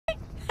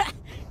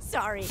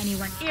Sorry.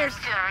 Anyone ears?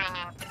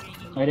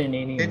 अरे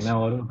नहीं मैं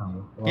और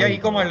उठाऊंगा या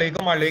इको मार लो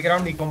एक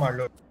राउंड इको मार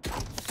लो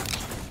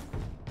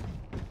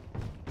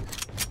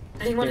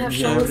Anyone have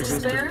shields to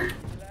spare?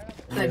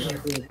 Thank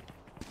you.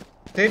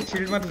 Tej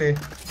shield मत ले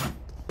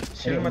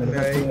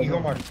इको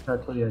मार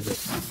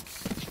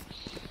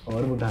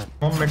और उठा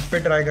हम मिड पे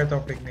ट्राई करता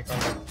हूं पिक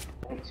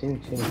निकालना चिल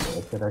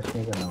ऐसे रश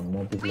नहीं करना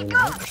मैं पिक ले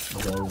लूंगा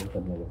जाओ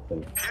करने को चल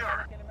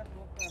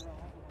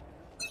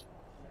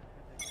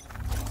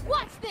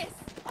What's this?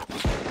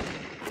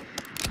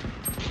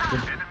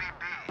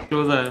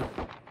 क्लोज है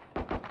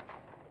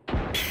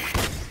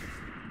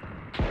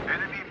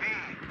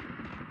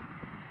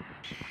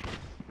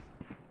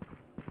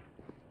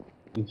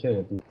पीछे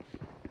है तू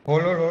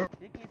hold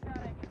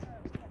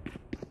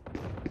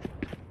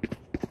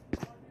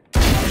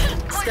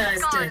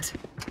Sky's dead.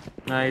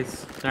 Nice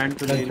stand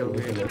पे ले लो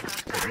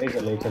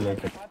ले चल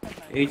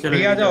ए चलो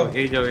ए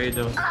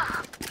जाओ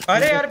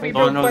अरे यार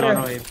पीछे ऊपर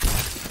है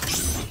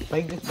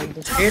स्पाइक दे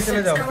ए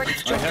चले जाओ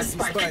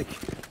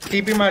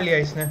टीपी मार लिया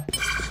इसने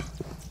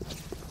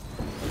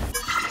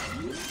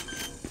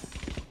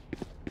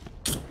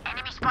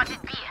Enemy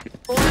spotted B.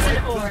 Poison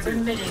orb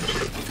emitting.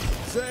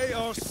 They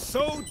are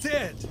so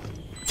dead.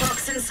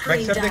 Toxin back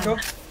screen सब देखो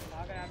down.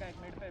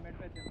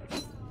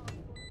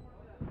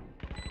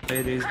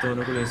 रेस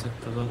दोनों को ले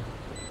सकता था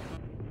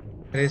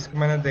रिस्क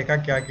मैंने देखा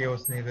क्या किया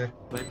उसने इधर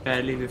भाई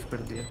पहले गिफ्ट कर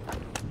दिया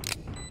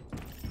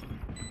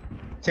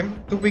सिम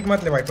तू पिक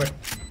मत ले वाइपर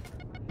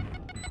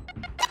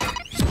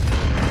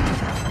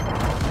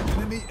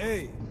Enemy A.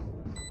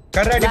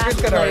 कर रहा है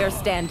डिफेंस कर रहा है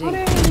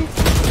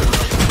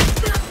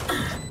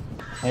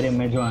अरे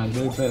मैं जो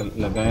आगे पे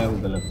लगाया वो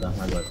गलत था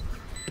हमारे बात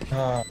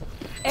हां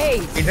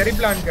इधर ही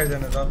प्लान कर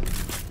देना था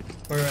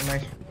कोई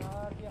nice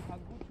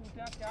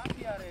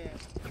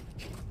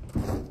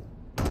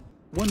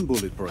One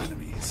bullet per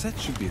enemy. That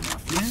should be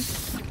enough, yes?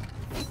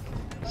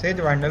 Says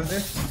vandal they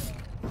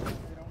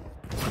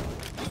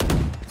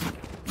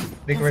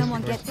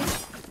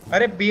request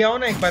अरे बी आओ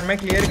ना एक बार मैं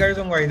क्लियर कर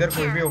दूंगा इधर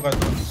कोई भी होगा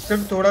तो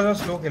सिर्फ थोड़ा सा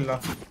स्लो खेलना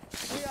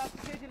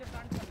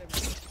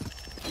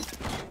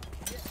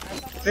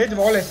सेज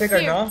वॉल ऐसे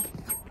करना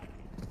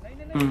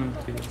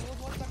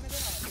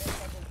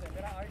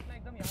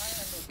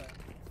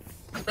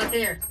But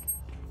there.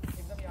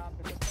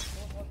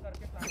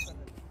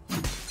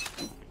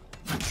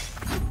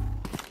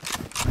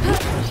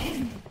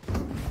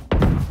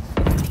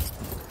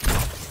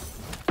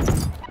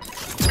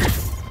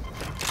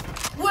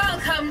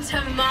 Welcome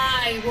to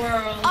my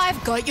world.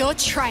 I've got your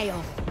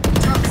trail.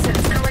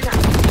 Toxins going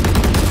up.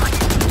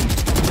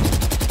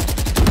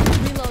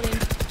 Reloading.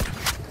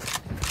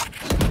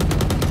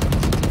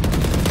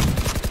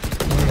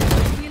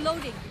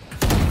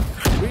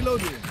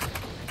 Reloading.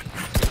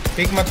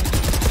 Pick मत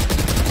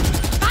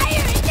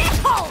Fire in the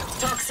hole.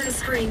 Toxin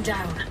screen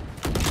down.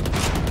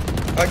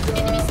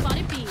 Enemy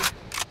spotted B.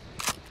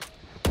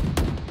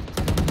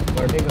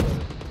 Birthday करो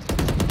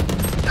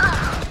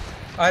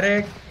अरे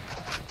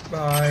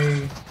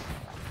भाई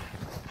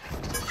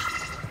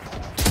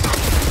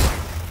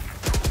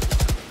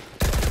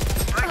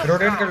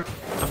रोटेट कर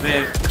अबे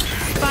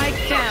Spike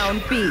down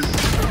B.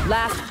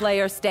 Last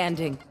player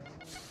standing.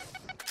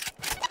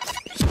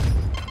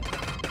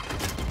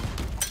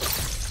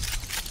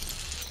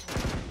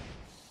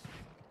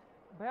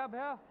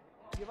 भैया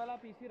ये वाला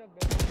PC रख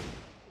दे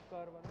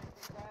कर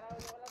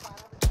वाला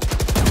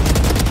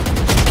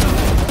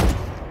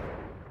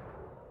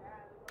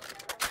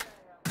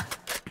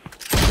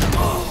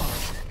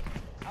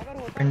अगर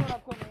होता तो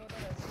आपको नहीं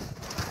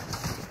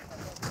होता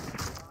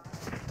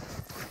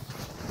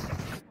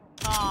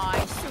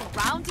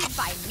Surrounded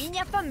by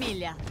minha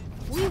família.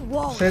 We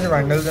won't. Says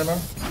vandal देना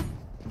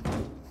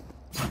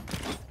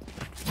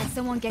Can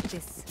someone get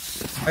this?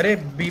 अरे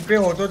बी पे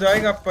हो तो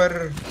जाएगा पर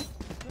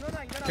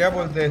क्या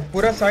बोलते हैं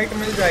पूरा साइट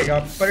मिल जाएगा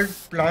पर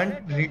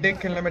प्लांट रीटेक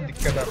खेलने में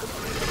दिक्कत है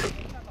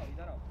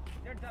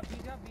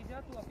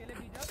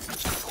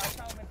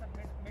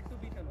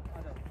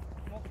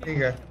ठीक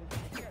है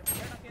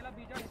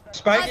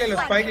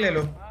स्पाइक ले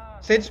लो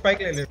सेज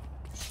स्पाइक ले लो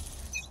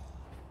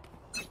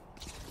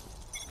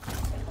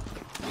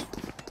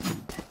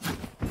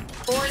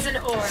Poison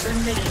orb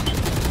emitting.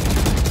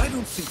 I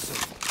don't think so.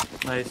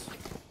 Nice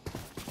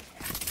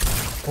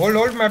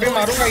hold मैं भी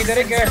मारूंगा इधर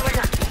एक है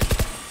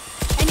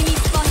Enemy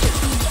spotted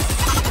B.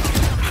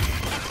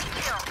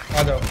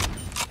 आ जाओ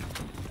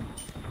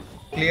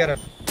क्लियर है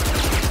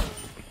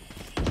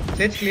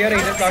सेज क्लियर है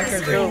इधर प्लांट कर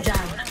दो Screen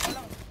down.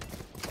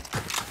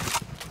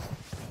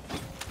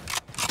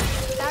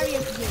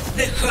 Barrier here.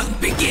 The hunt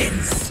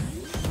begins.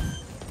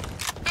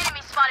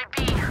 Enemy spotted B.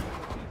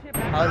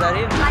 आवाज आ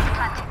रही है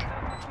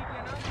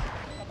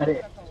अरे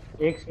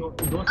एक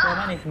दो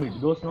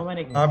स्नोमैन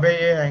एक मिड अबे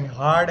ये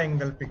हार्ड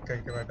एंगल पिक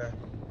करके बैठा है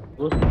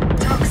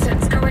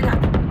Toxins going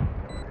up.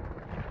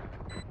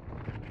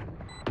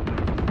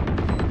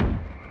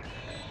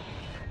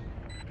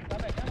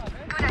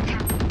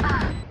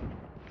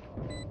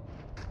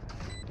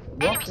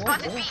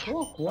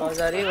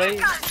 आवाज आ रही है भाई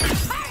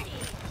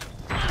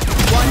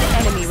One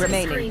enemy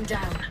remaining. Screen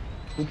down.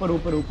 ऊपर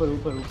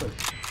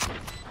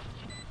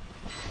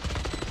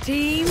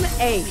Team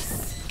Ace.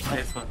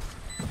 Nice one.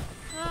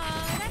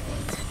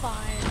 That's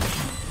fine.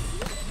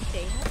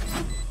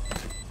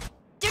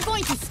 They're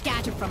going to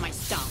scatter from my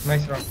stuff.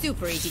 Nice round.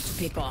 Super easy to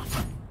pick off.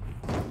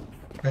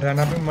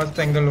 Raina भी मस्त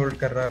एंगल होल्ड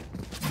कर रहा है.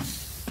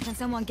 Can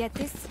someone get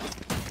this?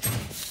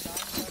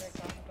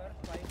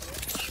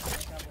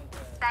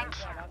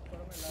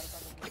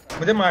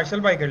 मुझे martial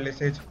bye कर ले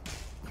says.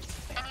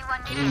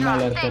 मैं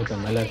लड़का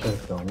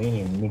हूँ.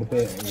 नहीं मिड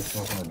पे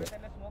स्मोक मत दे.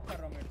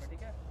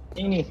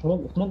 नहीं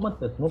स्मोक मत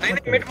कर. नहीं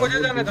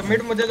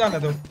मिड मुझे जाना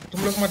दो. तुम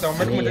लोग मत आओ.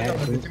 मिड मुझे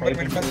जाना दो. मेरे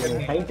पास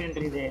साइड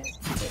एंट्री दे.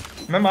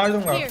 मैं मार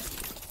दूंगा. Here.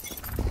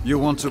 You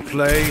want to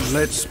play?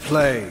 Let's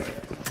play.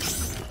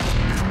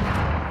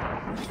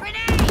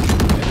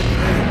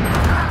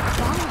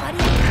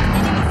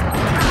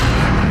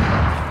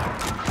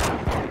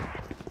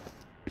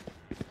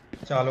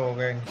 चालू हो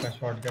गया इनका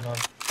शॉट के बाद.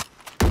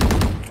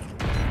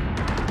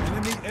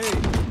 Enemy A.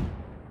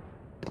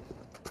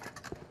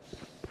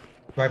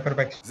 Wiper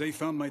back. They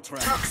found my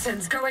trap.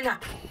 Toxins going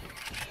up.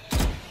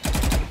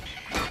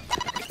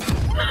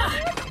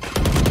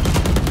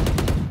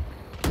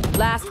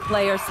 Last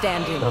player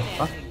standing.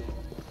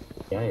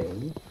 क्या है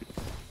ये?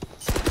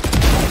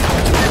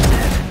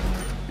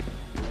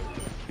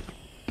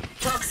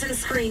 Toxin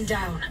screen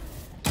down.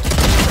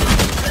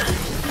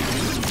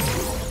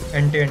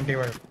 Anti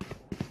wiper.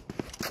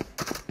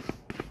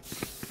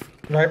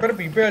 Wiper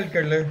B पे हेल्प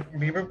कर ले.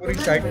 बी पे पूरी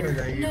साइड मिल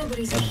जाएगी.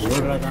 Nobody's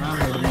बोल रहा था ना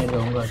मिड में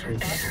रहूंगा.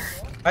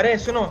 अरे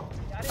सुनो,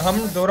 हम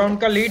 2 राउंड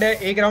का लीड है.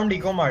 1 राउंड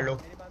इको मार लो.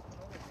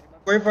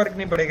 कोई फर्क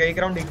नहीं पड़ेगा. 1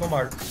 राउंड इको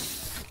मार लो.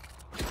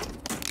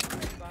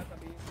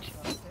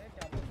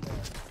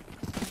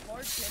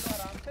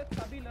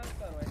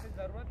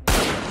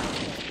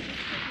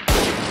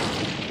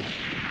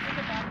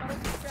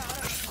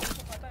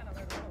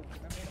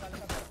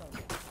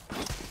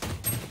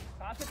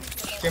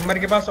 चेम्बर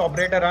के पास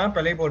ऑपरेटर है.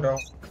 पहले ही बोल रहा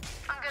हूँ.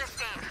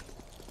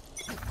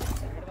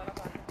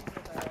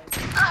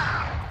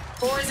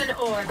 poison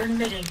orb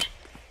emitting.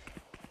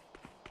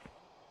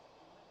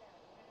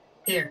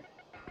 Here.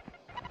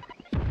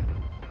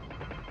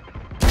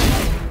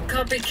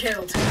 Copy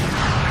killed.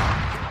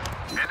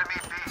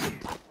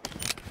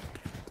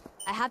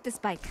 I have the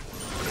spike.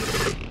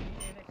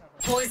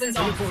 Poison's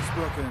off. Teleport's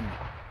broken.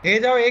 ए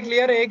जाओ. एक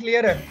क्लियर है. जाओ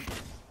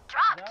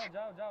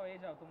ए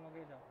जाओ तुम लोग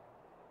ए जाओ.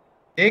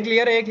 एक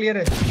क्लियर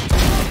है.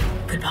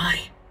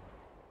 Goodbye.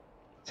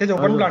 से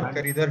ओपन प्लांट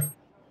कर इधर.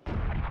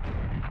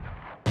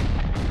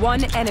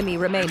 One enemy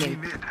remaining.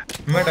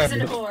 मैं Poison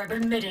डर. orb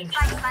emitting.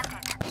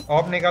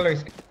 ऑफ निकालो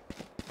इसके.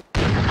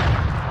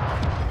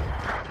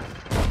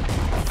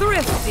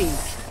 Thrifty.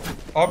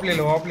 ऑफ ले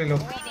लो. Oh,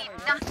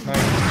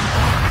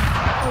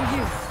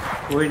 you.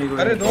 कोई नहीं.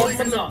 अरे दो.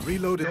 Poison's off.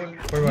 Reloaded.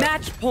 कोई बात.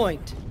 Match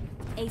point.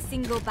 A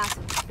single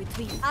battle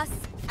between us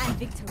and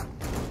victory.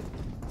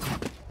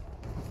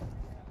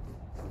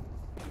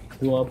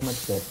 तू ऑफ मत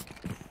कर.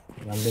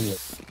 रंदे ले.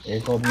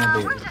 एक ऑफ मत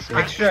दे.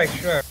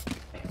 एक्स्ट्रा.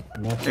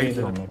 मैं फेंक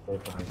रहा हूँ.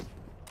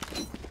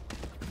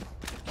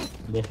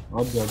 दे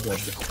ऑफ जा.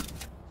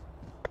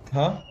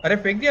 हाँ. अरे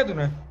फेंक दिया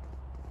तूने.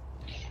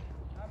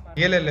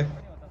 ये ले.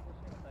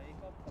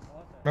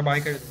 मैं बाय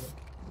कर दूंगा.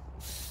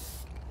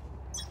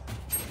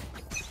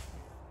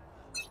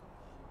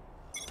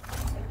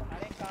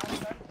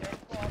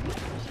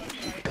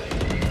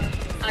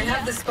 I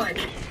have the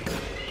spike.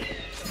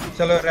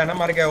 चलो रहना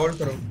मार के होल्ड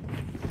करो.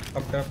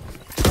 अब तक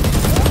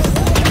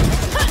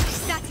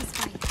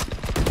Satisfied.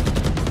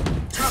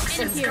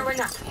 Toxins going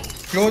up.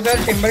 Close है.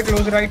 टिम्बर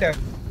क्लोज राइट है.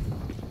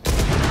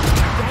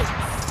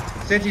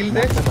 से झील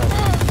दे. Enemy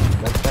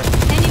spotted.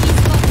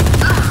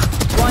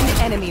 One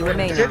enemy से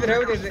remaining.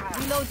 रहो दे.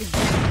 Reloading.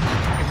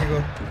 किसी को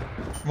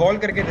वॉल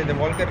करके दे.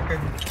 वॉल करके.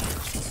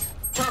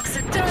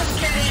 Toxin, don't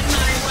get in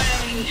my way.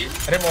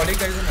 अरे वॉल ही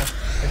कर देना.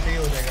 ऐसे ही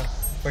हो जाएगा.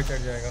 ऊपर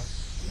चढ़ जाएगा.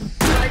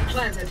 Spike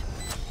planted.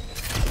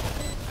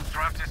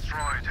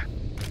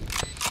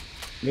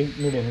 एक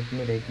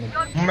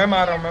मिनट. मैं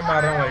मार रहा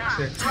हूँ वाइट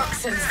से.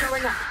 Toxins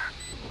going up.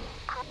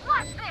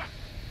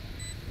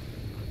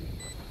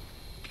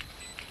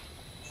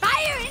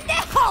 Fire in the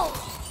hole.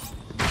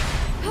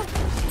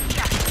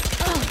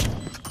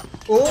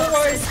 ओ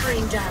भाई.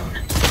 Screen down.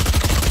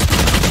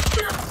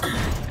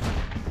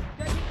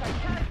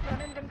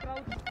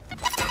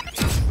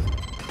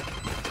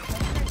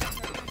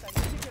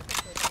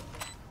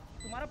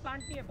 तुम्हारा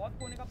प्लांट नहीं है. बहुत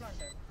कोने का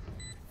प्लांट है.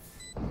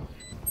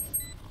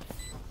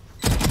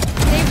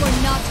 They were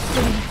not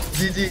finished.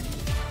 Ji.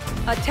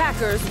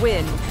 Attackers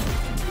win.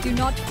 Do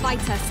not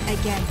fight us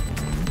again.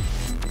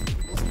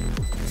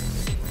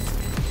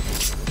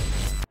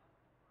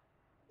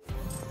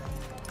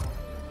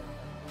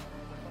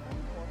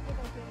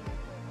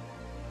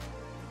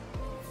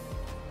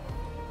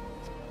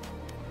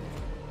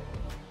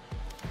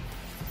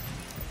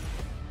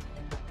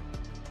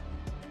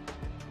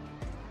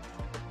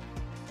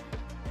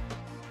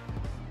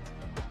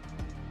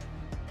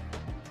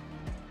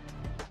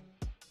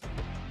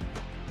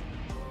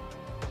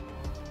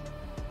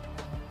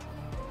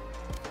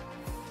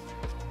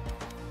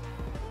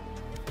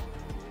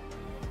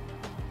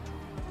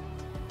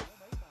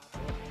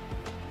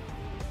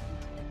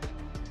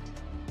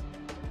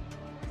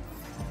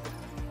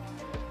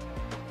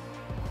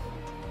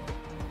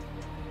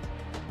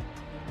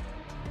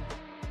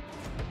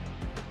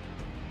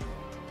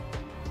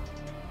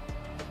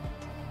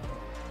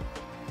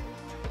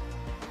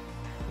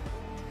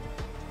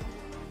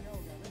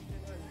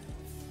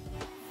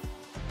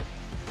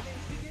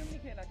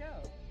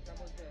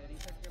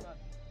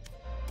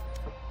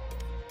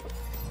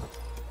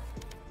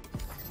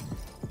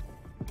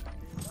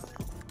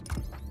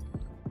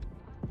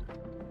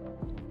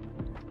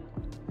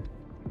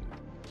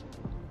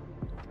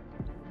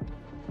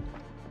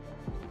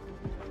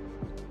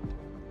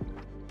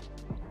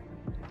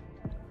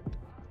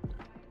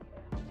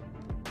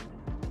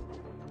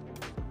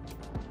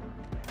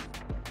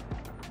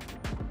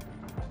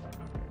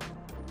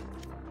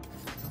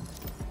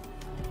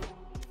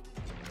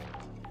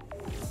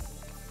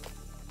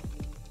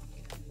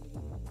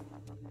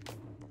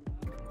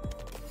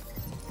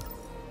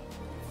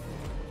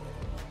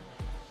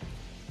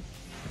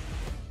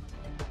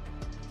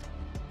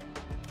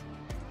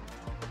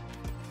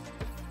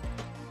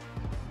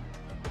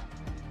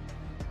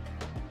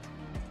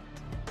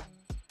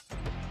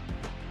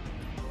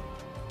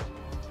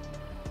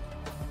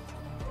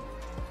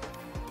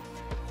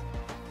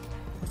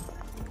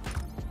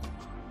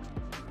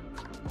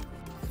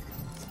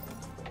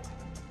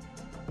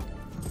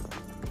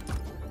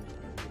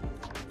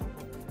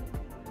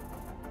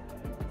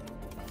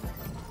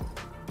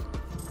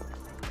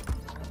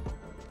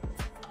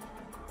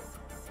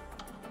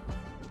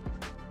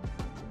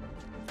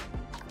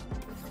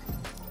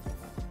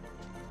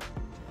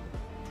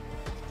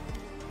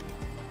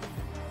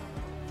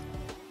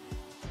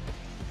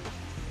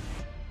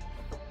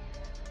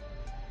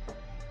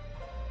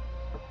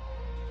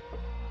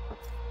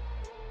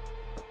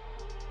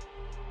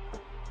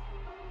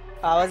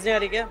 आवाज नहीं आ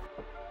रही क्या?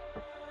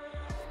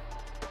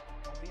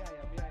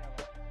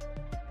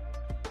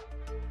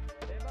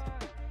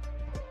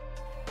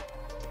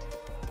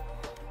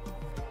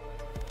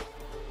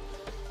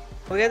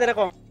 हो गया तेरा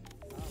कॉम?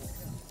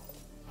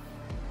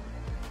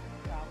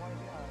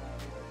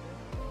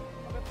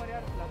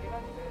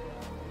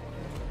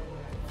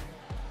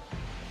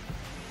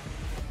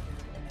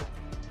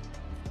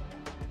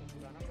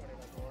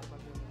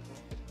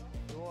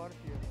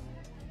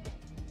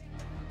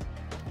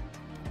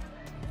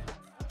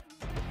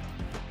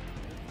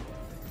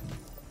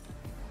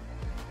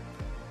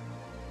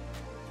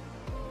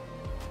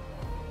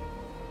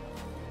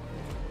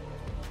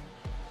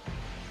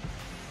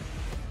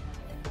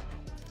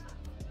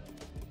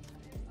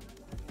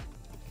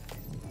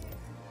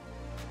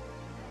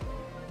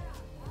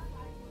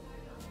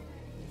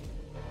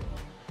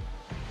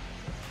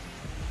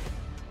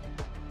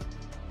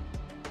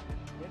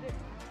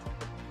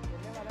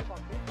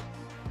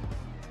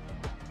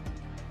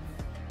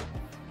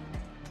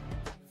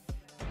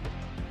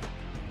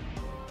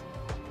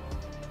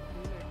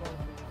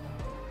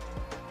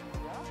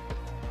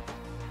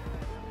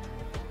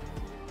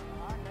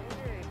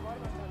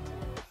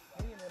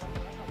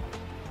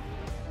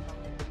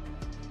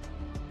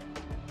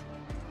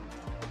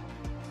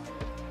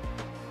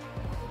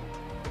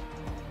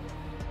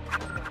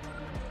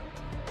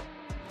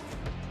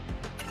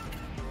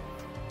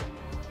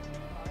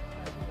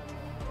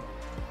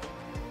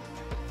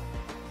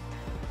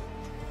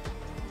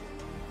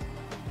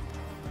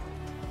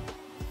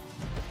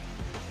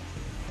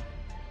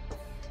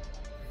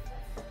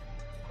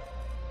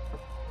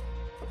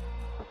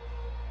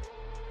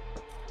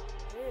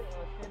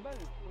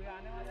 कोई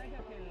आने वाला है क्या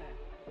खेलना है?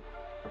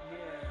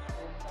 ये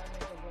ओमकार ने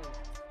तो बोल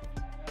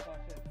या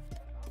कौशल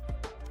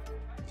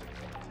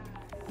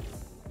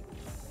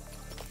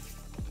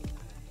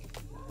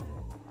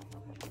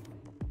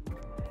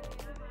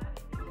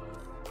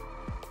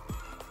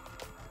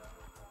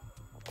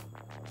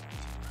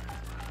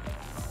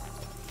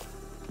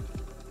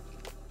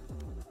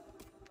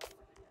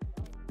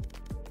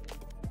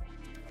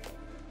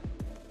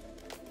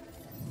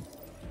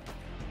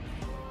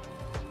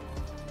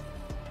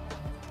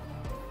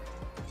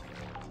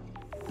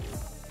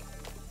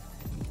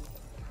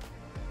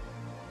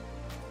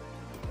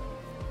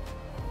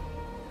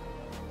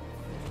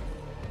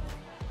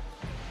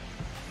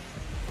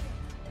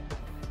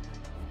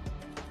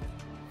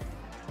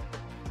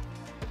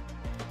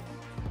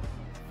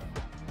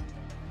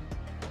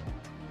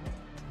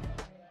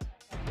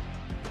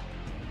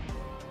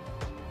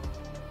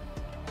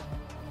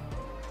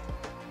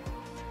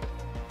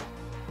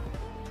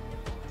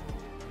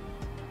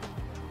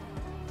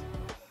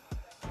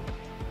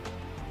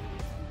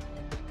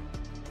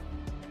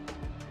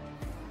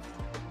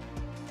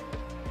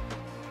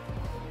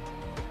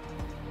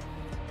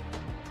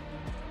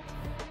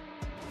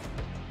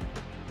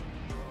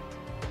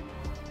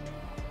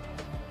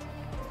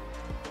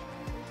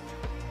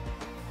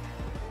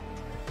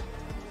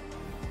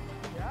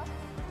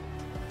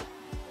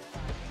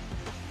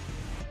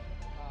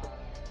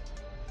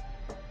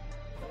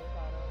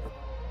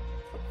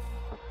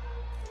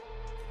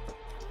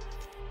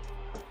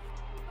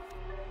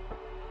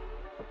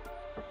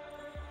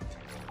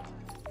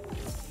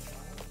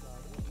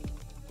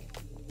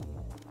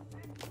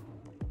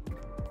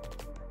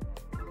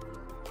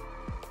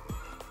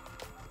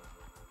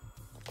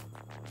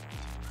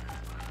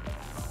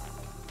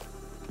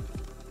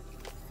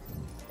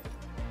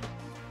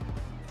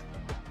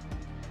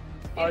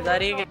और जा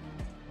रही है भाई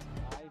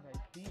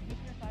बीच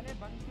में साले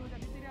बंद क्यों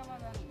जाती तेरी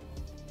आवाज आ रही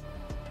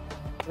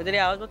है? तेरी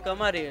आवाज बहुत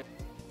कम आ रही है।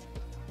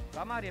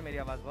 कम आ रही है मेरी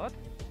आवाज बहुत?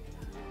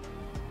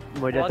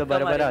 मुझे तो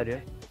बराबर आ रही है।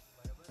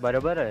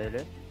 बराबर है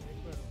रे।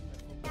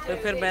 तो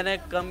फिर मैंने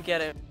कम किया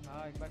रे।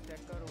 हाँ एक बार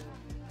चेक करो।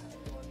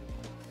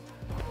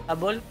 अब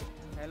बोल।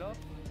 हेलो।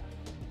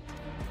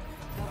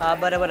 हाँ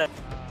बराबर है।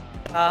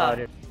 हाँ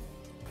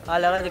हाँ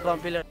लगा थी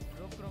कॉम्पिलर।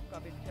 रुक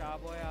अभी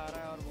चाबॉय आ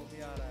रहा है और वो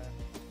भी आ रहा है।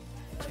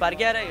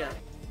 स्पार्की आ रहा है क्या?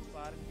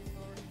 स्पार्की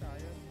तो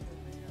शायद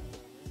नहीं आ रहा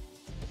है।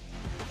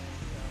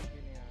 स्पार्की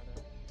नहीं आ रहा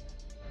है।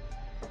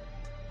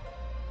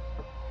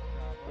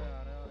 चाबॉय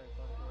आ रहा है और एक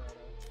और कोई आ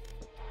रहा है।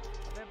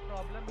 अबे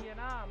प्रॉब्लम ये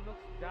ना हम लोग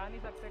जा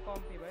नहीं सकते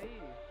कॉम्पी भाई।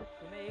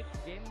 तूने एक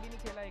गेम भी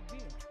नहीं खेला एक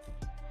भी?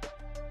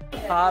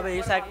 हाँ भाई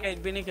इस का एक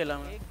भी नहीं खेला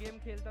मैं। एक गेम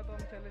खेलता तो हम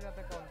चले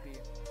जाते कॉम्पी।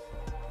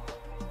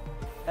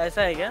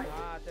 ऐसा है क्या?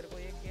 हाँ तेरे को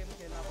एक गेम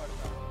खेलना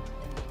पड़ता।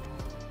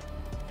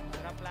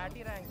 मेरा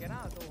प्लैटी रैंक है ना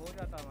तो हो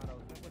जाता हमारा,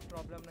 उसमें कुछ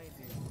प्रॉब्लम नहीं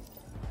थी।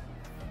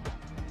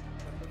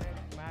 पर तूने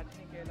मैच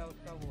नहीं खेला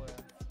उसका वो है।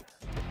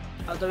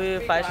 हाँ तो भी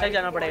 5 स्टार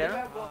जाना पड़ेगा ना?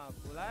 हाँ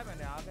बुलाया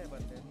मैंने, आ गए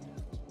बंदे।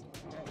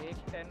 एक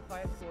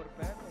 10-5 स्कोर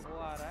पे है तो वो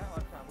आ रहा है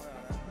और शामो आ रहा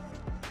है।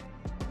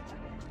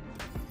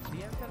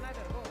 डीएम चलना है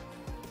तेरे को?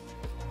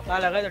 हाँ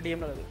लगा तो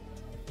डीएम लगा दो।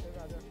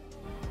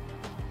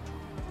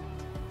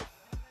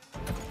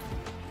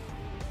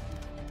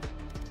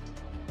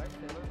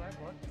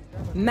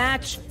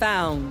 Match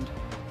found.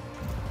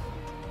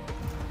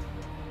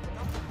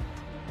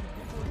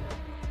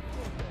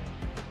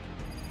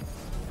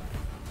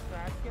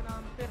 ट्रैक के नाम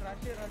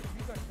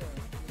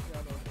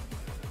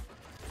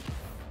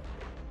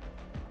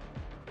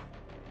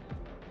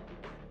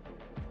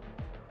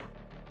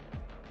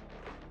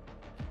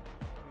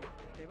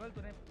केवल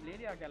तूने ले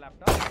लिया क्या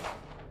लैपटॉप?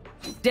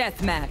 Death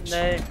match.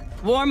 नहीं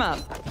Warm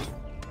up.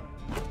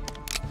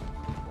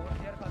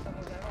 फोर्थ ईयर खत्म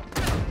हो जाएगा।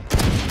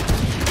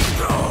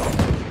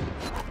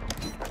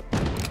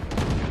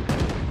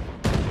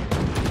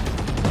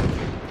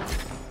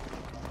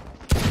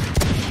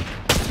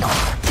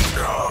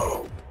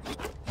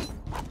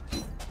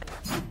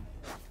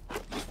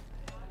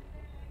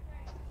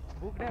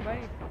 बुक है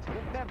भाई,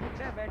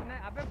 बुक है बैठना है।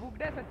 अबे बुक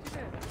है सच्ची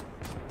में।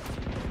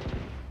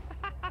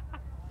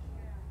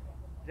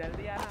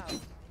 जल्दी आना।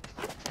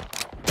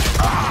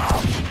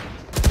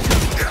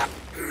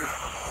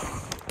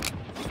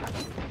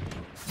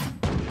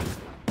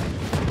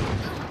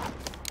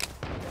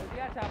 जल्दी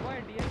आ चाबो,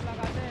 डीएम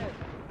लगाते हैं।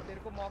 तेरे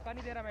को मौका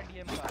नहीं दे रहा मैं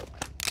डीएम का।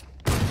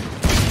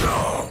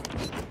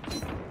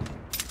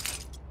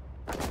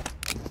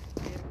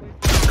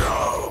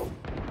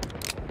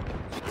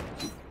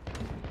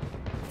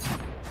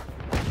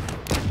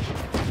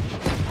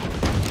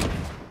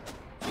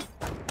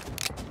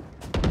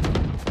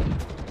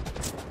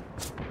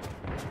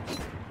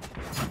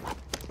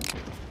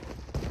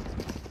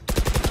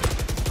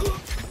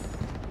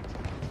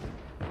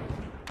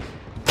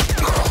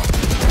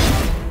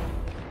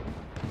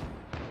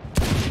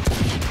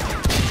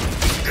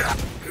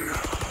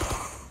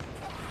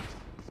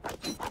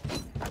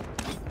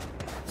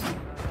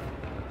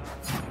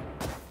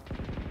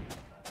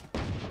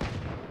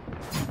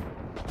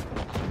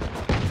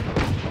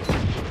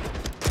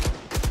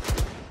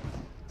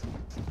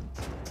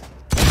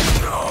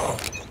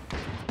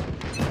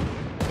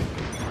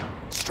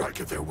 Strike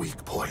at their weak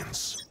points.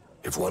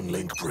 If one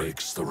link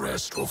breaks, the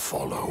rest will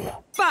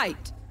follow.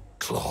 Fight.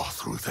 Claw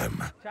through them.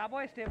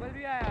 चाबो stable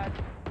भी आया आज।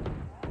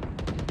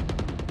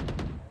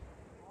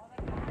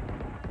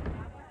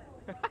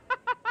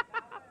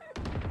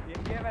 ये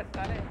गेम है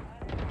साले।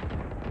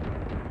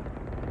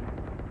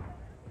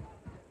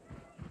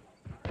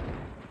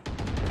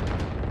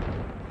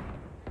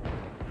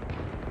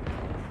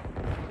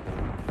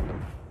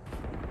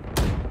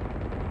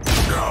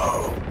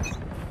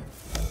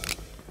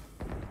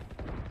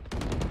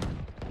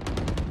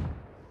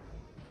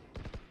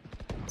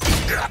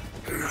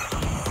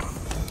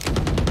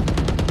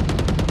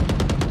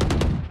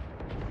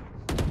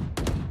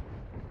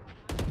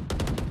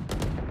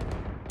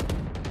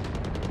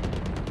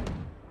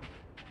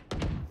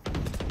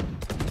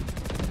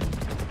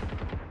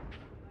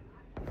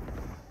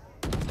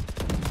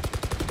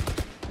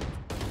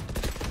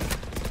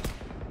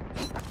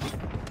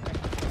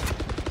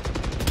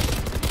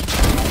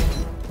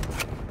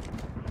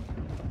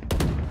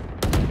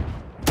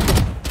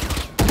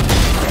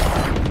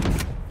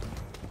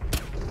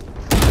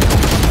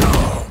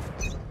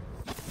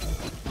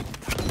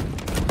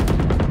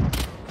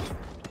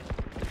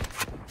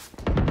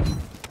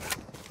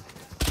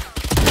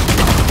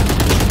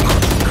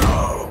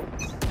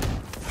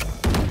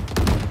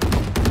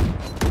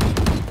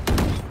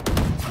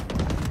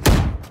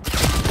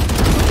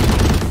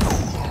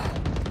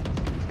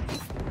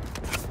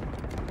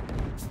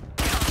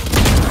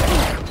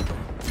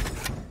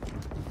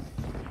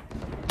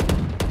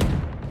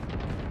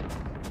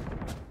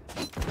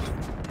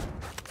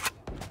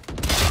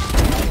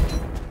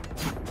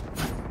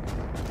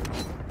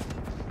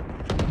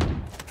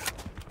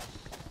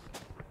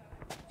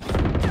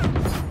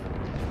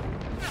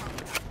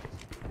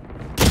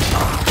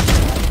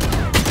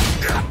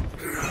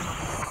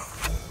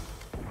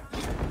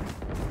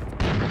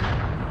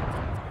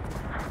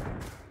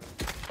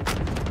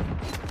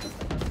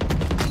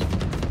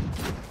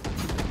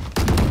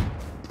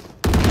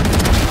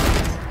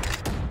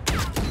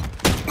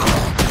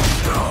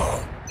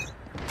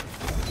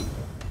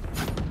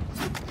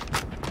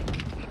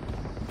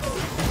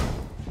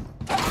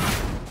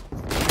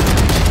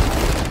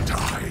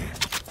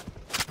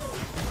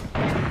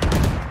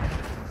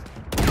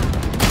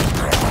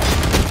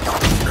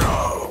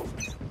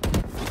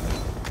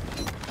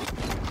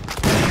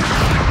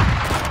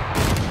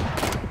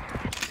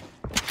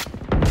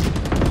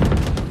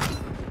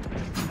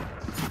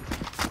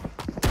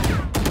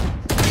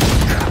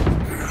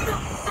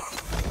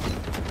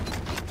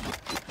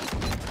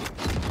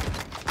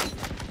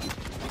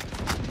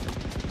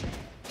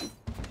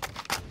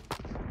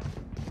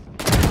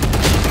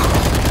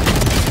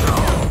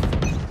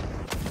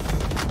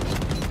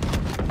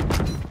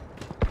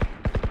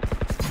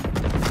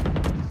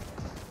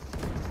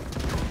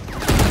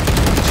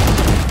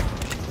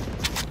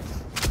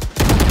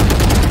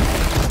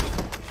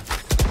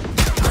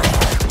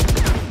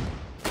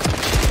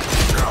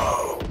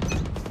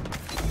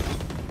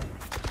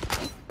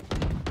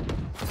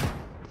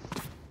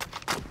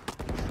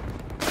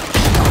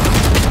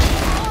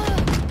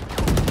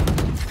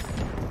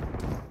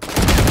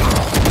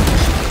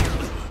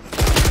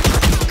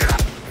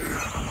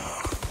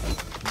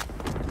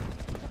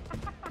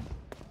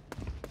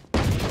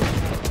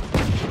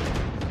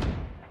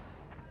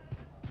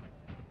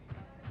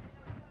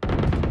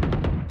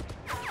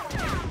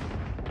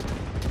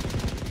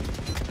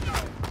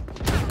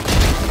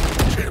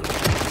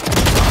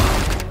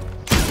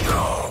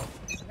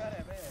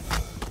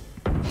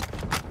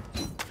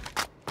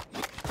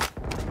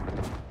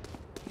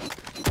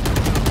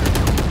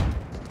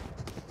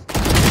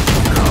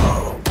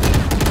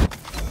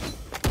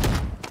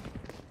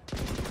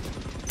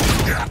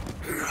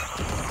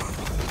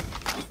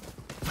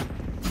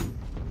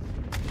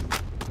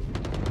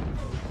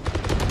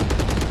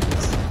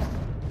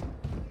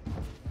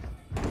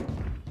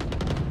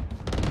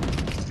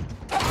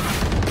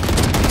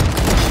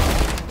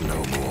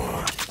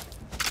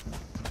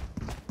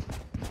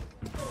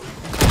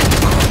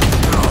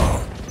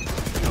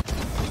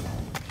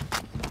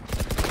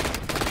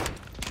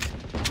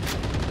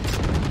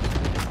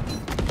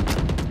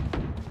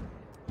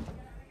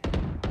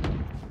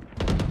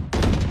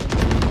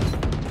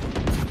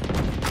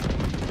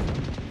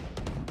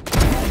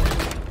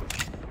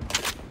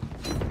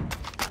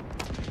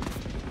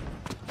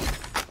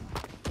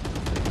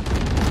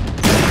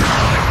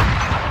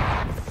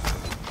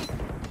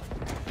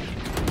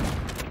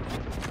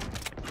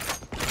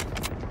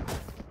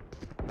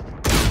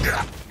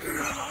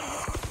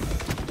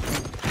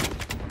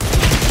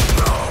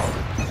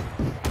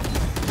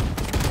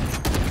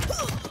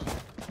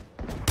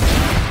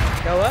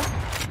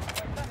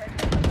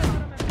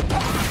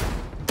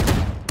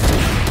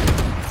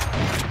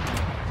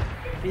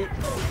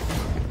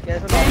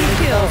 कैसे 10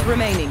 kills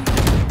remaining.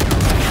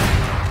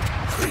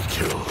 3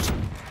 kills.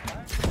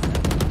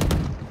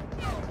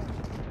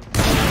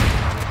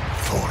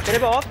 तेरे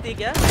पे ऑफ थी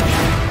क्या?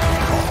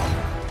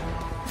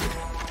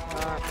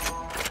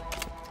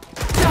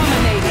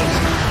 Dominating.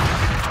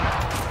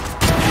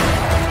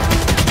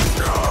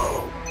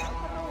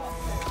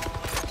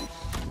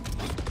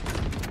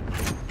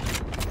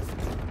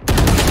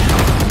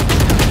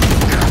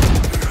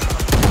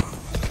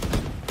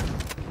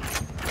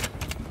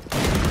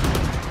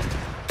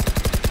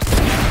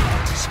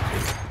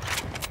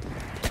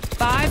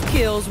 Five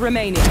kills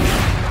remaining.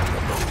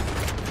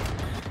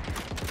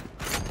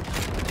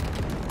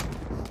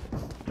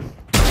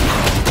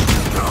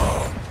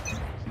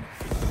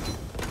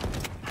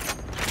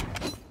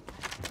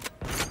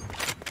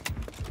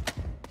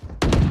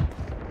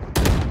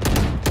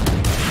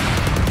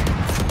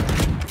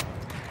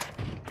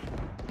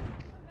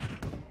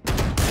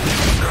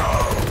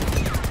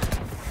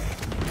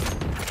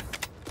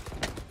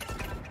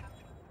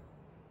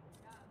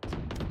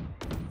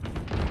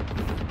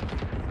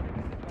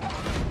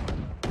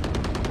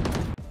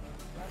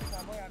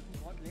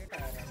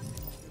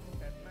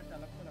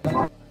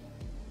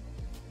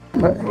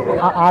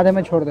 आधे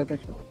में छोड़ देते।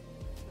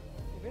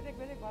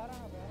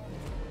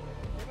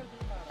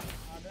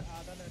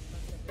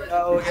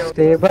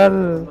 स्टेबल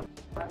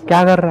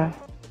क्या कर रहा है?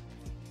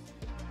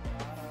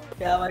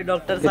 क्या भाई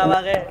डॉक्टर साहब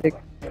आ गए?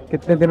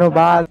 कितने दिनों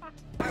बाद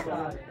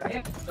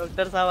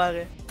डॉक्टर साहब आ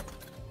गए।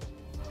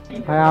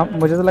 हाँ,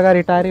 मुझे तो लगा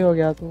रिटायर ही हो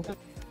गया तू।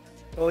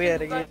 हो गया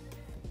रे ये।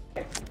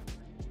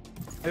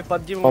 अभी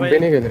पबजी मोबाइल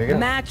नहीं खेल रहे क्या?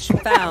 Match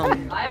found.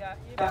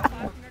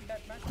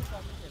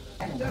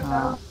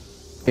 हाँ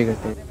ठीक है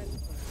ठीक है।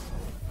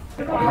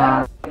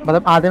 हाँ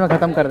मतलब आधे में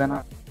खत्म कर देना।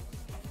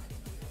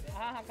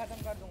 हाँ खत्म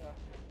कर दूंगा।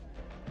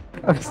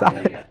 अब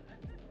सारे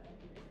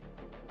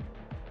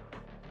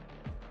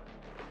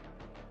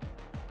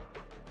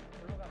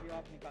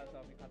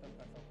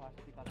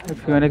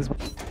Phoenix.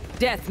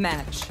 Death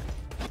match.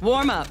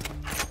 Warm up.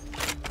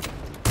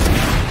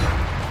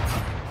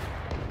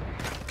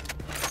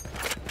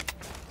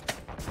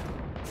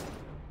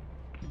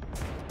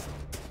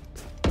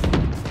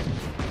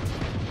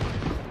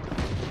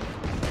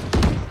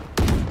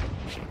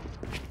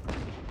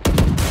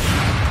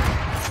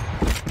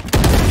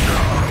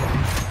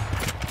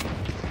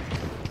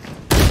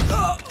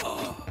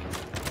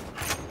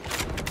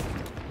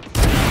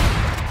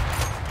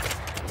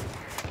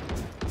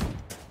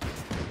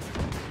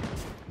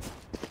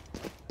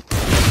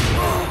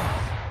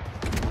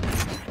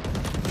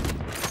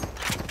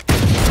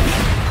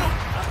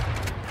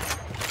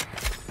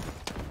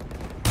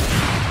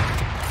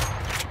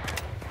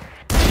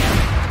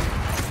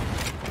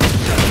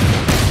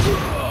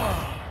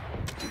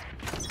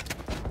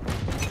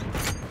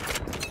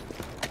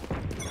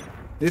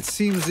 It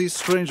seems these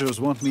strangers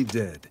want me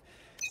dead.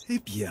 Eh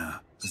bien,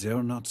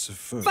 they're not the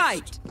first.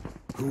 Fight!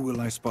 Who will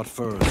I spot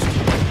first?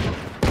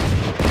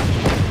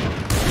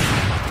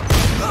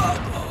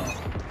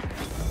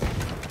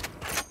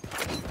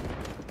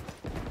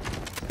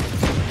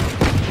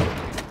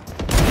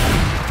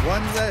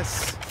 One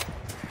less.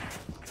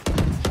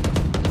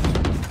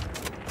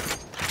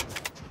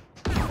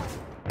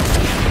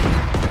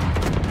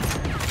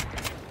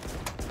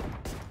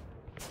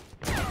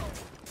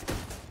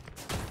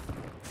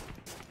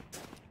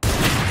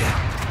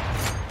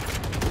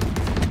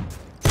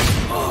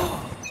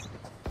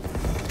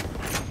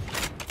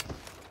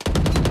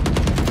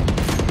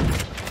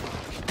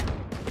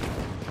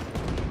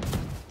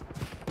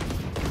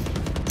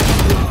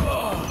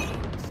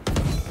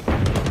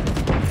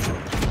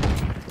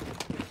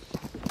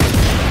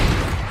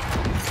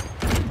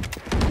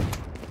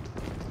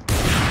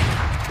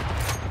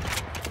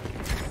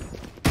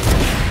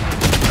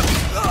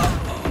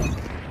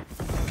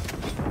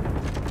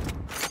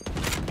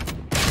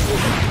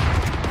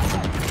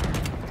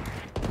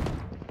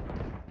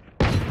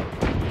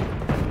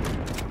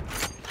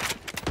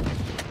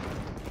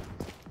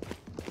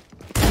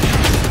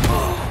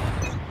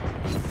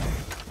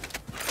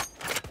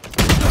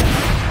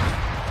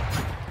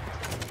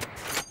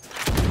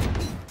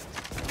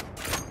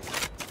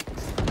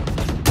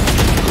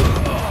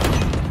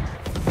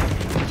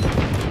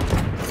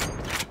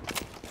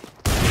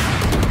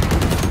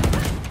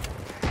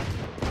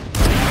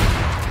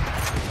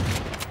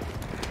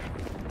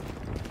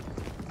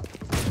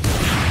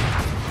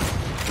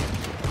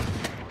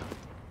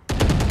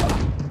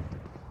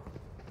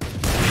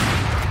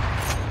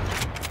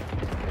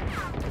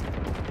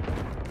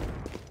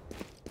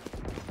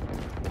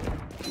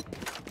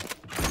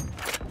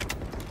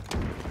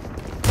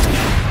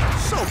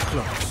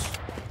 Close.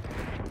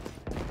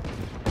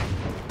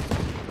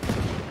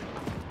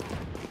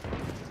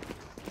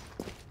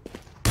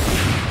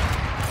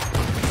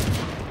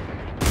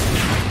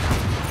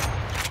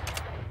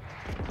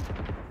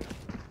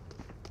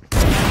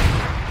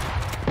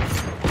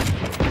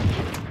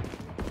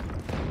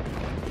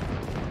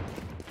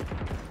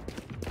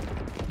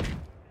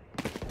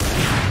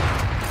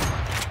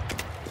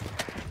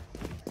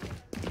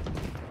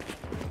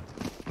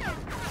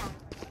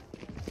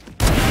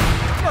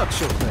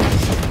 Watch your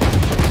face.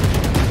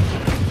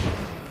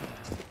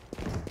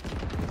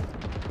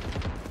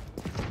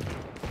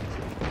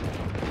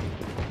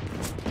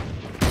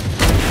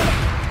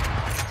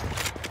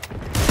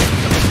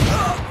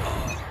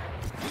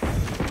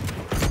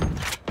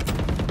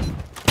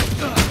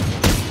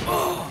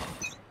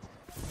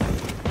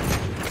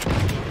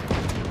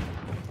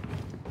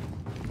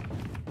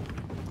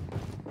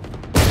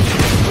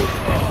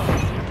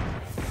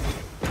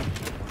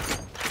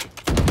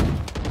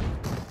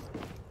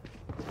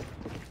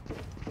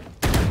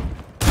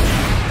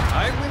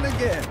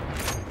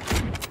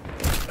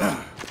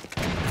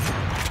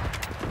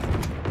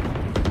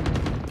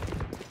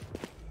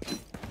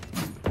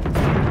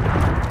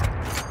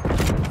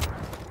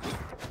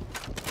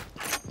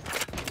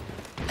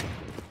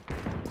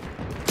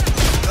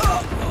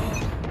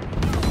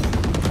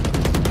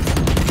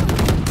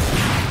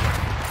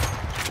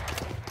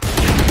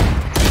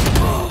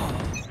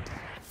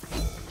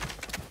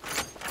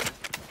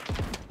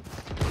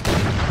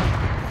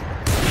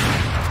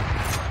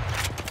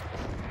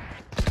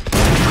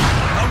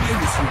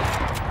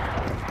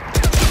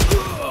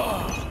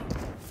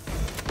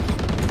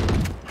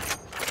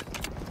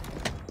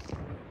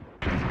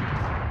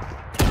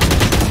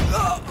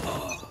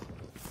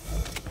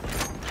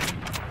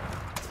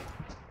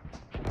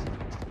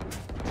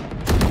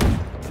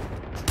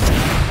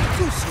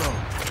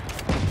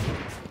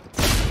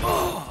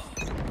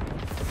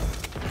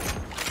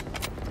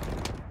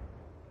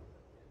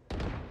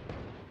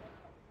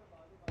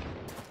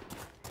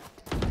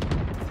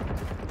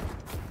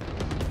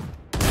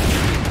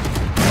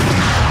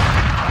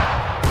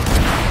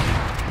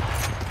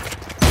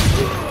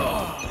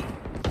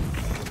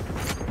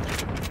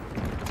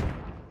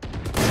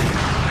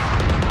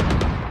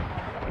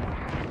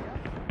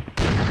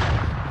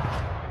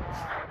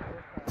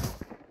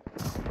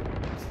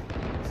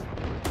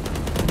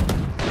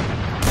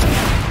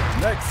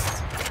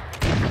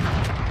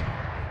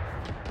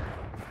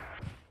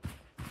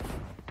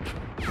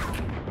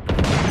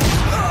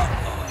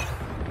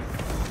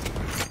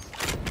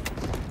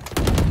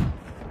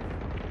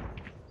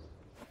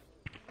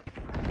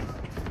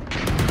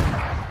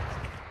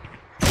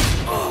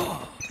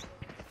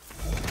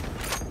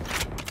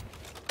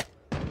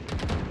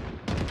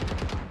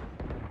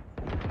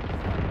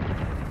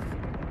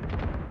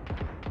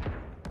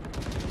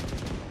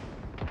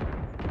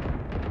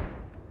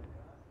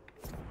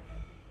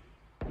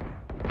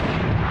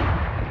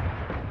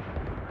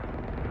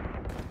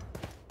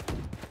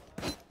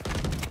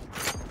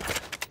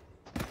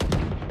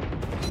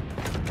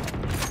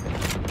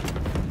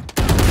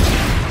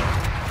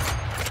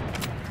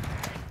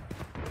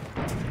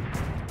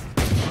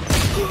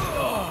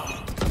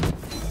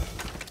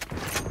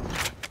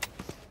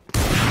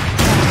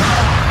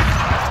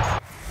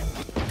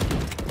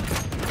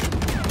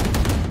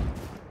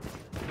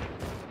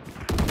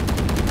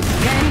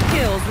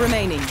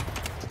 Remaining.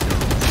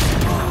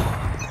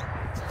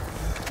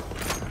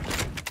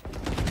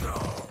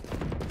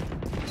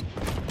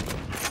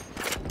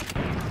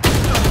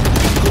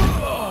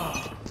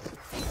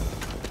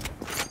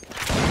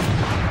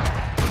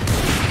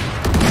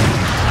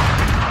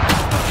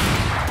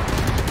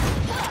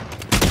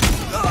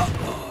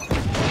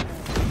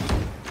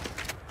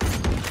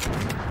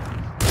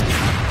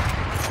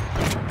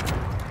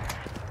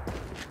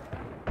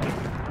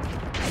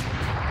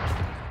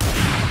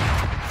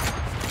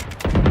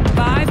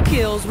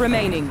 Kills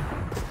remaining.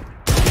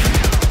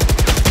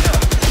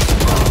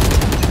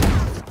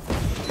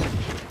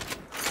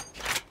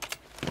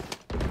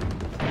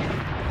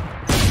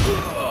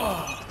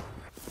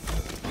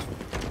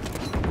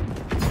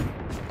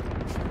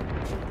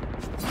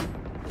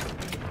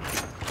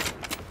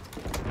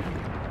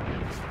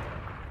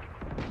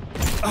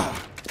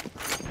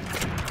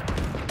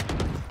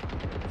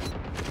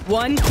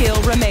 One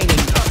kill remaining.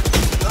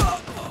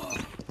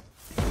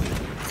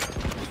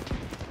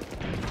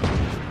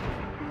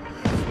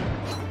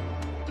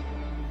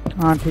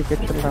 हाँ ठीक है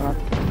चल रहा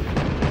है।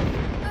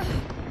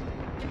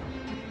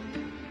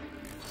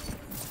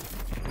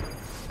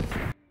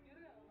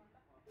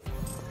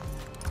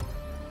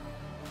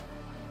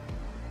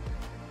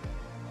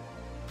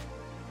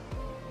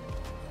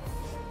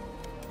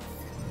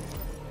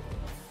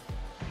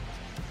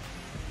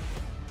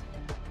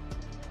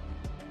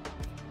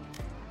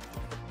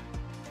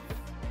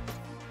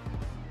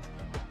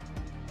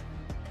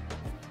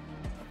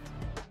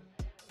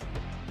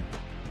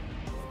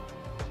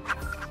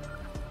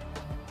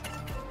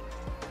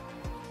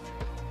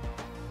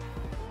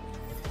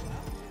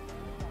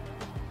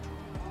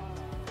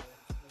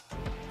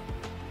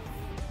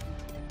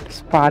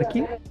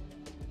 Sparky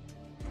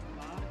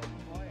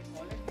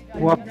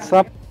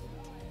WhatsApp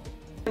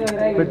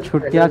कुछ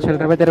छुट्टियां चल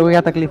रही है, तेरे को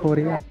क्या तकलीफ हो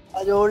रही है?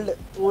 आज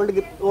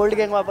ओल्ड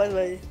गैंग वापस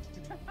भाई।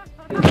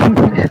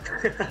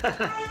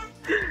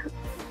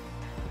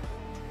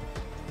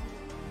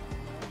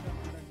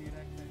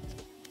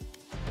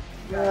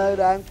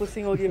 रैंक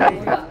पुशिंग होगी भाई।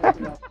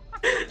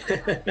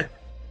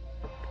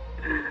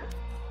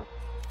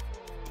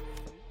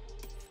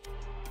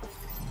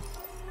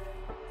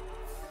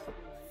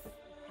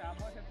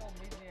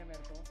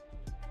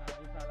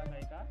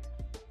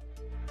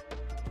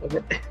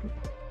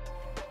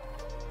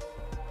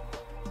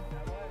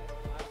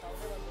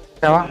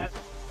 क्या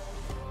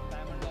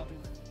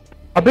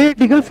अबे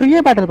डिगल फ्री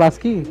है बैटल पास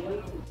की।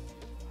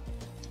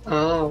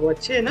 हाँ वो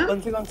अच्छी है ना।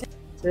 कौन सी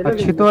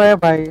अच्छी तो है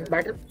भाई।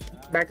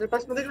 बैटल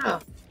पास में देखना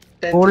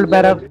गोल्ड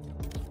बैरक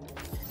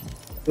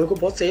मेरे को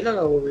बहुत सही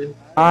लगा वो भी।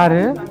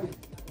 अरे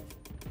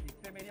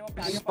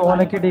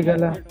सोने की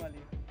डिगल है।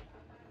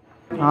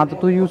 हाँ तो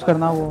तू यूज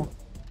करना वो।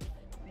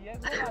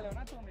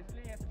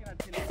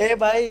 ए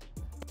भाई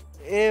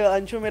ए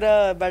अंशु मेरा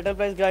बैटल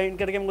प्राइस ग्राइंड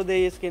करके मुझे दे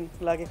ये स्किन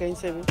लाके कहीं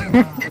से भी।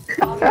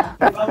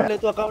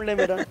 अकाउंट ले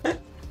मेरा।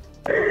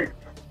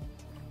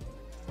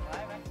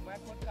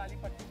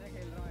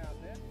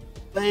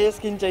 भाई ये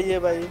स्किन चाहिए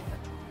भाई।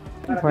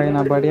 भाई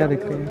ना बढ़िया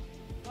दिख रही है।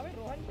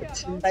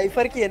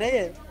 साइफर की है ना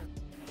ये।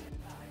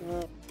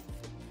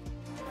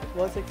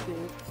 बहुत सेक्सी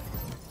है।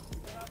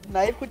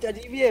 नाइफ कुछ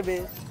अजीब ही है बे।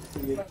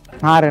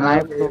 हाँ रे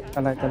नाइफ तो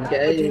चला चला।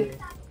 क्या है ये?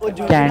 वो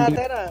जूना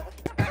आता है ना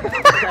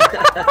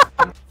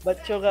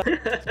बच्चों का।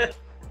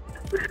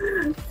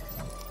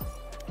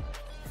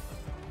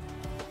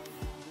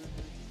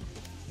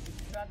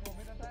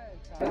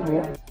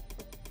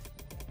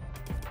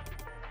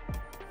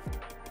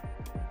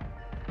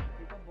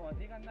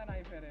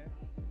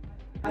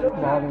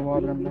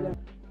 बहुत गंदा।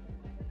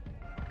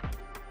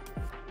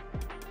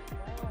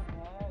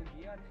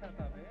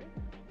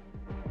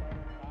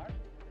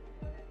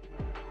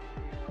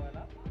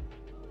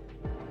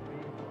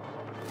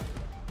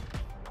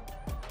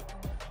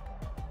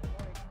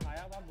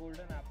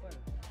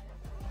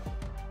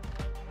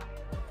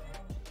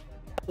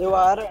 ये वो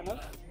आ रहा है ना।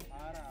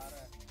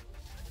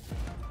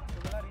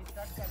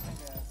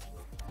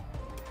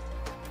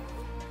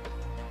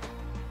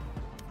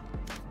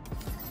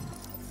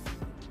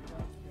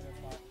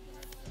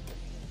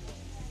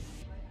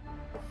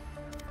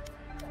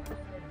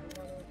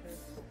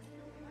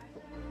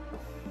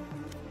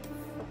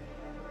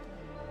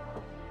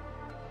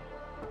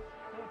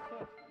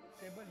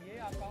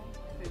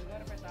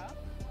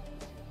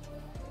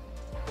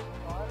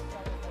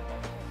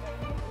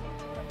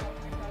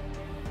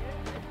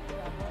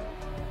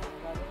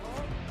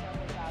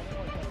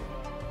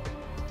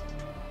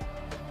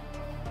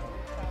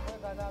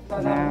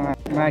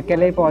 मैं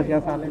अकेले ही पहुंच गया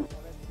साले।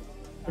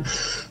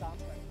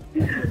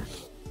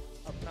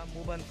 अपना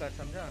मुंह बंद कर,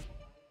 समझा?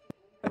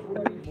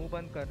 मुंह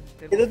बंद कर।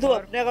 ये तो तू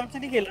अपने अकाउंट से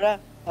नहीं खेल रहा।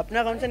 अपने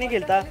अकाउंट से नहीं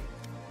खेलता।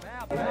 मैं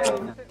अपने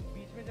अकाउंट से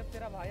बीच में जब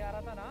तेरा भाई आ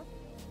रहा था ना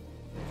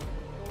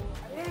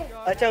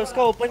तो अच्छा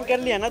उसका ओपन कर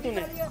लिया ना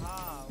तूने।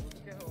 हाँ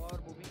उसके और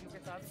बुबीक्यू के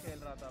साथ खेल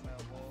रहा था मैं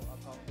वो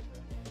अकाउंट से।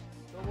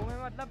 तो वो मैं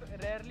मतलब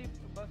रेयरली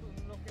बस उन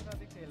लोग के साथ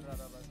ही खेल रहा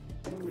था बस।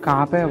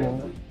 कहाँ पे है वो?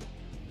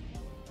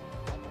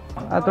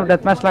 तो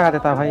डेथ मैच लगा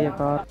देता भाई एक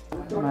और।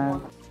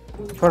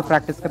 मैं छोड़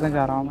प्रैक्टिस करने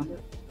जा रहा हूँ मैं।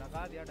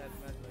 लगा दिया डेथ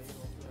मैच भाई।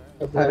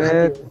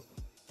 अरे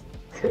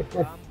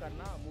काम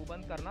करना, मुंह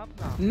बंद करना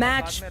अपना।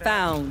 Match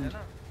found.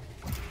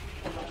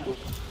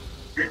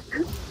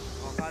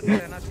 औकात में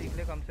रहना सीख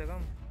ले कम से कम।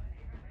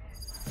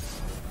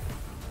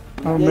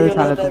 मेरे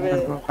साले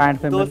तो पैंट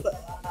पे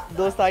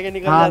दोस्त आगे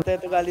निकल जाते हैं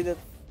तो गाली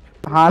देते।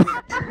 हाँ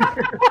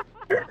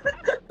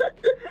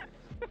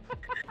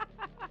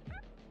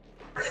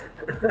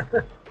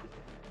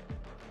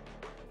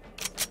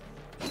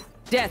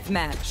Death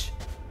match.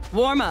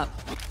 Warm up.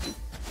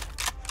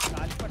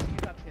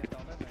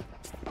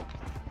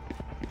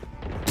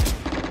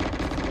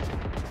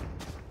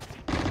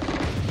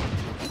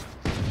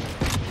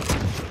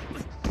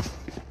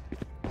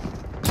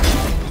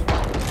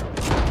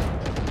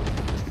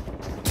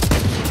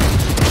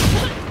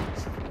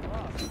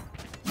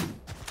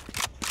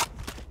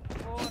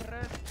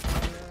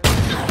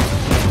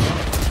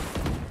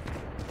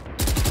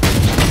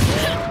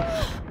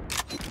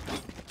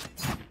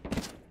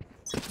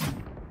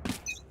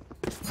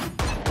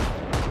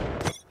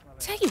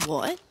 Tell you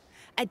what,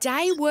 a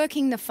day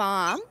working the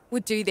farm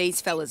would do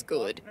these fellas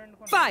good.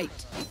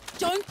 Fight!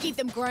 Don't give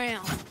them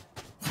ground.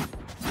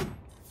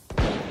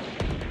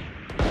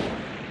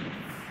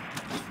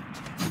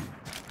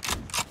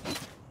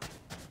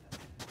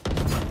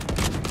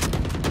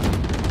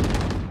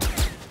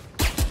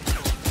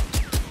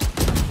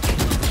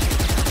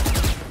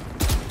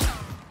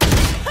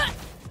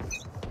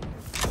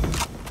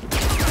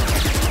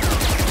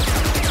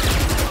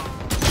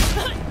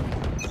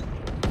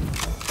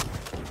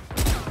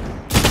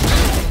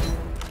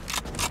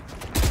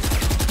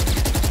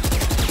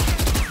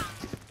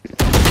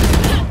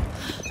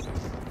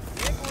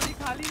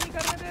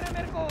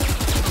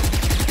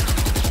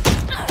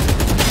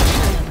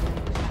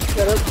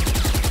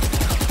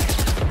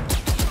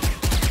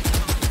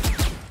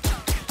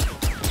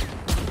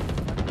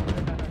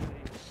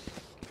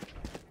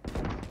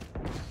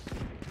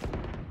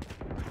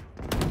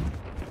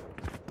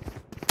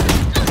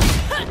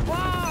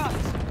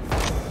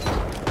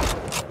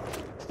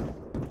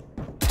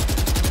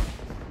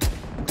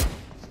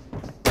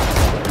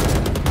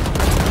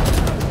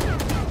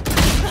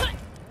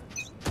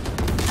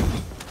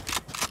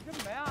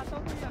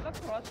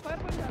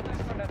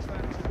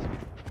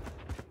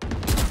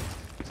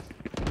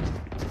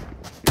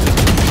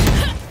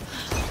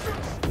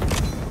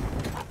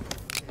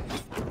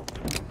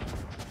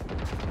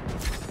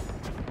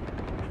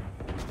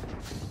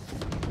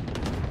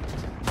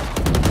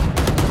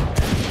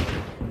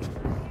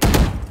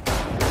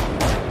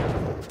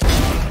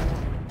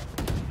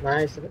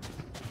 Nice.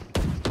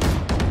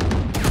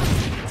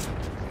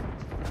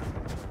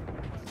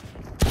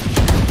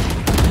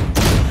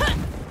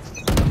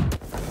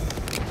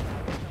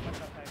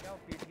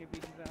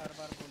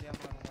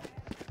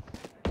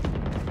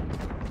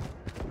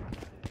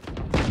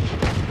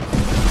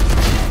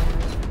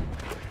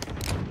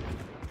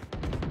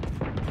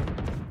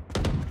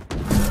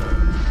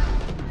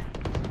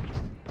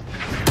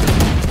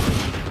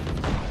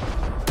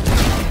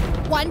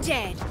 One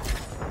dead.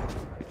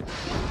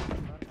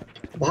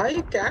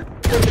 भाई क्या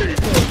कर रहे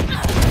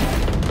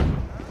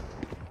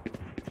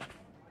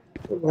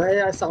हो भाई?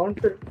 यार साउंड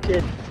पे के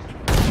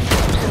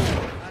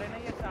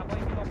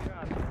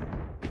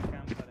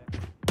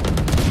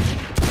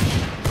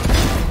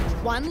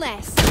One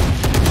less.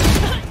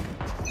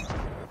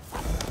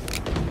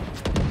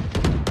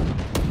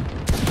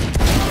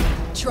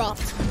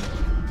 Dropped.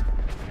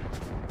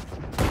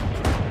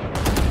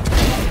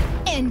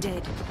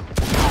 Ended.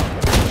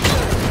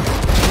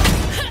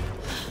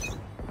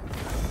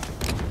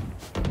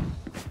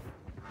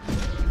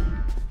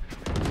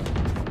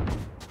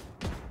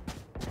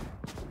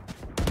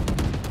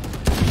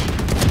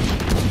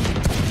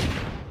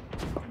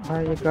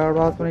 भाई ये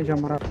गड़बड़ा तो नहीं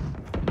जम रहा।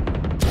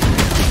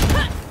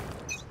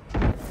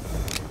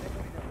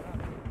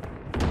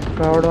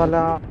 क्राउड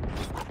वाला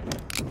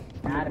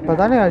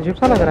पता नहीं अजीब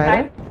सा लग रहा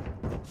है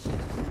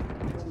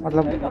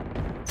मतलब। अरे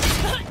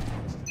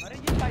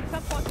ये भाई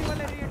साहब पॉसिबल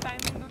है ये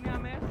टाइमिंग दुनिया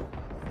में?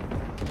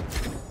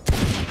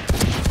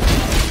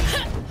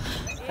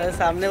 अरे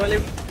सामने वाले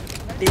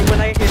टीम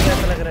बना के खेल रहा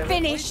ऐसा लग रहा है।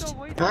 Finished.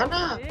 हाँ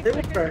ना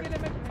देखो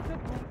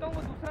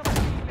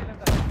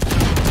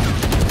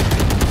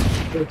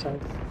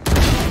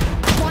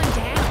One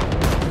down.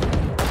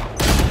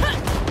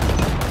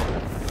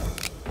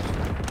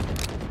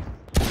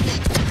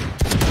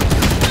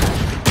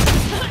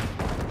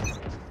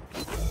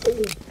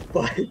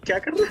 भाई क्या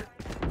कर रहा है?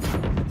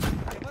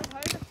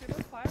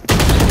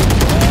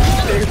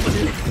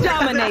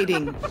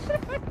 Dominating.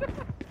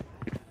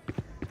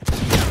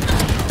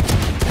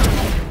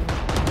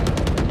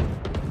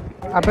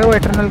 अबे वो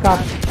इटर्नल का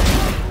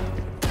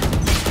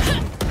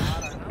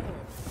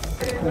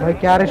भाई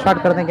क्या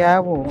रिस्टार्ट करने गया है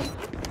वो?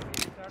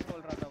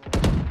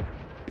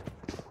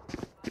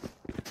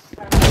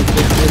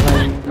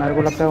 भाई मेरे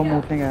को लगता है वो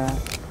मूवने गया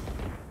है।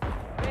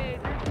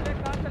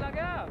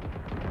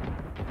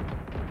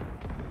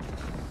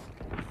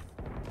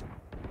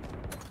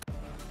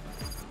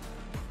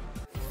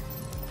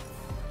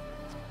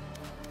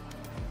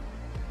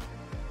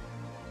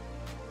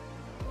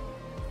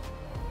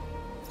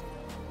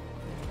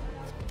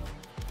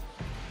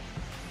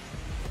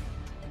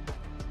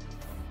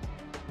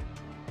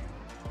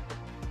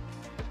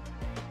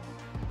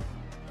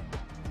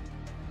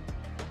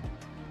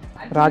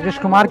 राजेश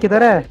कुमार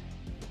किधर है?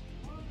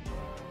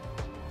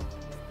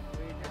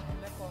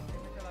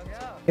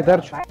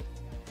 किधर?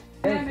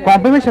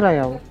 कॉम्पी में चला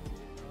गया वो।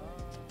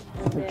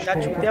 क्या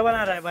चुतिया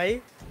बना रहा है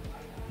भाई?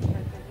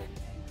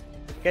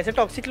 कैसे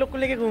टॉक्सिक लोग को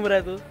लेके घूम रहा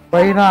है तू?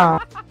 वही ना।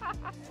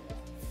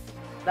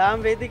 नाम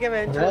वेदी के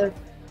बहन।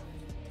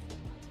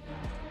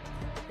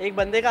 एक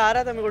बंदे का आ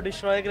रहा था मेरे को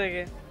डिस्ट्रॉय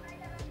करके।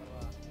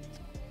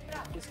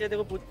 इसलिए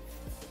देखो पूछ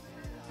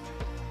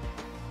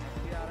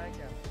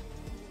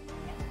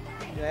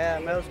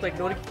मैं उसको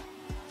इग्नोर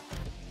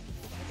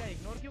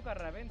क्यों कर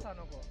रहा है बे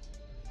इंसानों को?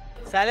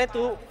 साले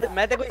तू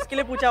मैं तेरे को इसके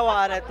लिए पूछा हुआ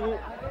आ रहा है तू।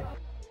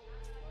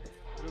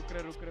 रुक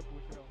रे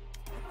पूछ रहा हूँ।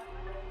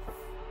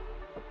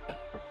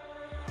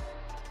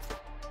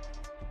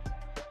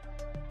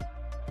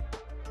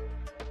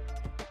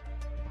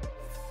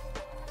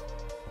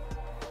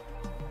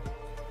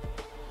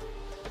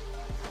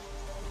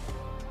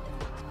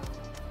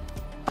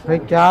 भाई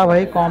क्या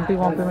भाई कॉम्पी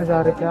में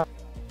जा रहे क्या?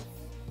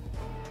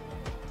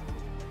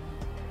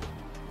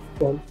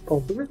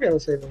 कॉम्पी में क्या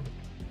सही है?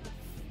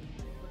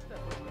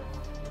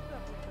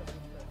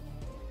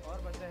 और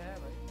बंदे हैं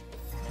भाई।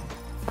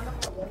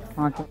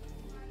 हाँ क्या?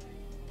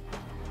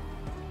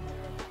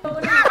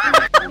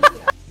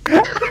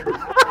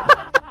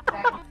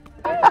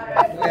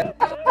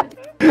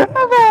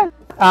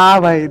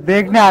 हाँ भाई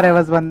देखने आ रहे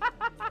बस बंदे।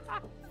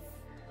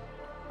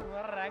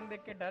 तुम्हारा रैंक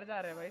देख के डर जा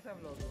रहे हैं भाई सब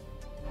लोग।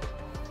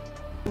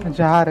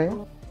 जा रहे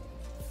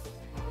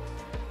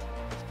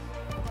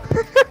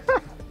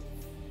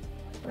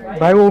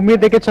भाई वो उम्मीद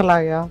देके चला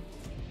गया।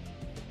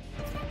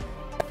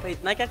 तो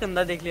इतना क्या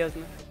गंदा देख लिया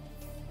उसने?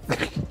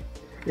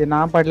 ये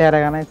नाम पढ़ लिया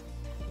रहेगा ना।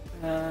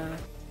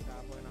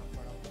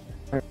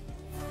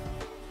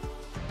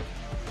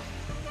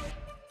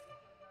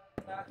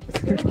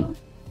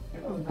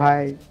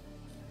 भाई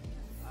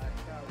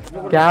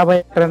क्या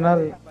भाई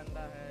कर्नल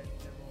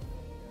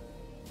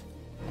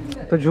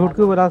तो झूठ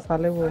क्यों बोला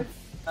साले वो?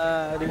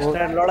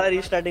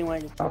 रीस्टार्टिंग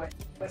माइंड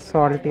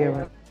सॉल्टी है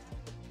भाई।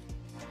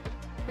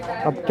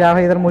 अब क्या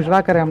है इधर मुजरा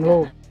करे हम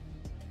लोग।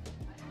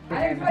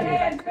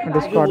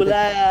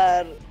 बुला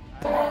यार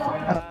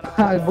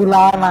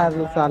बुला ना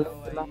साले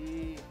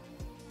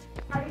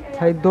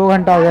भाई 2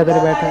 घंटा हो गया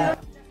तेरे बैठे।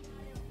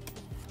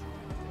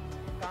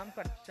 काम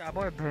कर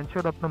चाबो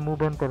भैंचोद अपना मुंह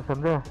बंद कर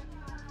समझो।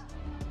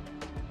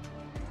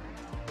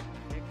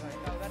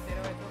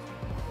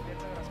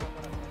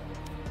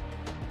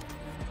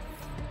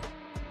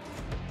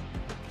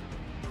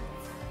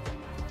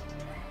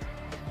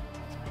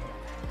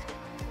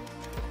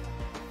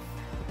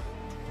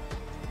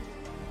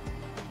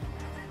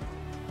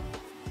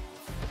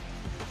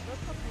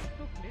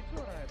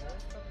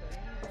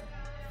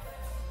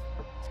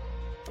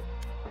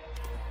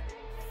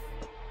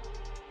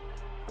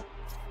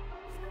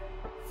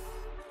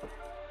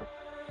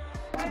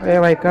 ए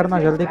भाई करना,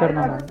 जल्दी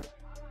करना भाई,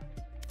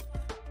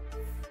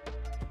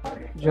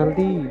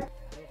 जल्दी।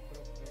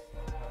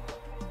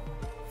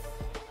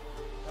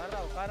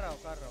 कर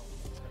रहा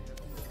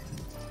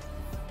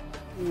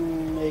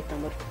हूँ एक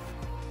नंबर।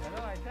 हेलो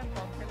आयशन,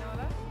 कौन खेलने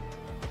वाला?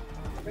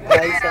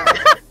 भाई साहब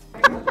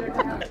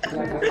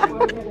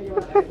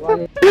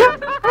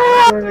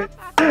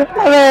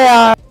अबे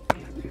यार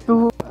तू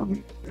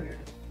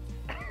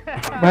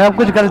भाई, अब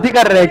कुछ गलती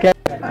कर रहे हैं क्या?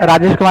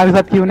 राजेश कुमार के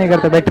साथ क्यों नहीं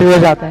करते? बैटरी हो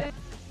जाता है।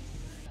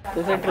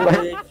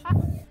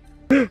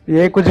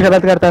 ये कुछ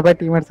गलत करता है भाई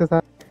टीममेट के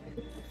साथ।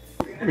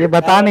 ये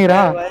बता नहीं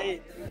रहा,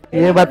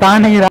 ये बता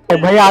नहीं रहा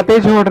भाई, आते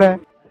ही छोड़ रहे हैं।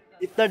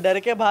 इतना डर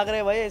के भाग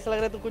रहे भाई, ऐसा लग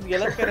रहा है तू कुछ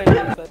गलत कर रहे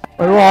है।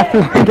 और वो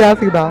ऑफलाइन क्या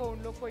सीधा।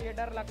 उन लोग को ये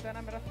डर लगता है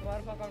ना, मेरा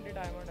स्वर्फ अकाउंट ही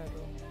डायमंड है तो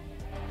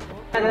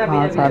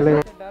हाँ साले,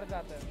 डर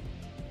जाते हैं।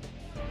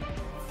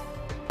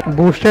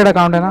 बूस्टेड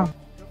अकाउंट है ना।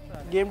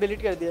 गेम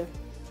डिलीट कर दिया।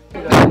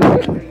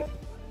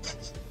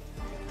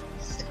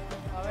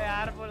 अबे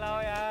यार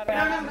बुलाओ यार,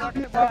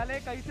 बुला ले,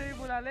 कैसे भी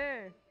बुला ले।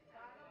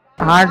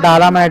 हाँ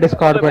डाला मैं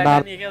डिस्कॉर्ड पे,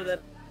 डाल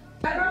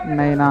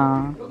नहीं ना।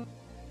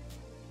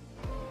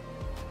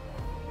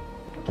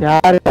 क्या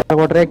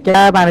बोल रहे,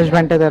 क्या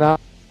मैनेजमेंट है तेरा?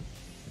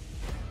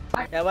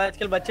 क्या बात,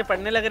 आजकल बच्चे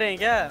पढ़ने लग रहे हैं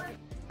क्या?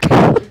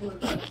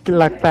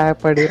 लगता है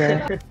पढ़ ही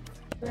रहे,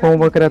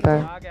 होमवर्क रहता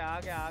है। आ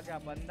गया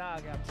बंदा आ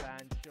गया।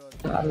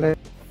 साले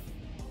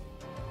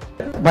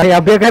भाई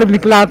अभी अगर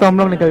निकला तो हम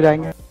लोग निकल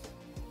जाएंगे। एक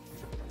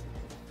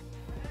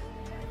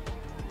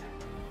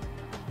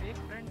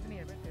फ्रेंड नहीं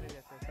है तेरे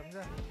जैसे,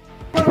 समझा?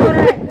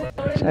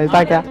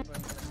 ऐसा क्या?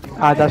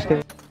 आज के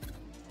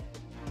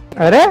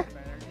अरे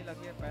पेनल्टी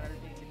लगी है,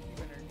 पेनल्टी कितनी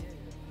पेनल्टी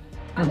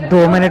है?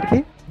 2 मिनट की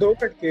 2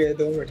 मिनट की है,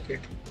 2 मिनट की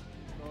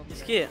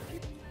इसकी है।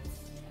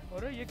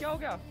 अरे ये क्या हो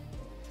गया?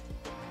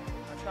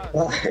 अच्छा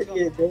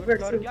ये 2 मिनट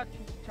से क्या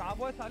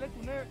चाबो साले,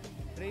 तूने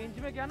रेंज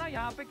में क्या ना,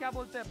 यहाँ पे क्या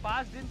बोलते हैं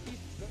 5 दिन 30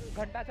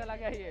 घंटा चला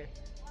गया ये।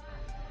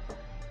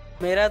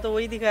 मेरा तो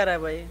वही दिखा रहा है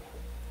भाई।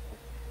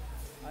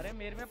 अरे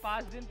मेरे में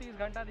 5 दिन 30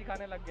 घंटा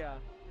दिखाने लग गया।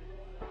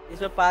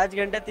 इसमें 5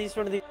 घंटा 30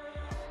 मिनट दिख।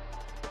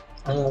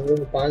 हाँ वो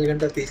 5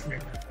 घंटा 30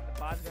 मिनट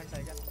 5 घंटा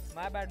है क्या?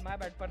 माय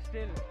बैड पर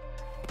स्टिल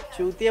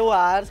चूती है वो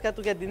आवर्स का,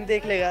 तू क्या दिन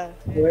देख लेगा?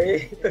 वही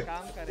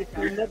काम करे।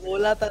 तुमने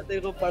बोला था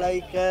तेरे को पढ़ाई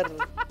कर।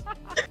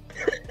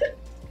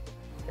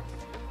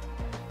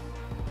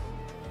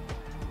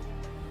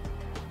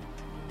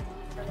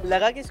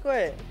 लगा किसको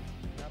है?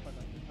 क्या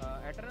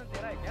पता। एटर्नल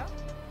तेरा है क्या?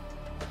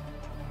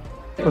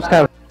 उसका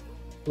हो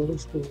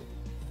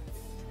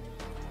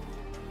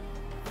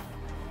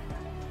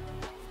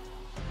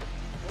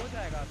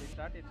जाएगा अभी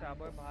स्टार्ट। इच्छा अब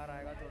बाहर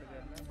आएगा थोड़ी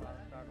देर में, बाहर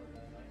स्टार्ट हो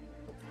जाएगा।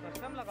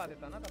 कस्टम लगा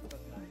देता ना तब तक।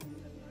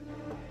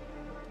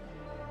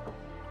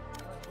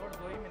 छोड़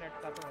 2 ही मिनट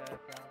का तो है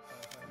क्या?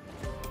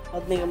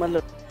 आदमी का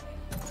मतलब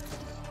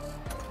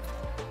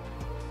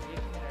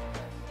 1 मिनट है।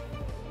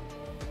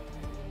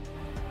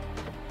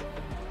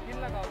 स्किल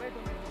लगाओ भाई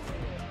तुम।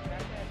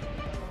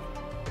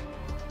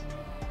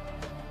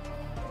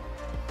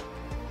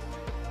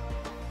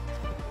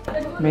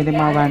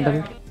 मिनिमा वैंडल,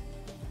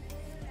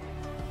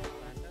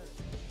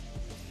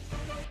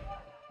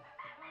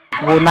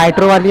 वो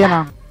नाइट्रो वाली है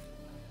ना,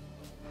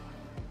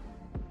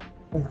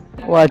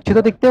 वो अच्छी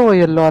तो दिखते है, वो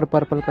येलो और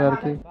पर्पल कलर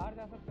की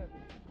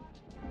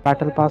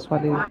बैटल पास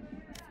वाली।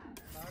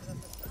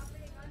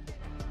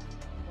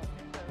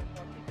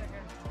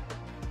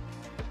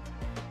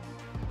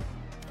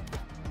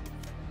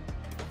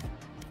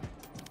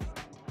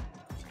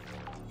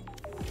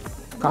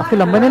 काफी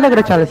लंबे नहीं लग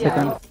रहे 40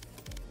 सेकंड।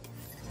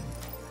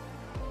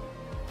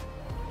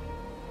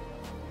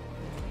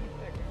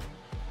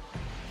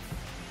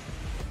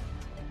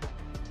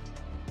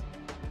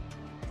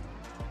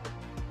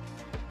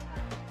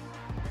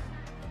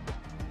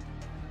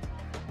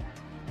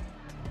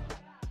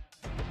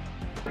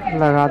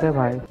 लगा दे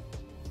भाई।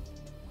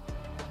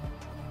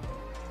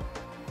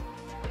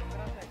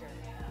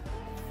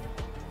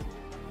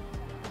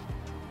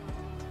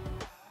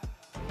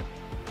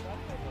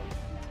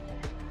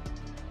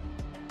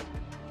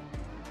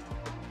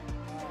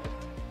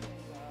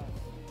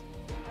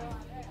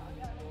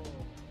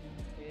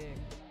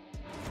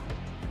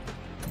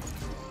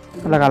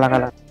 लगा लगा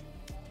लगा।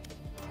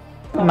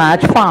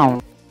 Match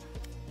found.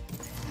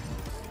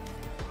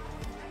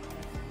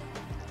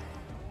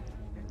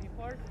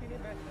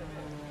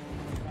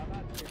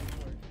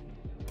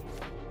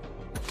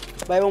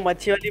 भाई वो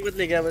मच्छी वाली मत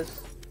ले गया बस।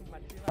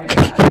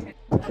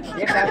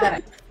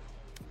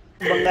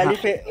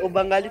 वो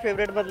बंगाली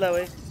फेवरेट मतलब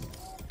है।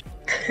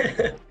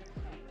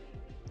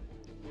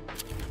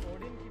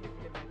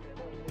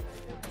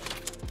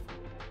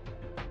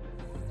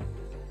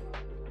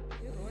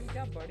 रोहन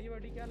क्या बड़ी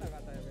बड़ी क्या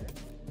लगाता है बे?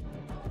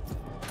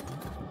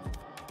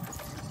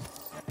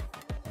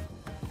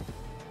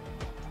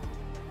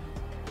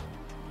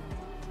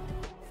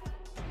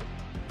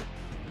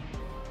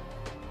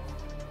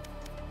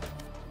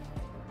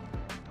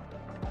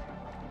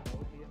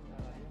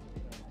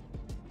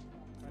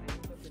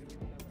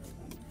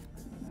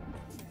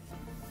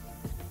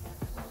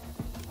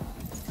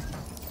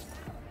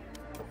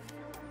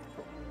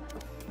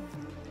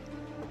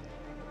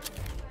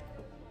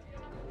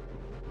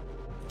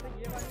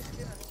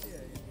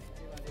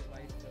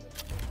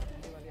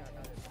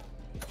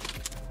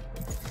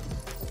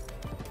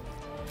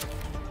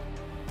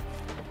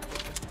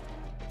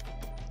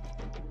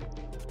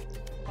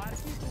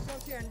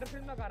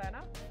 एंडरफिल्म लगा रहा है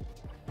ना?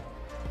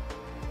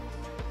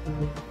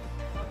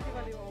 कौन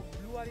वाली? वो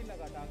ब्लू वाली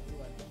लगा, डार्क ब्लू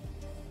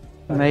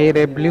वाली। नहीं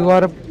रे, ब्लू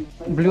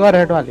और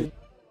रेड वाली,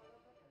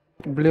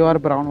 ब्लू और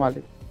ब्राउन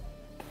वाली।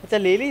 अच्छा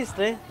ले ली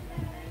इसने?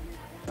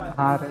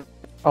 हाँ रे,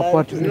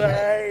 अपॉर्चुनिटी।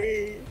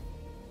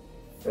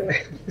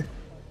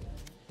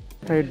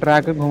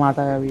 ड्रैगन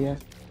घुमाता है अभी है।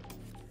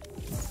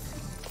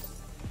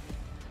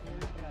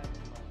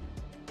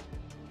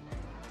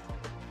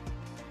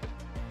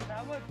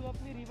 तू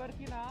अपनी रिवर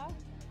की ना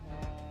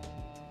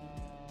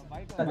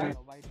वाइट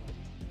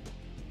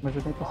मुझे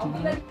तो पसंद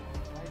है।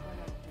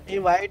 ये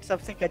वाइट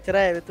सबसे कचरा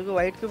है, तुझको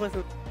वाइट क्यों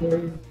पसंद?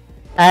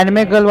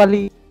 एनिमे गर्ल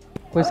वाली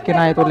कोई स्किन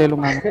आए तो ले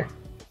लूंगा मैं।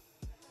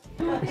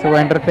 इसे वो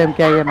एंडरफ्लेम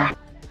क्या है ना,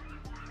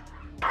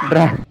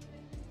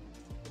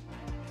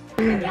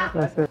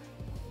 वैसे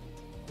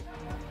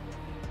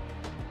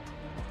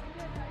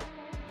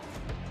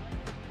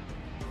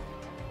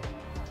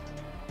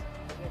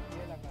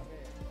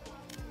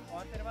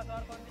और तेरे पास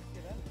और कौन सी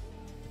स्किल है?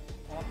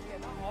 ऑफ ही है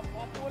ना? ऑफ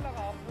वो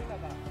लगा, ऑफ वो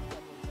लगा,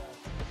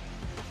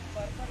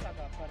 पर्पल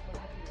लगा, पर्पल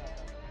में लगा।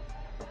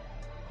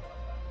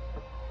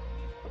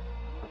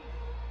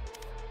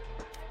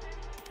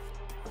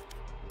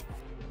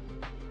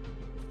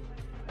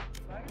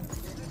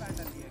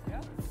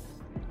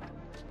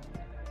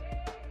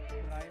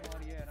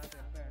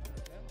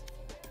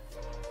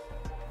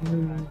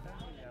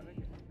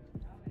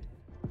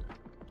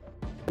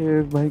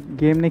 ये भाई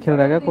गेम नहीं खेल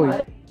रहा है क्या कोई?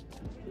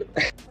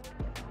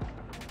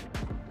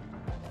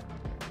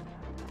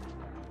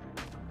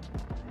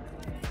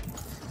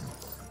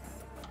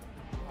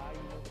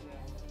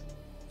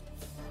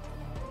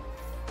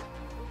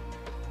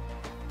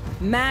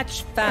 Match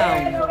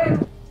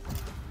found.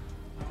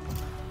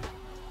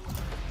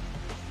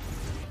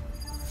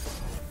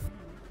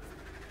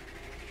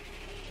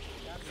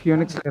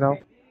 फियोनिक्स ले रहा हूँ।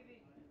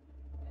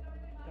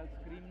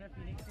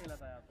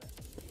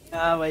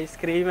 हाँ भाई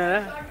स्क्रीम है ना।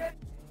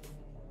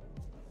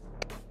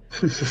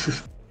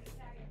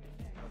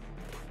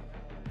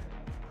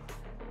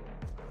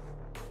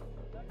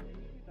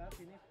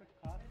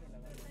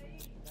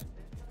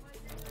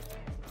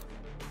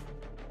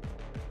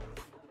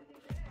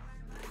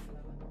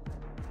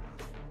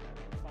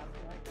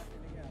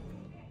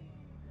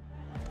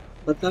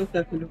 बताओ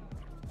क्या खेलो?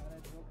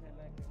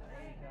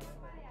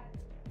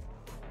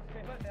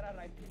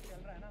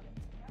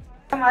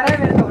 हमारा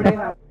मेरे को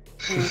उड़ेगा।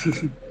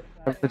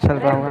 अब तो चल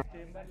रहा होगा।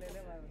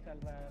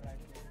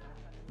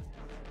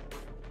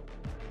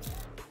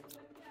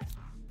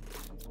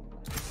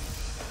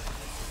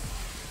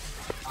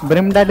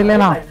 ब्रिम डैडी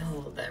लेना।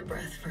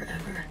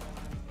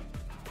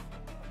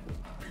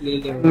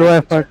 Low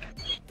effort.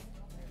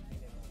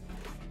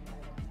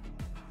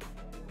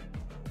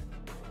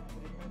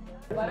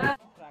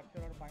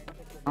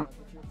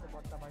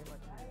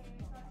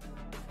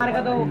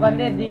 का तो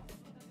बंदे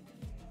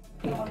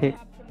ठीक।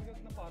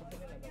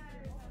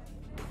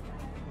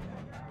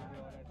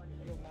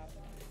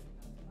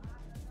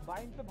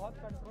 बाइंड पे बहुत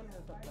कंट्रोल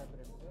मिल सकता है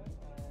ब्रेड से।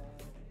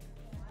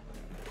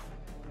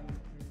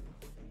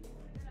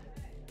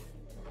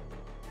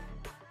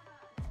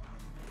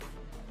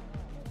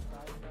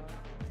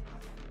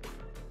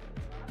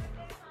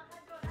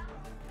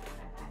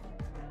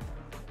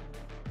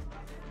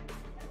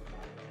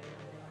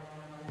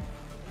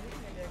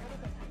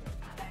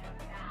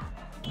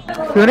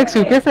 फियोनिक्स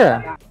यूके से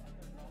है।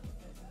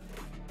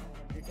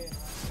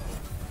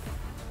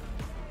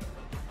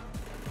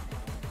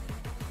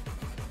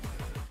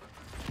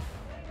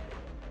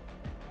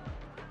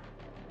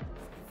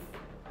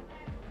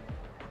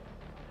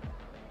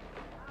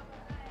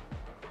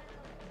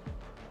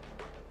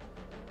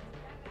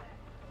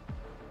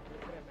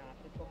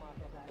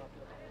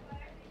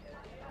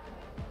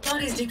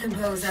 Bodies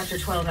decompose after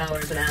 12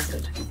 hours in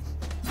acid.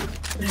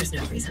 There's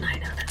no reason I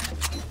know that.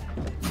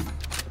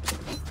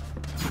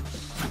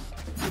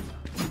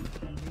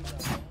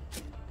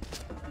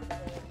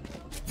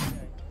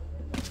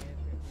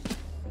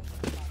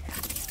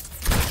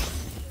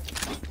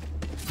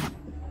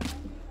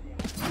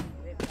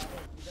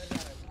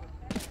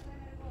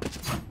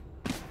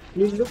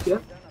 Please look क्या?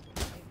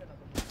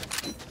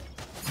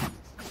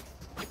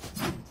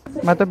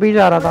 मैं तो भी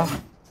जा रहा था।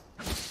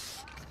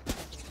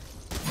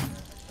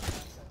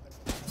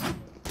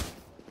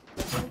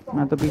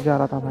 मैं तो भी जा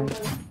रहा था भाई।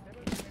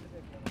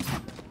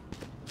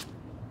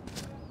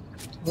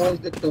 वॉइस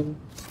देखता हूँ।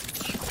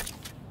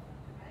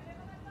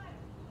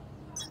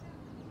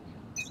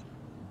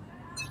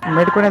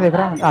 मेरे को नहीं देख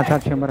रहा। अच्छा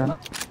चेंबर है ना।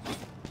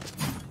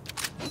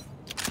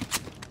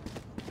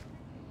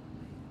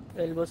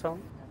 Elbow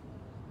sound.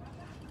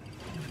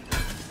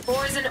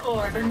 Poison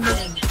orb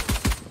emitting.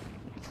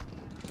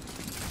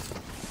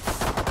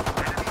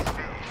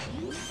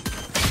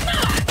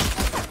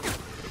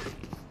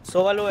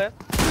 सोवालो है।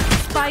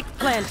 Spike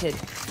planted.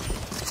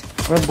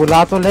 मैं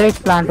बुला तो ले,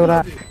 प्लांट हो रहा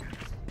है।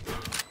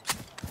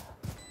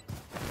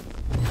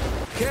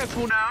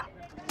 Careful now.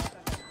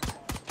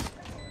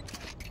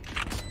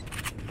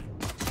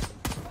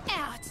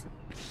 Out.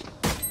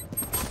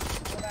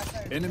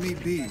 Enemy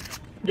B.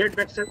 Get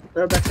back side.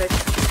 Back side.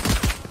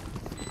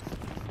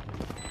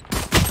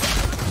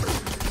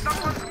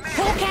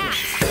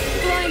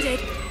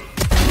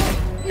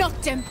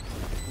 Knocked him.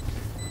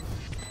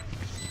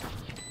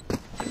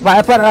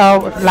 Wiper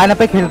lineup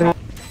पे खेल रही है।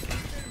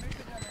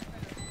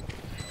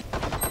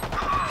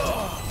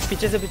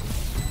 पीछे से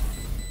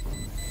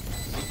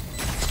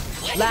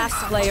Last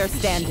player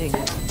standing.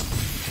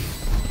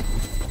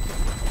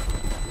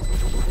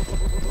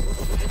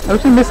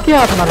 उसने मिस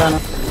किया अपना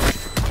lineup.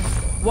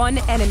 One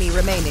enemy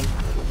remaining.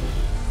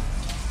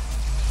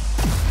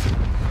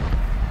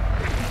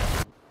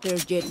 Their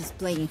jet is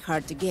playing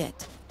hard to get.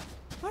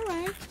 All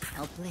right,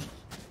 I'll play.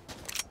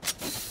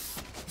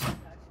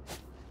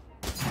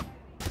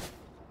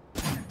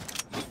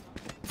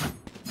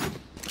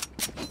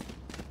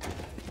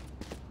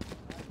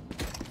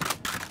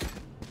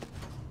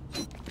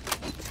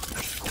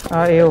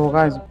 ये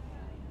होगा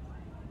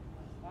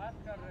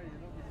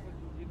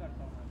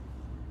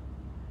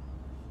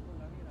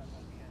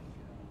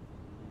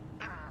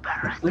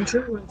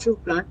अंशु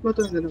प्लांट में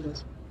तो है ना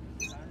बस।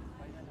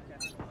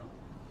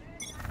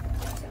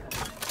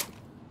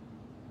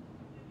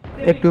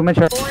 एक 2 में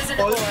शॉट।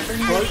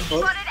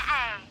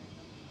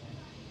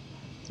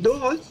 दो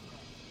हॉल्स।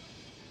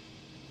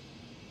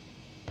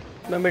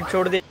 मैं मिड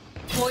छोड़ दे।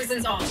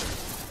 Poison's off.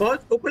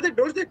 हॉल्स ऊपर देख,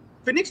 डोर्स देख,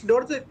 फिनिक्स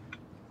डोर देख।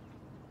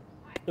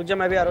 रुक जा,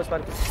 मैं भी आ रहा हूँ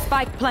स्पार्क।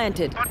 Spike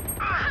planted.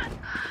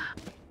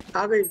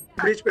 आ गई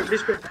ब्रिज पे,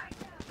 ब्रिज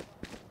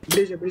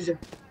है, ब्रिज है।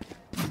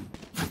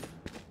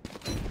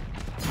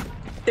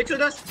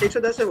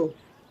 110 है वो।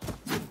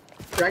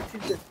 राइट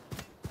फील्ड पे।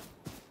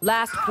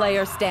 Last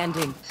player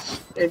standing.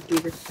 एक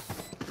टीम है।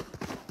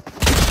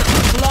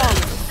 Long.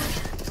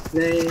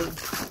 नहीं।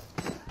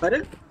 अरे?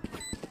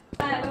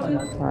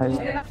 भाई।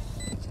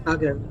 आ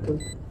गया।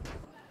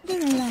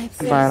 Their lives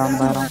Bye, are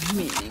bye.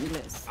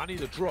 meaningless. I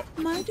need a drop.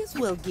 Might as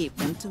well give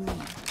them to me.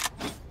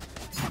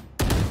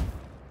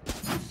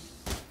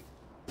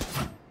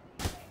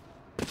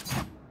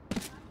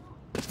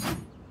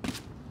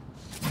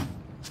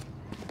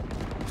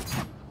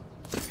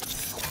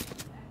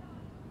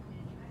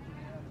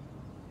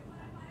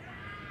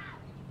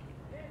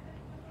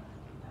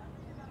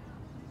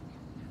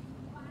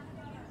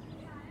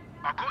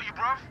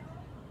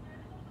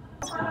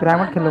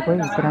 Pyramid खेलो कोई,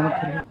 पिरामिड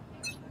खेलो।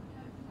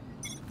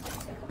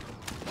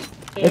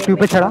 एक ट्यूब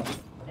पे चढ़ा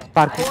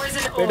पार्क।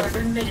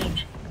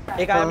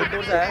 एक आया मिड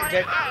डोर से आया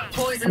जेट।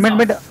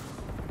 मिड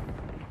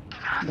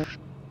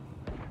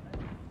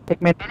एक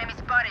मिनट।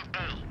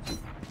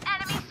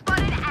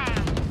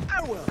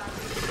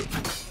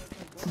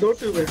 दो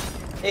ट्यूब है।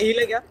 हील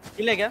है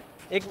क्या?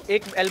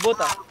 एक एल्बो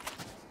था।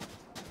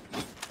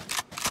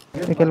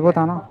 एक एल्बो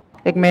था ना।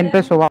 एक मेन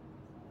पे सोवा।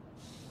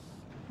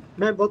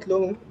 मैं बहुत लो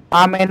हूँ।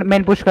 हाँ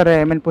मेन पुश कर रहे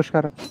हैं,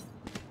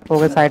 हो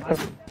गए साइड पे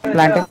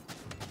प्लांटिंग।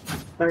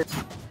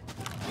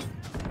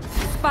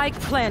 Spike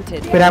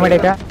planted. पिरामिड है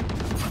क्या?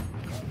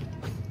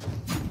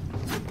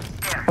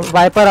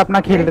 वाइपर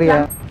अपना खेल रही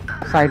है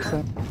साइड से।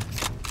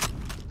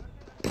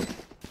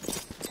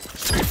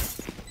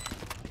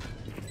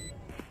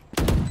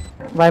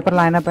 वाइपर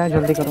लाइनअप है,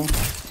 जल्दी करो।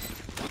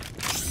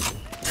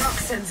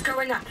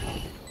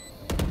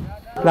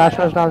 फ्लैश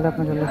डाल दे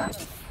अपना जल्दी।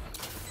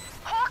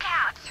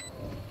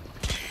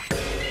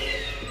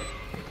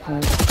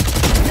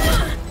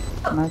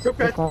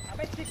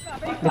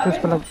 डिफ्यूज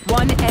पे लग।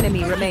 One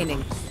enemy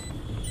remaining.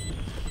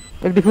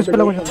 एक डिफ्यूज पे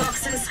लगो।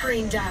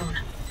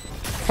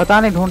 पता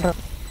नहीं, ढूंढ रहा।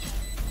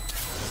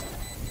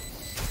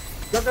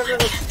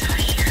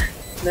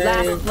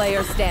 Last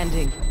player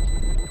standing.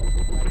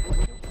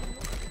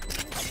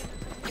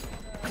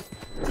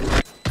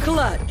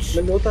 Clutch.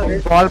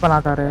 Ball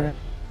बनाता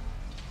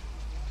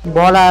रहे।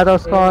 बॉल आया था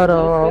उसका और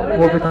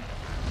वो भी था।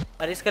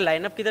 अरे इसका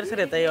लाइनअप किधर से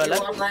रहता है ये वाला?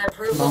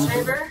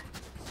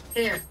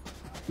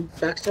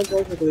 बैकस्टैप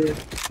जाओ तो कोई है।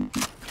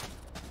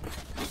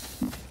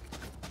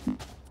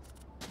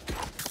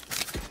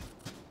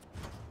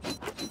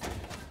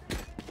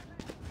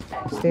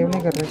 सेव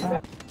नहीं कर रहे क्या?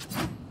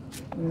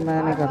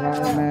 मैं नहीं कर रहा,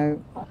 मैं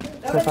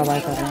छोटा भाई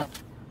कर रहा हूँ।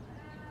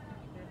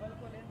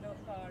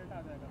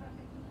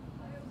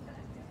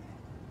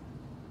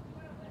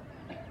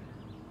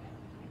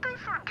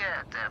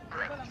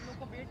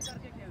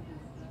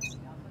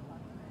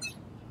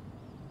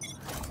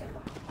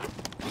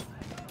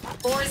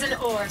 Poison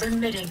orb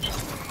emitting.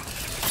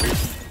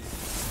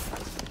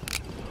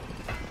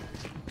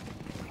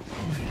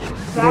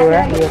 ये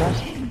रहा।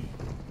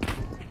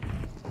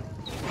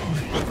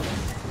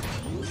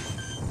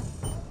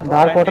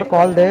 डार्क वाटर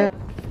कॉल दे।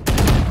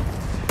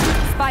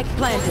 Spike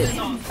planted.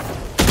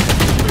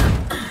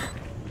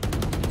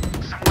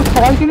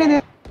 कॉल क्यों नहीं दे?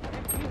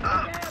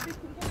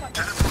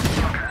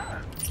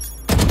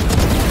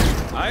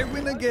 I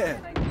win again.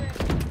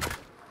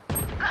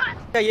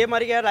 ये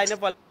मार गया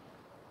लाइनअप वाला।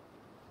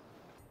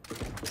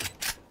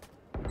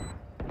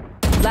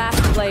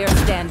 Last player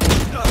standing.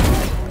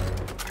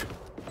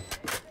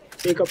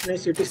 एक अपने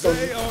city stone.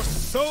 They are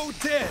so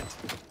dead.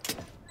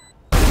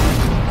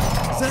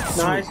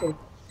 Nice.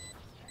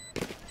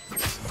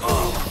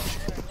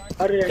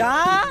 अरे क्या?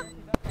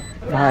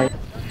 भाई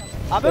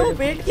अबे वो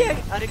बैठ गया।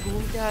 अरे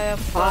घूम के आया।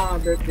 हाँ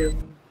बैठ गया।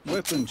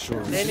 Weapon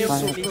choice. नहीं, is वो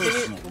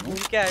personal. घूम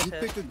के आया You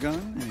शायद। pick a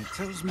gun and it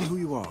tells me who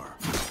you are.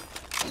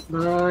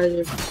 भाई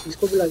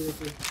इसको बुला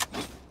लेते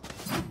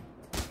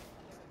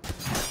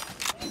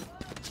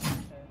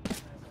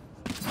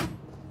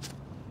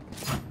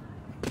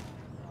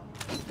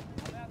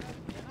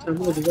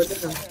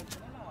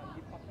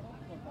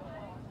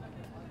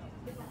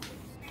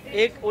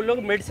एक उन लोग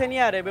मिड से नहीं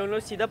आ रहे, उन लोग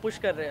सीधा पुश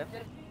कर रहे हैं।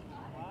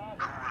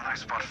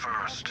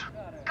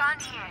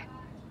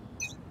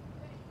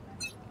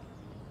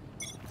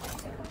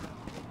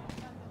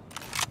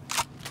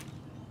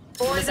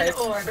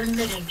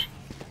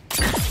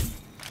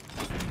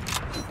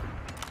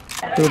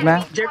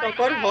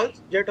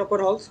 जेट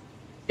अपर हॉल्स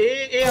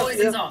ए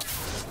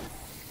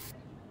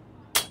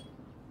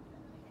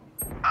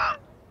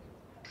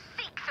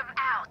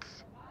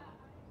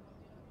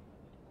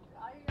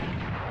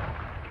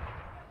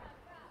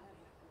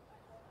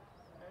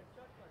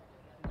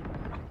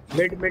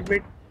मिड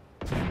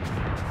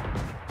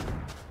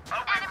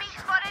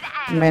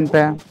मेन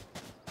पे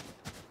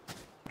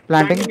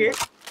प्लांटिंग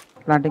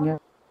है।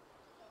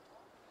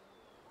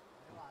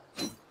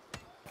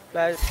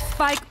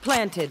 Spike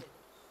planted.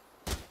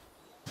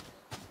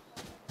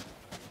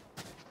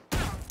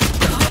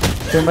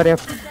 चेंबर है।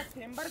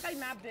 चेंबर का ही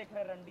मैप देख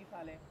रहे रंडी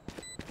साले।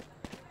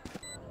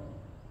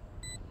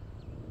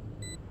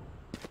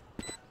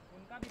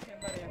 उनका भी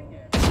चेंबर है।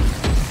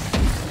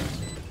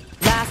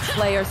 Last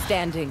player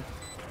standing.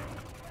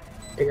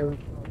 ठीक है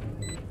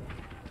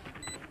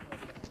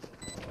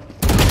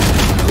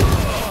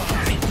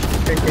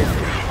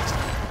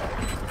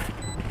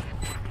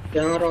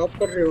क्या रॉप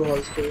कर रहे हो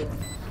हॉल्स पे?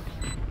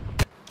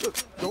 Look,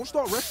 don't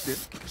start resting.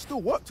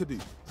 Still work to do.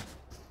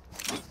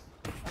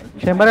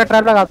 Chamber का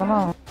ट्रैप लगाता हूं ना।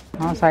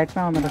 हां साइड पे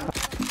आओ मेरे साथ।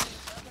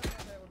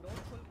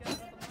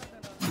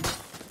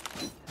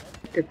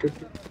 ठीक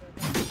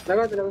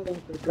लगा दे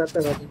ट्रैप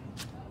लगा दे।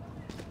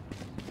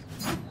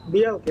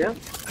 दिया हो क्या?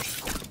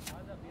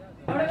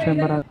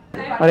 चेंबर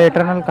और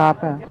इटर्नल कहां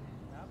पे है?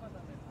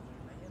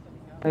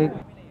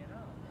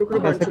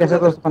 कैसे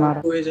दोस्त बना रहा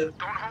है?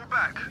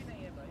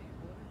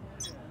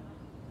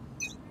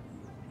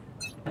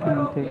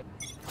 ठीक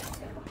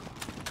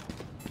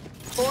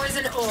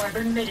Poison orb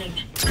emitting.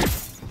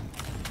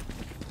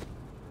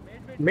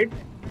 Mid.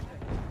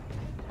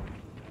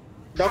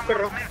 Drop कर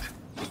रहा हूँ.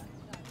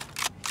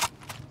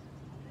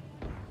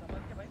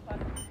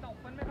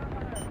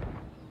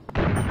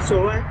 So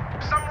है.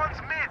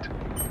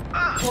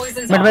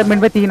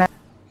 मिड पे 3 है.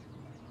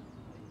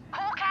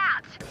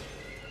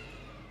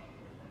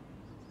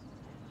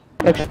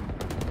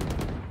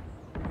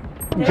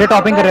 जे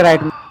टॉपिंग करे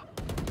राइट में.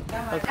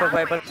 उसको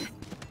वाइपर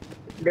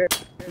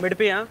मिड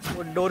पे यहाँ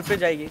वो डोर पे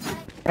जाएगी।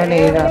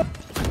 नहीं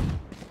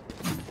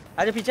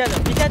आजा पीछे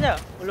आजा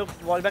वो लोग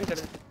वॉल बैंग कर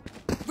रहे हैं।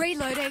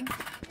 Reloading.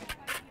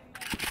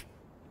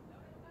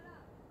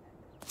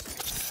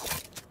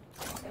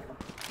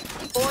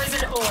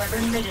 Poison orb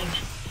emitting.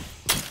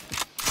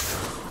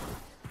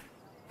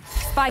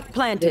 Spike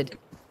planted.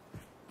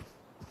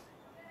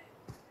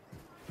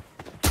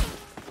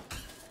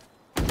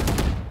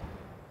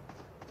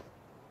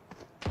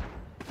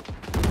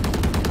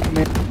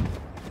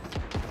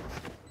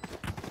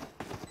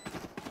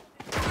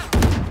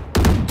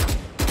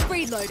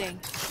 Reloading.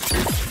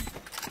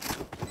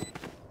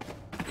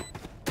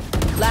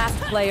 Last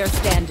player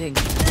standing.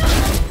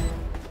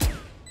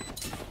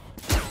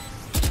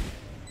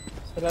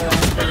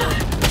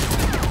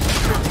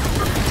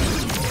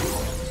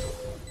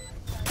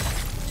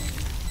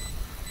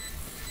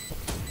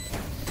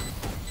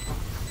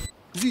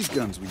 These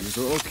guns we use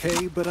are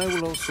okay, but I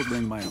will also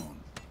bring my own.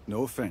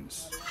 No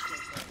offense.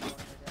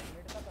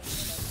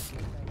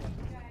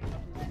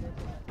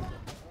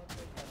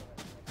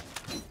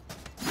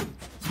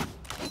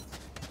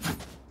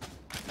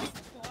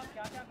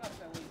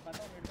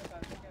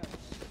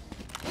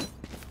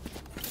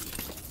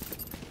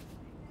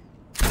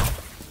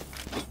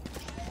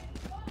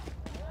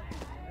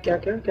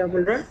 क्या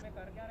बोल रहा है?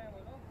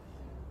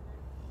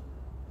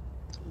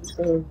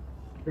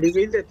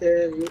 रिवील देते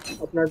हैं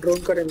अपना ड्रोन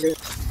करेंगे।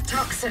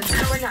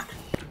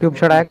 ट्यूब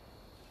चढ़ाए।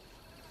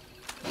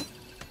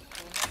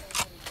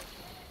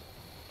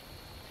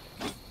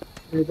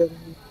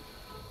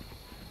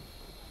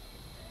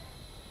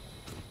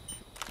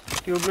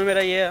 ट्यूब में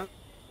मेरा ये है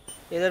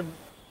इधर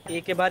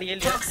एक के बार ये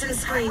लिया।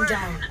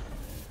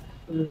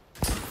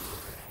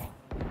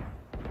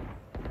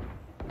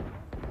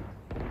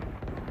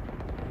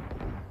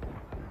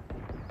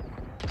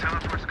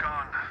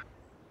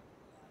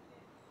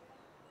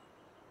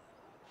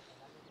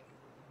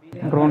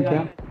 ड्रोन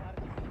क्या?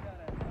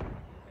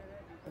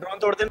 ड्रोन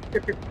तोड़ दे।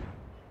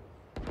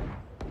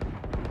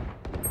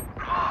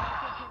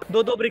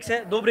 दो ब्रिक्स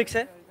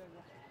है।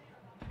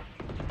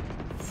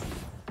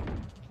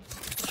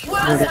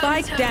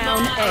 Spike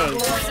down A.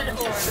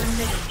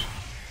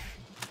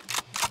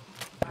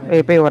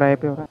 ए पे हो रहा है।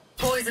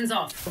 Poison's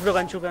off.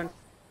 Chugan.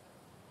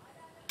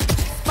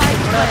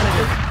 Spike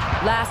planted.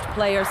 Last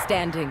player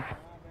standing.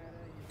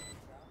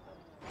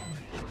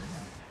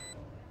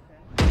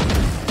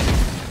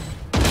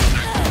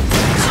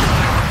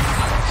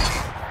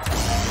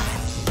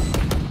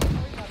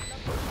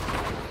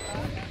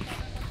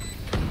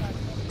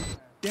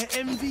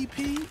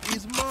 MVP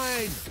is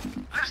mine.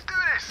 Let's do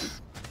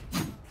this.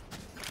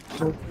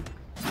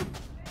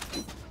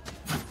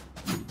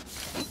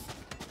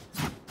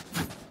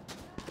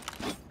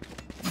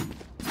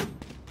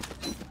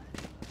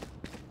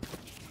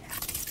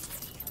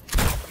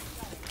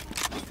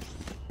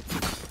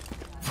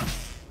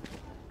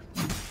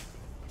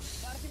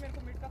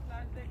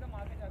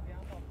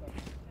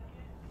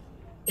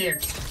 Here,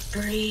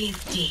 breathe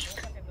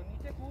deep.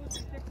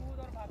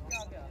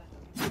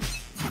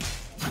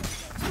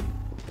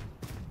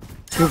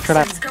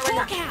 Toxins going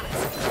up.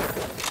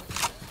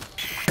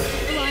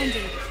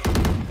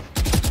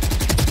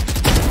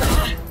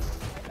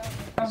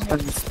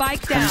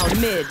 Spike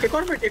down mid. एक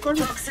और minute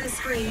Toxin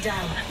screen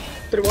down.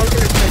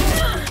 Revolver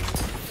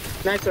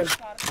nice one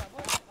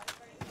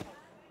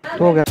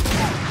हो गया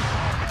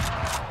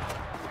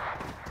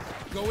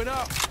Going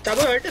up.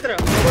 चाबो हट तेरा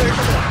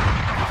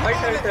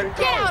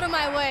Get out of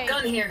my way.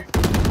 Gun here.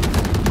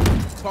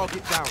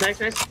 Target down. Nice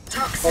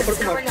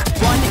Toxins going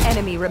up. One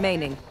enemy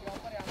remaining.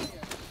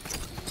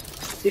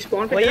 इस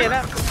point वही है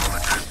ना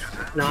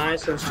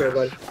नाइस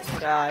स्टेबल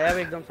क्या आया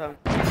एकदम सामने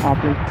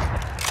आप लोग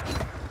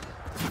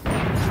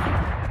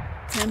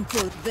Time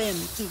for them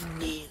to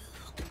kneel.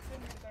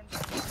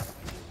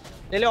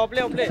 ले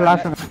ओपले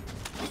फ्लैश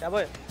क्या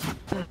बोल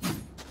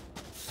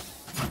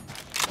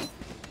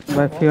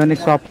भाई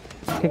फियोनिक्स ऑफ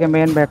ठीक है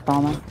मेन बैठता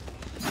हूँ मैं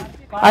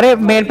अरे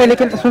मेन पे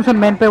लेकिन सुन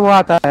मेन पे वो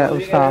आता है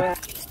उसका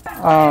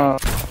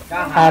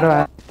एरो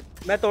है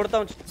मैं तोड़ता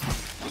हूँ ठीक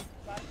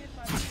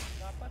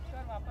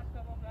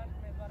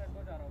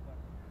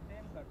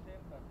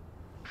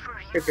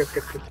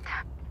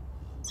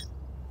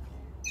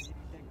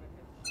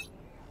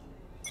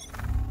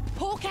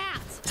Hawk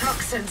out.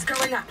 Toxins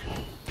going up.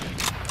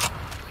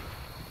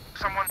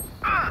 Someone.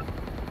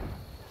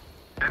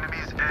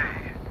 Enemies A.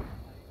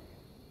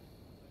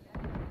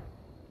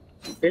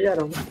 ले जा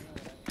रहा हूँ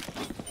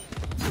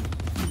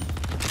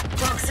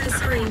Toxin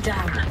screen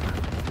down.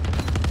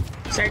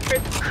 साइड पे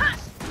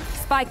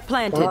Spike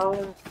planted.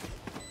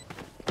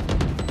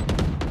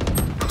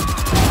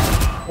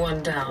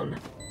 One down.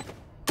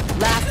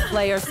 Last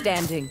player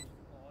standing.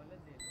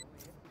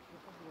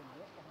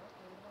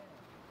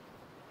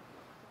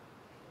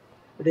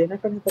 देना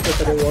का नहीं पता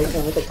तेरे वॉल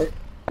कहाँ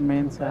तक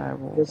मेन से है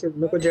वो जैसे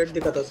मेरे को जेट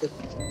दिखा था सिर्फ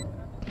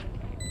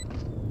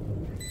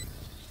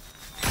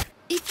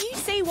If you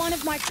see one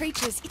of my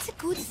creatures, it's a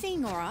good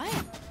thing, alright?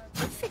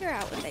 We'll figure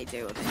out what they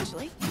do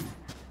eventually.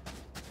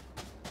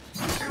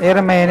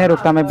 यार मैं इन्हें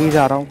रुकता मैं बी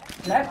जा रहा हूँ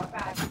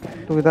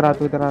तू इधर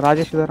आ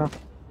राजेश इधर आ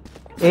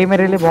ए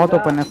मेरे लिए बहुत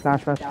ओपन है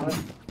flash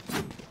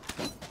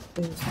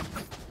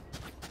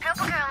Help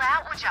a girl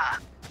out, would ya?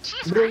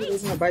 She's bro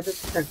right. By the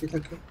thank you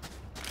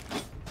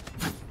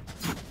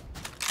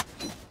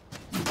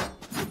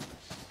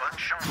Bonne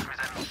chance, mes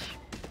amis.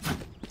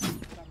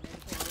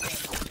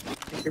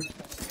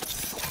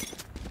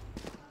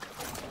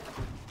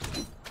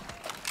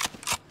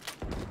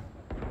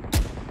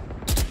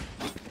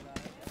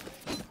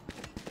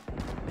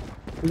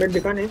 मैं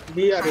दिखा नहीं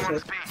बी आ रही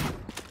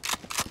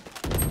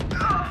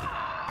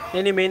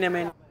है नहीं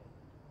मेन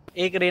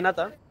एक रेना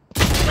था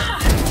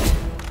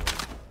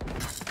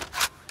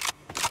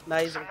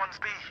नाइस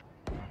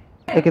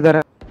एक इधर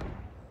है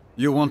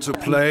You want to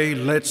play?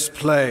 Let's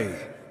play.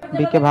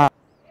 B के बाहर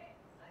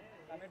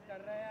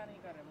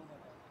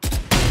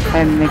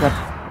नहीं कर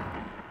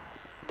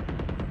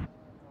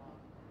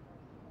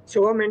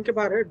शिवा मैन के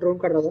बाहर है ड्रोन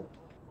कर रहा था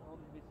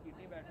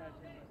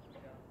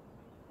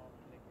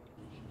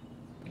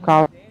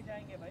कहाँ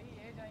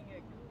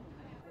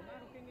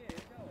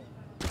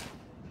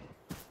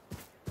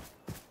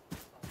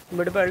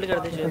मिड पे होल्ड कर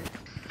दे शायद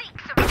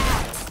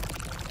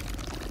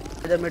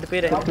इधर मिड पे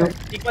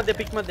रहे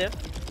पिक मत दे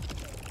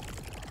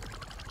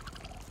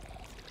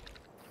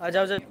आ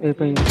जाओ ए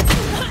पे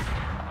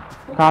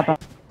कहाँ था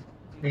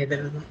नहीं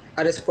इधर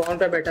अरे स्पॉन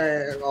पे बैठा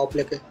है ऑप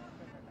लेके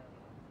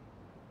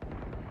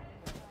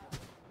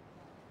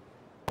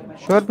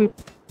श्योर भी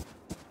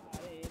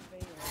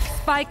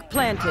Spike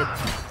planted.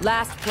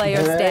 Last player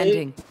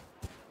standing.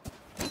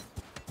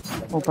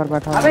 ऊपर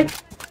बैठा है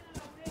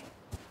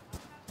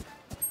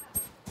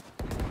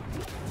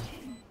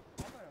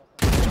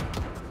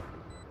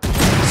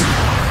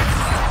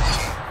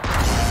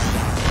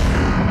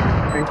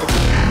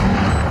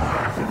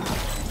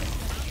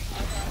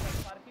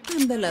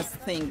I'm the last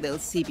thing they'll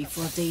see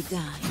before they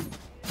die.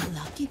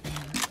 Lucky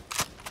them.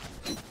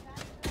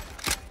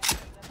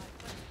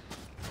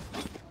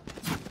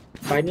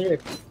 भाई नहीं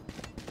रख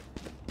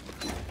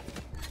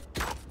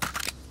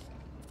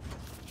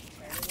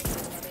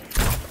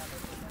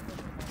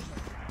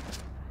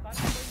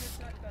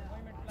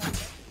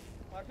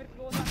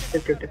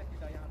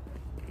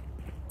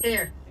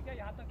Here.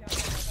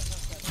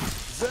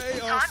 They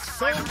are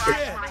so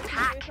dead.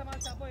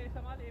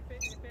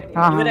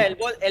 हाँ मेरा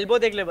एल्बो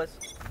देख ले बस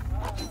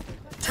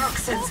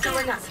Toxins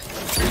going up.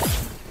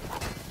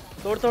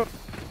 तोड़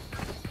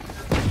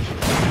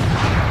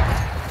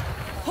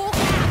Hawk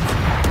out.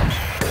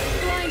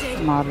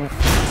 Blinded. मार रहे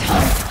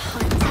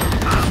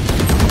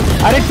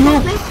अरे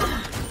tube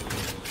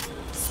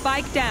Spike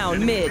Spike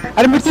down mid.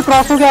 अरे मुझसे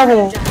क्रॉस हो गया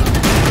वो।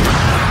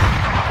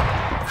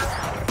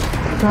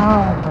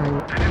 कहाँ भाई?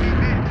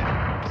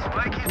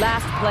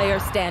 Last player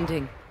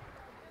standing.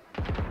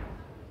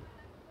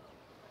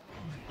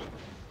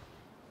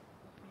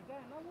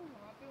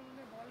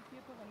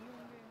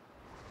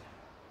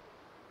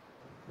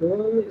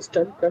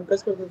 स्टंट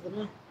कंकस कर देता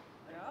ना,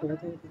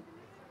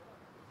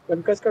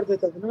 कंकस कर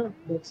देता था ना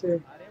बैक से।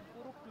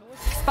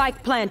 Spike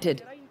planted.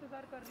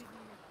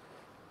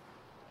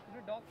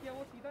 डॉक किया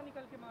वो सीधा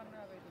निकल के मारने आ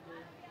गए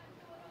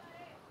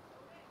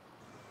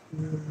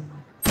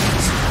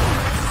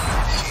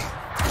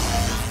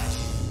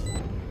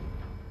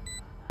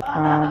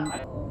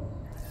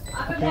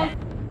Okay.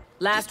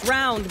 Last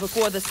round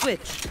before the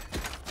switch.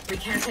 We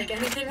can't take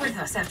anything with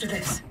us after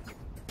this.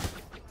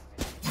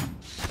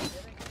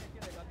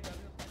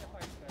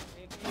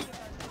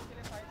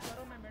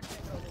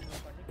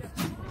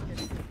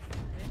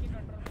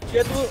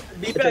 ये तू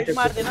बी पे अल्ट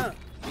मार दे ना,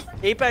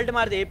 ए पे अल्ट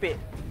मार दे, ए पे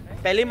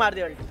पहले ही मार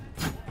दे अल्ट।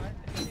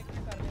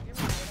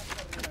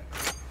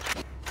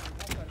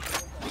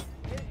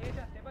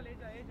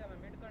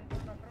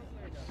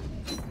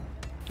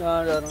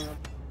 हाँ जा रहा हूँ।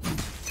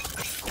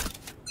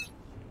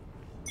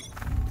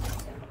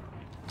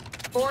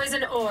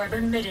 Poison orb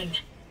emitting.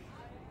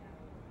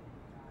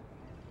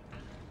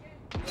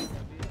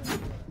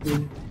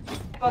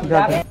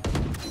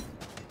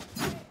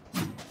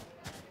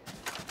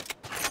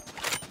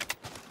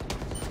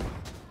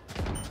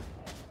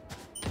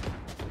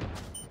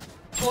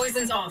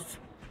 Poison's off.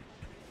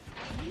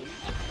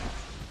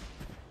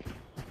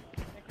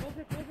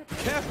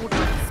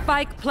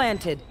 Spike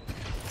planted.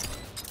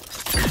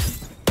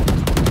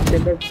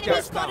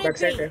 Back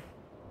side है।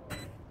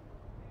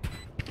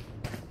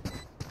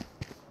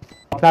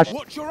 Flash.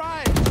 Watch your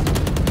eye.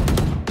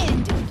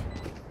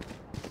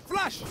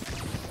 Flash.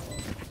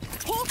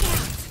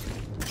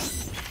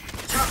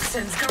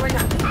 Toxins going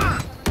up.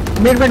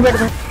 Mid.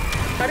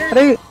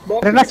 अरे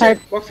रेना साइड।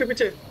 बॉक्स के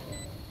पीछे।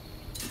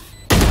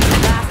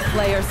 Last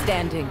player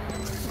standing.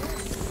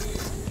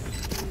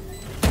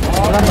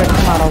 थोड़ा मिड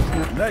में मारा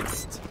उसने।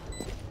 Next.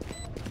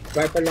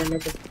 वाइपर लाइन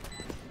पे।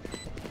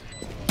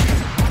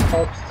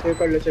 ऑफ से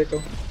कर ले चाहिए तो।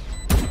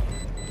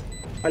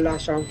 अल्लाह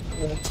शाम।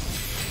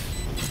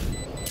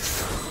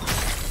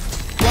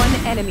 One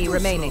enemy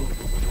remaining.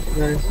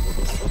 Nice.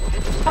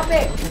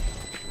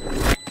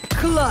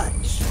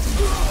 Clutch.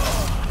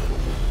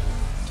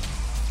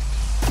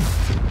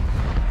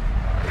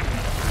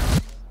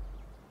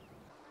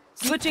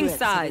 Switching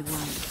sides.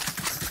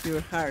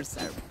 Your hearts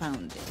are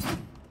pounding.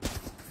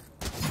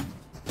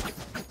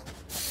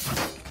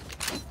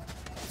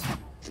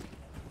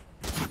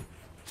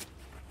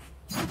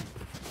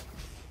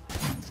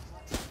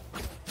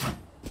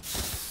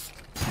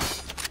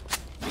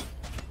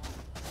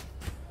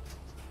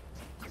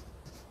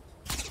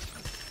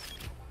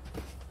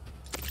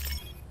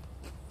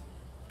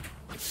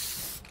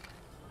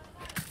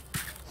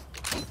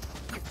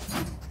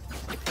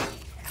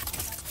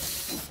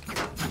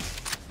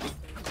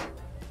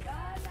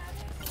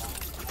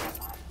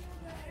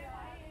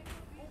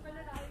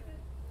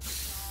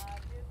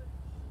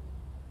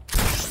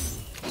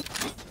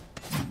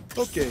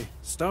 Okay,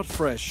 start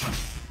fresh.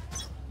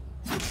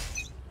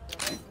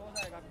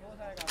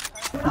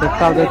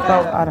 देखता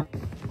हूँ आ रहा।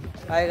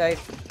 आएगा।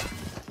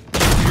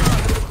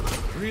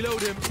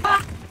 Reload him.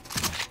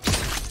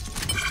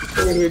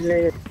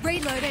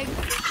 Reloading.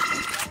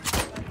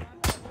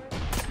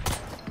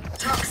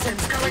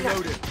 Toxins going up.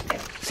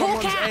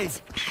 Someone's A.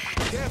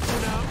 Careful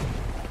now.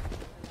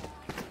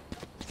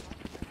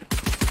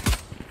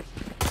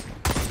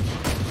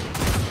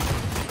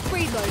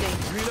 Reloading.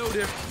 Reload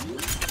him.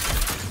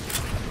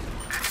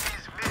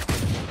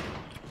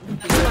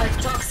 Like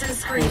toxin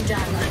screen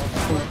down.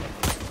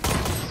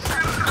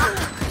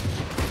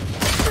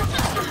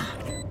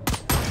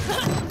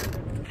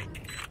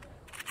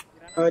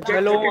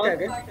 Hello.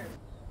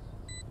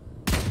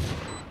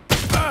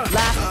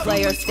 Last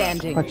player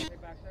standing.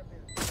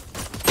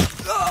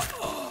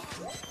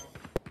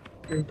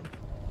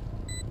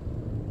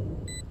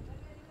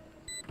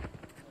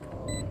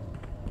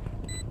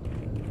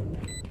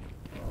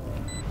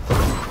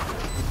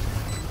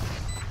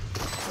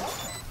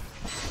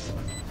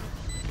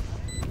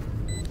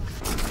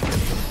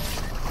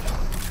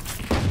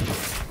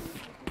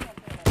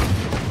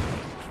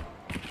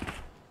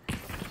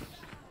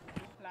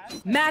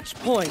 Match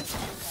point.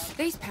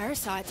 These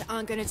parasites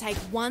aren't going to take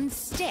one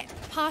step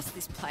past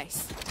this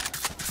place.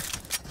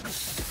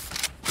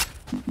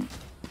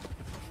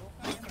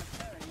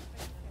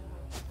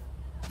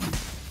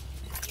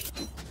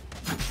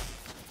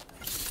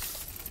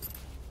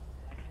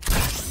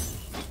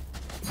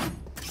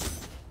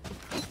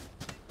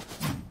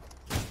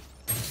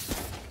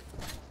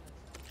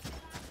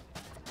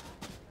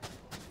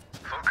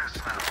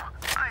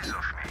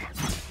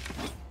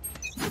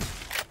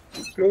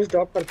 Close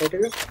drop करता है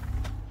ठीक है।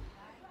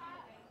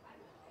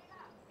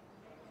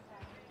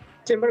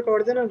 Chamber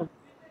cover देना ना।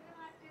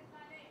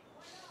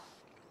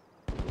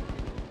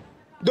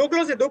 दो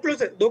close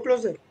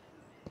है।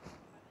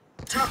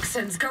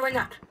 Toxins going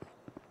up.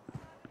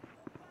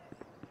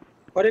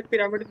 और एक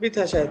पिरामिड भी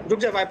था शायद। रुक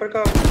जा, वाइपर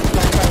का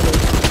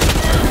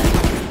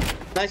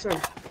नाइस वन।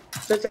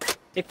 चल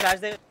एक फ्लैश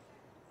दे।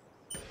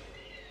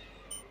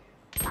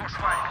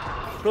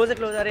 क्लोज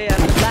अरे यार।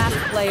 Last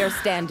player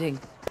standing.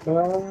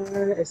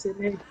 ऐसे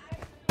नहीं।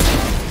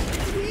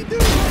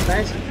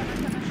 Nice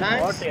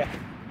nice.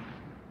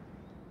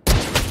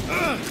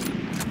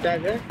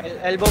 टैग है।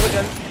 एल्बो पे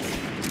चल।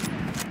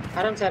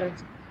 आराम से आराम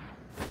से।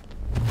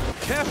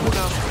 Careful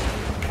now.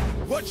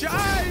 Watch your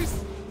eyes.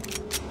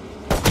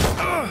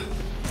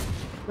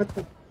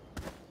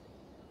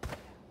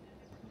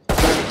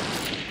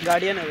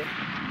 Guardian है वो।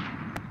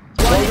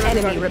 One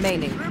enemy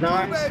remaining.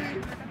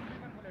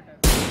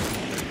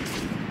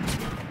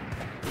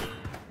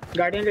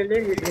 गार्डियन ले ले,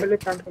 पहले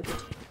प्लांट कर दे।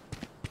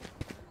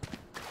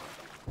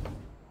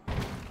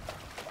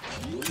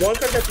 वॉल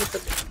कर दे अपने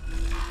तक।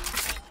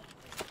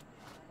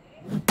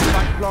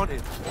 Spike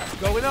planted.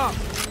 Going up.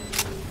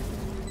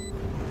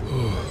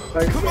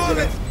 Come on,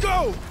 let's go.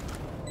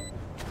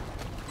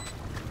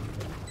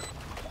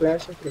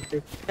 Flash है करते।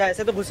 क्या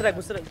ऐसे तो घुस रहा है।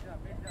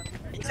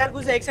 एक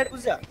साइड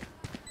घुस जा।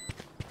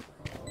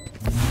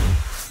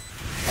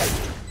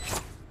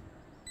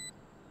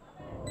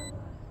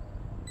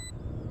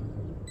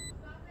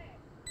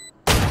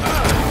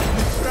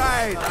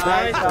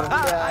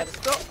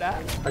 Stop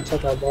that. अच्छा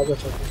था, बहुत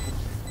अच्छा था।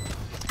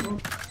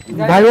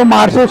 भाई वो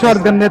मार्शल शॉट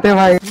गंदे थे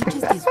भाई।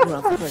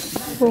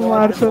 वो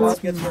martial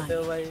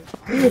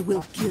We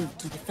will kill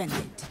to defend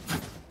it.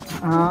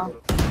 हाँ।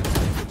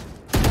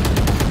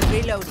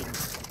 Reloading.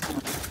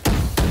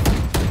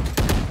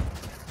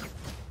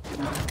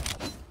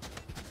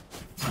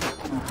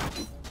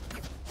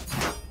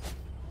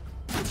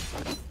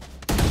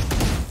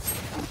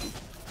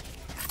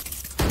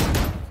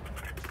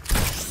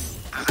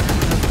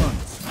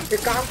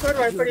 एक काम कर,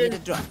 वाइपर ये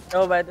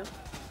ओ भाई तो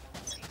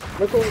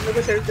मेरे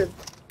को सेल चल।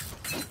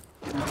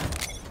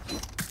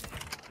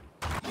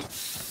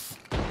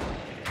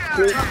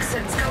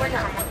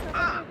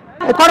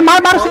 एक और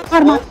मार।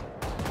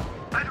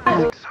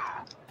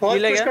 हॉल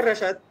पुश कर रहा है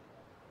शायद।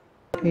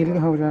 हील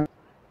हो जाए।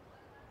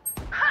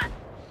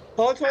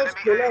 हॉल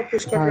बोला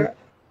पुश कर रहा है।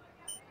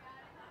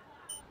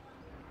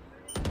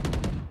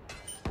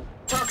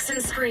 Toxin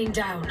screen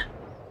down.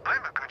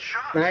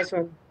 Nice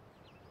one.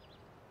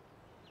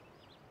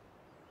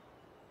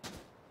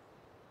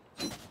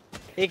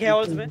 एक है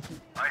हॉल्स में।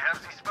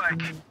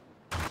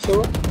 सो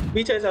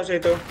बीच ऐसा चाहिए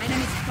तो।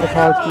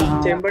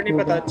 चेंबर नहीं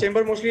पता,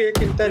 चेंबर मोस्टली एक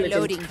चिंता है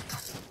लेकिन।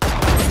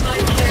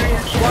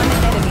 One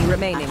enemy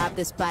remaining. I have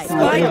the spike.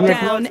 Spike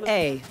down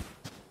A.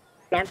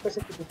 Plant कर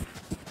सकते हो।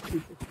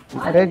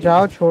 अरे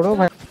जाओ छोड़ो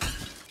भाई।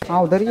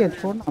 हाँ उधर ही है,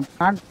 छोड़ना।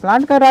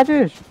 प्लांट कर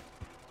राजेश।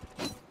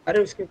 अरे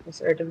उसके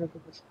पास एटम के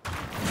पास।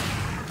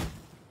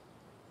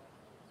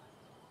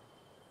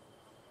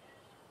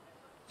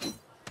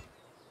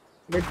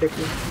 मिड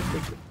देखिए।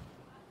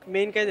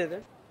 मेन क्या देते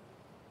हैं?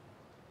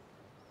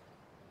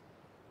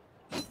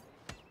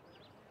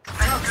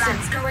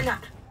 Toxins going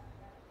up.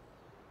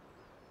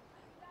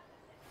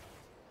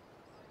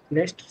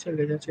 नेक्स्ट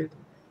चले जा चाहिए।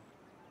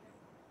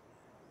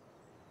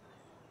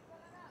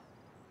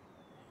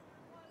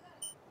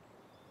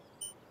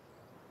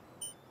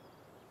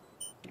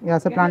 यहाँ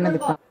से प्लान नहीं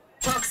दिखता।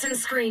 Toxin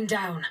screen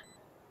down.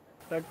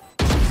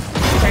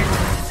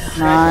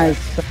 Nice.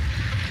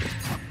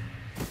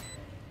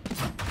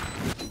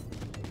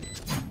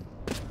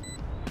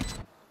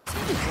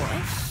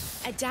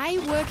 A day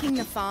working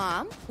the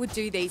farm would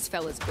do these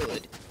fellas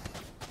good.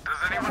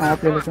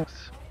 आप ले लो।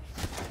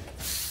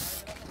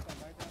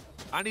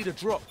 I need a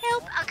drop.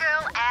 Help a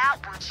girl out,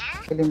 would you?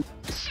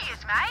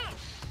 Cheers, mate.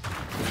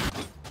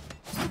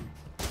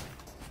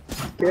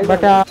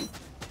 But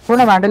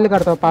थोड़ा वैंडल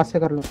करता हूँ, पास से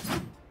कर लो।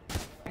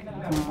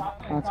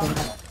 पास से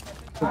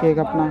ओके। एक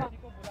अपना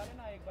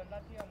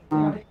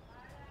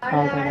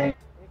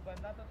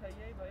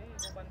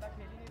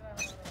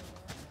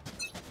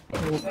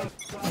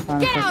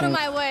Get out of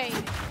my way.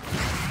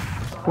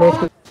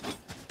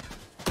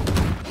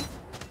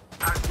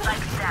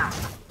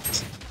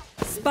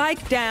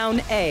 Spike down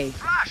A.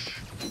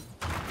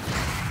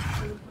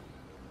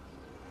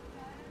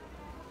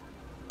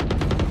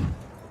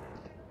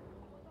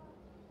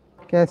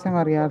 कैसे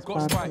मर गया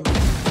Got spike.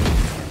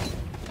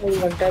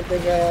 वन टैप पे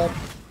गया।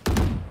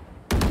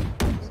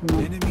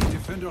 Enemy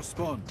defender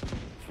spawn.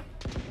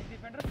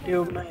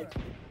 ट्यूब में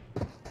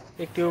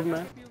एक ट्यूब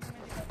में।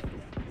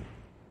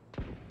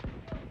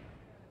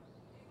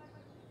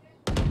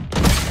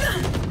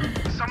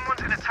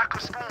 Someone's in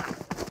attacker spawn.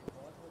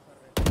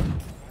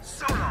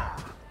 So long.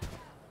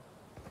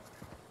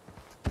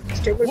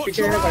 Stable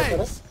पीछे है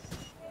wiper.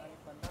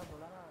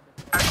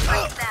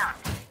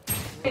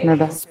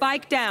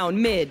 Spike down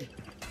mid.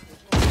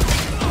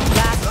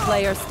 Last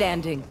player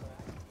standing.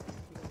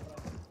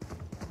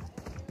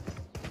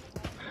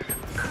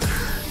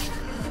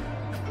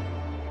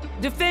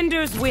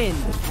 Defenders win.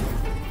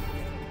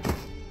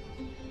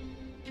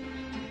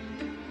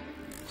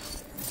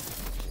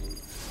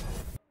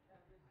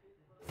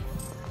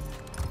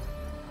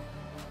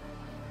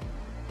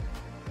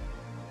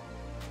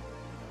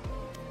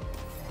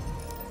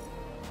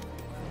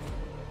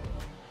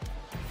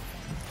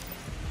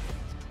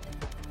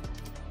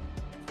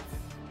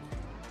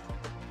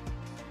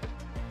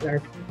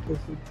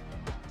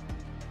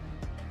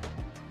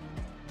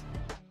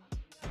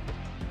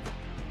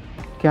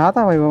 क्या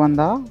था भाई वो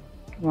बंदा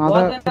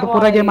वहाँ तो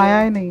पूरा गेम आया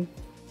ही नहीं।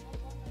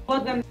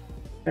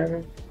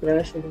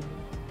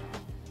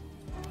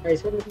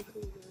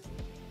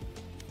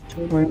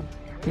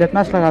 डेथ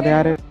मैच लगा दे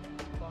यार,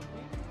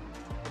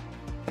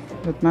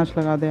 डेथ मैच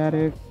लगा दे यार।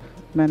 एक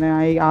मैंने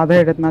आई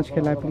आधा डेथ मैच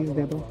खेला है, प्लीज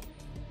दे दो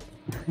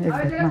एक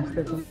डेथ मैच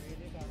दे दो,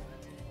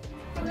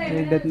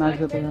 एक डेथ मैच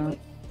दे दो यार।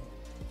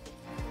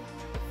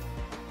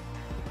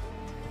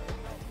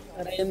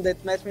 अरे हम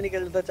डेथ मैच में नहीं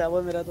खेलता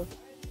चावल मेरा तो।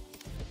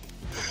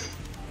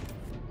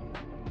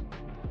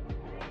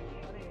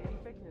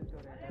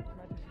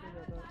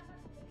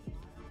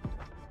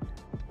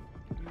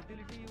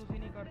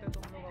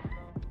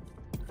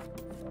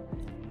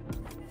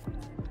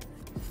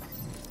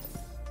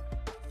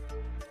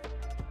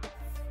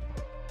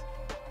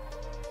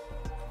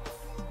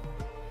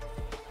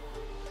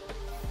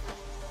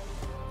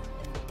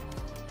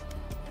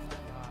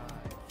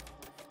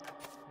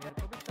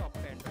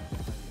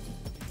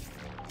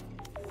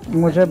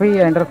 मुझे भी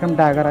एंडर फ्रेम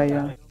टैगर आई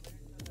है।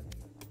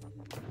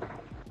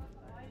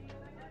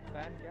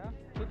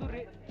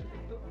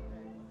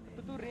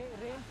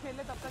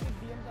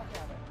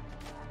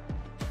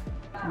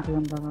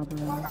 डीएम लगा दो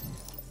यार।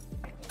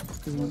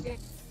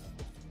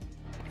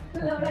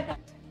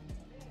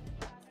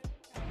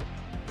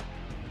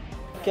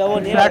 क्या वो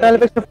नहीं फ्लैट वाले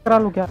पे शिफ्ट करा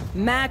लूं क्या?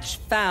 Match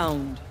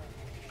found.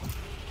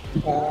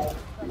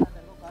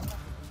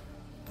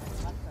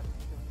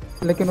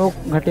 लेकिन वो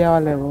घटिया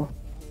वाले वो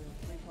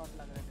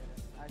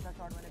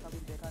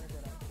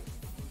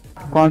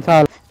कौन सा?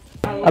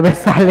 अबे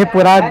साले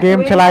पूरा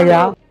गेम चला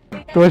गया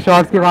तो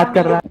शॉट्स की बात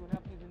कर रहा है।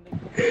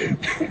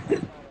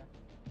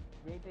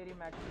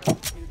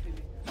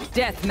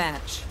 Death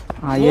match.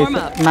 हाँ ये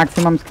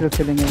मैक्सिमम स्किल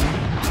खेलेंगे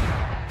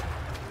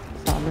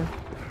साले।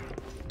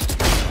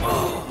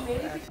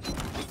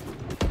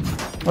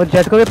 और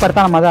जेट को भी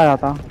पड़ता ना मजा आ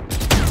जाता,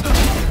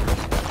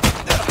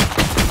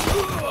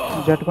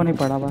 जेट को नहीं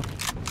पड़ा बस।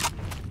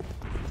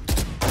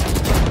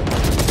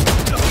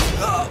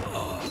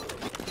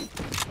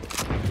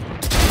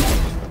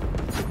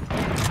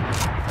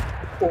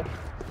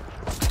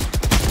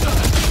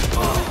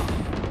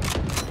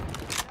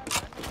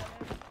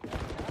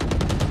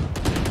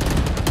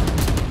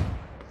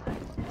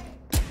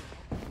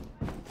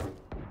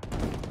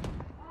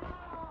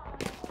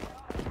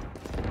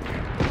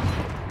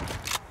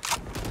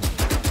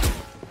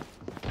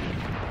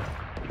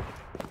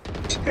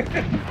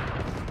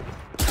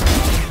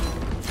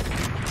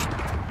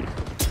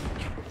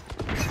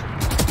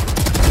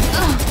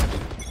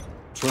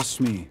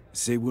 Trust me,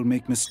 they will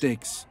make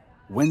mistakes.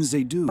 When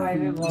they do,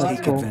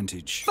 take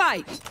advantage.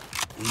 Fight!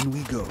 In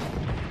we go.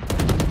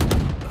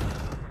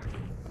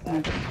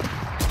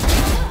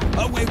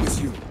 Away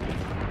with you!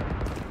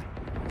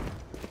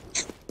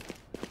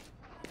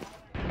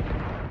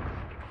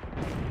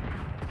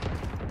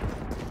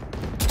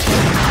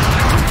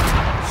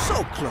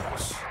 So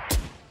close!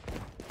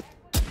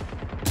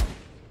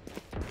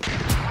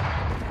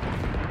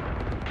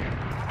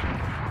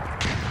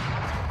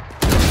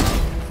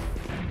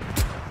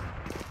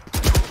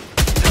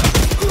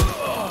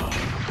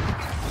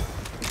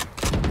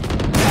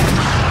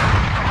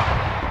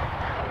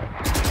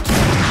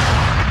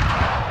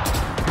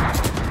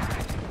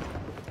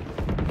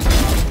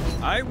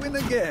 I win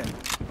again.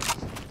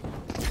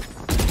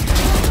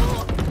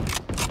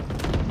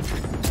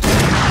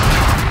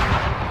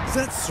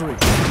 That's 3.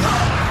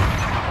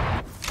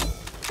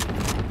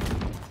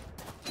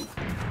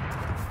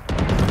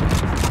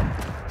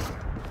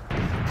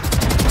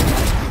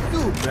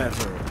 Do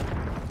better.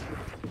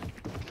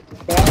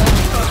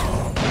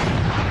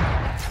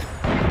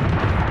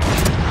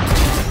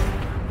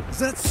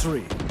 That's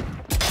 3.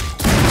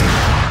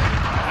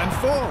 And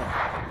 4.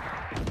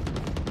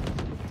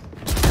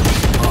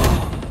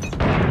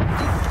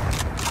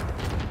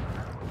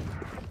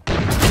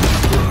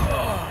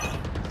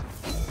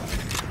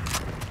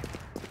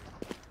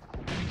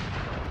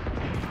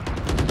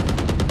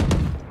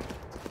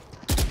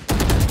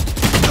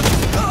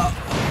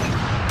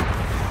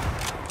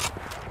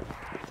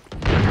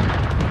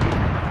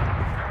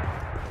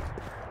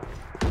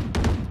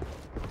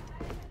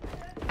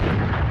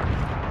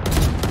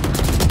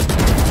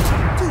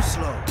 Too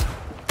slow.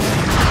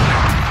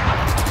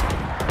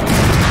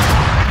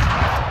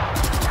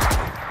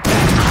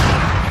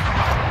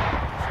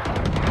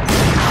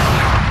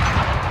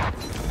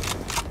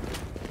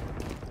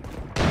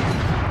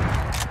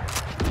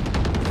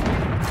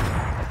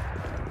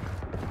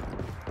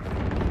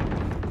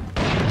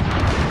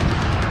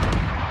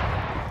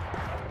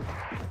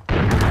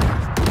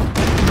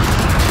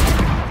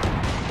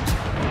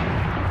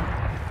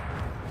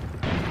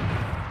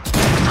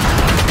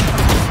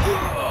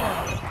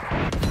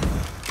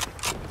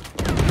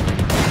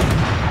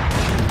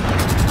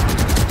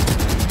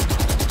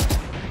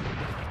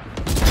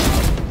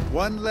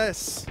 One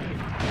less.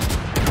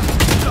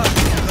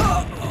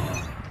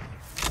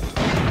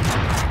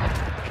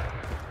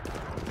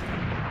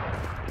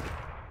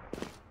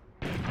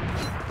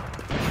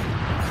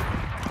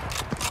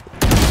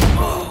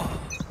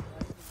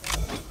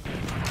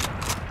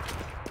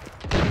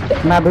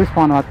 मैं अभी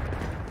spawn हुआ.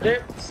 अरे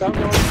some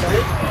not die.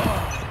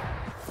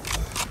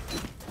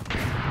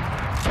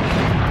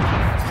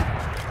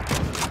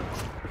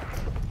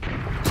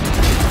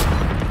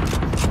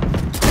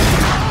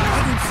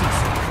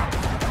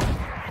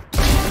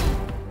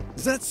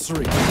 That's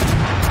 3.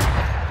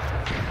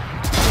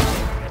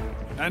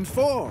 And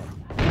 4.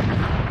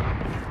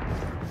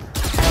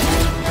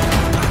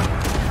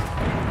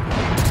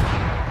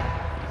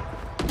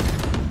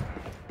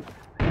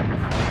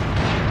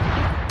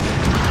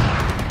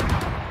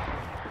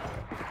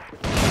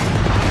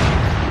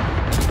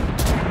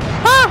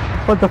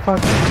 What the fuck?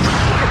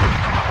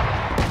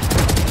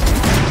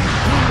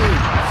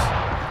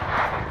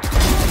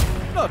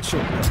 Not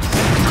sure.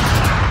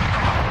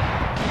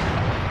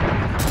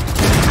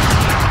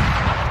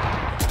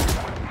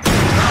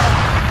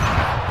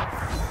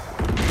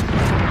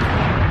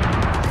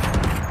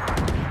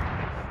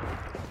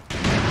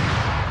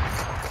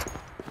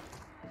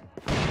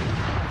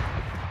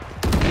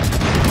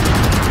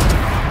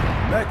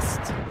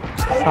 Next.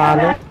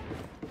 Solid.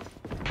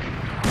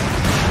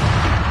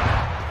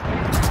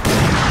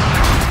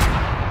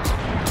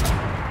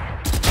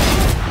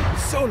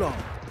 So long.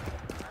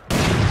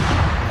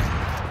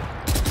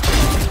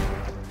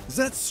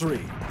 That's 3.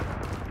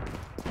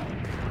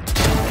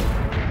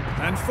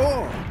 And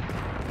 4.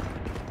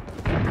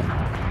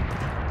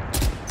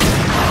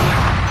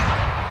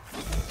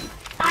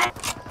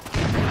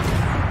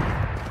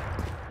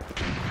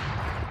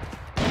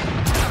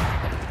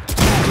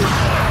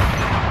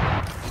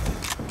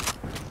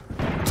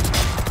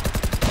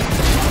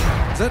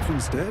 That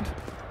one's dead.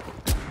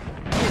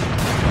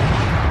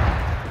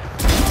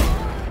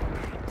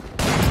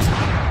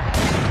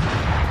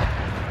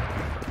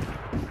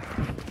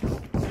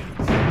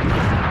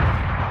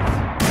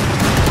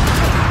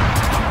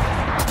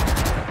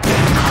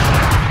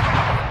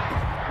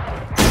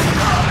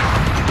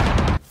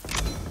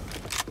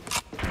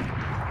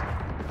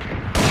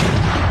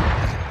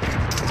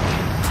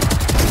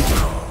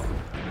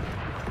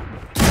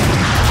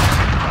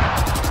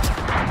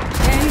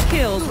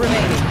 Kills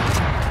remaining.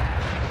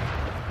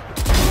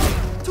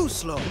 Too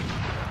slow.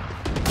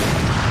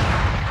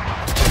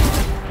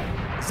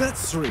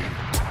 That's 3.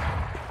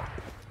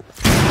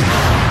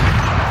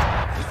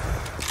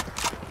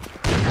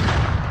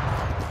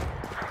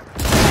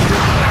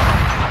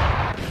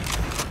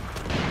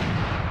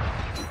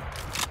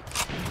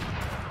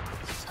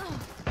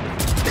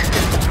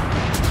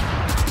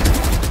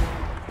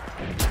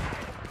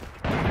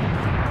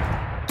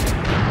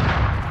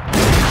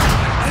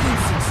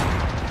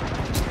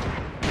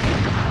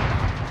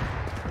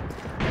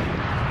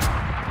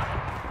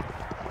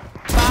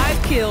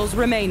 Kills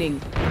remaining.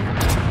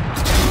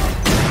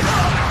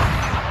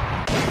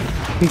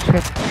 पीछे.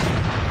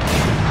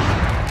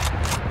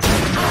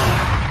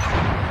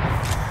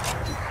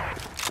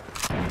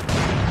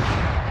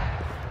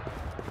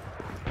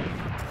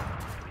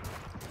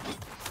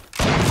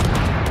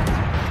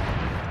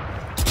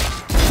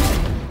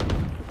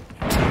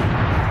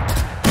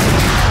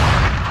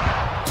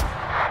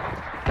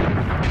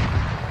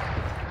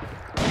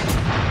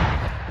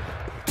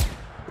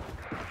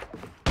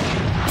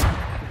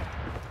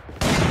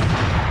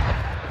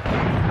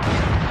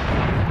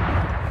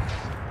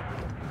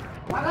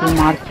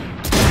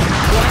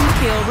 One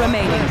kill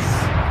remaining.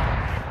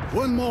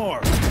 One more.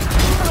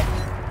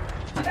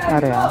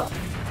 अरे यार.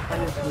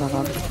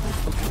 लगा.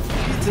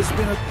 It has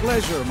been a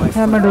pleasure, my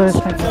Yeah, मैं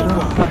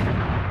friend.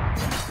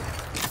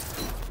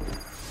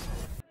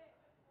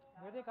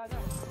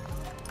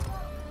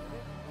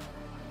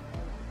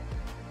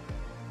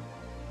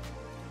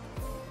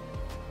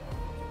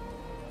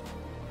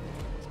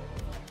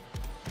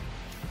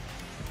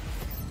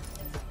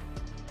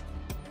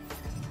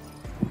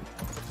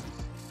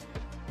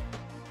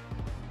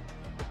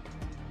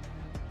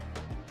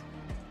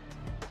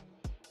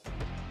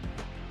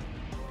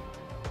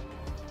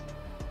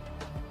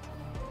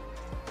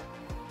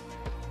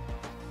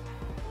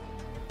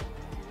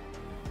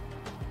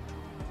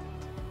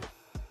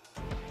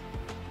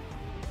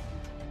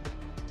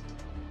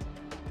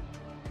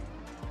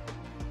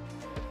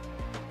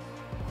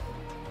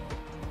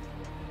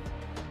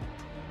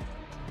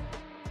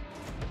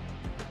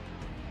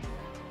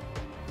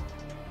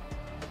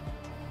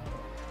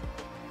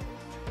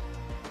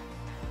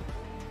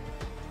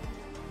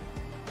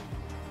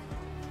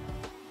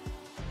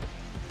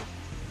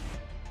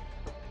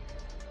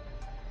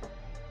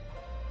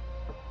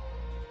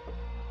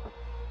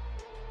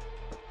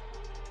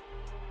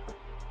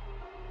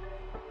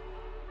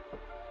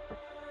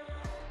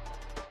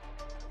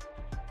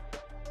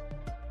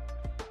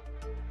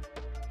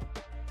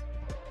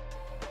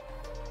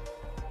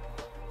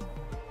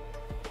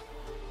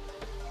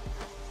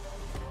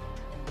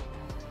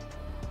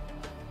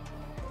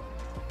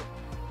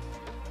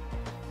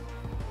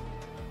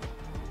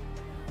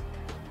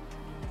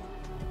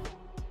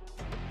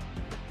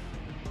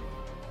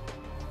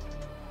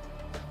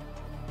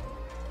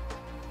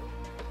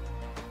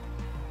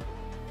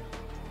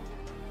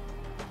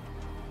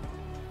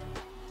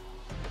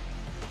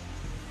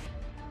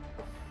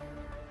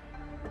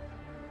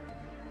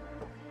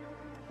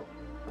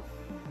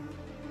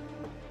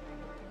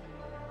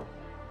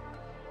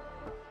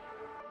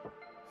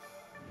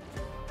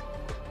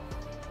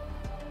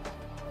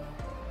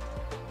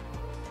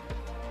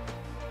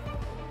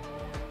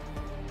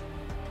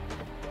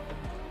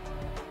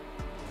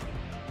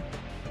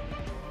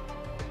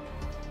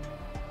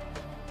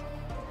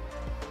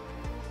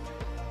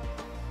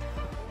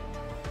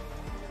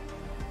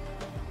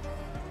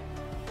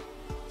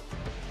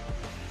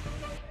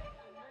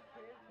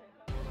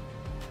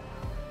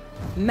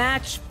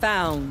 Match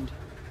found.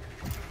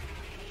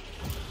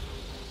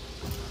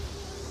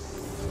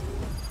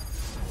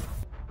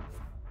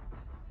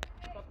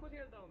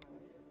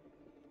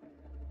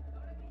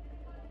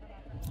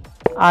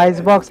 Ice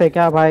box है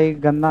क्या भाई?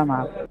 गंदा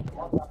map.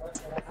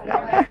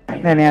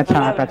 नहीं अच्छा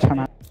मैप, अच्छा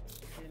मैप।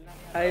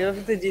 आइस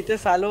बॉक्स तो जीते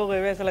सालों हो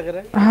गए ऐसा लग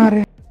रहा है।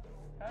 अरे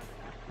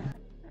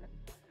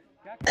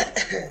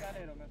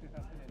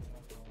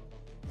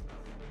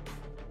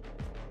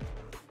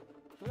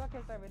तू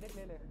खेलता है वेदिक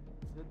ले ले,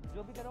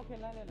 जो भी तेरे को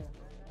खेलना है ले ले।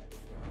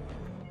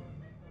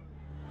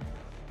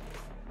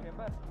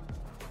 चेंबर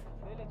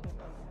ले ले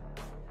चेंबर।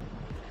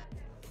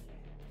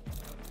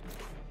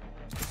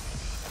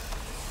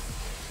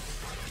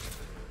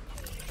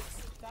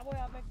 चाबो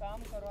यहाँ पे काम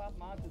करो, आप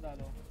मार चुदा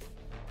लो।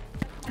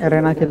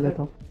 एरेना खेल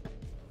लेता हूँ।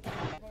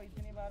 आपको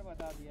इतनी बार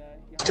बता दिया है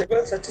कि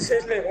चेंबर सच से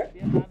ले रहा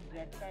ये मैप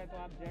जेट का है तो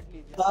आप जेट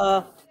लीजिए। हाँ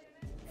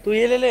तू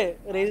ये ले ले,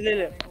 रेज ले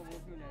ले।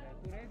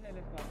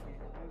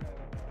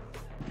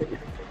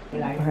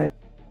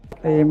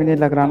 भाई ये मुझे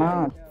लग रहा ना।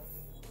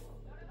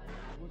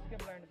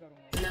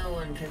 No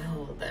one can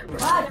hold that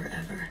rock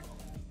forever.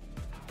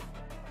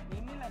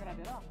 M नहीं लग रहा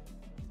तेरा?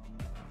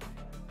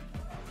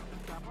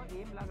 चाबो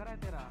एम लग रहा है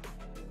तेरा?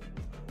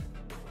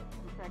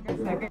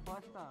 सेकंड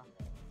फर्स्ट था।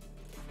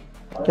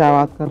 क्या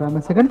बात कर रहा है?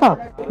 मैं सेकंड था,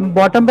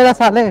 बॉटम पे था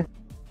साले। 29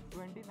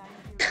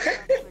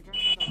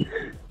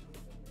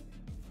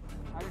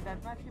 अरे डेथ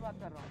मैच की बात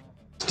कर रहा हूँ।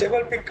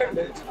 स्टेबल पिक कर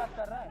ले। बात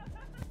कर रहा है।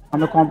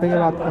 हमें कॉम्पे की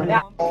बात कर रहे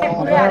हैं।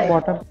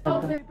 बॉटम पे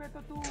तो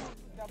तू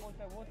क्या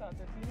बोलता है वो था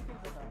सीरी किल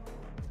पे था।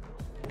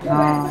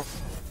 हाँ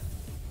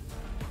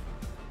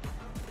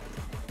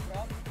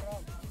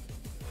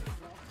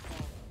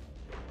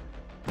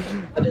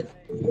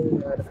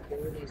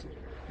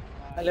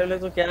अरे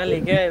तो क्या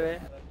लेके आए वे?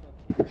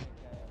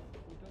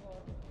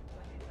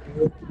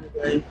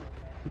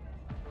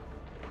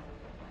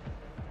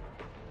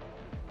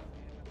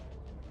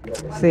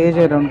 सेज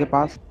है उनके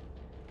पास।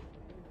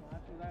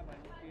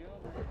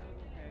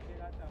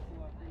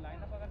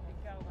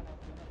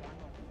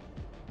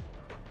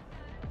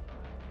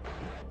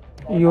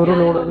 यूरो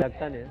लोड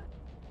लगता नहीं।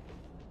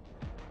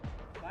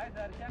 भाई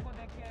दर्शक को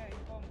देख के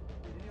इनको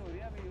बिजली हो रही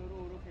है। अभी यूरो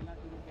खेलना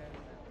शुरू किया है।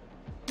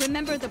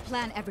 Remember the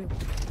plan,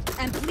 everyone.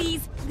 And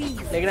please.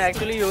 लेकिन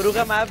एक्चुअली यूरो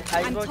का मैप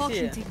आइस I'm बॉक्स ही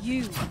है। talking to you,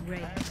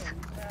 Ray.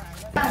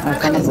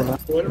 ऐसा नहीं बोला।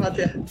 बोल बात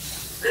है।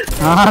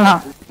 हाँ ना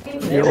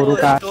ये यूरो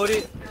का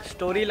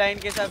स्टोरी लाइन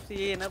के हिसाब से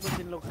ये है ना कुछ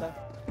इन लोग का।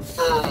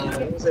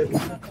 हां सही।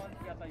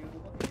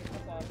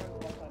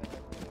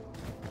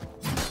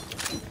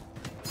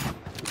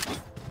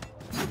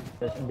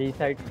 डी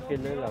साइड के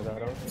लिए लगा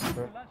रहा हूँ।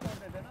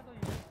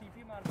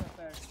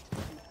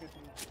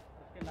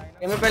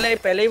 ये मैं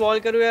पहले ही वॉल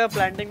करूँ या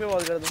प्लांटिंग पे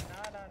वॉल कर दूँ?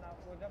 ना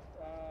वो जब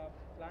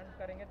प्लांट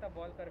करेंगे तब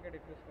बॉल करके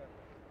डिफ्यूज कर।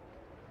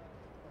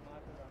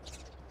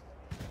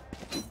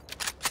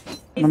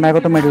 मेरे को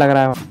तो मिड लग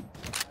रहा है।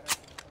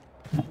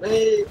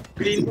 नहीं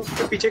ग्रीन बॉक्स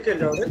के पीछे खेल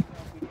रहा हूं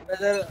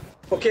इधर।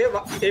 ओके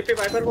ए पे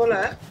वाइपर बॉल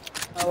है।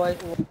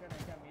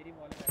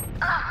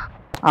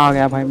 आ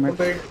गया भाई मिड।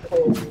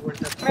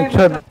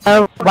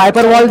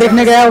 वाइपर वॉल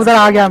देखने गया उधर,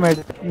 आ गया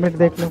मिड। मिड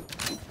देख लो।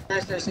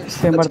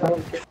 चेंबर था।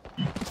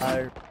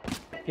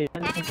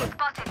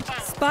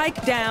 Spike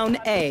down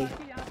A.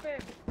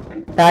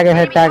 टैग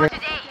है, टैग है।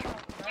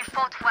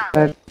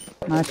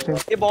 नाइस।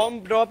 ये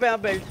बॉम्ब ड्रॉप है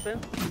यहाँ बेल्ट पे।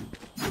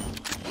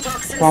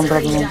 बॉम्ब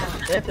ड्रॉप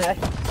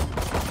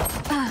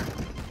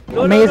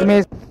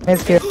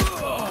मेज के।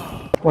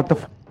 व्हाट द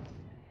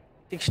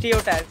 60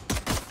 और टैग।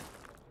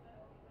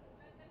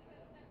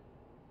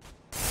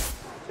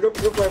 रुक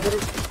वाइपर।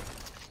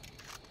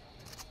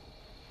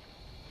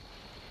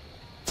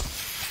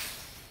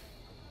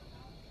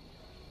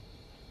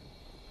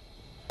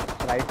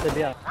 राइट से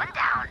भी आ।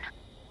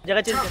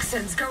 जगह change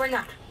Toxins going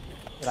up.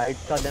 Right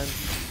का ध्यान।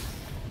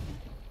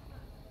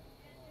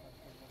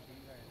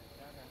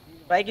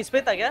 भाई किस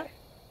पे था क्या?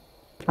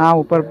 हाँ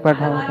ऊपर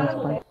बैठा हुआ था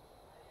स्पाइक।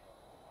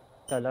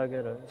 चला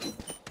गया।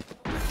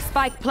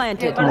 Spike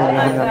planted.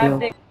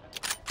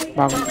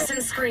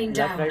 Toxin screen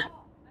down.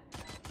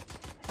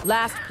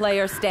 Last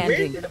player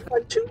standing.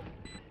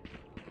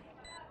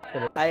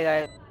 आएगा।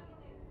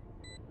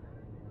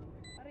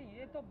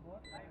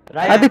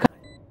 राइट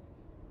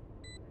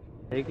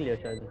देख लिया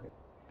शायद।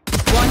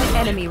 One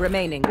enemy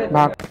remaining.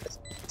 भाग।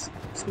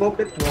 स्मोक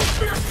पे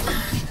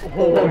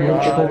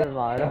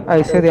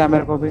ऐसे दिया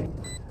मेरे को भी।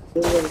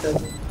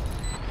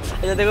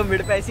 अच्छा देखो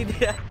मिड पे ऐसे ही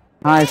दिया।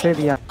 हाँ ऐसे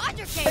दिया।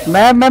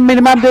 मैं मिड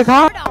मैप देखा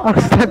और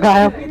उसका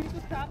गायब।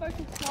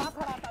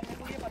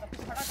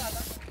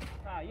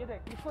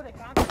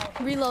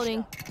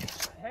 Reloading.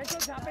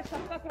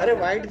 अरे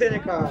वाइट देने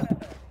का।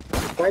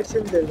 वाइट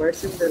सिम दे वाइट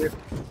से।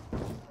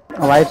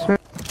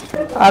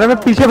 अरे मैं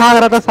पीछे भाग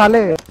रहा था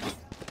साले।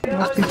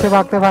 पीछे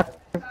भागते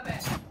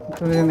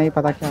तुझे नहीं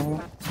पता क्या हुआ।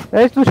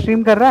 अरे तू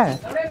स्ट्रीम कर रहा है?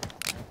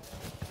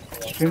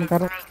 स्ट्रीम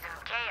कर रहा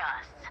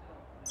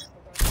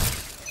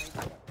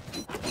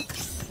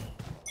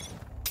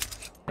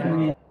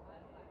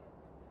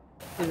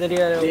इधर ही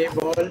आ रहे हो। ये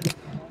बॉल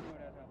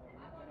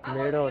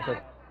मेरा हो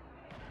सकता।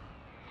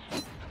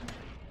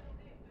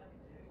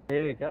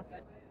 ये क्या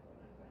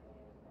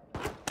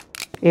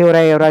ए हो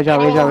रहा है,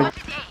 जाओ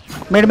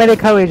मिड में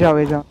देखा हुए,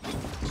 जाओ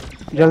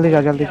जल्दी जा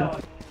ए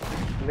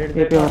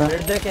पे हो रहा है।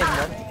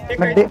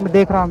 मैं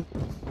देख रहा हूँ।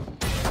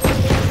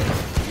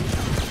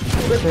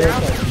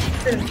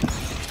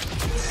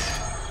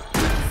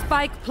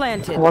 Spike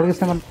planted. वॉल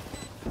किसने बंद?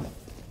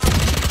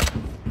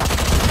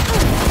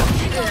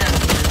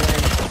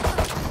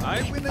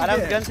 आराम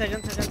गन से जो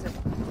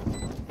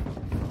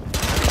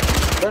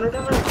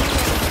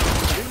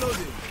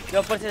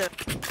ऊपर से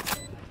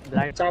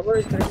चाबो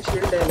इस तरह की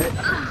शील्ड है।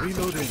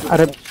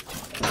 अरे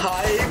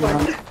हाय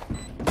भाई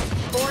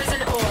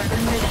Poison ore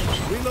emitting.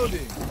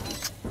 Reloading.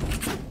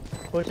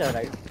 Push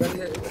right.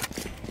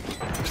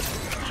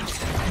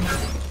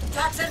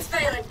 Toxins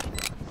failing.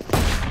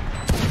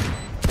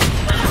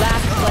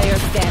 Last player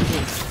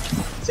standing.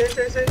 Save.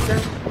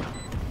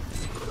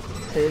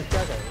 Save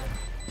क्या कर?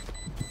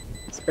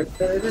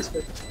 Spectre है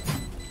Spectre.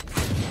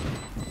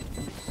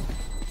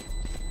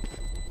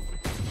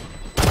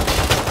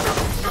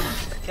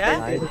 क्या?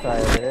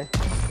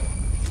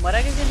 मरा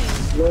कैसे नहीं?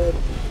 लो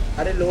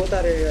अरे लो था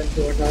रे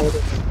जो हटाओ तो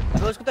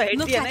उसको तो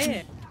हेड दिया नहीं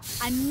है।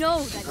 I know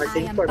that I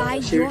am by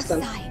your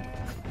side.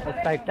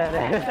 Spectre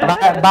है।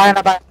 बाय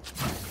ना बाय।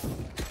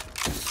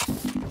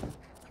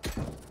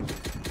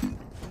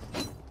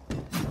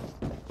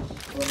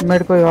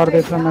 मिड कोई और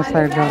देख लो, मैं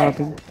साइड जा रहा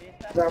हूँ।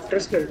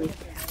 राफ्टर्स कर दो।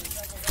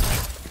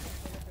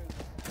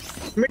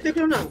 मिड देख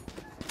लो ना।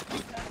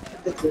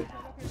 देखो।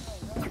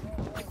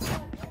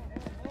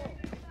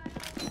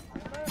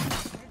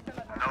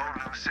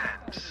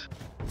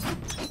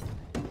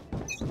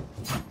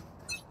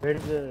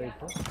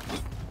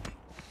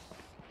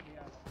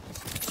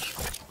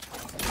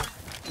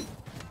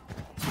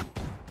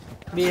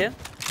 बी है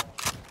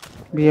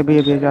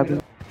जा भी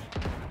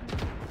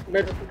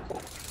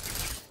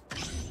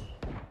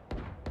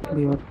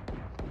और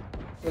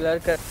उलर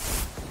कर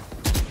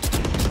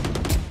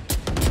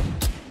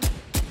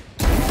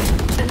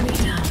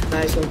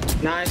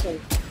नाइस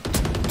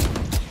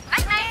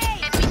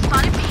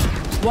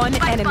One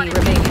enemy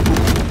remaining.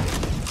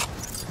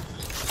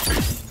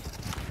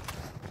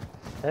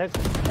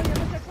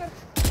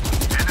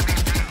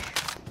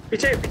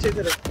 पीछे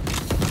तेरे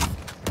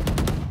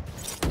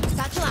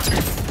Satchel out.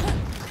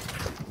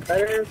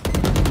 अरे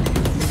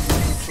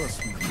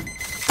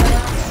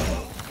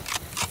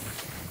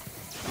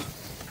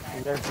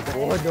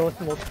वो जो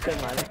स्मोक से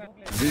मारे।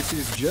 This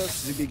is just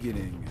the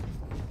beginning.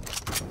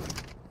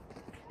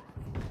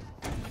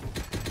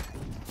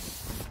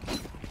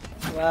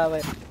 वाह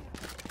भाई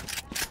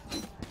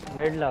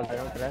हेड लग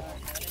रहा है ट्रैप।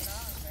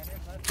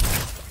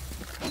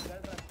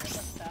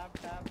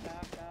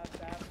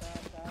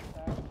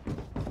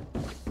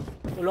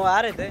 वो लोग आ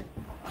रहे थे।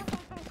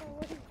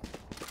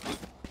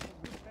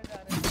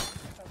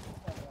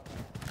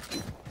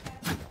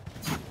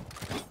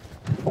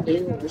 ये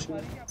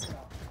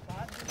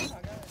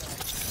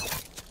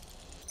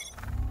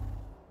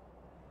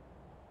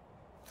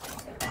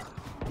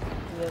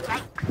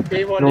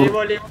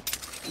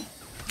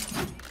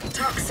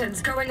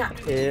Toxins going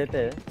up. ये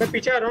थे। मैं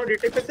पीछे आ रहा हूँ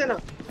डिटेक्ट से ना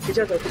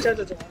पीछे तो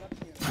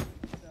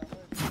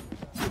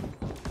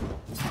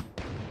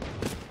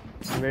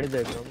मिड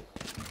देख रहा हूँ।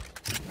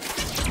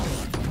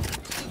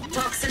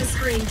 Toxin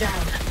screen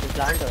down.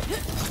 प्लांट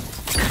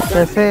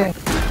कैसे?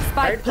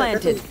 Spike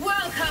planted.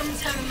 Welcome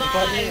to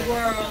my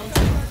world.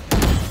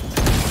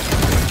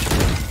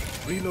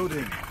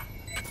 Reloading.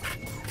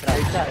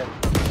 Right side.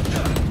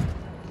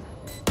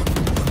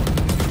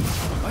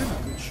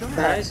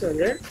 Nice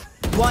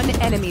One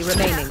enemy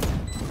remaining.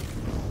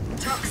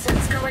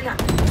 Toxins going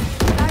up.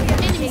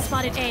 Enemy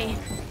spotted A.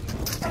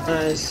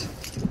 Nice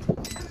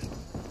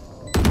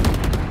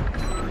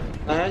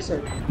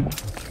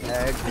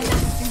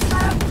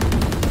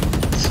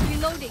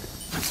Reloading.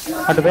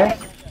 हट बे।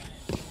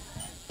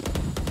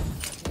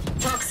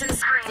 Toxin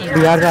screen.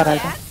 बिहार जा रहा है।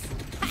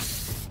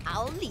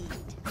 I'll lead.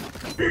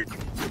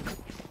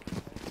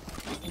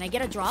 Can I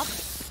get a drop?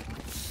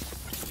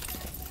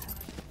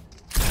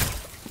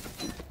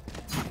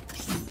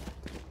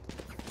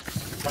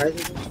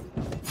 Thanks.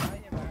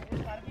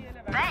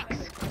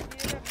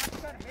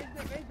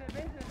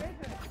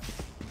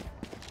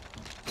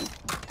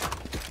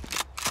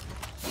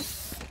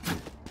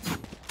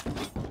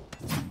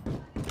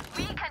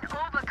 We can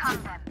overcome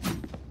them.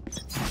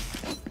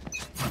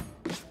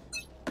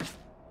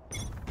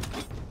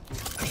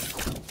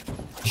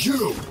 You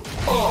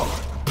are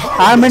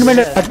हाँ minute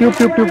tube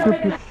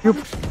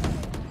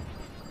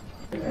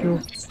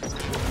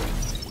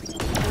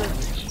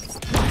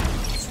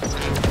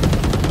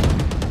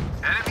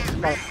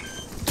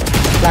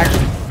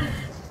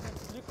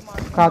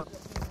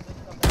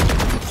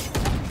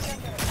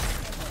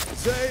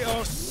They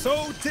are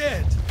so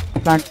dead.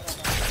 Plant.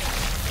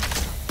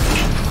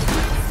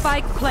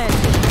 Spike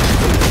planted.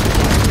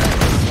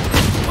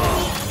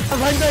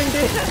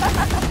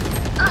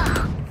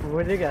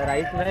 मुझे क्या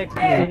right में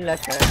 3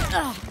 लाख है।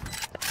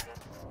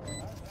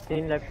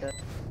 3 लाख है।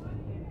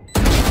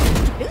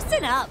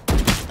 Loosen up.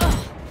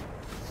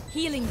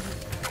 Healing you.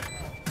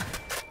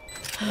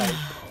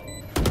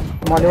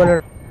 Molly वाले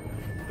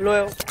लो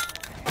है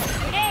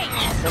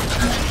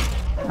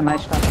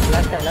नाइस शॉट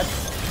लेफ्ट है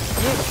left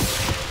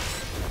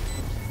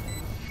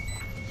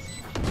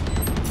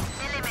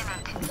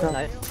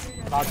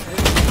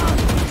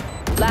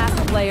Last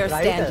player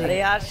standing. अरे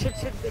यार शिट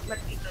देखना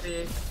ठीक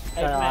करे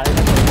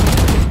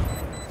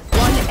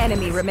One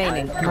enemy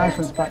remaining. Nice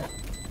spike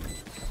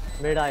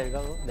mid आएगा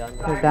वो ध्यान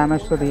तो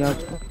डैमेज तो दिया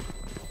उसको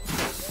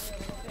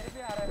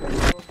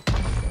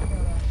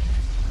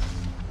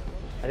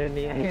अरे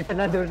नहीं आएगा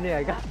इतना दूर नहीं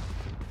आएगा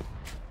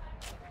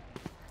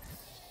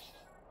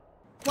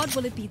What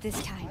will it be this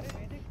time?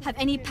 Have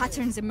any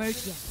patterns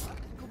emerged yet?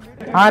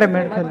 हाँ रे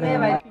मिड खेल रहे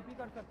हैं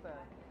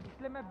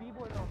इसलिए मैं बी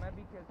बोल रहा हूँ मैं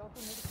बी खेलता हूँ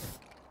तो mid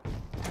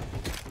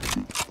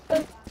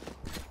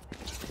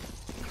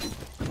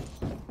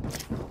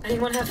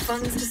Anyone have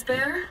funds to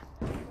spare?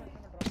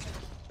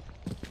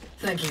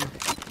 Thank you.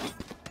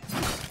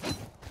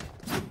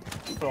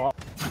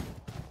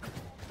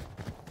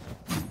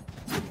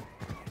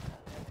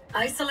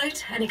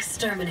 Isolate and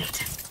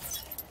exterminate.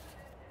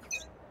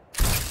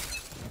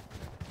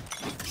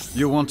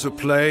 You want to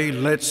play?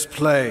 Let's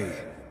play.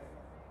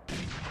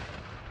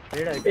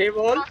 A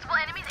ball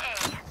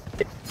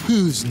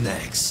Who's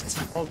next?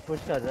 O push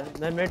कर रहा है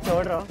मैं मिड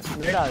छोड़ रहा हूँ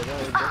मिड आ जाओ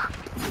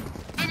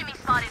Enemy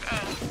spotted A.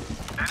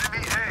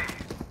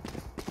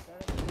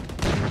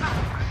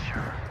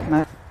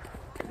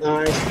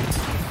 Nice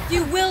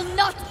You will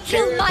not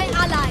kill my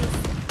allies!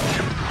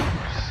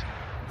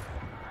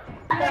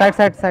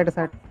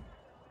 Side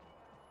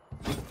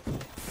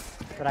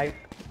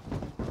right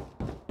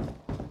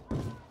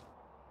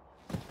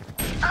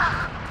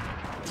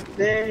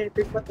they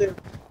pick मत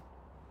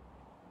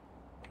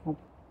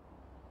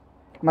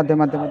दे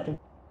मध्य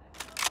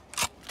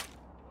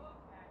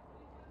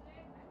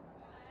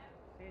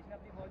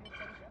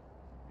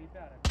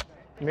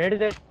mid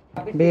day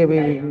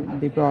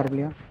B पे और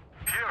लिया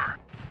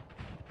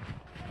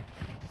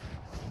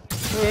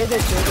ये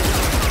देख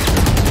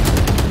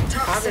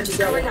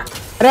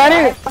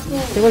अरे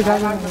टेबल जा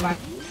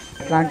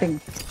planting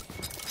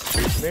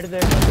mid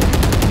day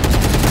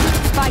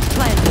Spike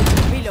planted.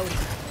 Reload.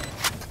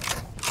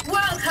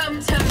 Welcome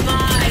to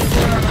my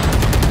world.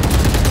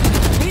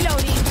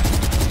 Reloading!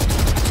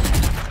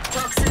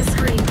 Toxin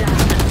screen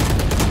down.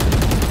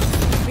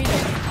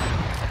 Reloading.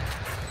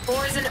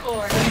 Poison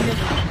orb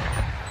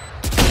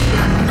emitted.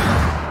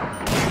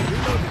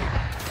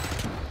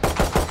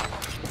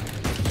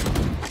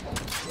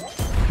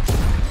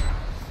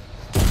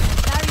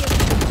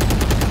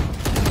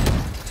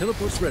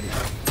 Teleport's ready.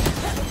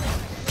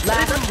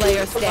 Last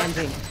player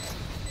standing.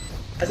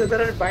 ऐसा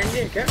तेरा बाइंड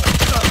नहीं है क्या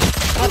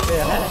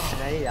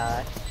नहीं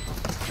यार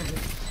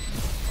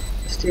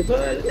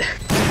स्टेबल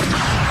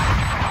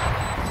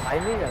आई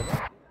नहीं जाता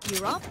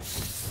You're up.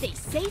 Stay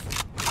safe.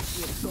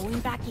 We're going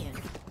back in.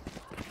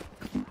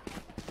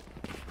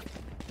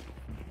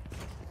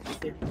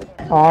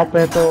 Of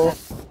है तो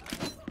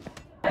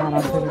आराम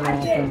से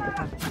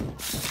मिला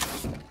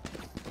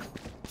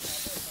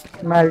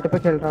मैं अल्ट पे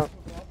खेल रहा हूँ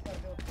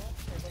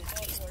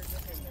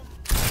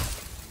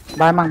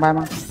बाय मांग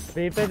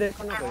बी पे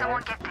देखो ना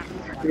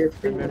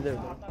mid day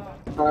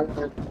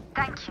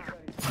Thank you.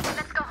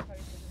 Let's go.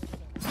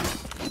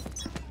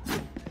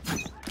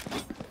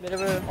 मेरे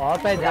पे और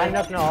पे ध्यान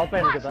रखना और पे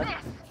इनके पास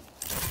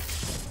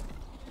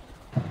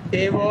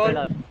ए बॉल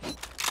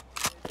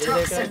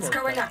Toxins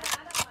going up.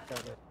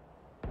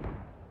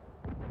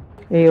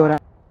 ए हो रहा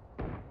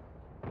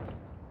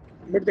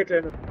मिड देख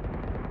लेना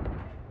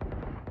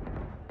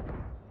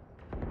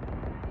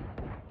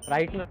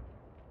राइट में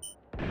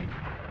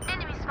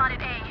Enemy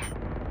spotted A.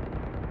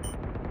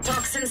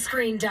 Toxin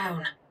screen down.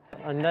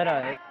 अंदर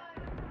आए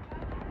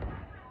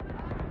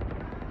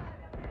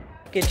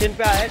किचन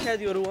पे आया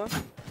शायद योरू वहाँ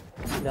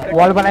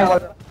वॉल बनाए wall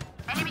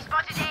Enemy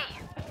spotted A.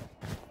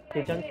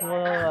 Kitchen को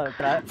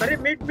ट्राई अरे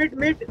mid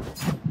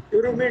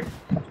euro mid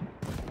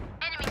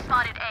Enemy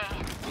spotted A.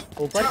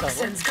 ऊपर का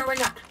Toxins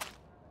going up.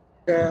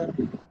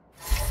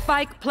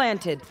 Spike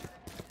planted.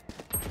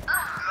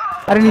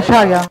 अरे नीचे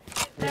आ गया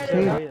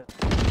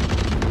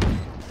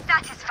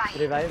Satisfied.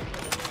 Revive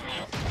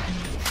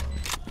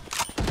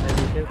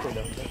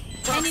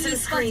Toxin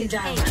screen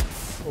down.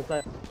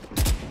 ऊपर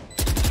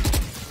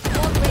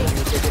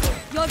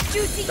Your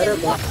duty is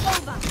not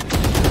over.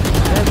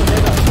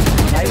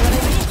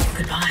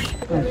 Goodbye.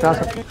 जा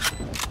सकते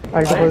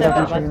अल्ट बोल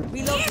जाना चाहिए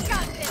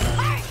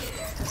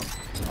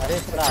अरे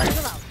थोड़ा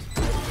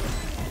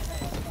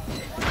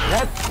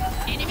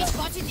Enemy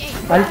spotted A.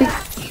 अल्टी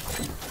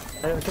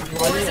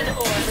Poison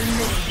orb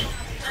emitted.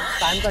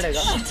 Time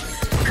करेगा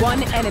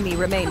One enemy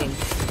remaining.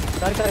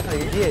 कर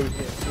इजी है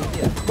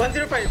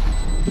 105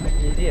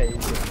 इजी है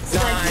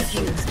Spike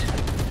defused.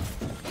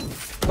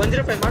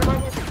 105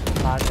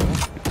 मार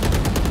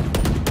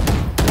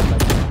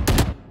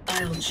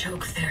I'll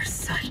choke their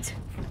sight.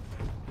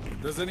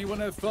 Does anyone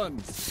have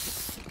funds?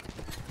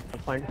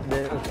 Point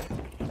they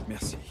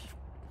Merci.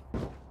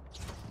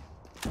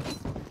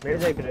 मेरे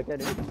देख रहे क्या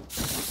रे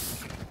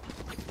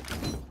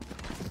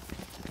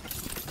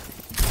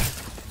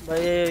भाई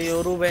ये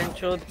योरू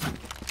बेंचो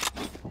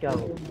क्या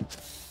हो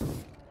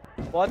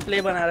बहुत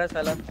प्ले बना रहा है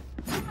साला।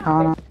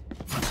 हाँ ना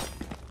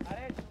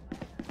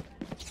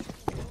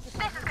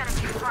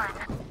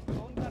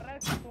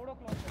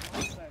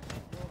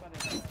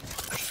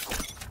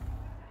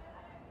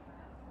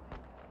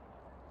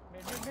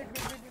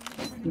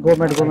गो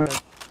मिड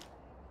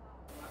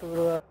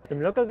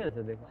तुम लोग का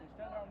कैसे देखो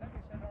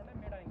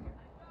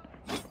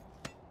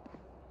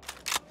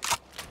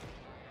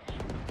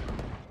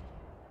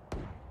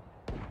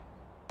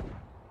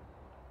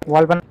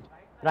वॉल बन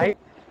राइट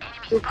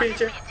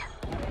पीछे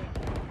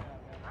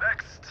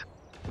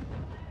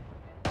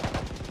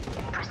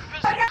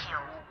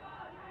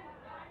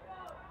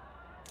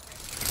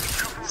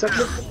सब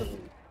लोग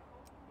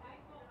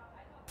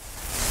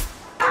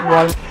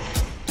वॉल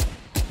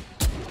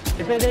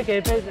पे देख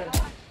पे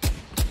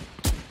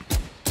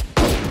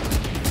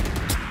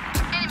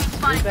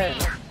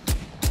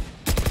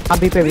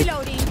अभी पे भी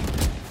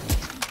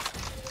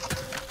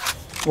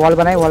वॉल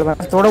बनाए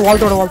तोड़ो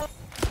वॉल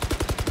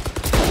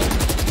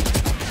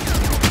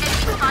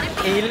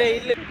हिले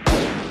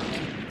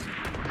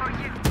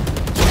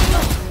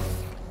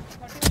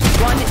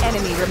One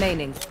enemy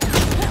remaining.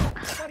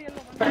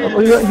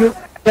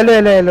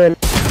 येलो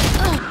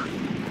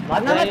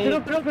मारना मत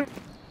रुक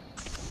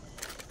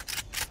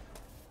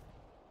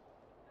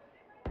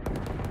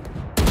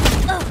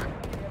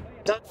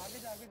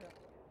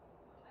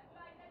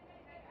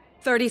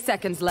 30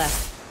 seconds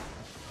left.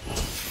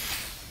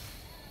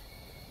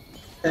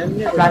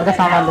 प्लान का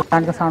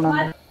साउंड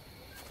आंदा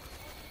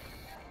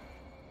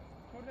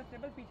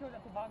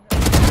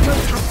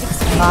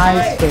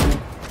नाइस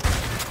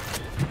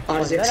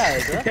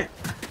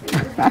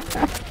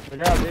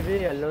अभी भी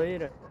येलो ही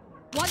रहा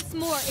Once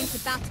more into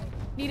battle.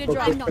 Need a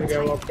drop, not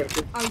tight.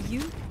 Are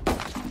you?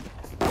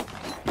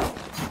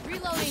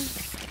 Reloading.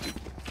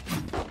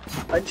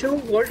 अच्छा वो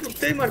वॉल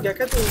टूटते ही मर गया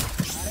क्या तू?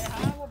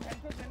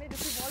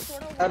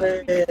 अरे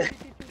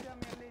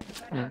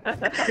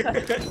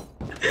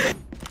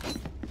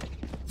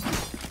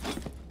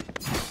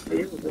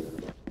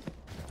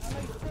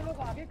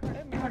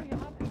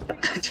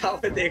अच्छा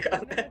मैं देखा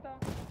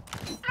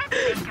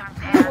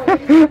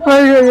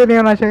ये नहीं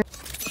होना चाहिए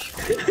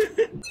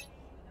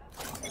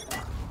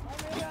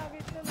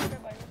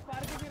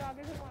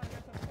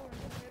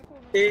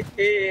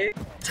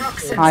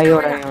हाँ हो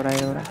रहा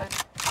है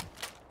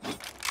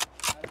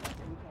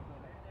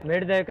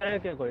मिड देख रहा है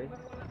क्या कोई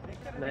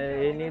मैं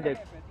ये नहीं देख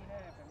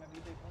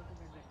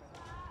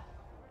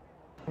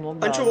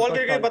अंशु वॉल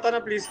करके बताना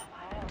प्लीज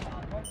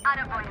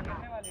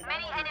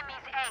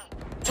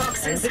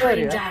Toxin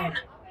screen down.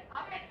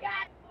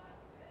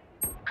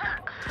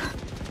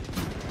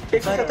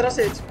 एक खतरा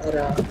से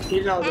अरे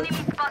हील ना हो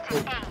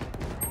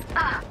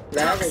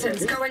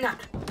Toxins going up.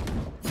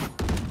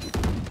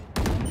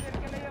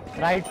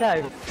 Right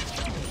side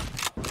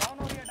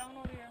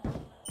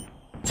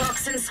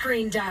Toxin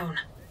screen down.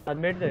 अब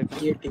मिड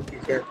देख ये ठीक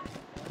है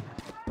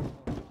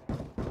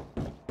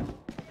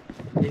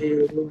ये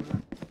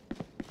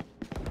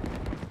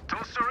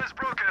toaster is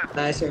broken.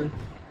 Nice one.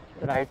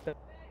 Right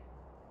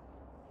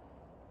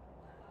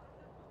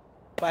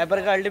wiper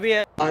का अल्ट भी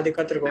है हाँ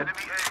दिक्कत तेरे को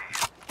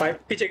पाइप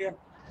पीछे गया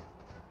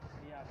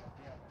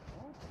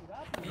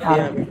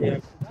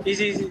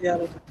इजी यार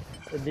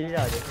दी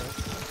जा दे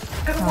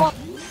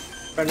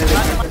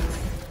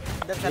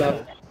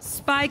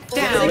Spike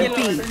down B.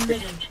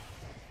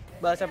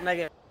 बस अपना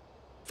क्या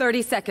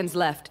 30 seconds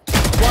left.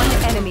 One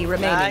enemy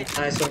remaining.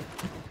 Nice one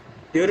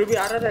euro भी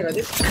आ रहा रहेगा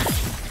देख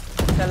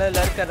चलो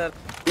लर्क कर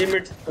ये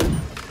मिड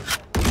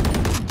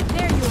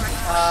There you are.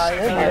 हां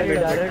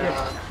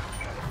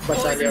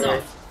बचा लिया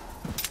भाई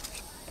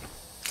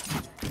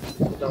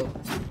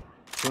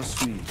Trust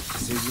me,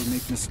 they will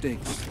make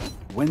mistakes.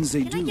 When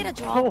they Can I do, get a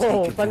drop?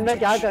 ओह बंदा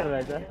क्या कर रहा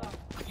है sir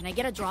Can I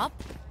get a drop?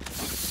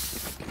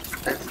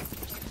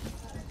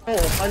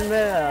 Open में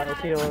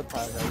ऐसी हो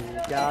था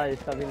भाई क्या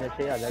इसका भी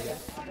नशे अलग है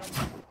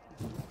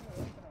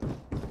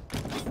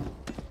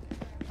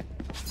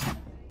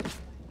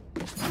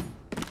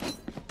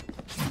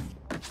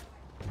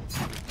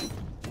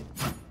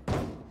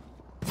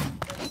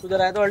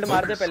उधर आए तो अल्ट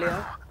मार दे पहले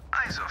हां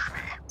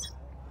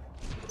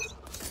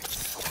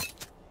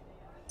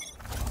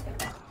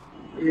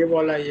ये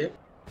बॉल आई है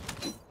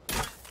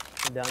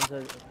ध्यान से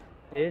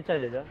ए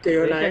चले जा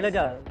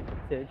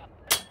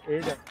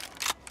ए जा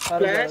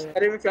फ्लैश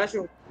अरे मैं फ्लैश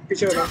हूं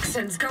पीछे हो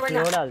रहा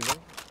नो डाल दो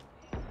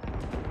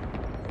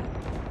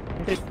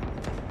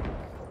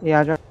ये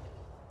आ जा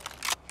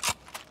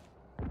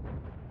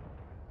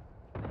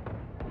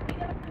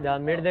जा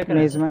मिड देख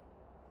मेज में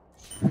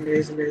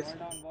मेज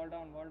wall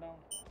down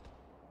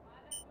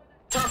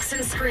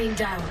Toxin screen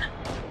down.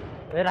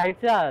 ए राइट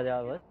से आ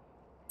जा बस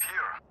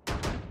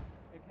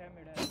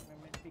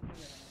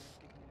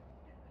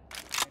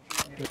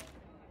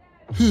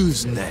Who's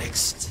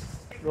next?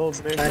 Go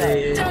mid.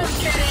 Don't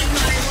get in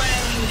my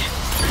way.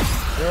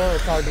 Yo,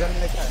 shotgun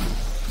लेकर.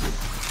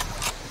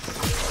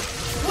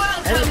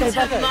 Welcome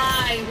to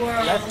my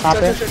world.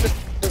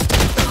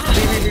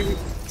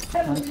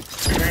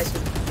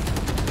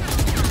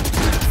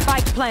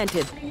 Spike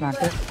planted.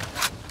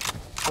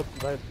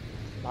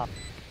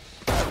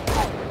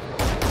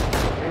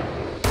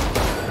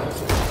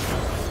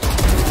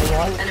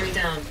 Enemy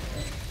down.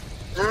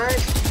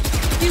 Nice.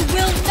 You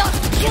will not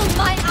kill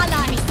my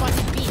ally. Enemy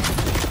spotted B.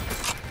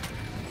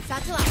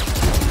 Satchel out.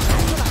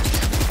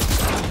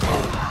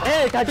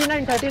 Hey,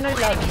 39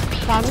 left.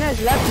 सामने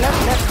left.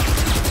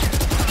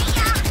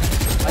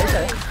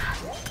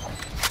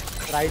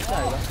 Right से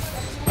आएगा.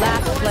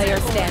 Last player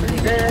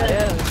standing.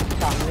 अरे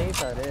सामने ही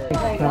था रे.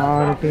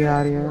 Priority आ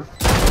रही है.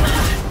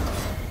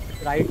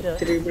 Right से.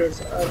 3 bullets.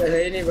 अरे है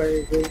ही नहीं भाई.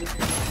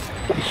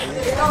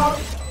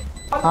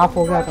 हाफ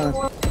हो गया था.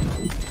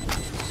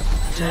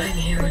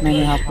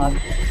 नहीं हाफ हाफ.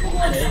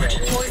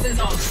 Poison's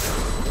off.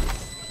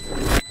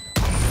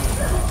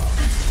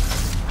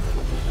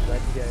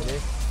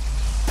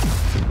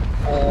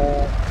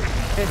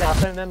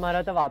 मैं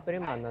मारा था वापस ही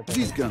मारना था.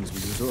 These guns we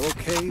use are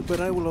okay, but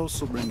I will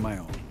also bring my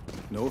own.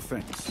 No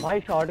offense. भाई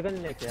शॉटगन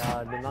लेके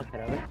यार दिमाग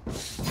खराब है.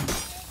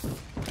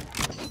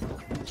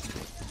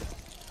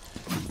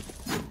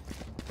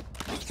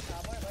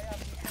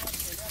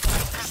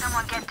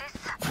 Someone get this?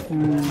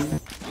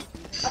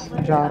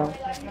 जा रहा हूँ.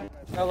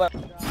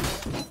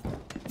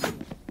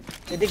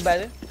 ये दिख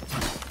बैले.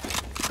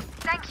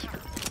 Thank you.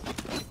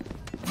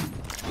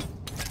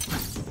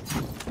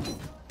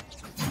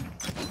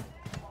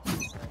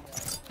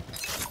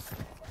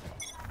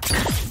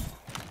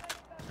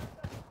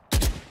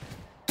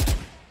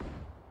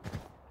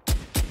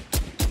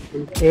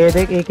 ये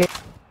देख एक एक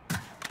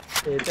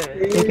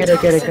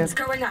Toxins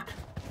going up.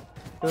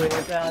 तो ये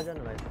पे आ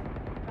जाना भाई.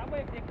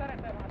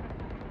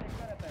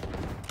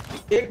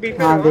 एक बी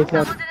पे. हाँ देख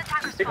लिया.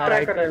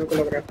 ट्राई कर रहा है मेरे को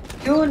लग रहा है.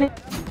 क्यों नहीं?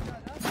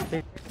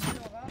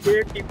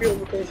 ये टीपी हो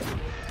तो.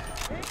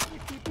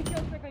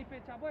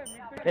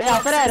 ए यहाँ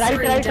पर है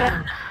राइट.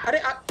 अरे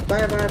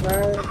बाय.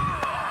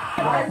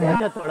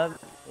 अच्छा थोड़ा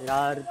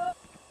यार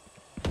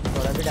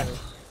थोड़ा भी damage.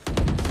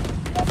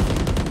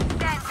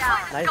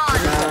 Nice.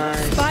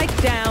 Spike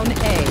down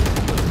A.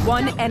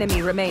 One enemy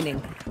remaining.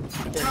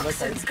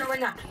 Toxins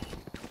going up.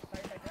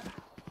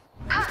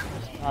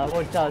 वो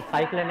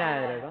स्पाइक लेने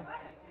आया रहेगा.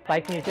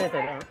 स्पाइक नीचे है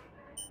तेरा.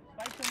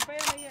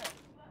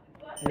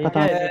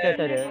 नीचे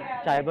तेरे.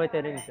 चाय बॉय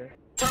तेरे नीचे.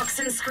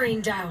 Toxin screen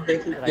down.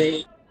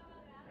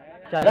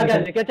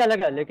 लेके चला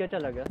गया.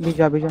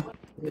 बीजा.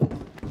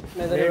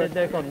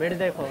 मिड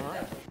देखो हाँ.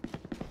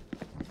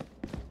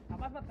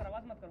 आवाज मत कर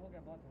हो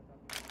गया बहुत.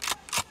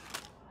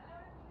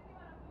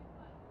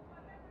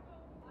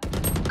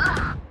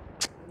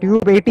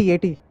 ट्यूब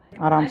 80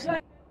 आराम से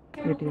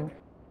 80 है.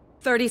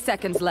 30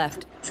 seconds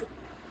left.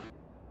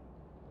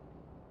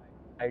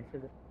 राइट से.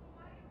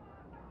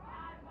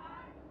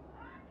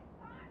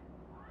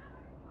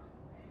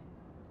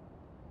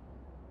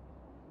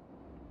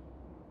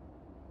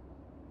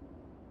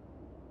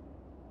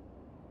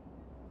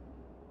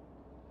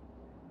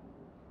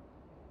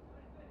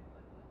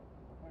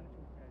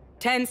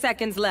 Ten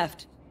seconds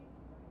left.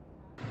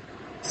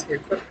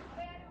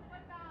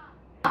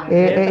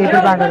 ए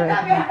प्लांटर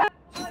है.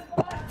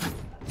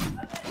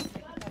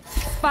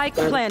 Spike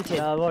planted.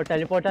 वो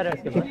टेलीपोर्टर है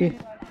उसके पास.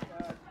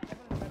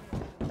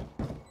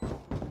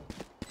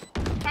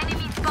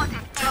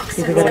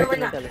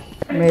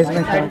 मेज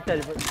में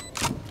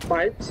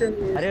पाइप से.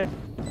 अरे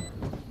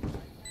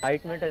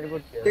राइट में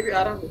टेलीपोर्ट किया. ठीक है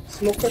आराम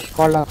स्मोक कर.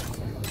 Call uh.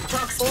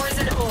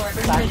 Poison orb.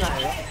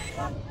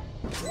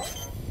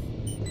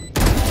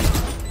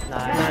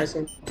 Nice.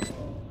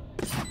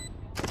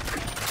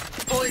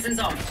 Poison's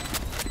off.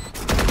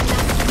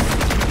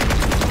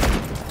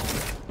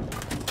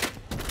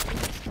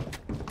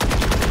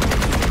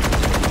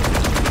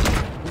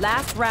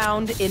 Last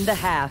round in the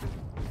half.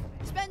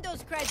 Spend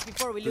those creds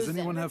before we Does lose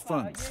anyone them. have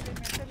funds?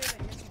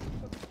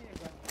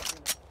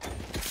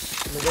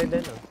 मुझे दे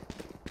ना.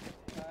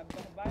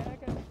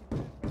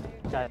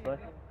 चाय पर.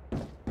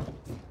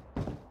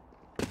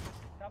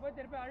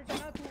 तेरे पे अल्ट है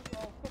ना तू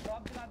उसको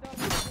ड्रॉप दिला दे और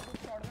मुझे कुछ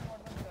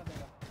शॉटगन दिला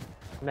देगा.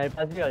 मेरे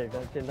पास भी अल्ट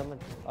है चिंता मत.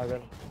 अगर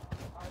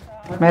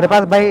मेरे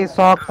पास भाई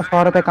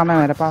 100 रुपए कम है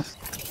मेरे पास.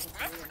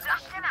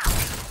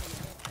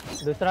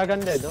 दूसरा गन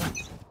दे दो.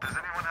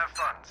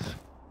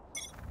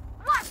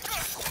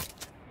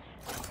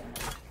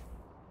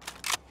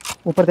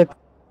 ऊपर देख.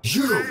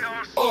 You are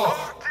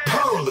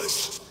powerless.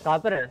 कहाँ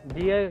पर है?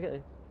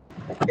 दिए.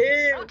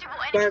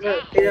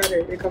 बाय यार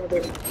एक हम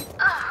देख.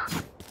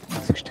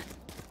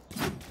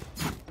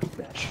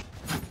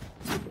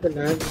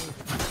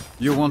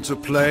 You want to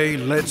play?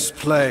 Let's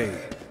play.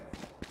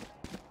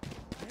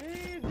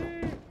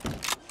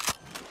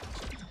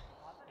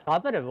 कहाँ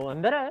पर है वो?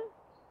 अंदर है.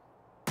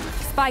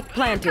 Spike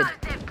planted.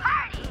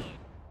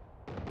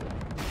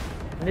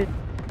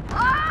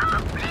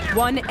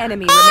 One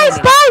enemy remaining.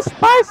 Spice.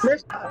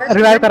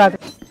 Revive करा दे.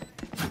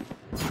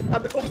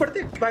 अब ऊपर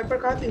देख वाइपर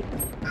कहाँ थी?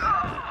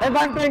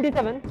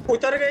 127.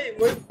 उतर गई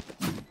वो.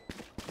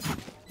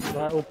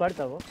 ऊपर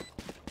था वो.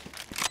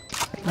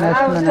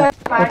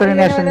 उतरी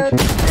नेशन.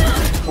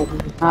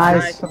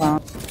 नाइस.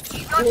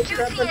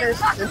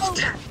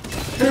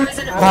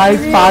 भाई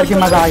पार की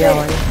मजा आ गया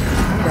भाई.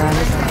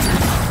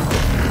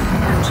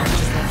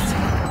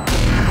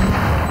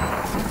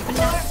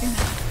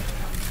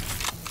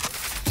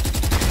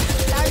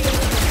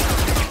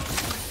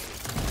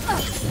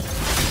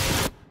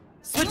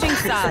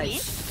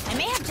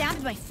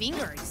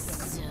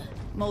 fingers.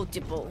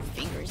 Multiple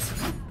fingers.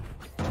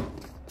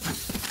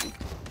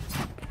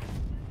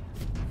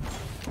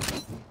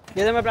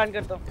 ये तो मैं प्लान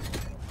करता हूँ।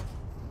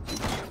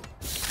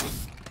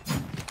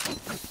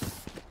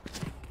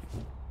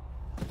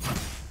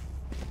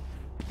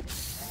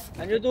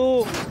 अंजू तू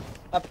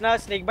अपना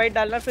स्नेक बाइट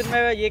डालना, फिर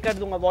मैं ये कर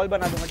दूंगा, वॉल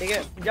बना दूंगा, ठीक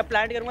है? जब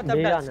प्लांट करूंगा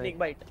तब डाल स्नेक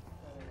बाइट।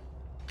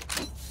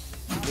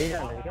 ये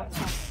जाना है क्या?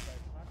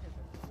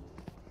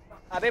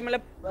 अबे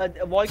मतलब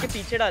वॉल के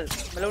पीछे डाल,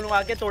 मतलब लोग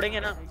आके तोड़ेंगे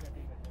ना।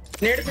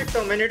 नेट फेंकता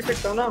हूँ, मैं नेट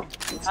फेंकता हूँ ना।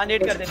 हाँ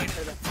नेट कर दे, नेट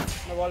कर दे।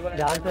 मैं वॉल बना।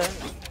 ध्यान से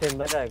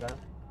टिम्बर आएगा।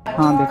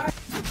 हाँ देख।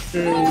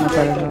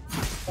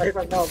 अरे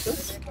करना होता।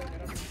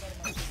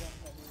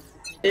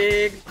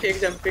 एक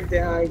जंप पिक दे,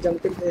 हाँ एक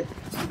जंप पिक दे।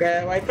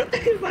 गया वाइपर।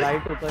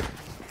 राइट ऊपर।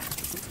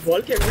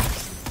 बॉल क्या है?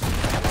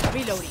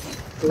 Reloading.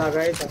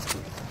 लगाया था।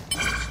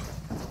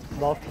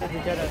 बॉक्स के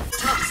पीछे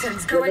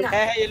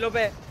है येलो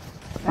पे।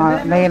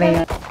 हाँ नहीं नहीं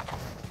है।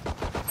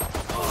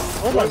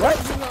 ओ भगवान,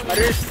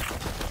 अरे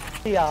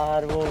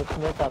यार वो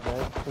उसमें था,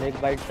 स्नेक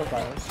बाइट तो था।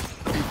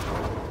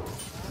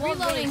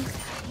 Reloading.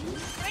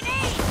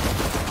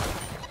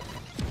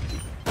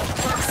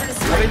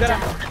 अभी इधर आ।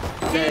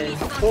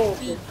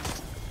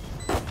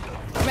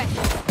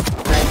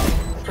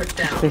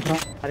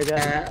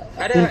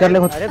 अरे तीन कर ले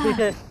खुद। अरे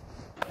पीछे।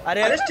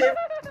 अरे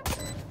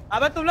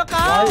अबे तुम लोग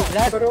कहाँ हो?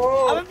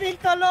 अबे पिक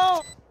तो लो।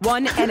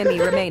 One enemy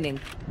remaining.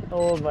 ओ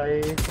भाई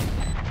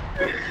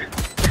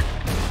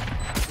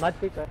मत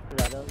पिक कर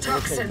ज्यादा।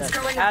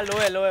 हाँ लो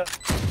है लो है।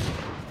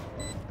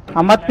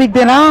 मत पिक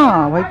देना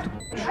भाई।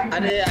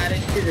 अरे यार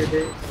इसकी दे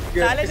दे।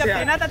 साले जब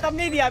देना था तब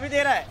नहीं दिया, अभी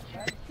दे रहा है।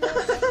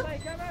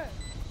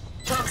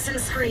 Toxin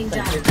screen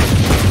down.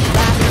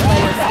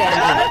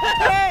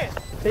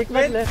 पिक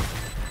मत ले।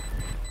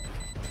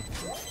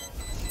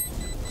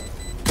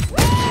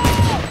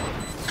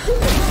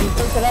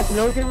 चला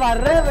फ्लोर के मार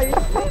रहे हैं भाई।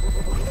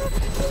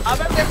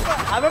 अबे देखो,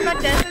 अबे मैं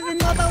कैसे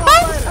जिंदा था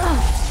वहाँ पर?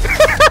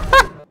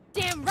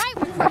 Damn right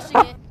we're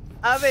crushing it.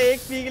 अबे एक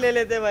पीक ले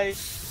लेते भाई।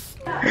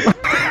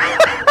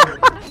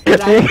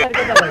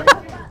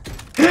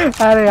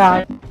 अरे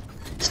यार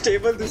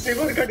स्टेबल दूसरी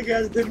बार कट गया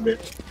इस दिन में।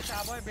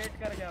 शाबाश बेट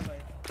कर गया भाई।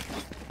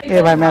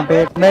 ए भाई मैं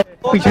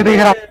पीछे देख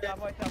रहा।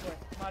 शाबाश शाबाश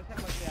मार्शल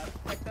मत यार,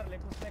 सेक्टर ले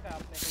घुसने का,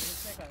 आपने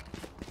घुसने का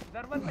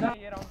जरूरत नहीं है,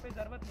 ये राउंड पे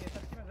जरूरत नहीं है,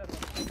 सच्ची में जरूरत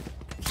नहीं।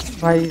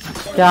 भाई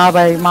क्या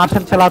भाई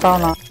मार्शल चलाता हूँ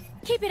ना।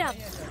 Keep it up.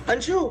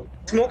 Anshu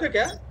smoke है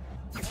क्या?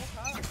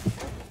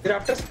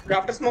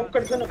 राफ्टर स्मोक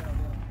कर दो ना।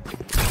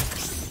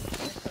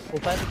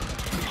 ऊपर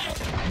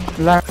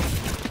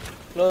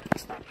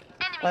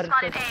Enemy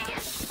spotted A.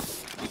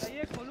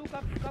 ये खोलूं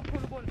कब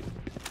खोलूं बोल।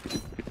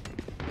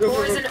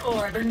 Poison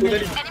orb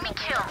emitting. Enemy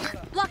killed.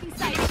 Blocking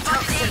sight.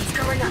 Toxins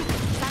going up.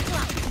 Back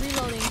up.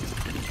 Reloading.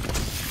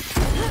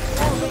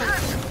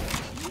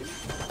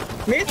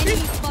 मेज Enemy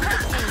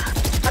spotted A.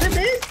 अरे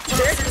मेज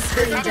Toxin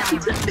screen down.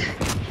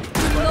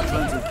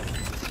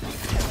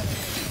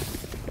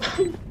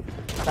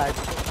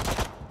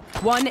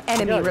 One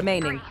enemy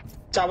remaining.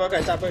 चाबक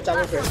है।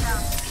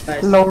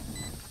 नाइस। लो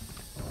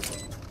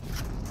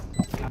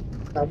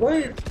अबे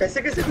कैसे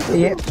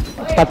ये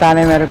पता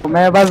नहीं मेरे को,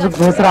 मैं बस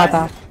घुस रहा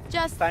था।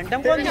 Just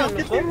फैंटम कौन है?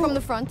 from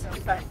the front.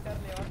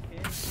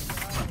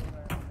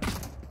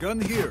 Gun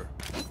here.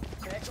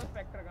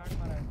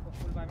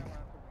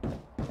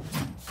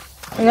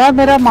 यार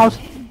मेरा माउस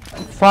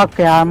फक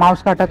यार,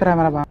 माउस का अटक रहा है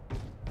मेरा बाप।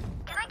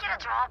 Can I get a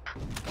drop?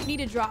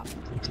 Need a drop.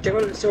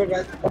 Stable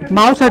back.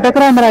 Mouse अटक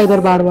रहा है मेरा इधर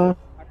बार बार।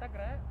 अटक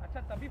रहा है? अच्छा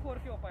तभी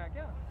 4K हो पाया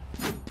क्या?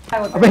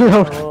 अबे लो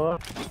ओ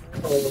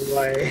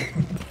भाई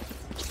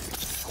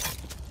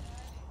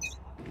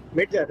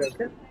मिट जा रहा है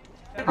क्या?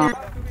 हाँ।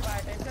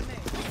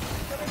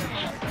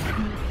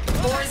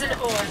 Poison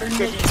orb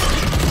emitting.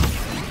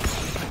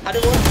 अरे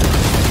वो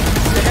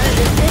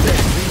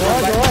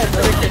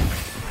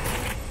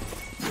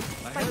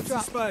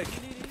Spike.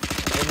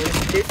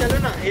 ये चलो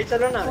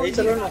ना।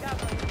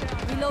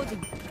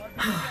 Reloading.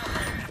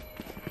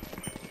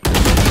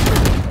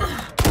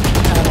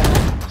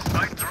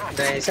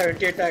 नहीं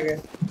 78 आ गए।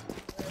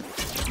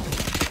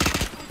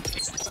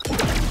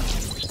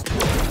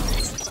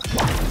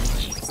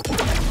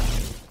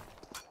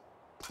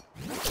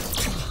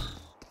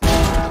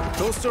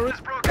 Toaster is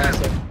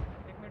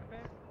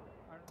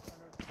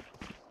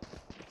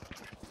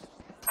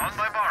On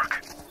my mark.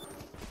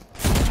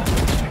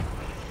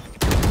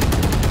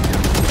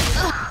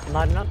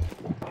 मारना।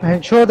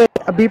 छोड़ दे,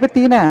 अभी पे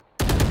 3 है।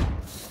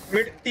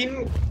 मिड तीन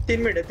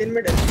मिड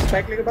है।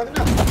 बैक लेके भाग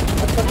ना।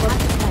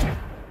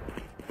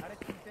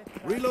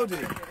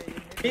 reloading.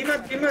 कीमत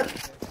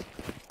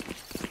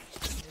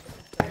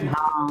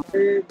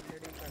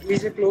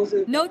बीच में क्लोज है।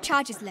 No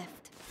charges left.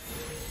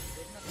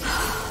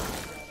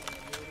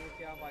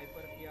 क्या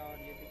वाइपर किया और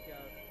ये भी क्या।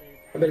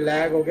 अबे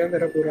लैग हो गया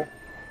मेरा पूरा।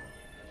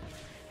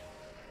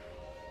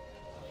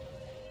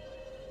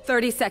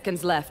 30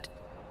 seconds left.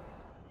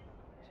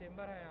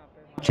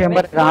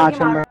 चेंबर कहाँ?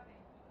 चेंबर।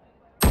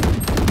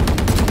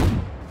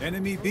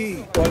 Enemy B.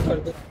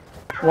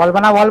 वॉल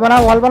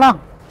बना।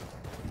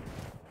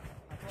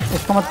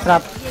 इसको मत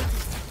trap.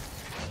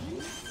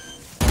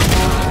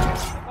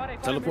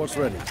 Teleport's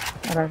ready.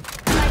 Alright.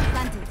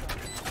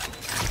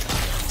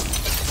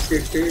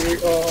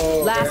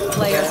 Last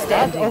player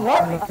standing. Oh,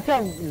 what? अच्छा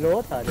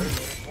लो था रे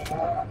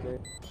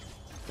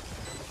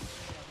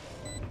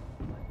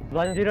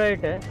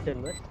 108 है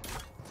चैम्बर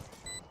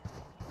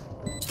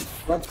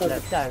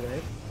लेफ्ट साइड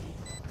है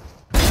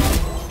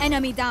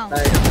Enemy down.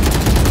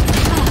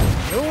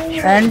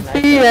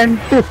 एंटी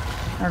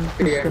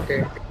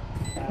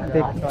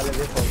देख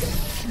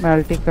मैं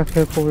अल्टी का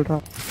खेल खोल रहा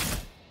हूँ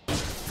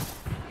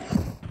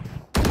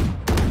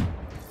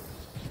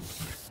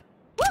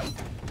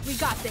We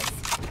got this.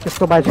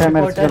 इसको बचा है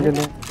मेरे से जल्दी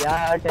लो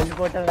यार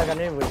टेलीपोर्टर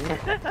लगाने भूल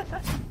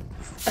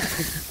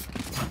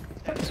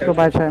इसको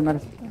बचा है मेरे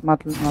से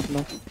मत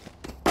लो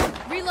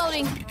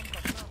Reloading.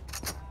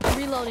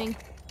 Reloading.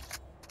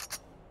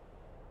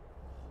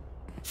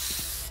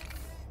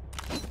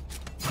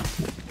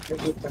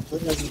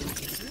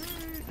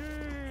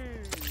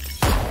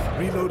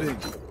 Reloading.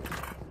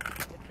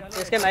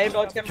 इसके नाइफ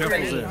डॉज के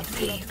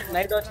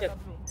नाइफ डॉज के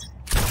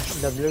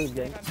W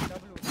गया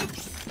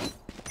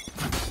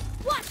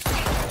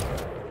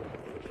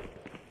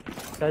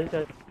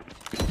चल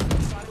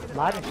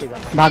मार सीधा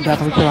भाग जा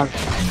पीछे भाग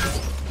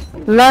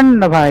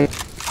लंड भाई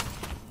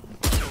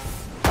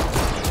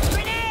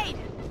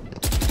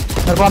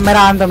मेरे को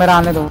मेरा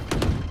आने दो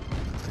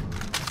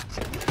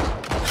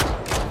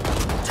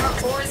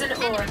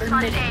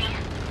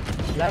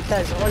लेफ्ट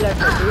साइड और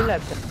लेफ्ट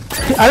साइड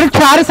अरे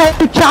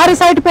चार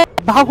साइड पे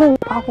भागो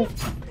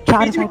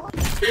चार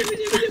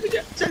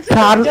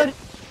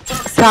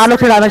लोग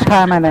से डैमेज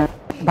खाया मैंने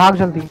भाग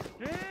जल्दी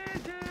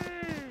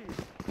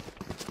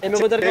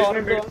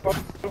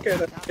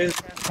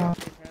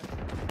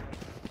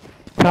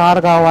चार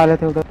गाँव वाले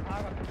थे उधर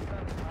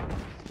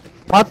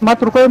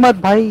मत रुको मत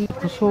भाई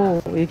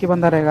घुसो एक ही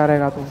बंदा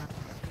रहेगा तो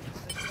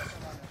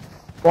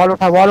वॉल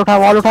उठा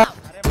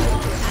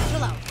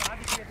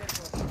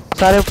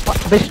सारे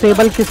बेस्ट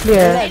टेबल किस लिए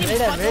है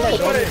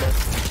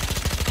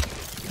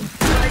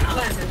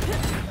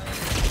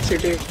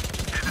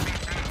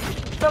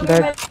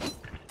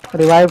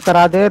रिवाइव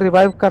करा दे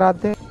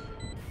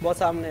बहुत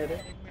सामने है रे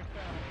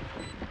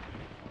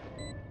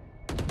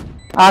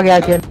आ गया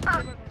खेल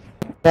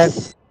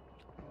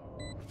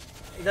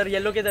इधर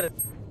येलो किधर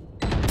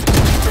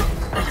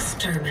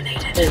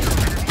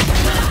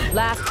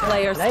Last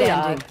player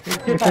standing.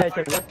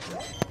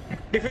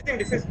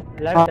 Defence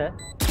left है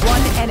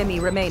One enemy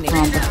remaining.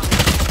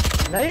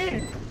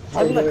 नहीं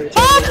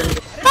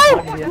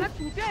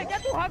क्या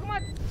तू हग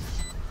मत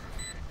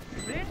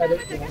ब्रेक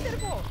करना चाहिए तेरे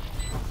को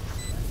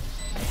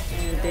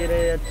तेरे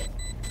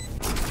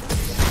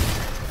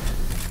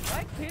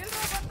भाई खेल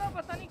रहा बंदा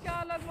पता नहीं क्या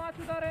अलग मैच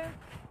उधर है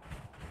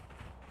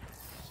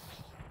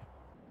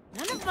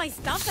None of my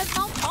stuff has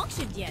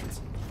malfunctioned yet.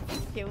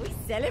 Can we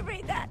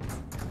celebrate that?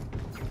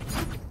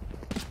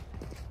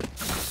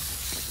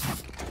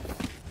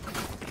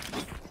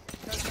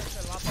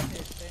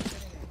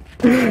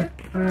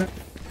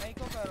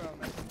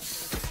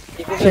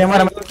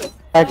 Shamer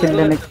chill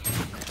लेने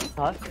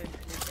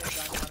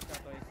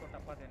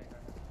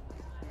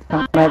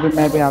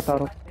मैं भी आता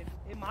हूँ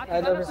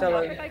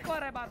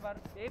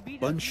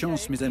Bonne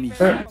chance, mes amis.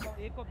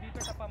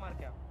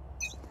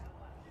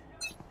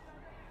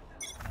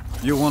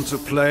 You want to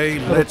play?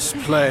 Let's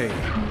play.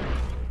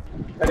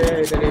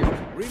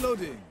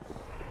 Reloading.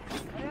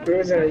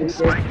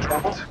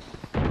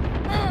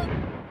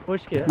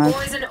 Push किया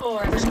Poison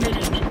orb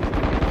emitting.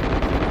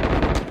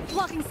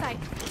 Blocking sight.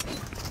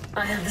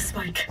 I have the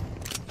spike.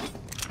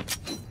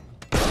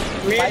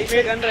 Bike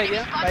से gun रह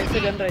गया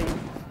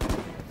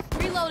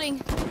Reloading.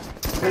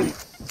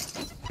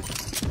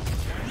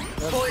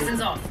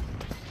 Poison's off.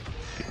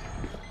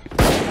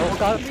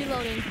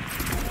 Reloading.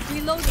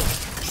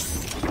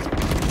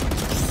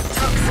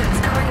 Toxins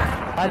coming up.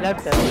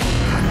 Left है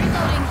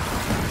Reloading.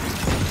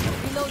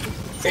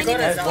 एक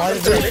और है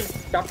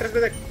doctor को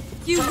देख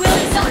You will not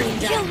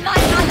kill my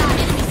ally.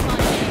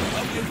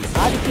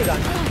 आज की गन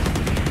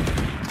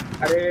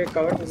अरे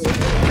कवर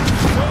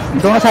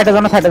दोनों साइड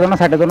दोनों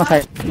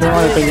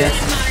पे है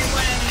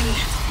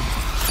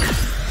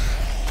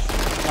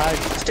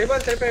स्टेबल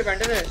पे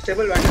वेंडर है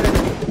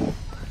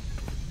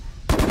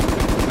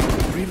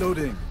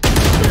Reloading.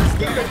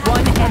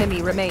 One enemy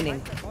remaining.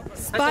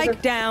 Spike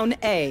down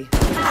A.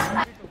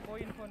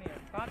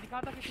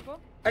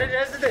 अरे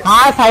रेस्ट दे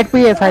हाँ साइड पे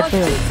है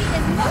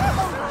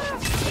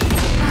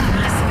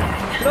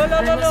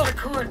लो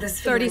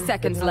 30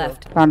 seconds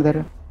left. काट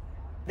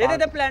दे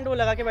दे प्लांट वो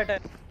लगा के बैठा है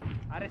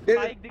अरे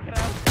स्पाइक दिख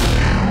रहा है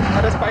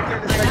अरे स्पाइक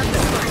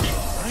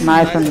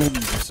नाइस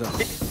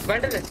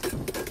वेंडर है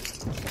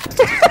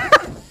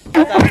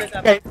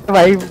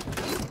भाई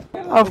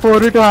अब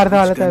 4v2 हारने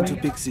वाला था Too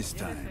big this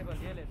time.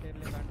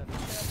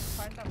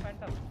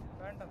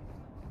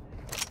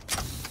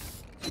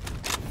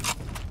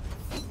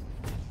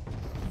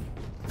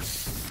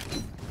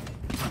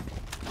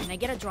 Can I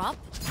get a drop?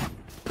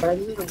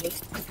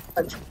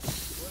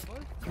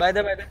 Bye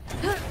दे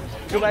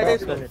जो बाय दे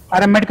इसको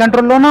अरे मिड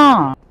कंट्रोल लो ना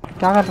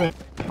क्या कर रहे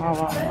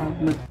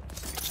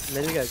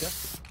मिल गया क्या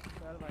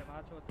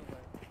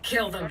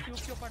Kill them.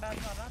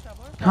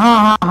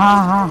 हाँ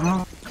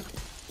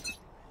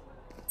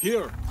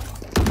Here.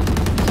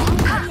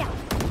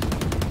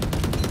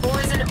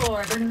 Poison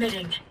orb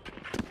emitting.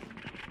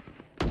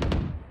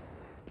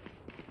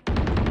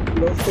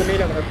 लोग तो नहीं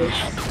लग रहा कुछ।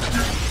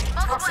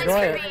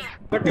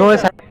 दो है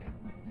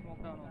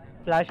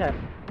फ्लैश है,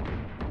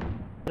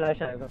 फ्लैश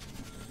आएगा।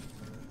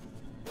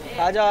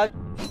 आजा आज।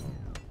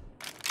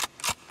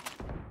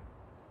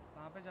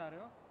 कहाँ पे जा रहे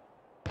हो?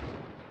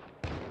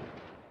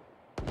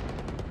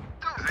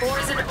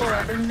 Poison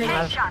orb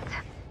emitting.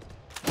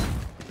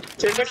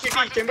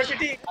 Chamber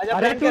city.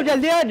 अरे तू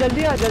जल्दी आ,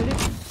 जल्दी आ, जल्दी।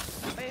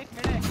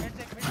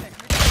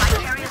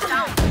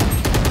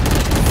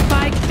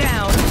 Spike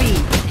down B.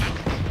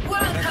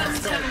 Welcome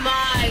to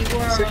my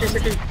world.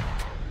 City.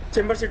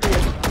 Chamber city है।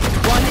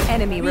 One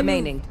enemy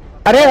remaining.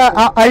 अरे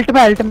अल्ट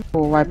में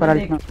वो वाइपर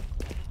अल्ट में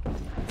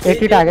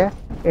 80 टैग है,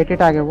 80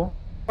 टैग है वो।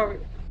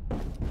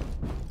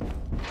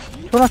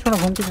 सुनो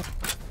घूम के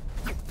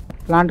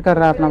प्लांट कर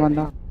रहा है अपना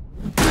बंदा।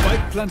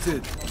 Spike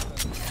planted.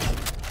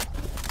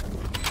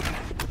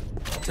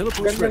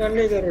 Teleport ready.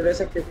 नहीं जरूर है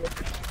सब कुछ।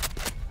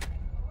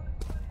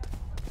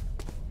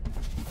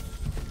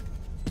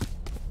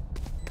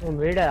 वो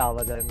मिड है,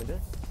 आवाज आ रही मुझे।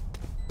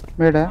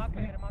 मिड है।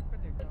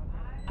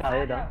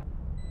 शायद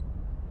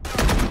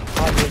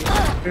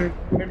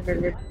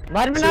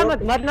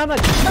मरना मत।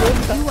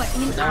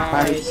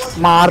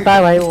 मारता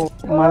है भाई वो,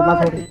 मरना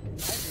थोड़ी।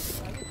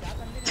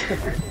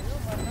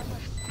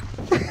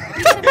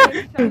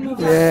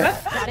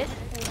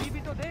 ये भी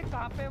तो देख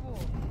कहाँ पे वो।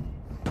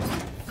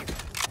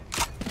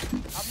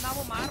 अब ना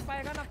वो मार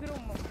पाएगा ना फिर वो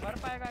मर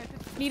पाएगा ऐसे।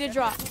 Need a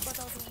drop.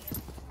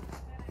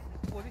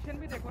 पोजीशन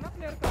भी देखो ना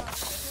प्लेयर का।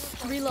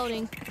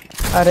 Reloading.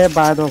 अरे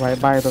बाय दो भाई,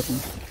 बाय दो तुम।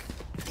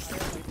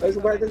 ऐसे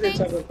बाय तो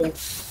अच्छा करते हैं।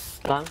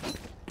 कहाँ?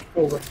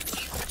 होगा।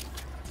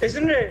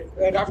 इसने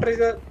आफ्टर इज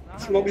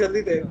स्मोक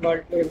जल्दी दे बट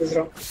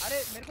दूसरा। अरे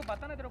मेरे को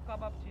बता ना तेरे को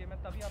कब आप चाहिए, मैं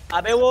तभी आप।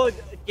 अबे वो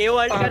केओ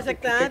अल्ट कर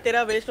सकता है,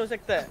 तेरा वेस्ट हो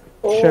सकता है।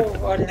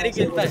 ओह इधर ही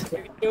खेलता है,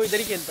 केओ इधर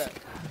ही खेलता है।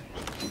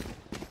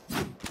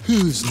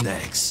 Who's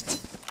next?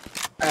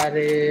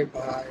 अरे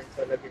भाई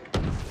चलो गया।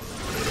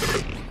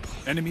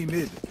 Enemy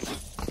mid.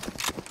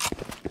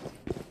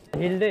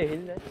 हिल दे।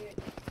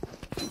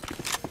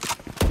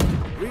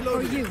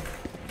 Reloading.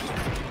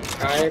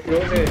 आए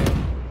क्लोज है।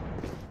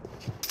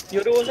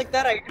 यूरो हो सकता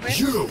है राइट में।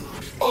 You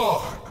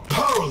are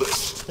powerless.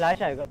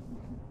 फ्लैश आएगा।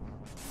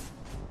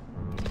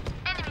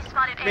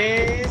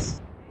 बेस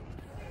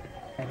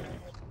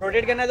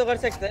रोटेट करना है तो कर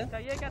सकते हैं।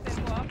 चाहिए क्या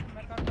तेरे को? आप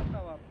मैं कर सकता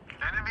हूँ। आप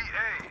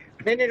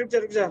नहीं रुक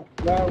जा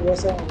मैं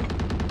वैसा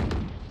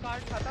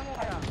कार्ड खत्म हो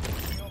गया।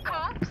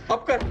 अब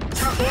कर।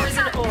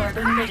 Poison orb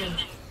emitting.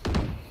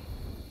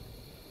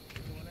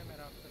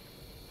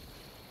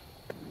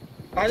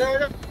 आजा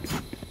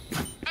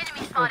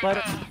ऊपर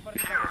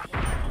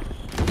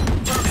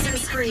Toxin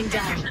screen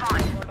down.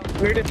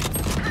 मिड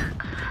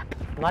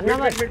मरना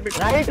मत।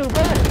 राइट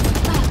ऊपर।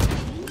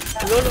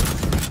 लो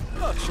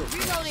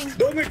Reloading.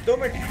 2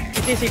 minute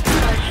city.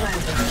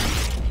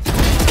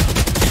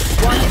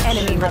 One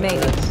enemy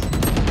remaining.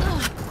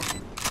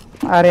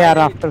 अरे यार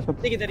आफ्टर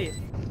सब किधर ही है?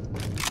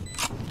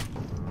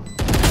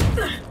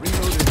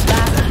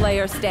 Last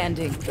player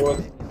standing.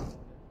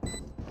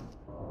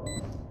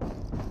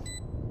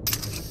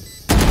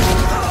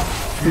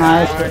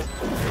 Nice.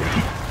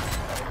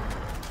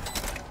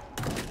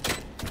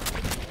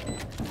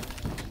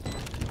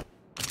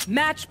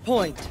 Match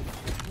point.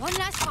 One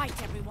last fight,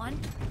 everyone.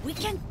 We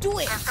can do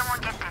it.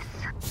 Someone get this.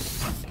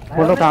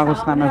 बोलो कहाँ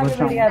घुसना, मैं घुस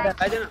रहा हूँ।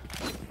 आजा ना।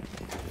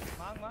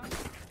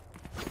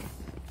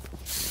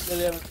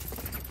 चलिए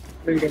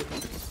मिल गया।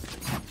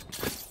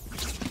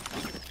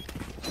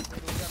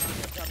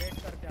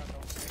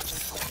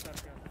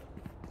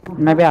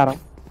 मैं भी आ रहा हूँ।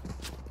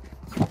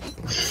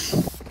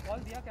 कॉल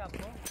दिया क्या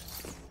आपको?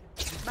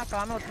 इतना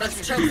काम है उतना। Let's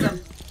choke them.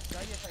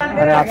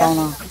 अरे आता हूँ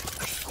ना।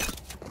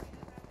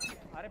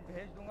 अरे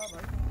भेज दूंगा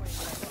भाई तुमको।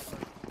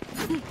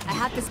 I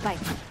have the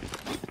spike.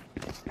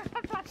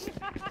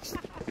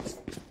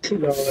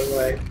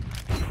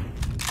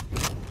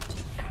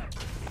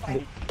 भाई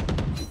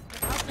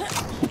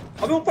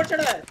अबे ऊपर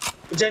चढ़ा है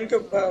जैन के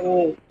वो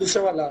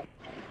दूसरा वाला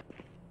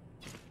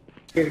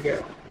गिर गया।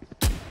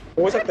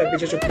 हो सकता है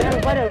पीछे छुप गया।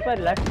 ऊपर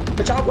लेफ्ट।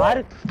 बचाओ मार।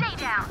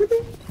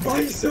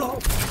 भाई साहब।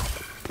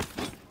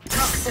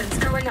 Toxins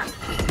going up.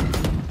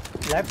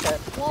 लेफ्ट है।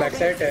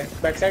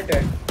 बैक साइड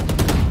है।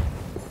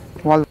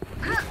 वॉल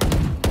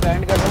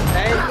बैंड कर दो।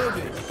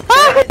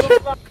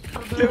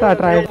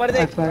 ट्राई ऊपर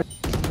देख।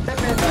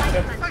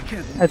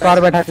 अच्छा और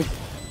बैठा थी।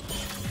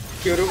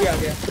 क्यूरो भी आ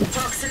गया।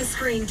 Toxin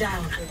screen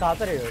down. कहाँ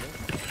पर है यूरो?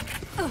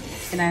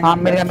 हाँ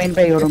मेरे मेन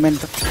पे यूरो मेन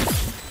पे।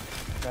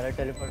 मेरा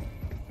टेलीपोर्ट।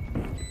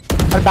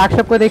 और बैक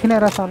शॉट को देख नहीं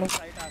रहा सालों।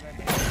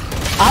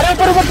 अरे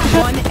ऊपर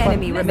One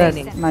enemy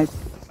remaining. Nice.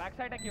 Back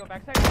side है क्यों?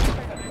 बैक साइड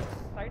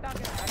साइड आ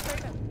गया।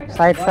 बैक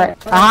साइड साइड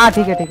है। हाँ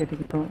ठीक है तो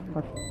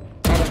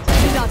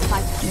Do not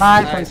fight us.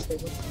 Nice.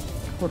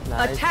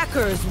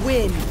 Attackers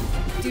win.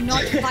 Do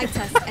not fight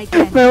us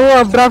again. मैं वो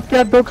अपड्राफ्ट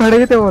किया, दो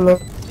खड़े थे वो लोग।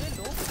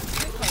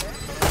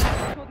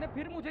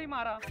 फिर मुझे ही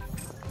मारा।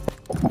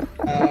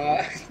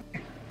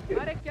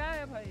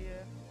 है भाई ये?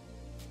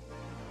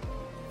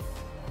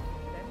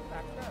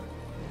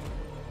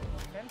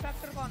 10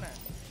 फैक्टर कौन है?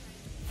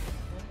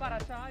 ओमकार।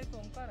 अच्छा हाँ, ये तो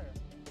ओमकार है।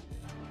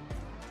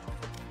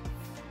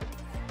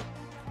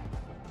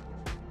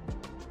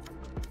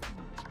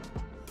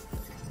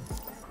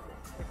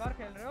 एक और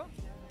खेल रहे हो?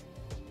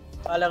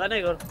 लगा ना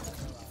एक और।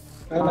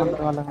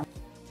 लगा।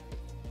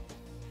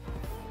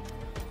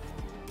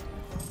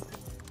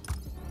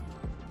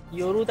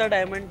 योरू था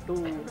डायमंड 2।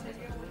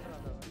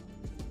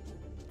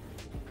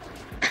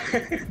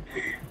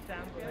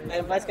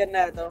 टाइम पास करने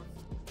आया था।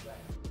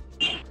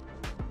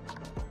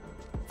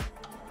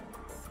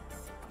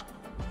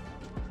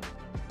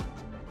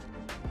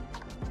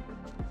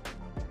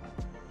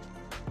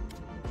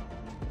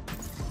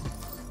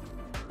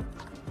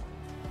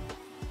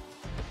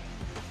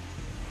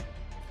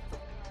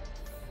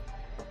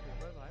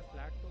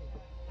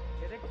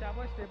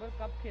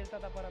 कब खेलता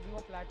था पर अभी वो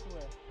प्लैट 2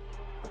 है।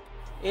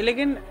 ये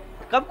लेकिन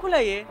कब खुला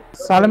ये?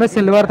 साल में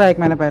सिल्वर था एक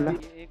महीने पहले।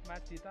 एक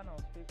मैच जीता ना,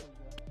 उस पे खुल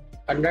गया।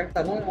 कंडक्ट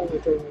था ना वो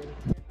तो।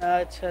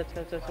 अच्छा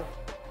अच्छा अच्छा अच्छा।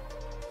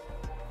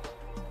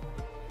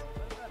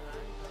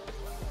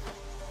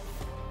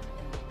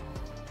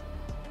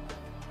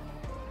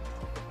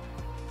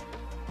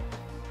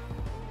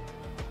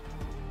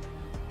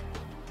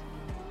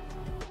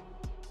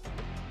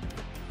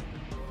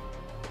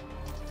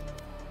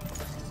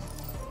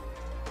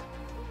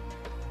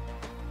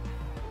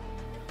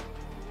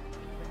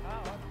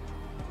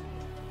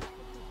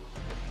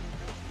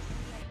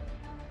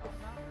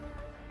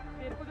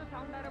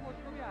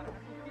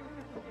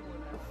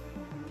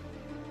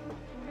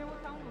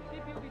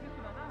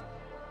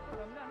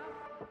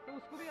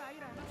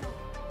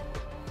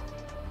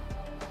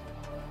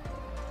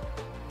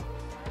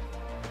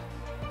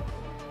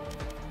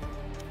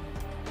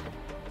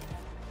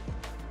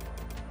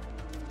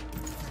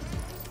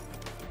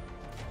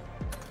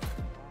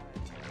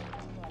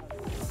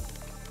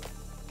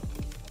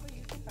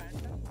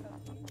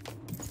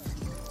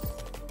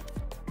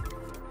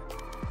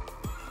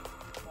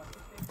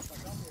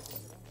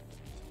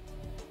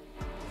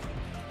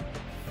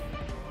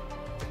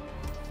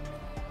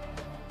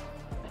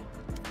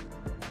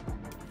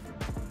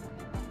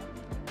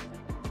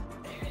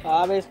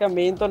 हाँ भाई, इसका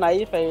मेन तो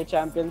नाइफ है ये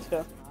चैंपियंस का।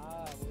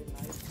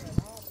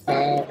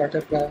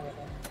 बटरफ्लाई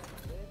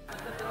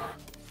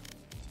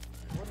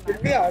फिर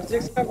भी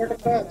आरजेक्स का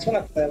बटरफ्लाई अच्छा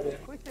लगता है।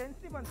 कोई सेंस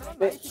नहीं बनता ना,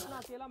 नाइफ इतना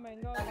अकेला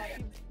महंगा और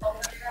बाकी।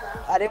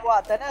 अरे वो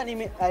आता है ना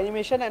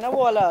एनिमेशन है ना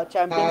वो वाला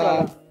चैंपियंस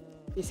वाला,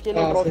 इसके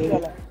लिए ट्रॉफी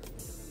वाला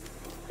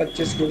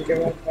 25 किल के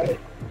बाद।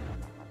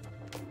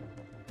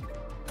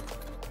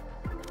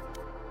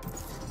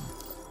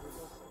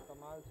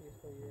 कमाल चीज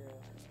तो ये है।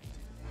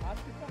 आज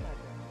कितना मैच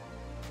है?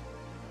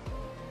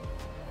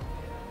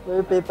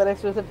 वो पेपर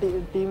एक्स से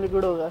टीम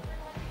लिक्विड होगा।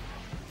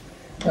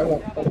 क्या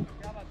बात कर रहा है?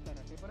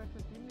 पेपर एक्स से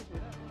टीम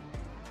लिक्विड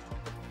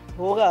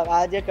होगा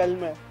आज या कल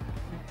में,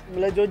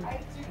 मतलब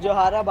जो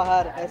हारा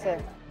बाहर ऐसा है।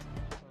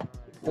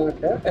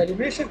 क्या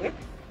एलिमिनेशन है?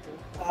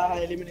 हाँ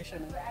एलिमिनेशन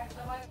है।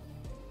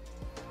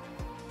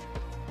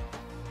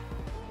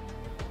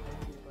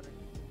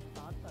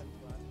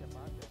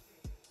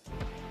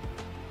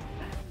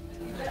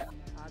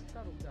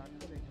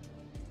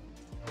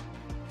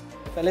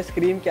 पहले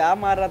स्क्रीन क्या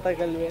मार रहा था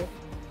कल में।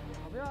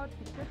 अबे आज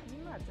कितने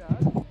 3 मैच है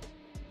आज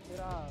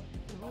तेरा।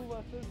 ब्लू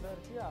वर्सेस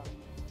दर्शिया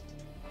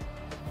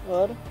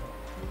और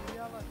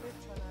इंडिया वर्सेस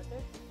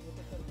फनाटिक। ये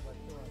तो सर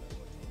बच्चे वाला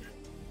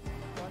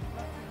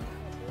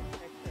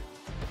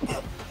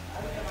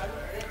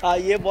हाँ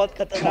ये बहुत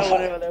खतरनाक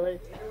होने वाला है भाई,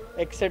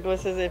 एक्सेट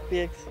वर्सेस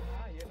एफपीएक्स।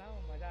 हाँ ये ना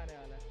मजा आने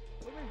वाला है।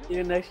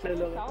 ये नेक्स्ट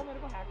लेवल होगा। शाओ मेरे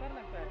को हैकर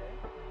लगता है।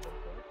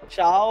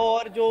 शाओ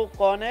और जो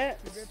कौन है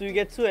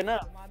सुइगेत्सु है ना,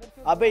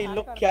 अबे इन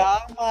लोग क्या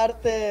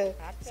मारते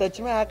हैं, सच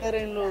में हैकर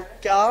है इन लोग,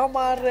 क्या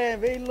मार रहे हैं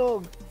वे इन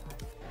लोग।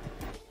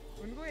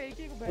 उनको एक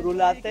ही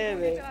रुलाते हैं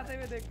वे। चलाते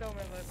हुए देखता हूं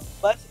मैं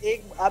बस एक।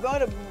 अबे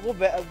और वो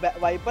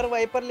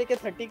वाइपर लेके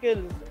 30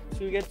 किल,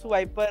 सुइगेत्सु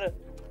वाइपर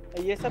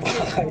ये सब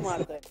किल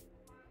मारता है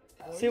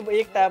सिर्फ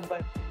एक टैब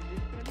पर।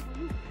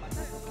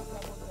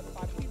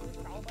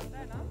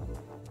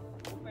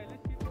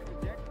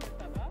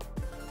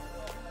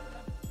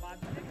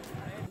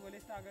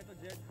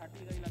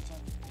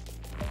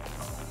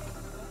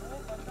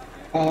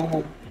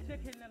 पीछे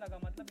खेलने लगा,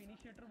 मतलब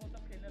इनिशिएटर वो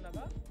सब खेलने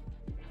लगा।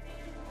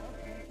 और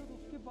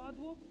उसके बाद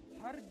वो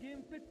हर गेम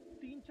पे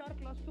 3-4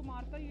 क्लच तो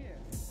मारता ही है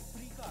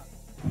फ्री का।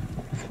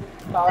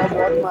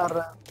 बहुत मार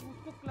रहा है।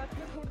 उसको क्लच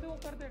में छोड़ दे वो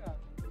कर देगा।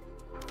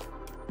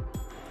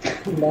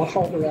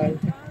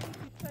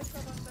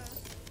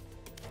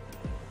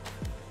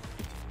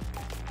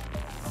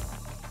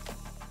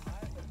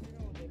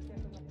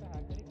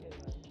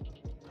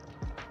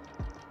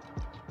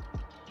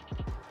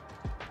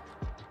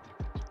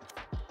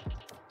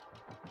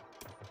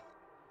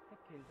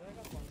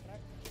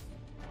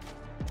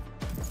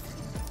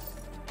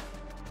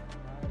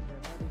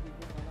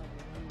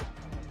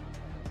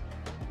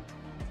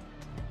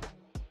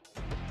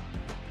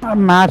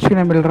 मैच ही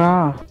नहीं मिल रहा।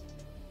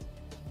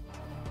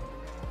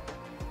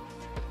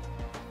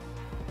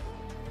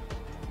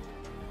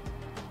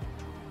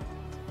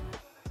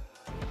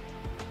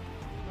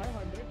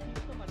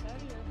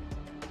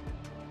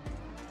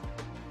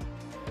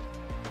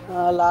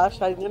 हाँ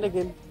लास्ट आई है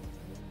लेकिन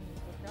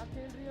क्या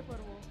खेल रही है पर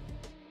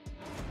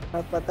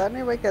वो पता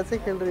नहीं भाई कैसे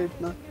खेल रही है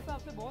इतना। मेरे हिसाब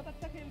से बहुत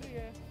अच्छा खेल रही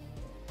है।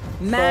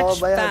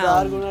 Match भाई 1000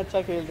 found. गुना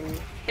अच्छा खेल रही है।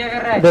 क्या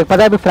कर रहा है? देख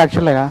पता है अभी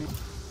फ्रैक्चर लगा।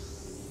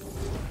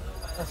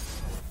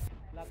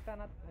 लगता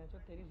ना जो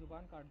तेरी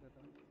जुबान काट देता।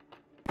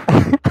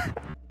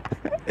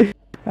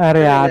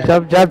 अरे यार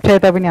जब चाहिए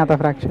तभी नहीं आता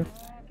फ्रैक्चर।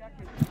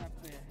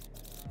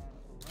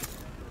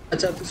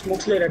 अच्छा तू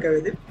स्मोक्स ले रहा क्या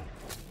वेदिक?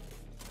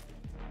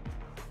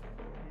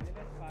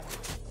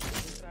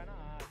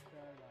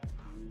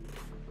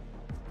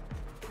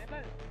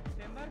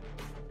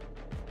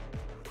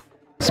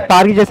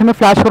 स्पार्क की जैसे मैं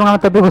फ्लैश करूंगा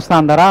तब भी घुसता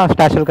अंदर।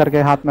 स्टैशल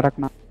करके हाथ में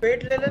रखना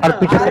पेट ले लेना। और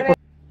पीछे से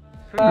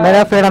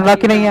मेरा फेड अनलॉक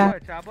ही नहीं है।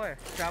 चाबो है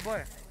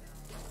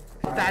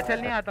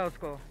सैचल नहीं आता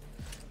उसको।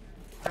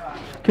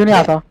 क्यों नहीं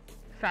आता?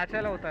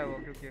 सैचल होता है वो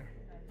क्योंकि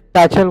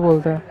स्टैचल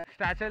बोलते हैं।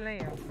 स्टैचल नहीं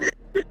है।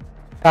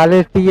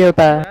 काले टी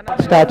होता है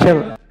स्टैचल।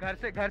 घर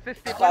से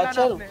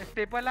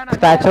स्टेपल लाना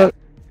स्टैचल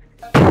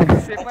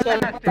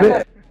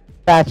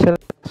स्टेपल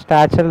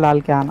स्टैचल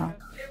डाल के आना।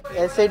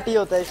 एसएटी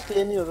होता है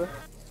स्टे नहीं होता।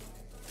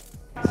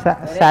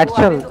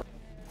 सैचल।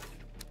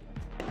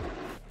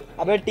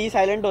 अबे टी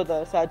साइलेंट होता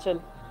है सैचल।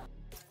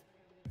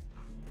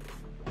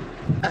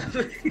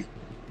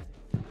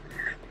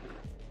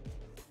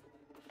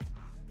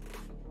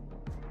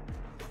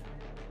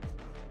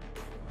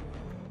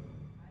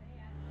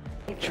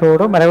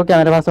 छोड़ो मेरे को क्या,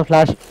 मेरे पास तो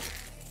flash.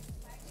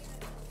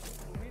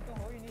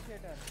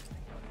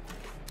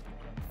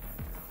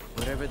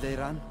 Wherever they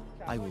run,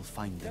 I will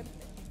find them.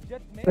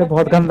 अरे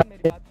बहुत गंदा।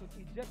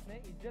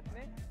 इज्जत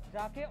में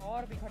जाके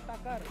और भी इकट्ठा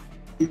कर।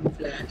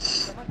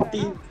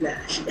 टीम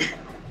फ्लैश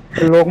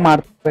लोग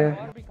मारते हैं।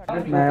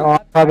 मैं और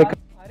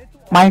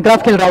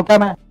माइनक्राफ्ट खेल रहा हूँ क्या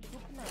मैं?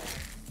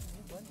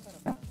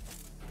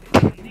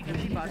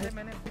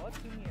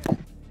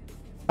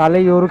 साले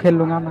योरू खेल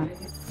लूंगा मैं।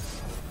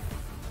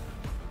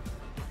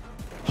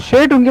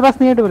 शेट उनके पास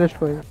नहीं है टूरिस्ट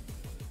कोई।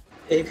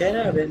 एक है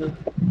ना अबे ना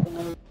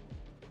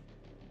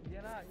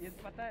ये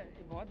पता है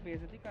बहुत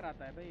बेइज्जती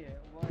कराता है भाई ये।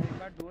 वो एक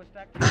बार डोर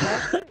स्टैक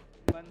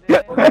बंदे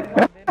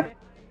ने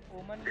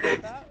ओमन लिया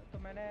था तो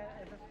मैंने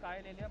ऐसे स्काई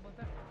ले लिया।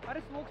 बोलता अरे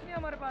स्मोक्स नहीं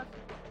हमारे पास।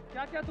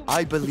 क्या तुम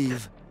I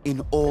believe in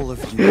all of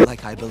you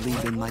like I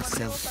believe in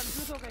myself.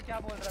 Confuse हो गए क्या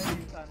बोल रहा है ये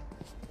इंसान।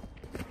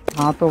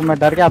 हाँ तो मैं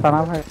डर गया था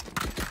ना भाई।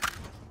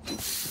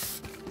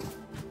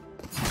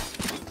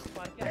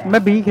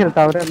 मैं बी खेलता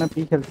हूँ रे, मैं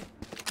बी खेलता।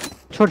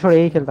 छोड़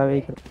यही खेलता हूँ,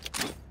 यही खेलता।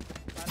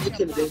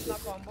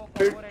 कॉम्बो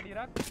रेडी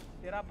रख।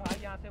 तेरा भाई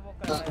यहाँ से वो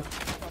कर रहा है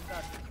शॉक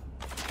डार्ट।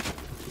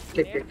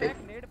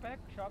 नेड पैक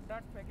शॉक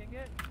डार्ट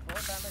फेंकेंगे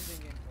बहुत डैमेज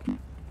देंगे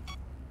इनको।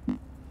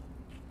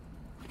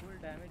 फुल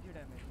डैमेज ही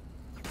डैमेज।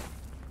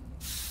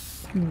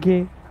 गे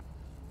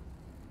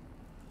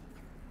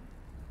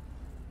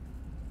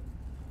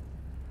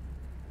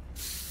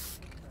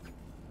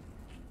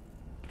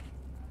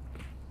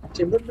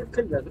चेंबर में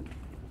खेल रहा है।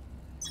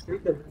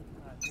 ठीक है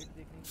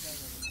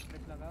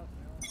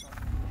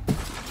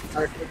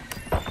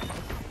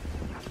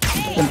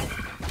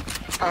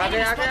आगे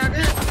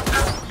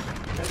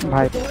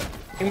भाई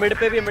मिड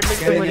पे भी मुझे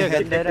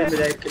गन दे रहा है।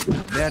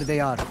 There they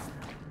are.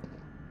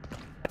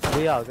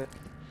 भी आ गए।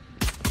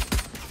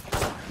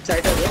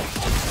 साइड आ गया।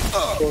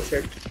 Oh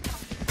shit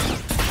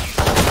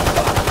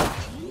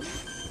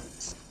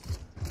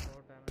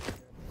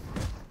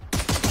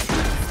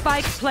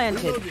Spike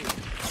planted.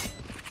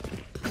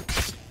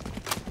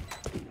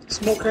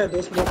 Smoke है,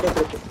 2 स्मोक है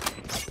तेरे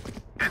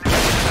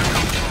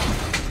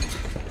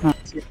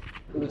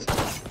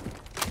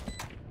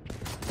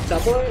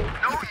चापो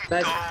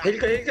नाइस। हिल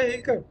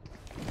कर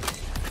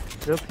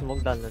रुक स्मोक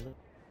डालने दो।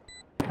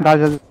 डाल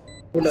जल्दी।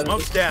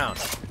 Smoke's down.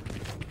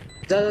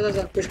 जा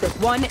पुश कर।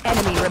 One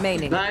enemy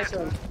remaining. नाइस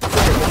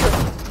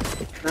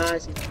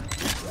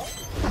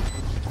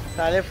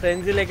साले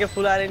फ्रेंजी लेके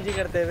फुल आरएनजी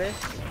करते हुए।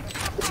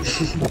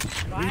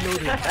 We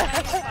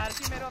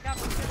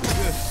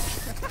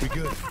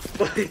good.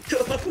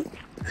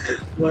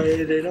 भाई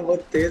रेना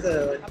बहुत तेज है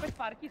भाई। अबे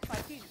स्पार्की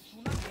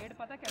तू ना नेड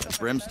पता कैसा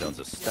Brimstone's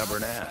a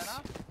stubborn ass.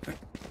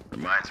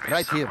 Reminds me.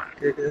 Right here.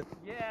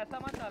 ये ऐसा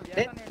मत डाल,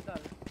 ऐसा नेड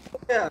डाल।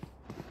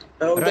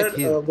 उधर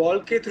बॉल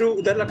के थ्रू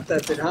उधर लगता है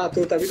फिर। हाँ तो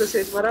तभी तो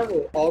सेज मारा वो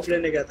ऑफ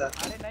लेने गया था।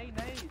 अरे नहीं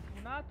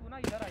तू ना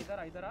इधर आ।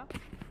 ये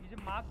जो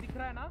मार्क दिख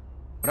रहा है ना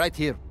Right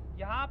here.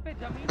 यहाँ पे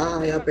जमीन।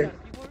 हाँ यहाँ पे।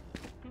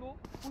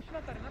 पुश ना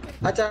करे ना फिर।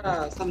 अच्छा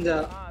समझा।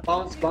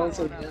 बाउंस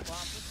हो गया।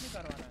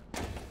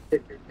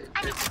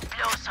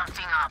 Blow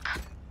something up.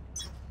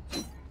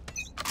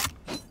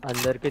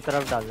 अंदर की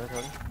तरफ डालना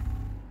थोड़ा।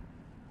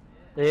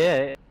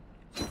 ये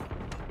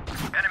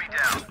Enemy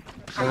down.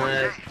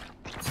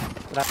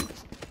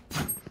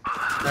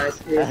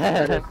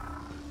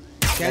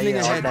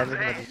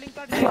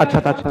 अच्छा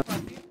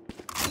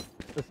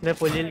उसने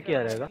फुल हील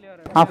किया रहेगा।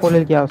 हाँ फुल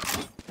हील किया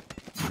उसने।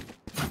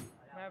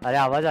 अरे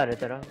आवाज आ रही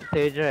तेरा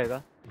तेज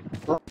रहेगा।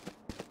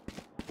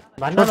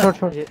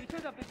 छोड़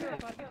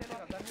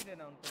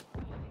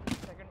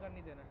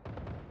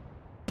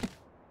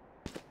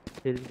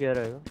हील किया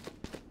रहेगा।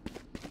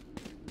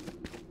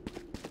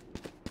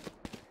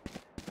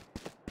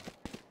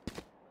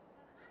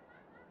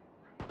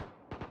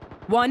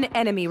 One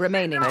enemy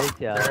remaining.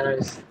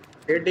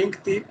 ये डिंक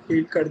थी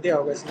हील कर दिया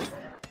होगा इसने।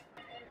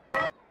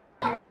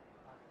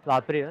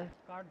 वापरी है।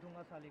 काट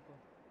दूंगा साली को।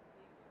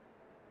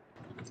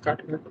 काट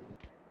में।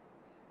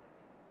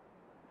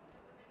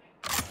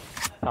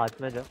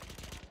 साथ में जा।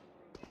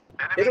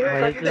 ये तो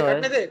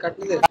काटने दे।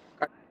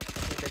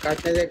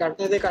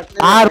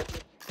 मार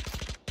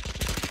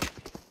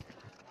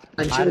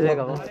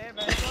देगा वो।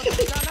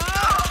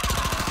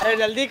 अरे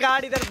जल्दी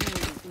काट, इधर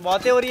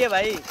मौतें हो रही है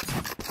भाई।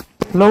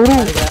 लोरू।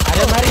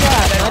 अरे मर गया।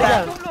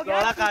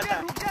 थोड़ा काटा।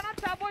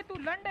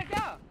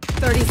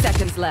 30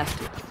 seconds left.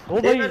 ओ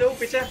भाई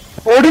पीछे।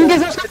 ओडिन के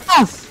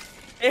पास।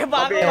 ए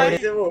भागो भाई।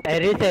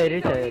 एरिस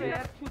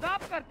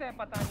सुदाब करते हैं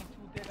पता नहीं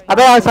छूते कहीं।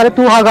 अबे साले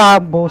तू भागा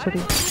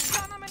भोसड़ी।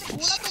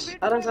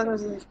 आराम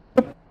से।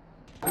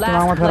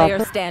 Last player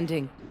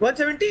standing.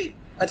 170।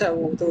 अच्छा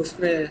वो तो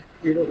उसमें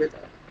हील हो गया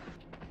था।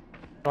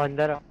 तो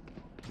अंदर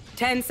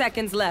 10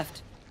 seconds left.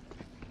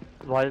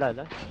 वॉल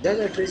डाला। जा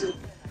ट्रेस।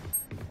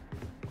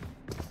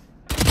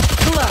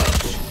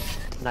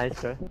 Nice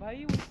sir. भाई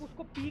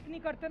उसको पीक नहीं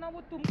करते ना,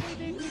 वो तुमको ही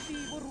देख रही थी,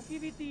 वो रुकी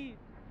भी थी,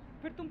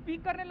 फिर तुम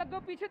पीक करने लग गए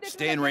पीछे देख।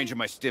 Stay in range of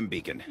my stim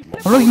beacon.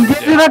 हम लोग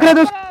इंजेक्ट नहीं रख रहे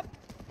तो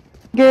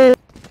के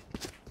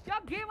क्या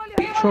गे वाली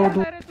हवा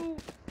कर रहे तू?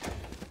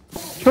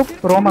 चुप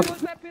रो मत।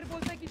 फिर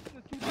बोलते कि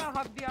चूता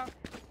हक दिया।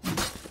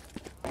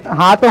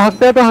 हाँ तो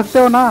हकते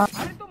हो ना।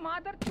 अरे तो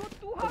मादर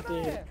तू हगा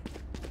है।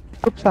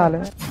 चुप साले।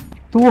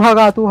 तू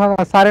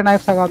हगा सारे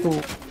नाइफ हगा तू।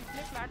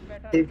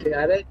 ठीक है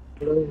अरे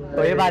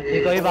कोई बात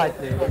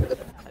नहीं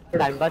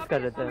टाइम पास कर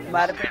रहे थे।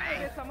 मारपीट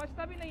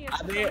समझता भी नहीं है।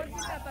 अबे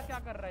क्या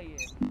कर रही है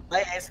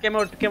भाई, एसके में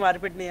उठ के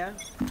मारपीट नहीं है।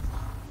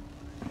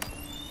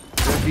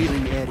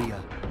 Revealing area.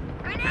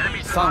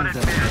 Found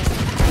them.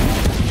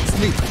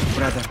 Sleep,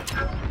 brother.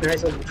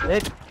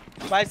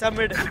 भाई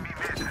सबमिट।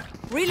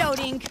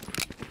 Reloading.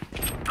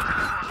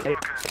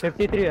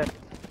 53 है।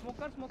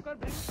 स्मोकर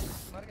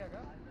मर गया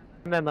क्या?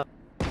 मैं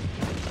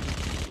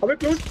अबे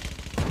क्लोज।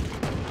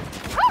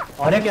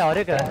 और क्या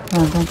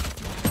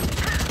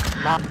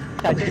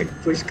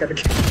पुश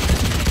करके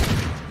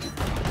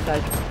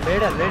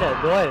वेट है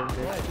 2 है।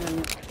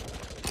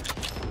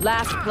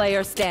 Last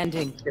player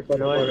standing.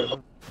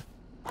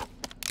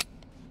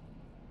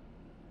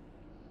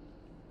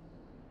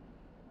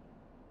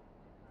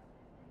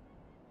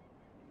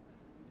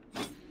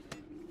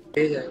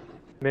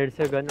 मेरे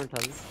से गन उठा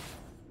लो।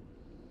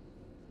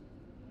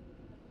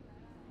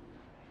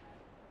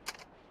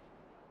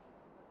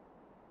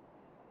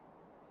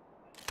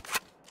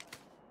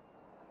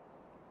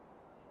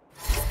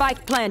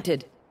 Spike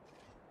planted.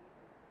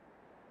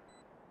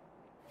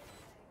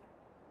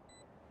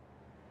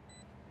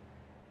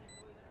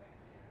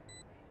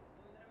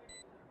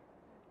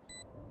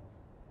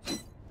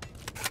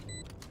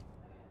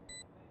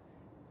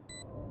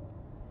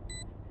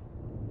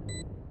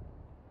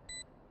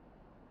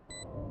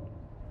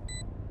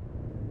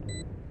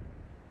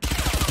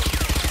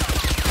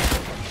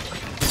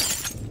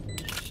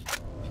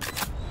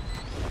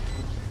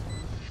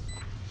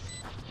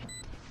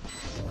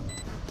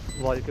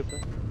 वॉल के ऊपर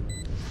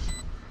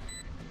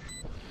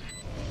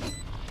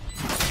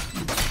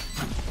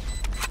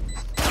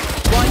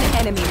One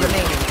enemy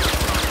remaining.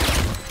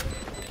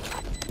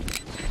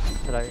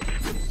 Right.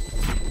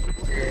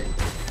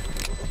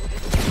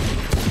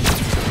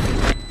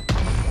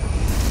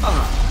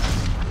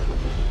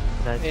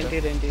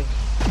 रेंटी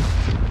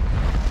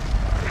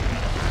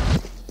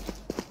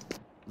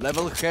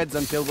Level heads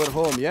until we're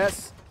home,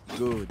 yes?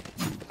 Good.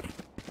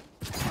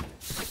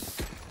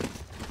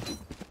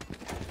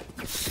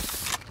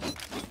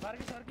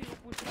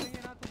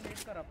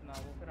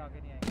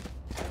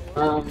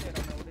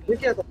 ये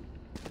क्या था?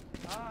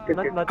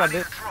 मत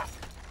अबे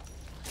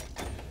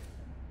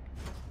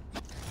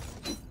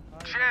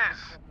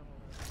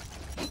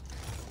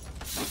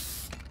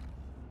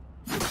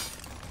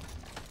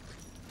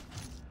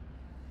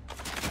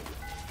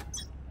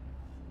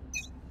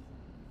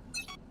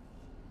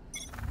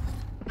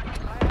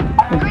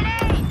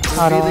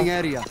Revealing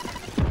area.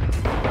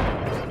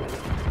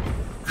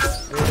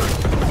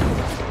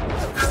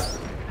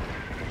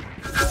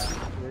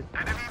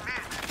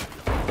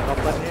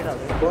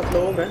 बहुत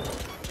लो में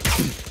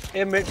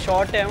ये मिड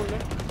शॉट है उनका।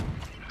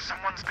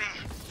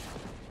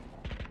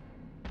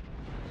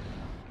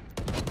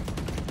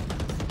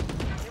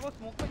 ये वो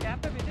स्मोक में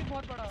गैप है बेसिक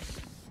बहुत बड़ा।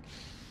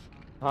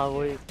 हाँ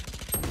वही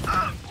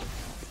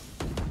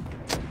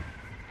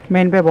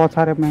मेन पे बहुत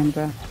सारे मेन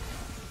पे।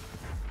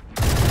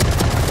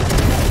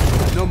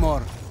 No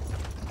more.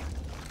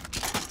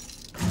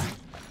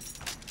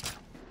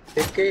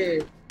 देख के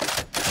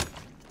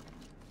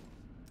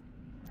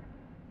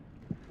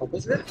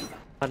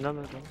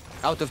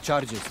Out of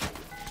charges.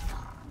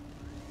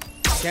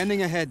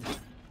 Scanning ahead.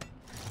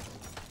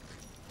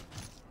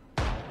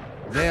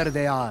 There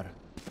they are.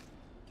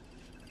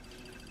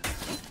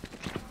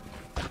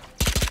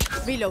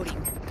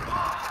 Reloading.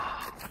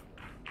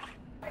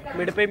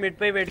 Mid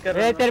पे वेट कर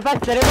रहा हूं। तेरे पास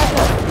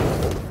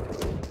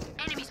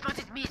Enemy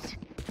spotted mid.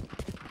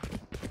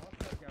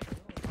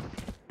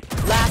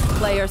 Last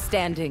player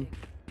standing.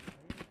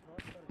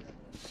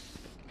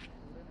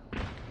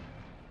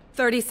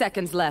 30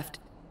 seconds left.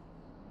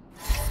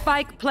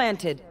 Spike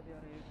planted.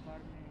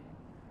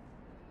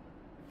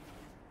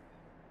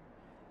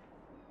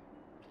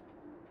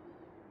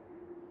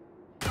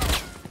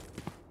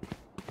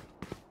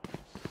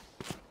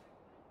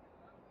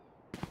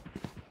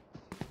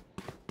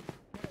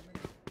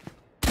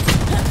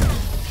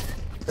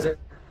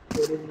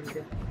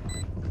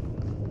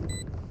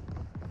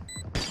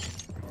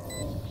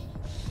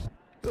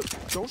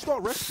 Don't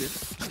start resting.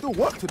 Still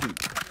work to do.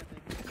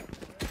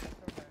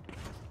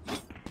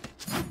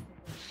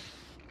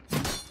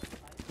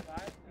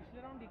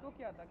 पिछले round eco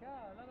क्या था क्या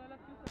अलग-अलग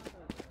क्यों करते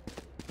हो?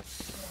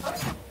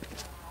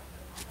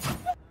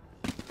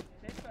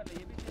 चेक कर ले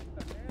ये भी चेक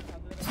कर ले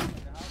अगले राउंड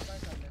में हाफ बाय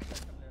कर ले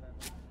चेक कर ले रहा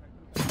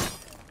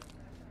है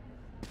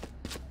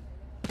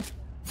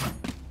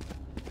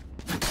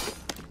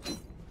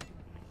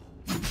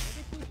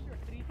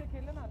ट्री से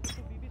खेलना ना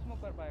तो बीबी स्मोक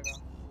कर पाएगा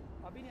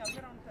अभी नहीं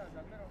अगले राउंड से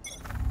अगले राउंड से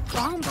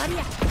Bomb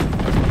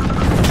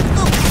buddy.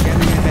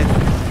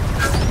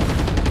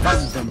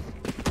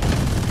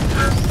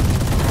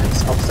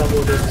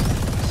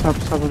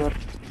 सब उधर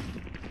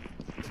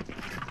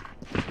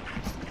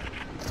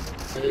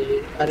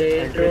अरे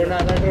ड्रोन आ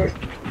गया ड्रोन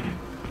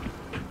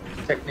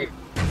टेक्निक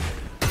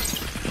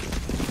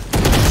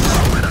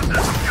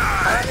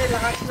अरे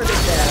लास्ट में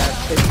देखते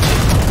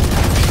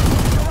यार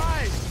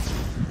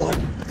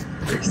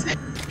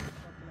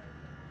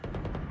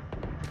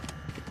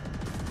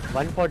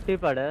 140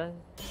 पड़ा है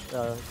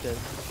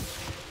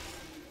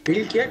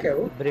डील किया क्या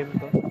वो ब्रिम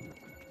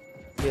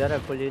को यार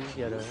पुलिन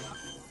किया रहा है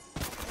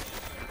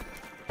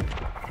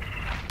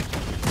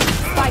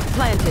Spike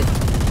planted.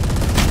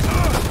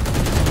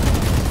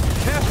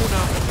 Careful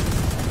now.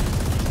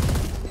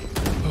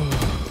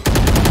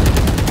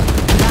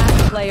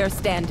 Last player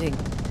standing.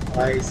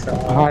 भाई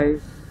साहब भाई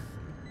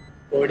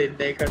ओडिन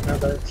नहीं करना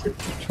था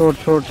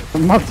छोड़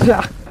मत जा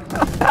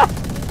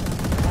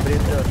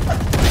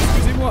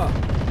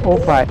ओ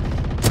भाई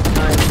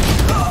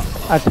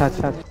अच्छा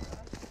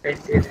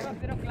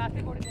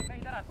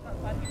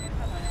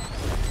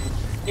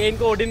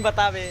इनको ओडिन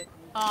बतावे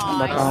Oh,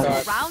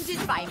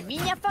 surrounded by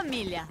minha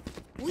família.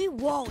 We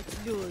won't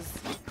lose.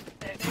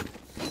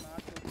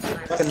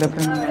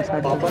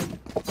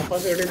 पापा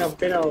से ओडिन अब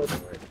पे ना हो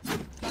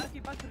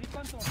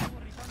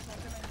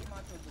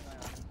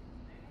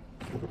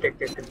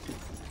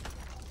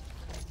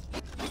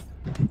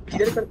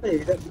इधर करता है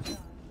इधर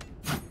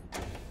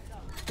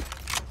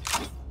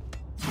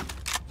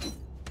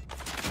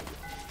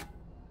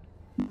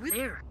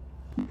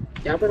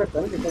यहाँ पे रखता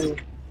है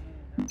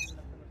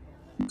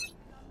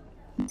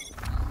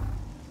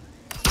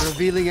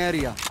Revealing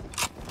area.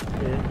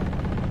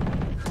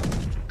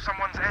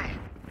 Someone's A.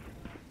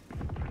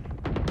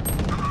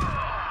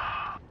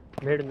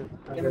 Mid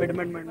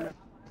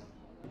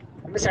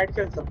मैं साइड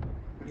करता हूँ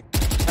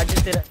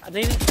तेरा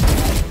नहीं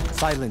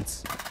Silence.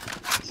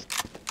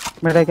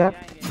 मेरा क्या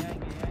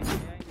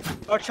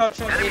shot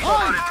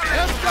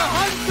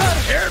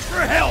Here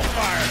for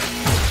hellfire.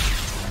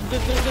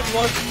 good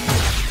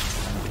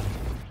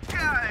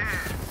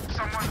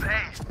someone's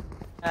A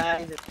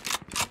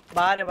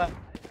बाहर है बाहर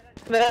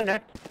मेरा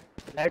नेट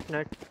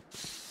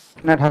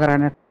हग रहा है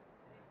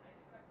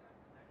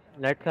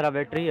नेट खराब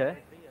बैटरी है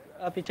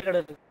पीछे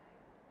खड़े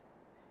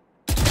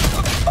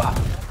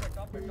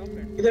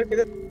किधर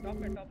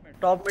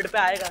टॉप मिड पे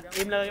आएगा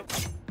टीम लगा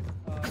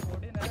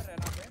ओडिन है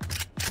रहना पे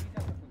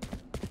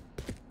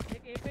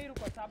एक ही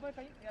रुको साबर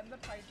कहीं अंदर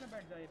साइड में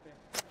बैठ जाए पे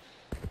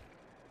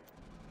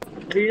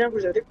ट्री ना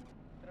कुछ अधिक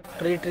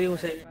ट्री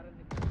उसे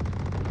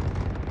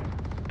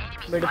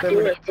मिड पे दो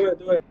है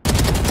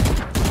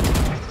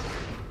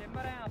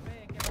चेंबर है यहां पे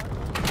एक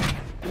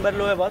नंबर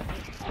लो है बहुत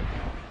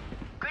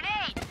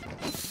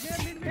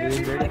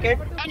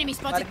Enemy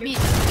spotted mid.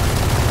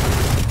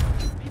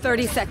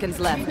 30 seconds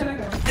left.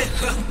 The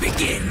hunt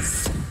begins.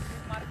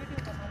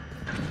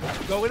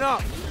 Going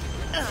up.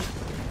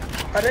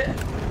 अरे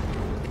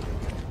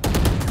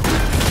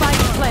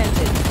Spike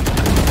planted.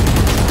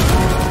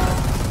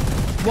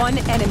 One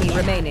enemy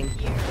remaining.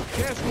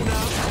 Careful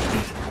now.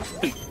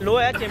 लो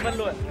है चेंबर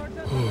लो है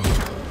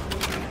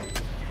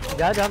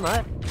जा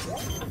मार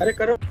अरे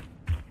करो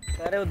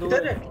अरे वो दूर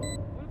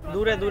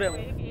है वो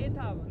एक ए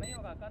था नहीं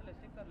होगा कर ले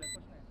स्टिक कर ले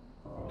कुछ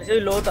नहीं ऐसे ही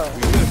लो था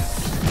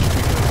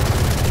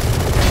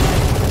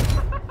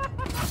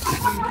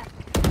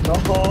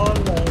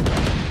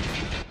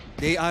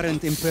They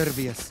aren't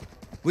impervious.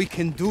 We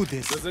can do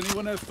this. Does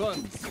anyone have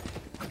funds?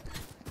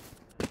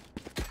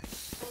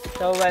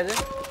 क्या हुआ है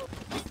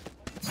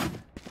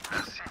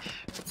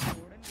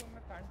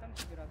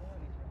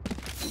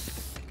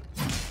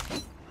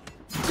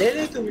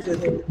ले तू भी दे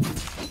दे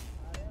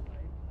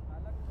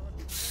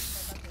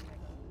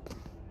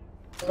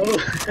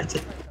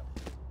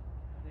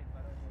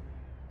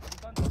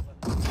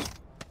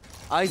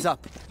Eyes up.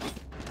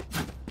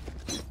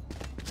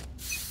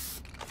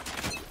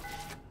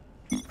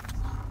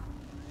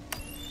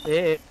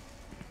 ए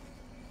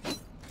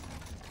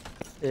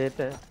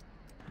पे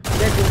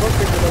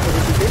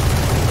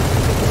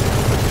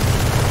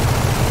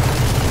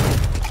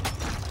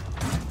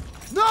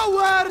No!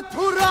 Nowhere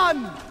to run.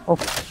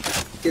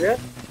 किधर?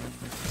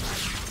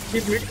 ये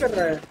मिड कर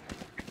रहा है।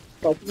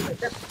 टॉप में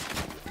क्या?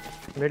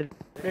 मिड,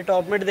 मैं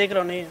टॉप मिड देख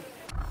रहा हूँ नहीं।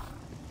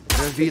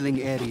 Revealing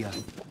area.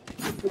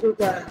 तो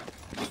क्या है?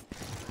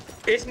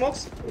 ए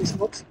स्मोक्स।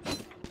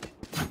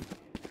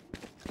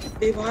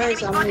 ए भाई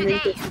सामने नहीं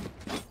तो।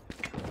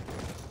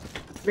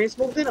 मैं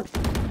स्मोक देना।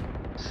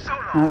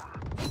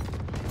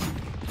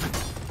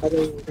 अरे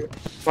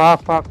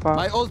fuck.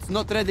 My ult's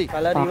not ready.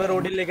 काला रिवर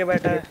ओडिन लेके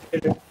बैठा है।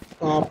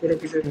 हाँ पूरे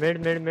पीछे।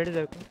 मिड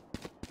देखो।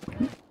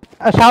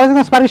 शावर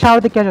का स्पार्क शावर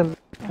दिख क्या चल।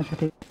 अच्छा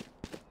ठीक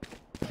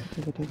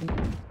है।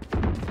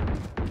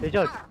 ले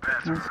जाओ।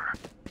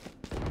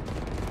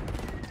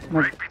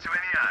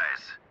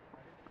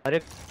 अरे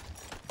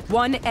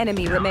one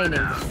enemy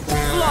remaining.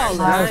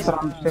 Flawless.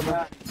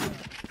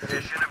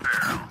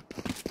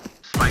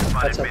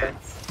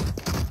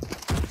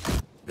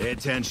 Pay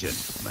attention.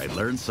 Might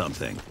learn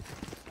something.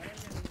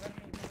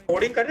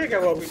 Odin कर रहे क्या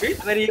वो अभी भी?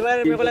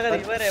 रिवर मेरे को लगा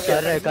रिवर है।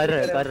 कर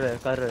रहे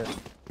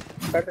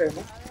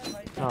ना?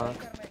 हाँ।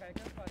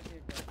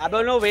 अब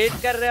हम लोग वेट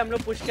कर रहे हैं, हम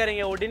लोग पुश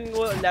करेंगे। ओडिन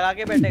वो लगा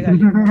के बैठेगा।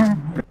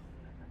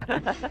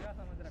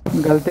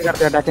 गलती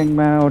करते अटैकिंग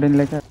में ओडिन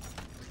लेकर।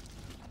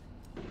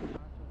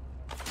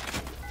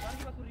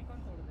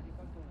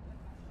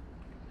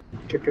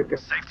 ठीक।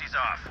 Safety's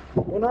off.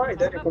 वो ना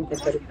इधर रिकॉन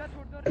करता है।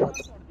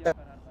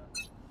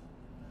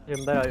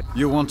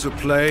 You want to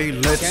play?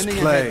 Let's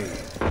play.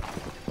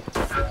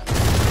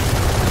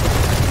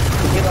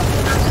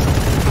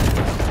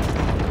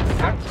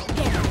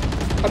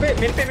 अबे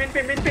मेन पे।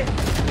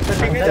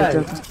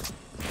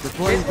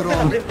 Deploying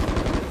drone.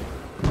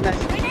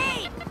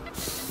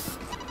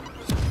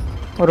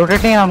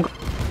 रोटेट नहीं है हमको।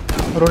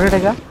 रोटेट है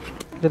क्या?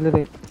 जल्दी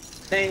दे।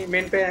 नहीं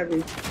मेन पे है अभी।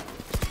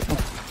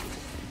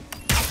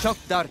 Shock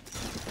dart.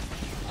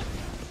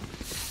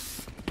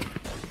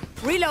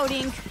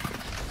 Reloading.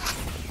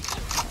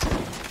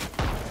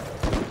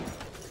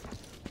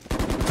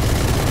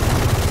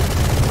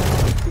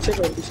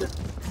 पीछे।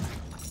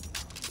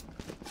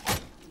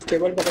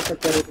 टेबल पकड़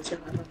सकता है पीछे।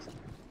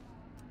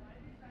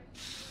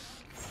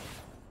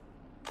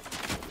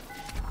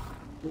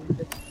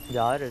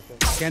 जा रहे थे।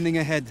 Scanning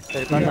ahead.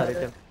 तेरे पास आ रहे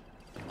थे।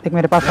 एक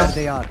मेरे पास है।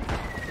 They are.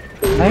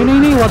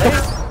 नहीं वो तो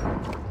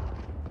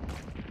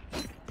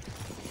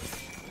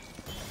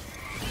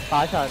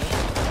पास आ रहे।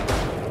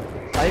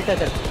 अल्ट है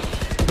तेरे।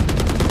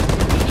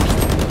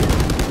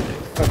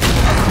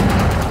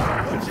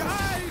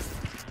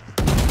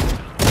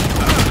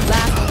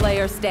 Last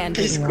player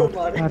standing.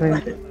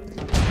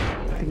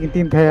 अरे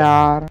तीन थे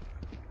यार।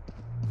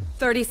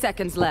 30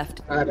 seconds left.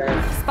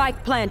 Spike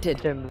planted.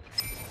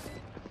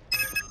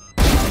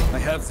 I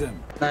have them.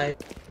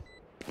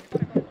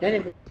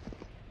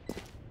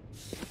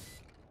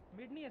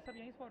 Mid नहीं है, सब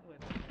यहीं स्पॉट हुए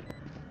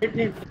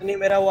थे। नहीं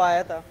मेरा वो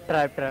आया था।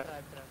 ट्रैप।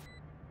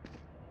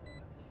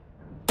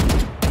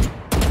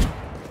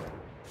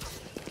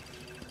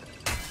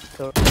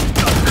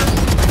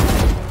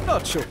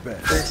 Not so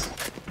bad.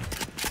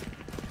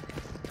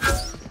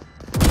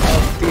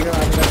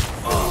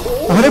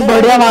 अरे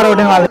बढ़िया मार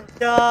ओडिन वाले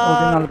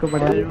को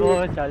बढ़िया।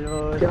 चल वो।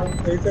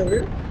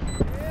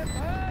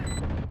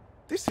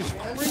 This is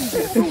crazy.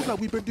 It feels like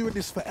we've been doing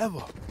this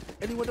forever.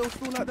 Anyone else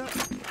feel like that?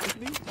 Just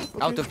me?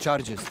 Okay. Out of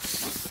charges.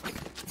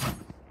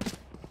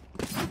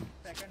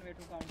 Second way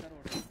to counter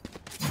order.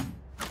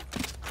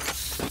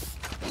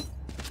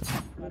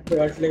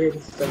 Alt लेके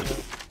चल।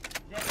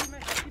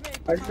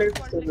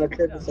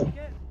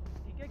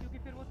 ठीक है क्योंकि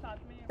फिर वो साथ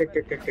में।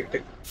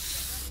 ठीक।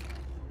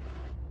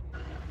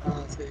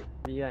 हाँ सही।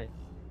 दिया है।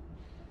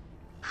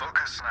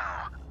 Focus now.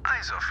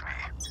 Eyes off me.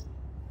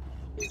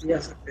 ये आ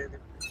सकते हैं।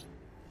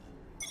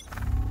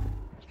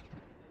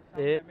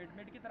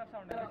 मिड की तरफ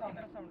साउंड है। तो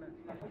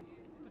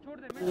छोड़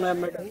दे मैं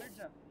मिड जा।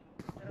 तेरा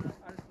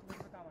अल्ट मिड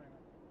पे काम आएगा।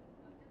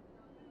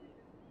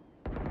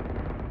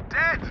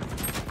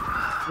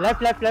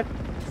 लेफ्ट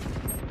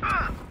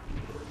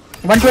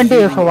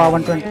 120 है सोवा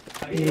 120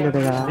 ये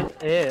देगा।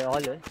 ए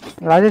ऑल है।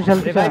 राजेश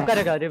जल्दी रिवाइव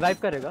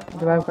करेगा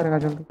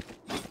जल्दी।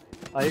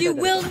 You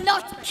will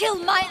not kill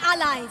my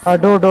allies.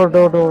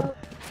 Door.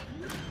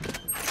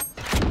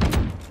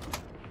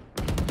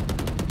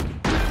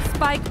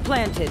 Spike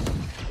planted.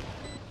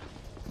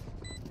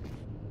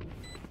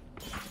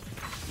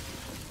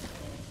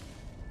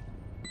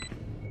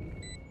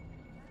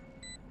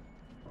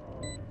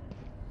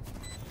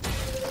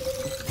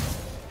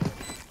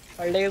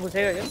 पलटे के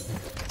घुसेगा क्या?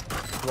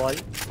 Wall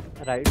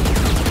right.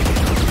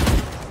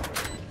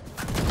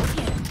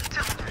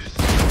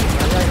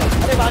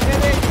 अरे भाग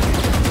गए।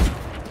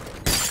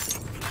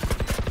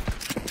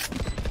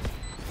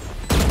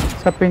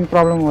 सब पिंग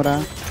प्रॉब्लम हो रहा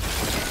है।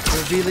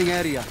 Revealing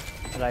area.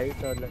 राइट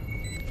और लेफ्ट।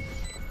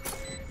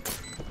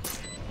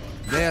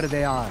 There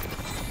they are.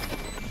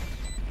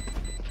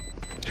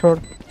 छोड़।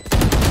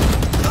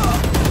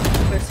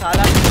 फिर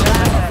साला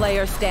Last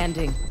player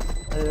standing.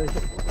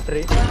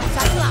 3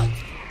 Cycle out.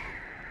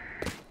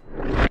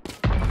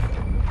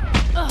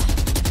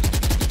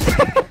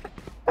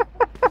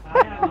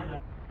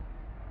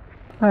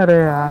 अरे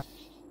यार।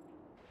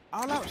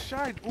 I'll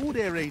outshine all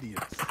their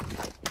radiance.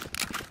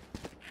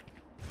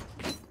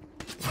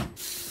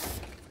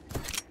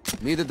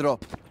 Need a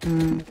drop.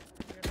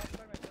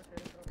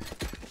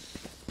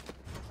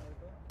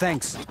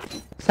 Thanks.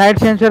 Side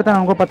change करता है,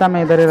 उनको पता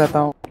मैं इधर ही रहता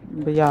हूँ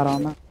भैया, आ रहा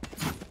हूँ मैं।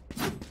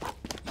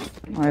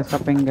 ऐसा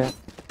पिंग है।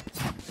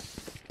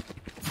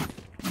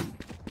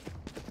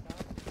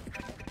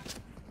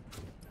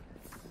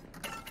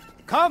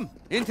 Come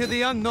into the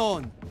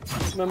unknown.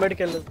 मैं मेड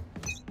खेल लूँ।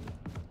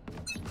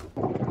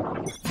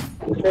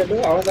 चलो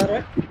आवाज आ रहा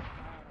है।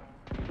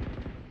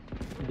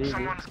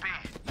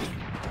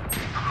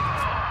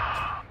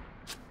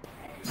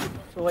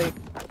 So wait.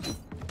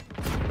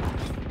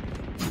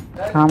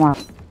 Come on.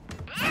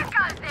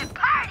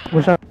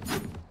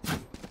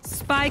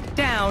 Spike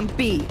down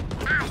B.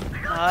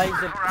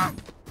 Nice.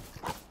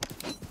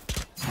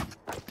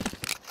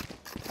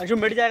 Anshu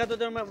मिट जाएगा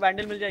तो मैं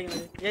वैंडल मिल जाएगी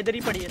मुझे। ये इधर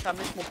ही पड़ी है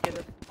सामने स्मोक के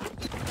इधर।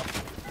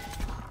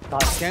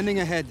 Scanning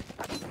ahead.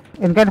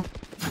 इनका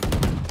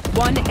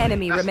One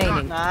enemy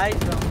remaining. Nice.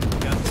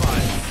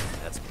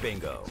 That's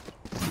bingo.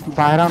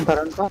 बाहर आऊँ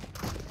तरन का।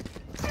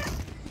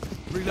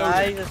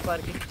 Nice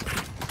Sparky.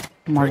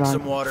 Drink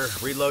some water,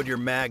 reload your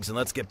mags, and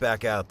let's get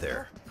back out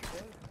there.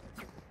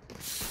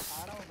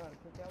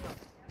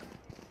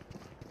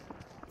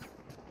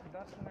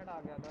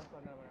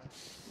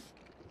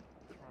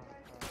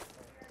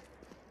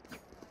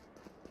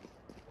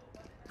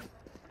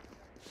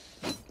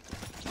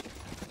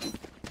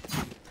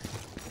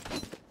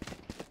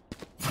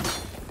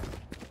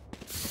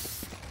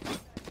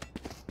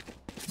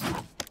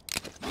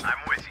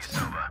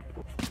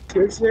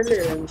 Kids ले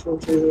ले हम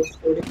सोच रहे हैं।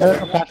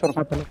 फ्लैश और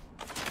पहले।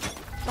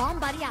 Bomb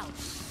buddy out.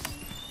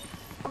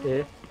 ये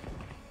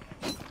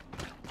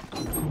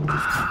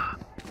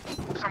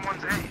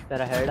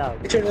तेरा हेड आ गया।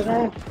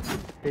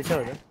 पीछे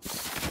हो जा।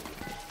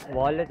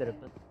 वॉल है तेरे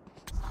पास।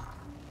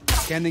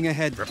 Scanning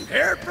ahead.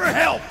 Prepared for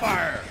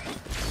hellfire.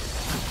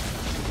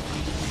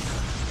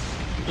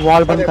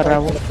 Wall बंद कर रहा है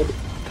वो।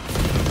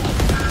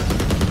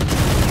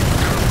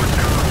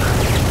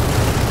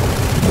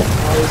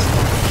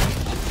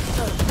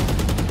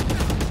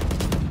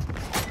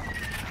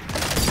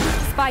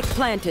 Spike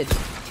planted.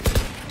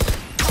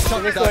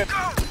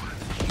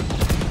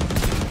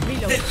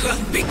 The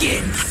hunt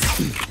begins.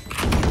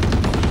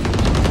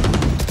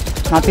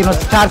 तीनों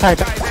 4 side.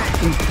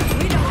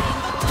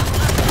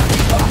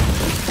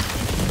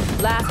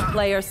 Last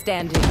player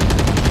standing.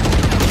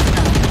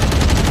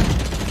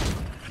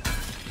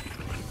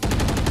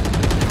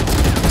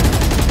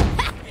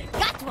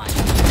 Got one.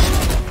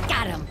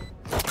 Got him.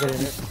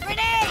 Grenade.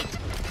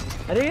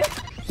 अरे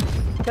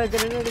क्या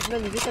ग्रेनेड इतना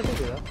नीचे कैसे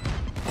गिरा?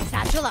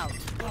 Satchel out.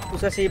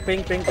 उसका सी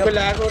पिंग पिंग अबे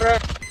लैग हो रहा है।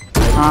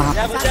 हाँ हाँ।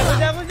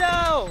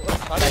 जाओ।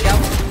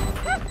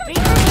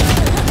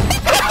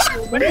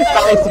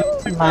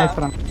 नाइस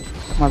रन,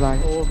 मजा आ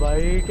गया। ओ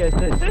भाई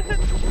कैसे?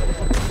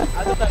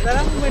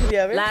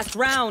 Last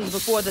round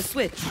before the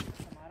switch.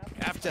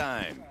 Half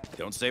time.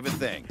 Don't save a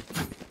thing.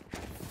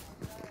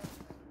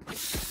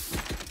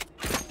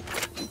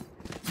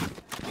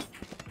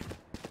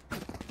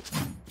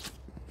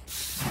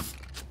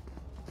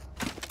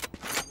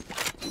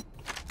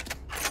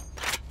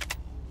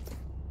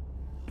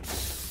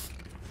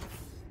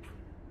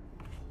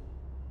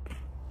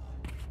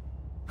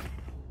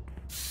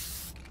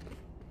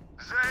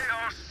 They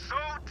are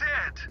so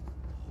dead.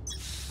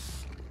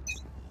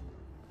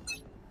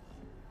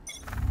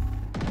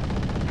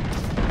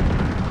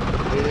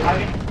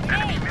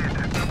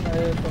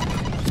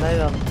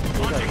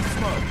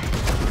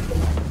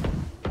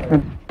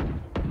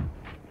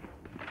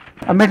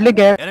 मिडली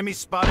गए। Enemy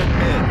spotted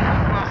mid.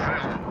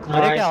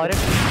 अरे क्या हो रहा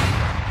है?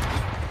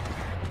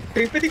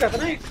 ट्री पे दिखा था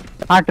ना एक।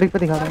 हाँ ट्री पे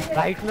दिखा रहा है।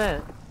 राइट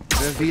में।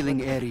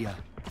 Revealing area.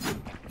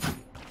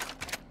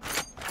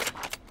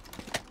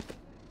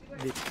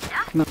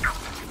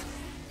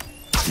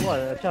 वो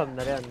अच्छा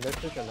मेरे अंदर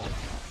से चला।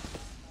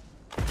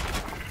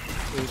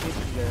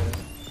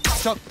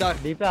 Shot down.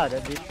 डी पे आ रहा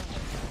है डी।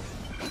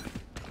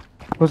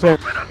 उसे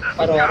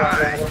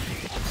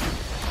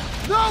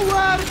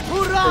Nowhere to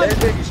run.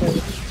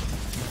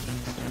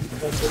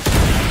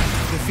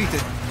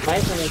 Defeated.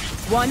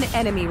 One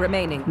enemy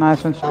remaining. Nice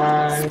one.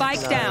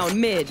 Spike down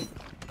mid.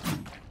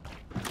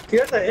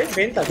 क्या था ये?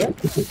 मेन था क्या?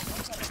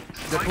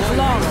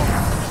 Long.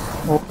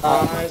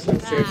 Nice one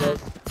straight.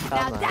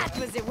 Now that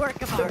was a work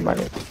of art.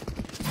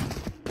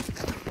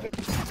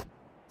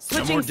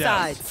 Switching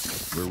sides.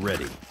 We're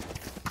ready.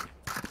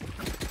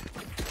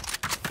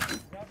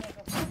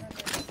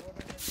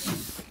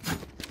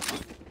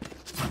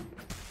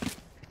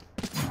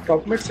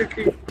 Top mid से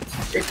की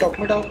एक top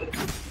mid आओ।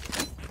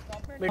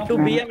 Mid to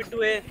be है mid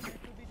to A.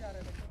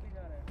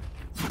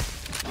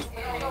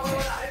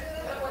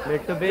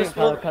 Mid to be.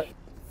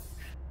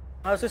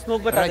 हाँ उसे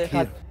स्मोक बता दे।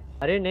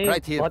 अरे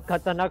नहीं बहुत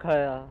खतरनाक है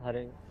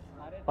हरे।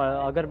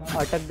 अगर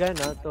अटक गए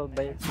ना तो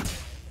भाई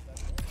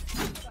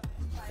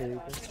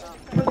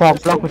कॉक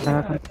ब्लॉक हो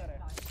जाएगा।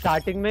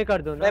 स्टार्टिंग में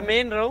कर दो ना। मैं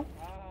मेन रहूं।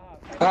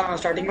 हाँ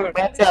स्टार्टिंग में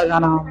कैसे आ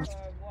जाना हम।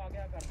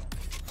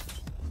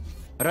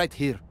 Right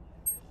here.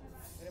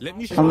 Let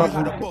me show you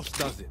how the boss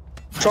does it.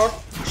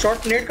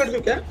 Shot net कर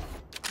दूं क्या?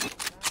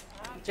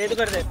 चाहिए तो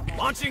कर दे।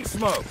 Launching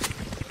smoke.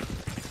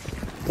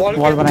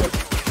 वॉल बना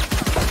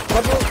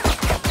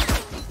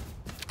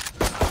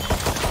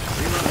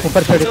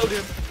ऊपर चढ़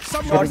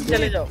शॉट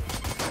चले जाओ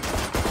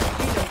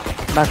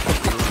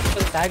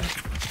बैक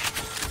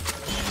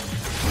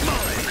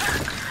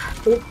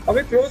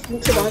अबे क्लोज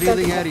मुझसे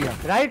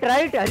बाहर राइट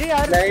राइट अरे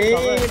यार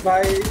नहीं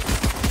भाई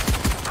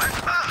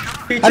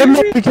अरे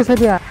मैं पीछे से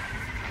भी आ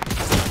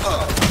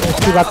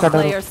उसकी बात कर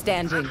रहा Player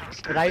standing.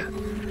 राइट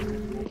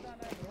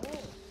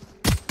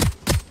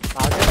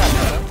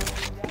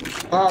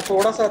हाँ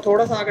थोड़ा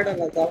सा आगे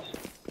डालना था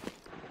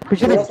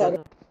पीछे थोड़ा सा आगे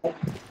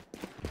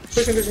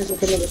कुछ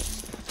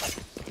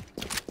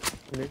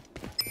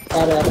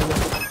आ रहा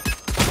है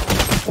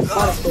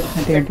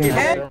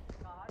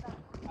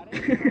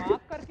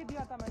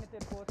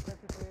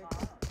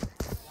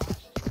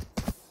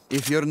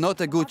If you're not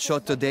a good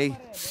shot today,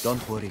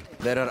 don't worry.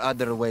 There are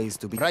other ways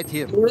to be right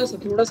here.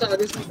 थोड़ा सा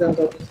आगे से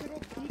जाता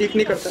ठीक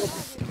नहीं करता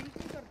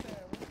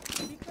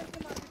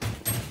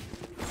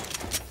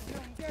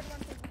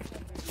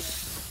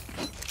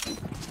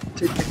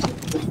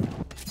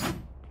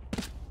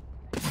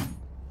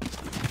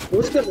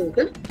फोर्स कर रहे हो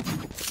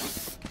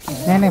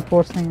क्या? नहीं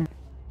फोर्स नहीं है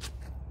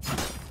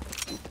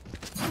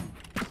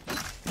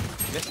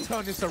Let's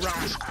turn this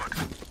around.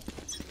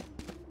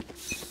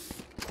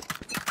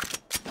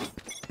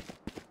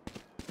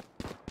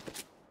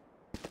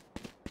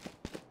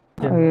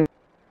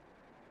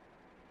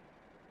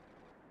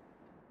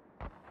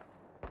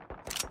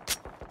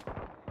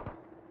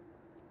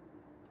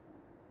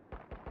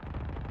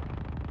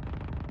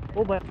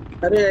 ओ भाई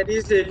अरे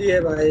एडीज ले ली है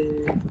भाई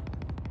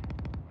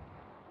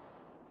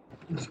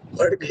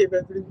बढ़ गई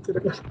बेहतरीन तेरे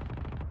को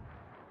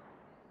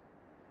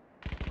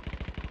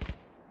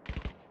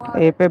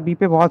ए पे बी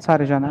पे बहुत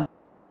सारे जाना है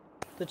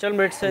तो चल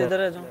मिड से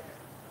इधर आ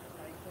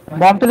जाओ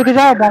बॉम्ब तो लेके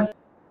जाओ बॉम्ब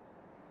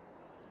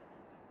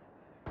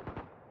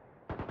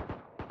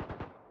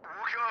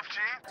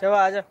चलो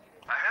आ जा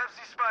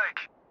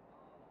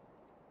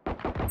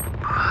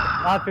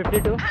हां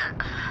 52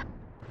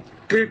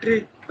 ट्री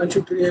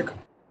अंशु ट्री एक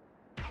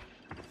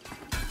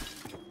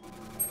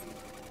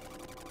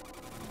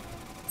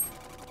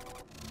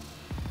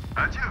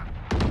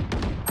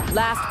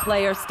Last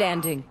player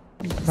standing.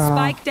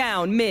 Spike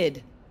down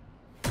mid.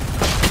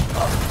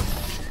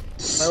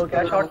 वो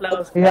क्या शॉट लगा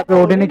उसका यहाँ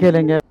पे ओडी नहीं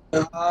खेलेंगे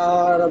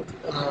यार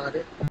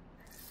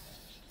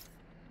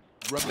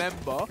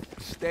Remember,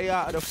 stay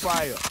out of the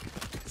fire.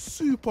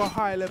 Super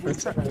high level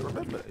tactic.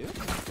 Remember,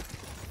 yeah.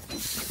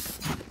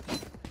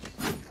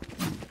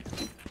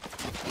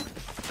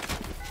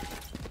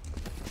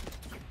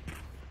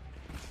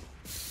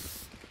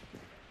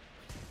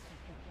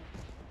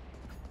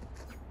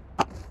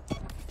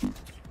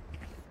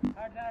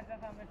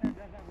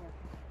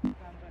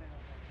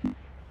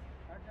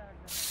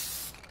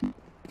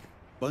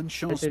 Bonne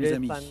chance, mes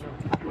amis.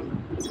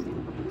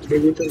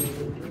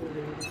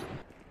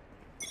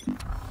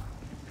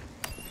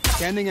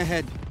 Scanning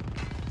ahead.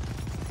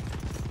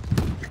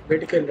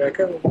 Wait कर रहा है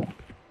क्या वो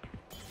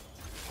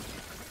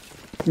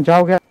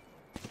जाओ क्या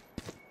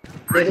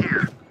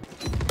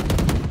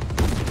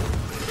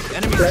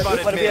Enemy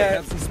spotted ऊपर भी mid. है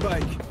Have some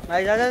spike.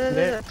 भाई जा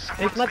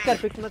पिक मत कर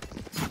पिक मत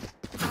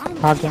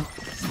हाँ क्या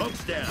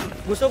Smoke's down.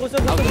 घुसो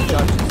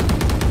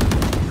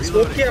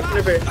स्मोक किया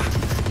अपने पे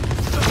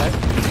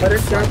अरे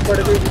क्या पड़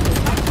गई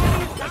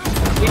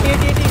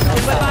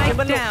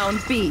Spike down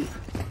B.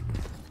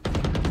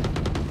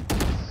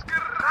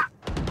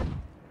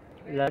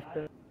 लेफ्ट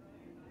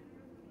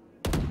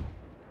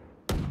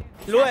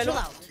लो है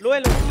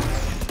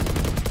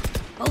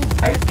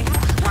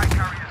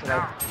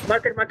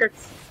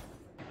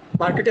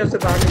मार्केट या से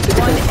बाहर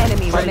One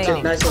enemy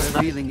remaining.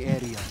 Revealing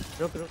area.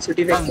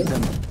 City Found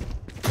them.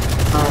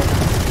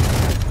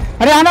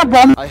 अरे आना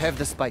bomb I have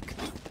the spike.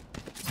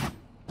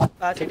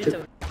 आ चली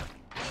चल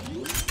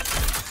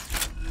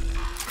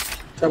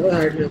सब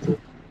हाइड गया तू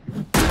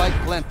Spike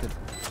planted.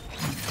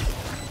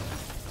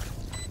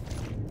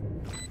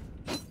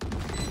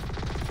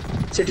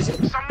 सिटी से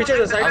पीछे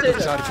से साइड Out of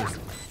से charges.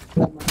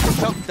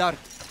 Shock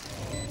dart.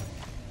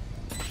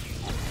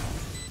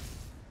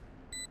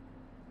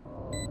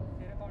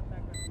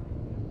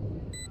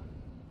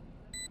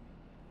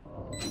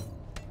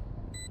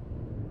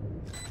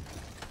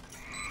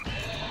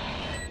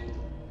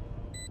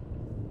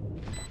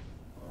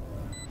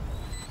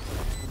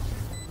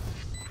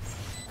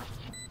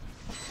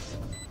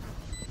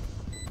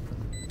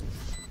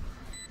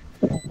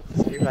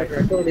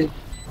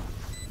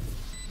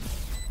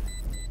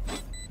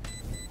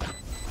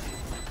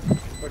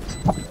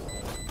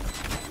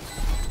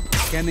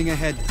 Scanning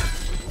ahead.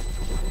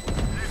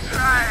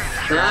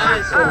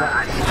 Nice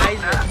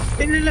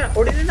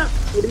OD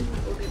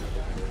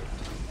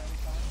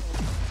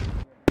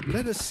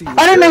Let us see.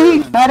 अरे नहीं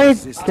अरे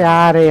क्या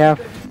रे यार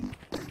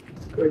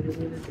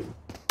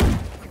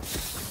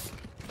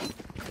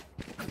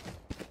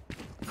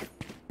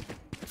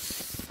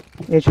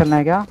ये चलना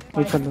है क्या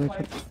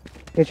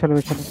ये चलो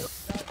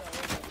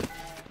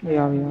ये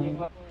आओ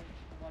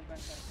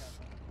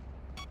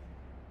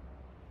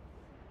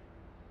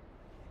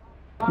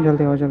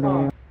जल्दी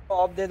आओ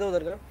ऑफ दे दो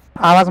उधर का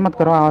आवाज मत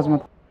करो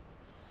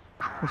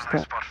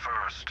उसका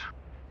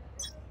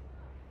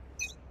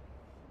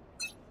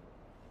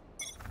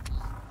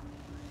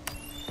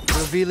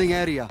Revealing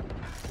area.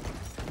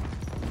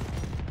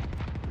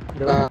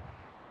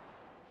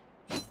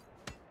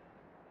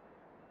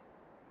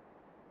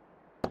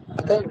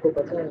 पता है इनको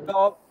पता है।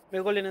 ऑफ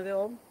मेरे को लेने दे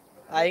ऑफ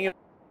आएंगे।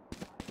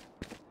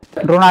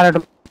 ड्रोन आ रहा है।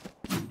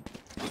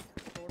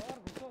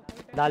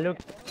 डालो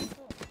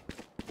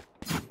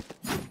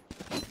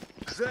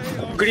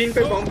ग्रीन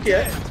पे बॉम्ब किया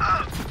है।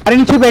 अरे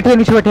नीचे बैठे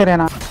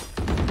रहना।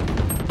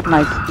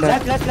 Nice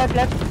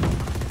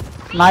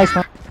left nice.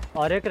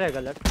 और एक रहेगा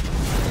लेफ्ट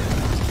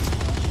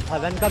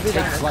हेवन का भी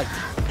रहना।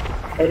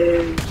 अरे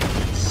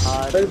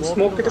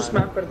स्मोक की तो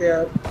स्मैप कर दिया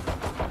यार।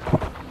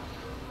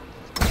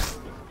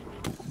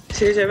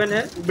 सेज हेवन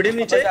है बड़े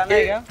नीचे जाना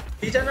है क्या?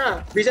 बीजा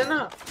ना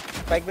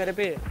बाइक मेरे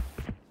पे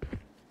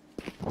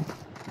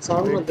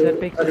साउंड मत दे।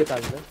 अरे निकाल दे।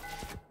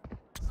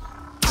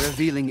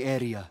 Revealing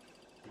area.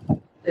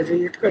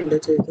 रीड कर ले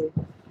चाहिए तो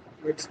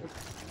वेट से।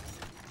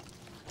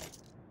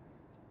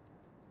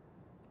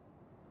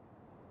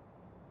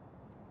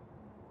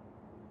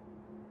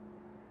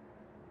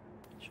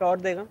 शॉट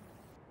देगा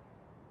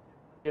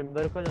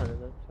चेंबर को जाना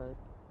था शायद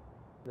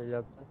मिल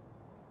जाता।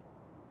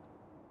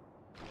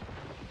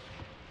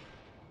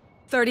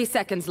 30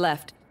 seconds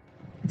left.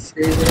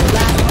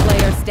 Last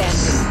player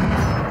standing.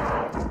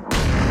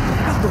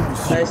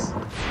 Nice.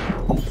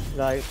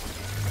 Right.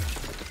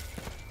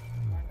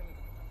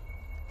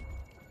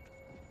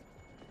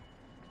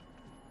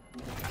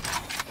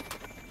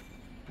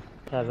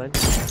 Heaven.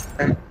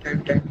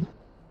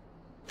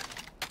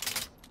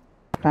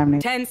 Time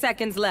नहीं। 10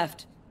 seconds left.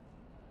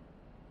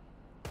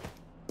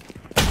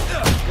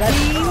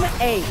 Team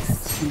Ace.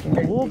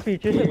 वो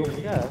पीछे से घूम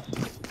गया।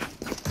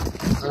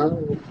 हाँ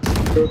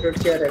रोटेट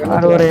किया रहेगा।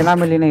 अरे वो रेना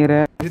मिल ही नहीं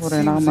रहे। वो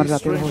रेना मर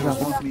जाती है हो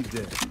जाता है।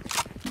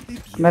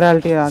 मेरा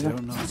अल्टी आ जा।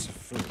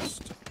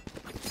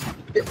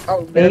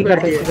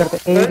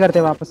 यही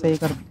करते वापस यही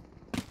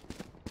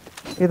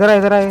करते।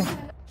 इधर आए।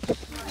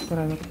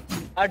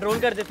 ड्रोन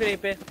कर दे फिर यहीं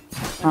पे।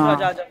 हाँ।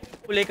 जा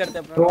प्ले करते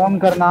अपना। ड्रोन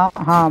करना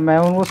हाँ मैं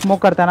उनको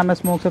स्मोक करता है ना मैं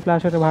स्मोक से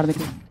फ्लैश करके बाहर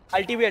निकल।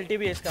 अल्टी भी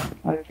है इसका।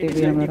 अल्टी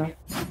भी है मेरा।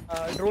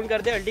 ड्रोन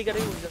कर दे अल्टी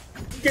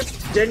करेंगे।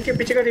 जेन के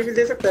पीछे का रिवील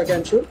दे सकता है क्या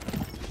अंशु?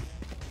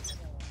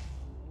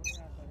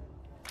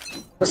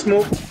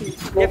 स्मोक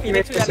ये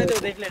फिनिक्स जाने दो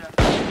देख लेना।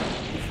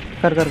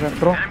 कर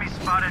drone.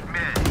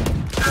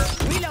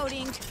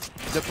 Reloading.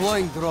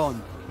 Deploying drone.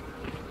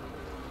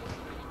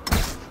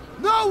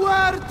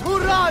 Nowhere to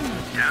run.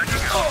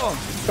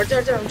 फट जा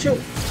Anshu.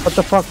 What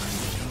the fuck?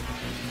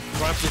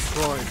 Trap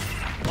destroyed.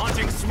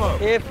 Launching smoke.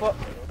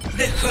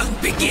 The hunt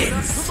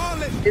begins.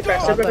 ये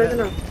पैसे पे दे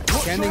देना।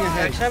 Scanning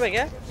ahead. अच्छा है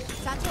क्या?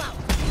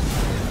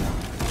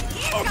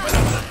 Open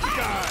up the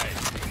sky.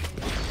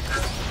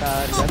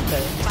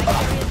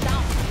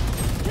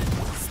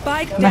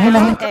 Spike नहीं।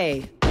 down A.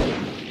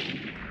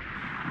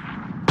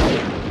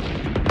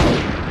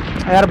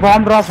 यार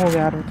बॉम्ब ड्रॉप हो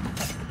गया यार।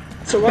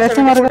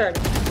 कैसे मार गया?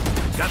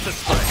 Got the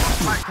spike.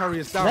 Spike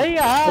carrier is down. नहीं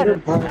यार। अरे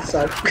भाई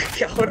साहब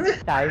क्या हो रहा है?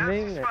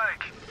 टाइमिंग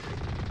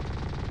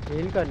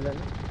हील कर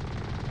लेना।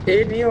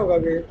 ये नहीं होगा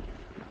बे।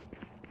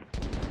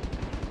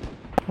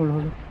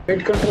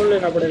 वेट कंट्रोल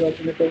लेना पड़ेगा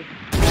अपने को।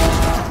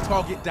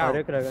 Target down. और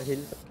एक रहेगा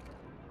heal.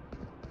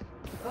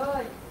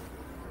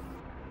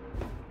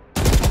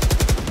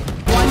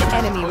 One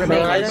enemy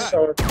remaining. Nice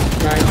shot.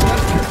 Nice.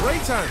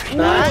 Great turn.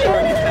 Nice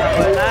shot.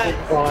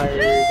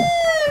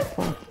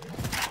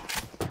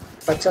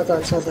 अच्छा था।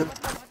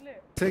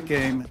 Take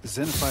aim,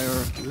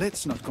 Zenfire.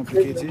 Let's not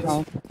complicate it. I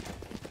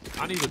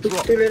need a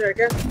drop. तू ले रहा है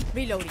क्या?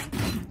 Reloading.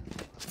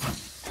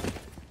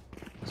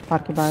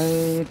 स्पार्की भाई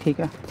ठीक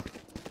है।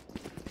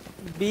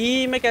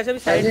 बी में कैसे भी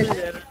साइड मिल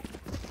जाएगा।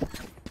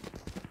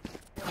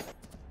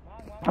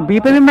 बी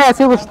पे भी मैं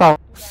ऐसे घुसता हूँ।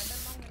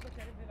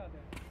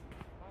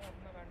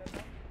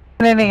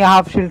 नहीं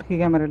हाफ शील्ड की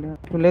है मेरे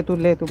लिए। तू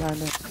ले बाहर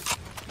ले।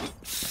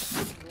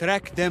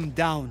 Track them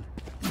down.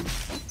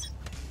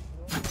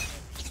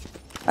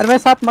 अरे मेरे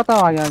साथ मत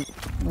आओ यार।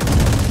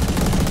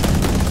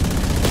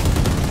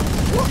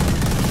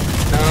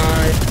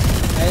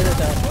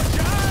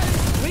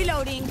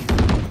 Reloading.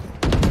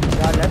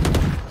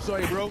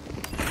 Sorry, bro.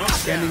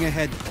 Scanning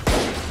ahead.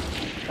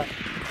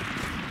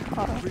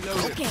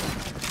 Okay.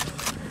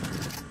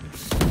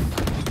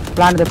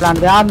 Plant दे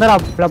अंदर आ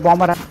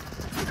बॉम्बर है।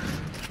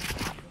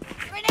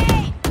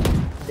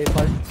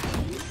 Default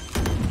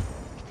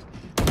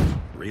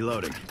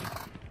Reloading.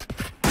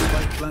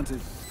 Spike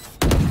planted.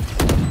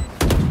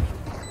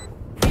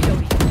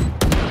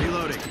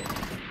 Reloading.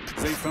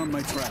 They found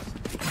my trap.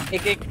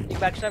 एक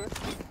back stab.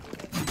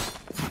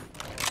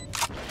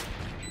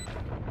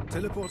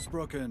 Teleport's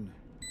broken.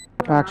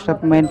 Backstab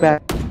main पे।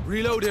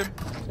 Reload him.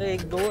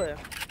 एक दो है।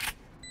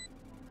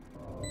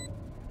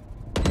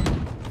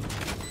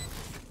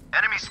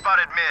 Enemy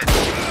spotted mid.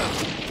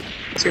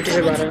 सिटी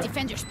से बाहर है।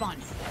 Defender spawn.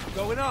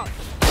 Going up.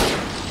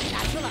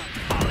 Satchel out.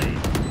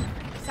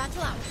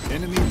 Satchel out.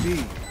 Enemy B.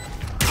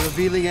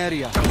 Revealing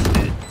area.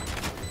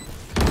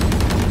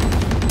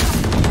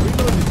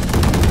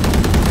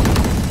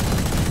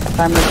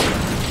 Time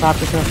बात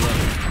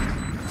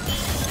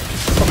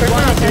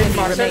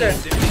martial है।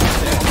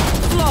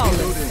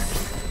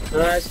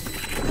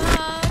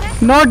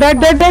 नो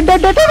डेड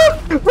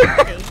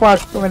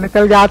फर्स्ट मैंने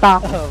कल गया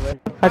था।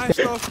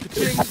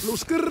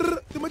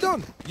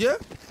 Yeah?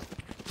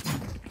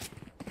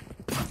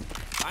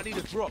 I need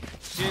a drop.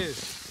 Cheers.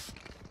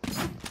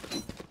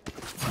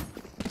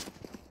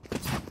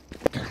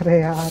 अरे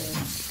यार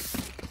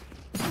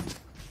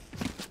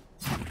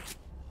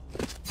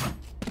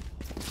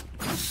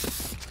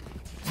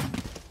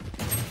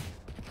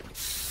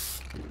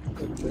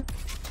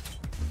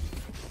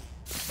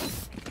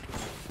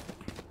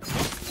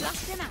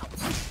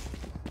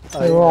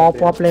वो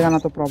ऑप लेगा ना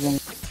तो problem.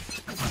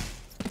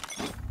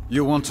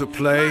 You want to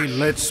play?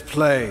 Let's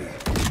play.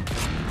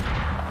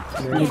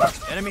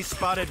 Enemy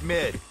spotted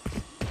mid.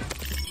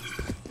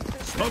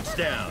 Smoke's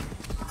down.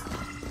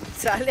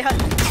 साले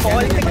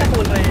कॉल पे क्या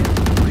बोल रहे हैं?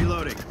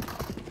 Reloading.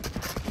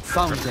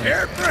 Found them.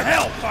 Prepare for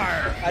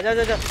hellfire. आजा।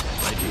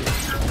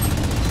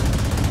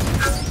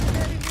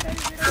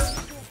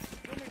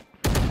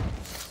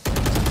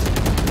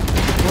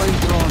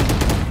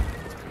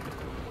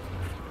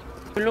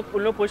 उन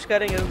लोग पुश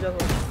करेंगे, रुक जाओ।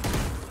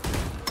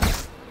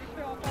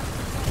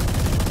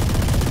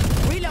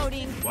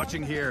 Reloading.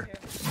 Watching here.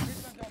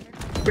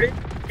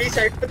 B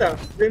side पे था,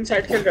 ब्रिम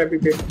साइड खेल रहा है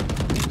बीपी।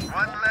 आ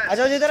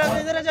जाओ इधर आ जाओ।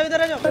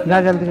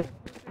 जा जल्दी।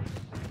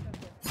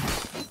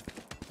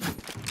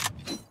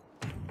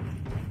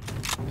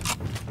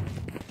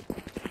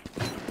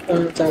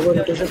 चाबो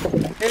रोटेशन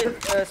पकड़।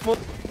 स्मोक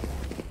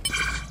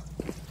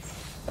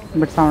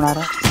बिट साउंड आ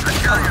रहा।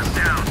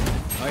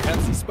 I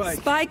have the spike.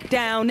 Spike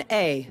down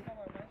A.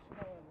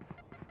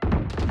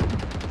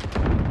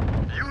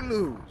 You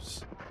lose.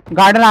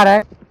 Garden आ रहा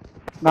है।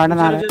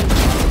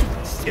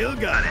 Still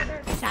got it.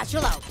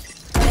 Satchel out.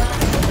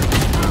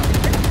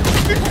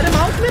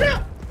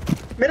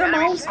 मेरा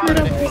mouse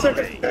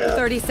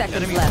 30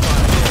 seconds left.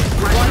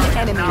 One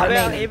enemy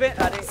remaining.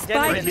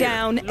 Spike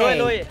down A.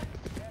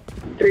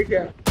 ठीक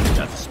है।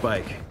 Got the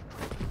spike.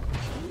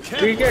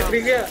 ठीक है।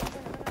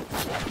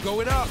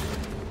 Going up.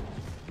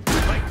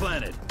 Spike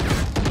planted.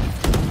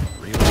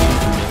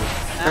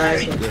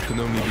 There can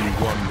only be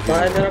one.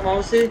 भाई मेरा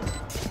mouse he.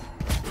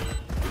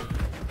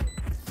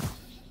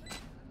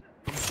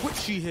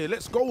 Switchy here.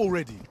 Let's go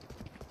already.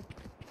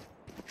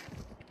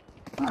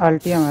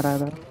 अल्टी है मेरा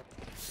इधर।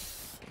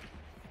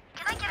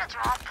 Can I get a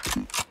drop?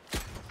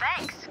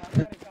 Thanks.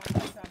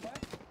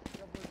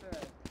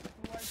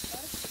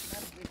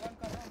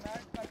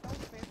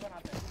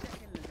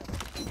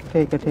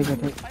 ठीक है।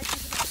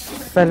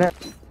 पहले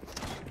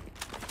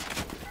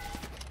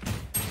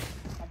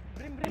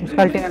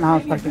स्कल्टिंग हाँ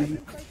स्कल्टिंग।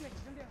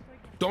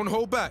 Don't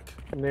hold back.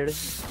 Mid.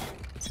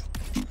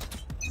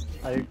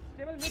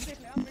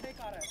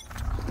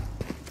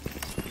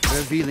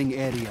 Revealing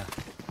area.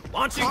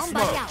 Launching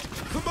smoke.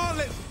 Come on,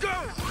 let's go.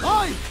 I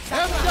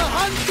am the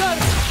hunter.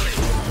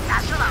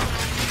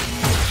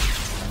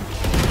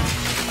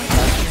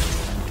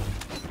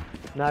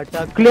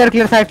 Natak. Clear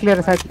side clear.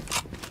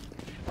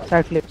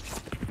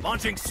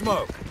 Launching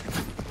smoke.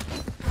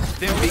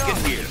 Stim beacon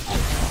here.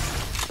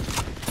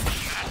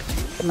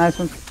 Nice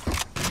one.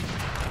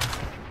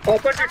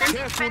 ऊपर city.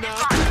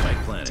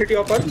 Spike planted. City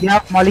ऊपर। क्या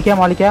मॉलिक है।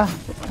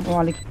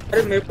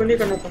 अरे मेरे को नहीं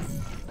करना था।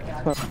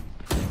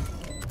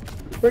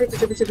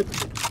 पीछे।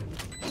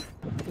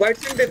 वाइट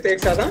सिम देते एक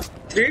साथ।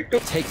 3 2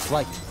 Take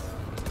flight.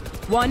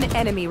 One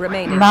enemy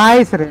remaining.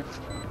 Nice रे।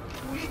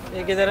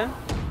 ये किधर है?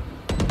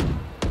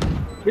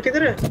 ये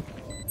किधर है?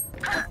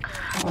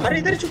 अरे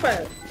इधर छुपा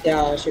है।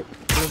 यार शिट।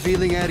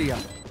 Revealing area.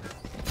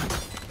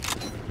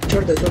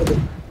 छोड़ दे।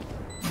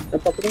 अब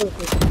पकड़ो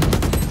उसको।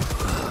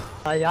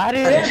 यार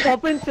ये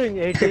ओपन स्विंग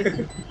 80।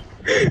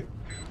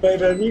 भाई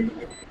रनिंग।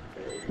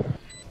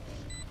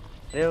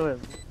 अरे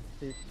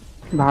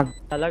भाग।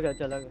 चला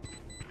गया।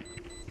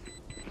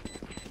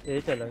 ये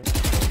चला गया।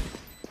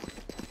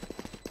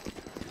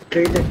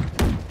 ठीक है।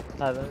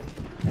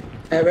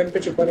 हेवन पे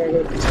छुपा रहेगा।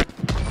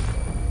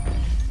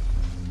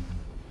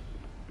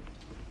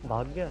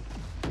 भाग गया।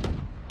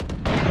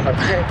 None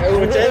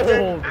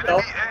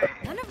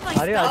of my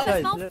stuff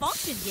has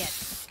malfunctioned yet.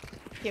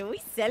 Can we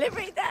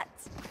celebrate that?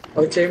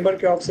 और चेंबर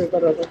के ऑफ से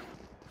कर रहा था।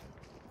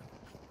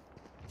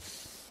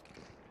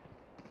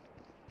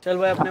 चल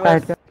भाई अपने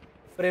पास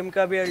फ्रेम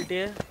का भी अल्टी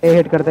है। ए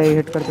हिट करता है।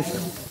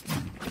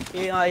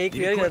 ये हां एक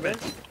क्लियर कर दे।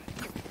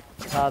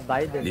 हां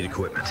भाई दे। Need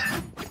equipment.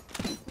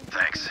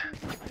 Thanks.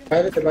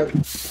 बाद।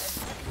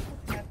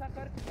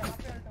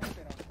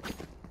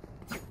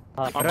 I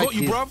got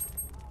you, bro.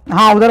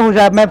 हाँ उधर हो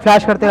जाए। मैं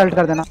फ्लैश करते अल्ट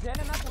कर देना।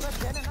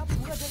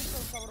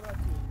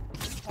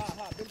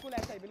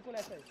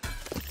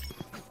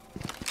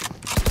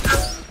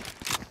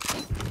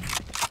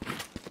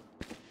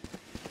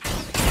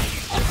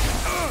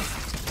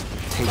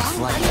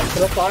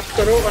 चलो फास्ट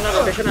करो वरना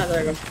रोटेशन आ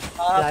जाएगा।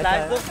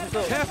 फ्लैश दो।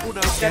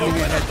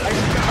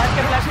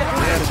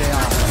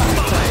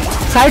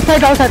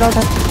 साइड आउट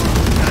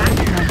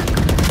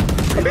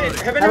अबे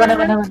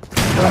haven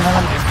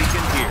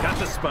Got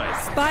the spike.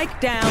 Spike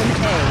down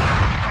A.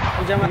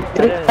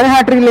 अरे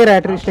हाँ ट्री ले रहा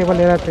है। ट्री स्टेबल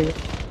ले रहा है। ट्री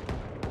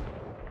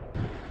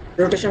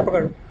रोटेशन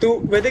पकड़ तू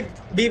वैदिक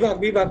बी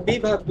भाग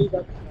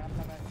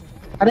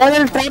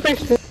अरे ट्रैप है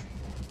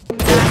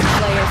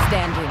Player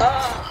standing.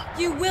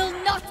 You will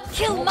not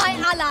kill my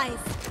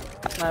allies.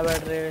 मैं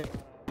बैठ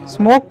रहे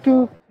स्मोक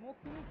क्यों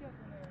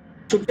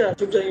चुप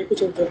जा ये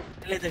कुछ होता है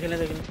खेले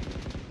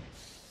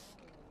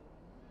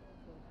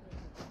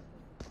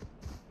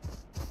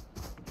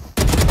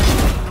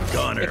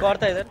एक और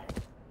था इधर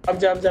अब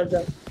जा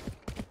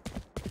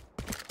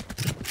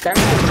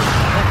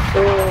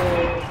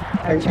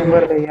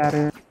चैम्बर गई यार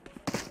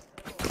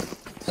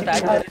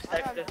stack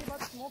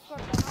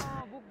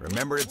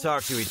Remember to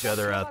talk to each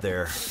other out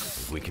there.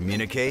 If we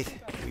communicate,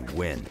 we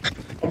win.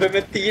 अबे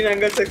मैं 3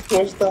 एंगल से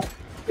पहुंचता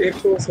एक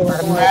को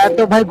मैं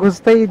तो भाई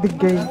घुसते ही दिख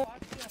गई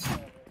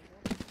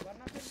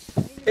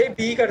ए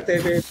बी करते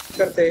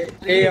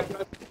ए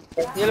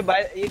अपना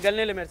ये गन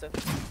ले मेरे से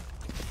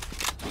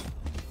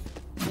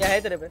क्या है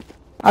तेरे पे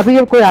अभी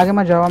जब कोई आगे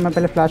मत जाओ मैं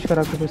पहले फ्लैश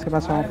करा के उसके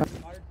पास आऊंगा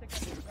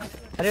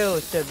अरे वो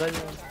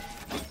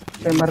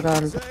चैम्बर का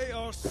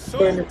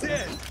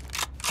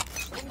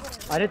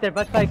अरे तेरे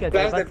पास स्पाइक है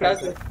फ्लैश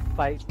दे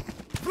spike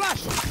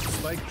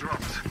Spike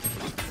dropped.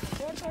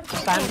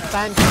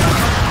 Span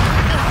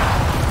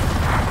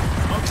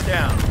Smoke's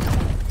down.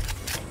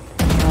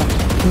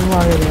 क्यों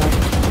आ गया यार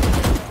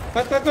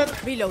मत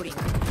Reloading.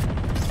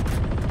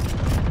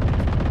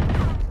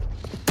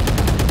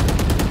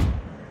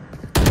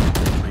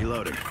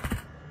 Reloading.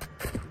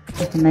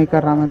 नहीं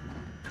कर रहा मैं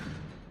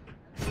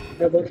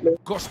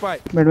Got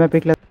spike. बेड में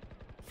पिक ले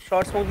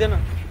शॉट स्मोक दे ना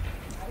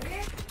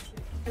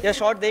या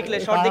शॉट देख ले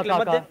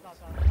मत दे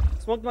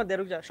स्मोक मत दे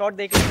रुक जा शॉट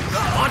देख ले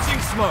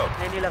Launching smoke.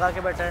 नहीं लगा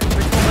के बैठा है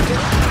फिर स्मोक मत दे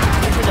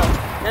नीचे जाओ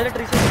या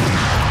ट्री से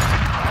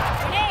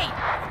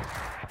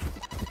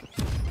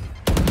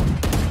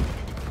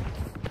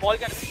बॉल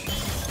कर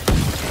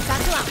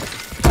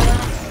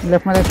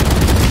लेफ्ट में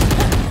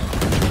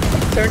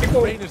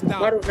 34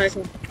 मारो नाइस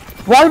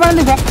वॉल बंद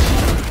नहीं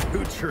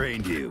Who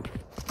trained you?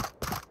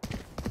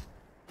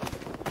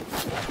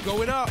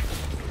 Going up.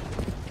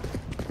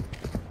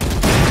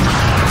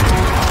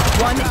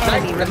 One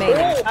enemy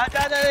remaining.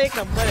 आजा एक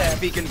नंबर है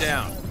Beacon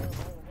down.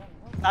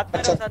 साथ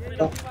में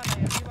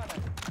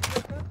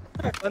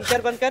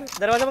बंद कर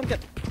दरवाजा बंद कर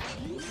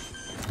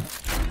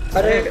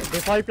अरे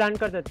डिफॉल्ट प्लान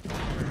कर दे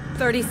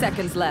 30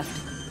 seconds left.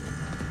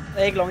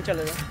 एक लॉन्ग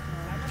चलेगा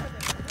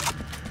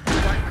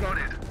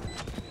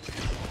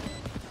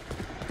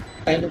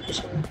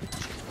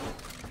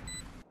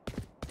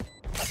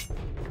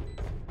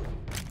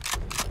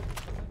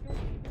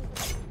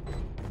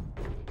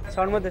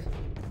साउंड मत दे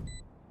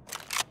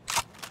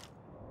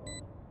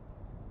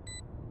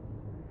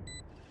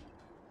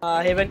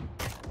हेवन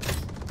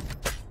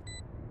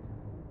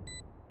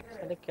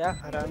अरे क्या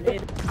हरामी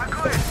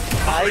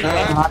भाई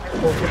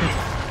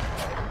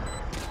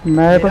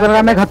मैं पता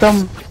लगा मैं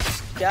खत्म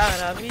क्या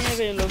हरामी है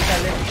वे लोग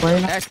साले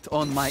Act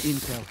on my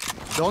intel.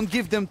 Don't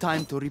give them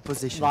time to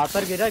reposition.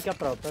 वापर गिरा क्या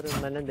प्रॉपर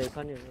मैंने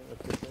देखा नहीं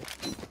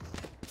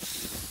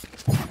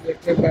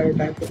देखने का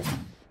टाइम पे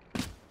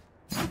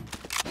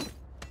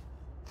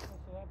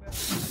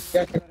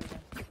क्या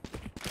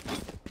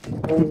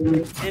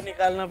ये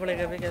निकालना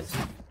पड़ेगा भी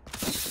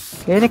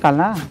कैसे ये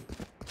निकालना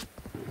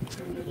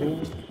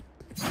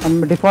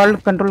हम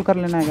डिफॉल्ट कंट्रोल कर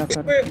लेना है क्या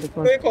सर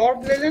तो एक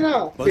और ले लेना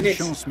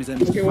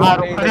हां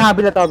हां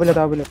भी लेता हूं कवर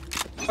दो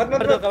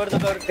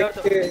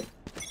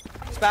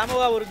स्पैम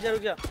होगा वो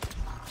रुक जा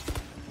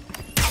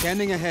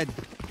Scanning ahead.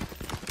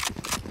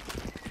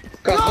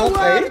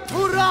 Nowhere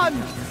to run.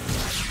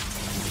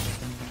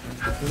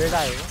 Late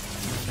आएगा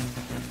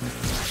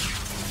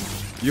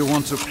You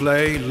want to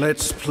play?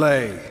 Let's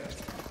play.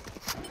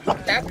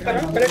 Tap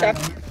करो पहले टैप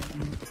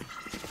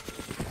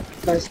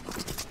बस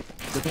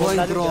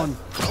Deploying drone.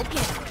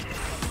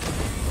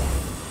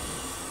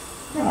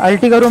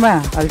 अल्टी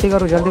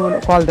करूं जल्दी बोलो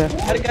कॉल दे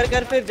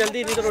कर फिर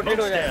जल्दी नहीं तो रोटेट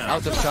हो जाएगा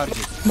Out of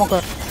charges. Smoke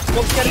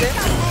smoke कर दे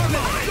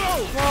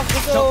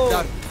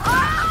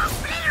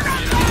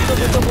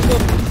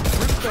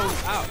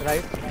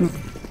राइट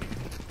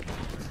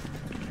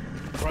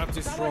Trap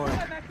destroyed.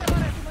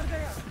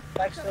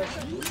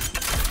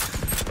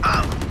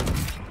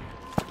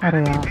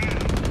 अरे यार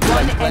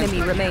One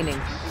enemy remaining.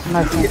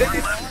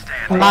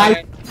 Nice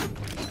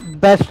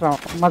best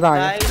round मजा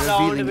आया नाइस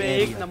राउंड में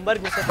एक नंबर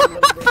घुसे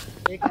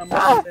एक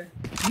नंबर घुसे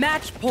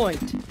Match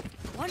point.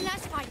 One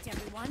last fight,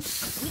 everyone.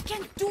 We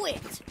can do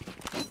it.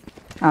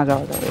 आ जाओ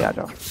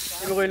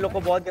इन लोग को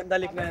बहुत गंदा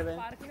लिखना है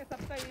पार्क ने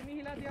सबका एम ही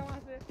हिला दिया वहां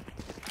से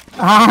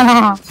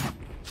हां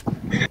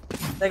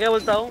मैं क्या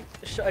बोलता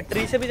हूं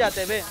ट्री से भी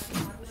जाते हैं बे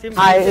सिम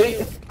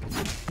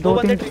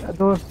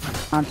दो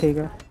हां ठीक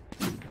है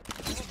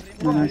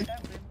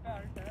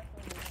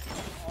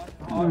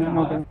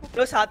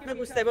लोग साथ में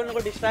घुसते हैं उन लोगों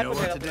को डिस्ट्रैक्ट हो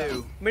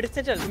जाएगा मिड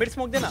से चल मिड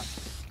स्मोक देना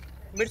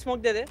मिड स्मोक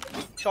दे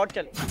शॉट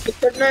चल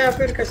कितना या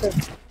फिर कैसे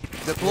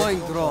Deploying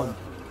drone.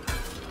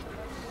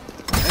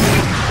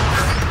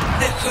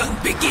 The hunt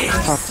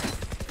begins.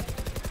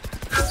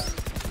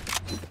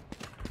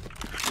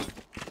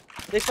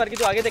 देख पार की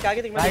तू आगे देख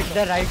राइट द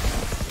राइट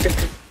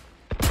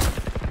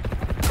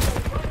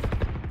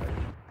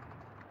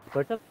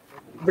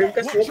ब्रिम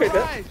का स्मोक है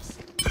इधर।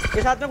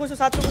 ये साथ में कुछ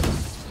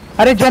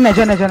अरे जन है।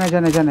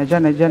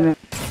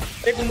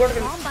 एक इम्पोर्ट कर।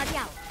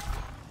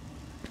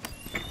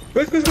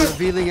 कुछ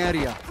revealing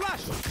area.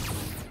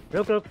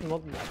 रुक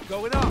स्मोक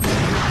Going up.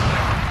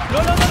 लो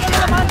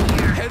मार।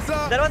 Heads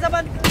up. दरवाजा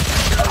बंद।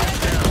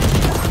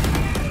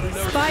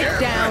 Spike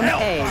down A.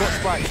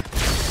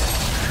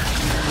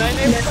 नहीं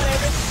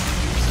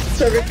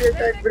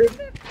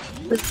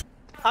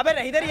अबे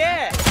नहीं इधर ये।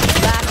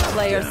 Last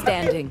player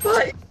standing.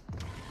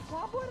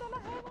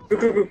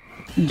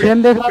 जन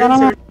देख रहा ना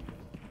मैं।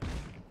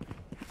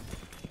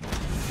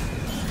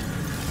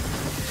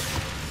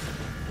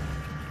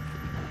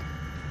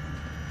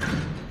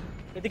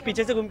 देख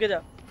पीछे से घूम के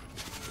जा।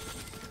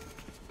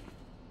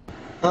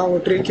 हाँ वो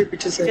ट्रेन के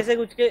पीछे से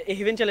घुस के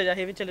हेवन चले जा।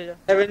 हेवन चले जा।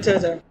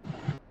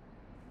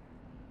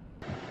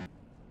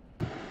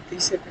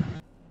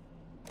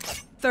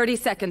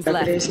 30 seconds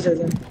left.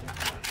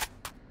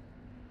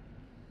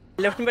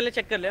 लेफ्ट में पहले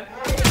चेक कर ले।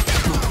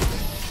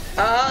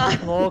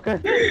 स्मोक।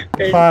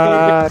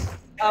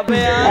 अबे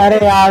यार।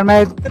 अरे यार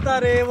मैं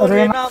वो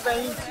रेना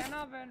भाई।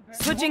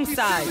 Switching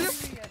sides.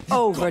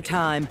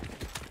 Overtime.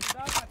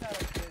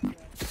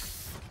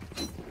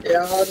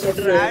 यार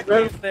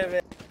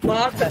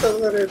मार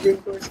तो रे बिन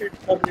को शिट।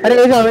 अरे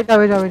ए जाओ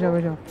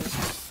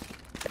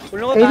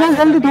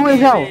जल्दी तू ए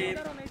जाओ।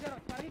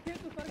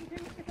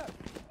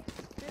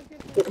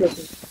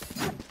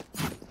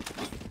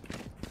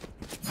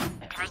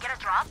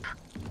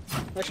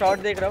 मैं शॉट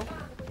देख रहा हूँ।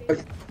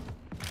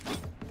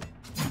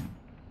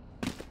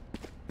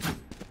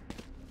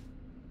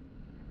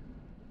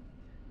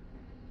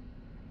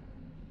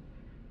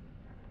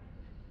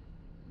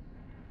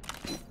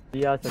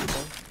 ये आ सकता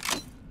है।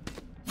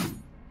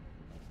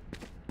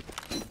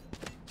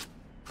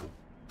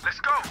 Let's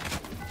go.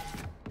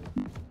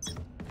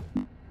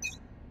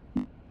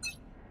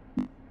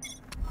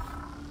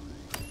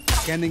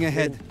 Scanning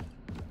ahead.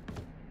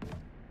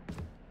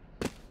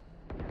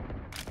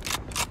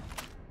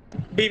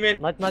 B में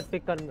मत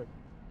पिक कर मत।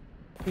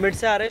 मिड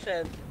से आ रहे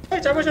शायद।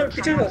 चलो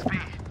पीछे जा।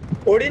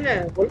 ओडिन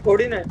है।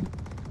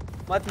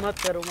 मत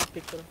करो मत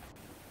पिक करो।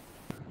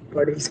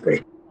 बड़ी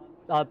स्क्रीन।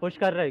 आप पुश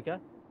कर रहे हैं क्या?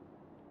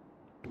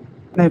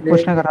 नहीं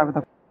पुश नहीं कर रहा अभी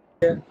तक।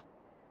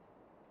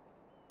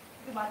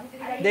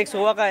 देख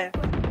सोवा का है।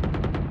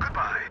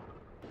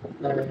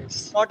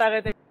 शॉट आ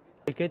गए थे।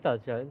 कितना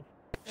शायद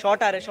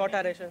शॉट आ रहे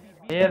शायद।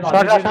 ये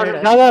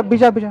जा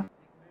बीजा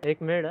एक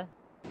मिनट है।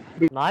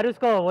 मार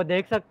उसको, वो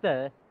देख सकता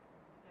है।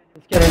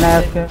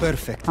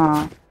 Perfect.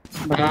 हाँ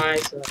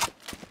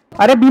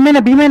अरे बी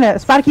में है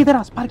स्पार्क की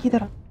तरह।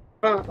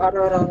 हाँ आ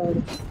रहा।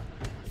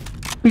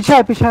 पीछे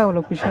है वो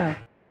लोग पीछे है।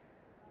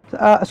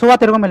 सुबह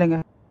तेरे को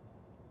मिलेंगे।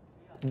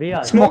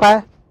 स्मोक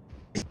है।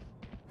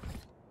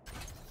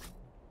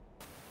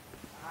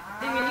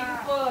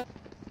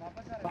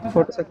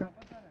 वापस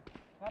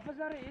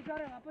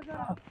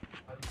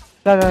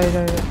जा रहे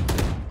जा।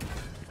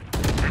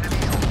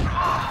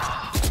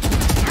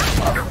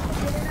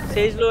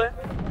 सेज लो है।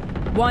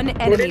 One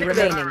enemy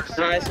remaining.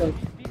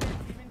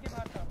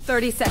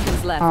 30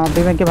 seconds left. हाँ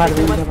बीमेन के बाहर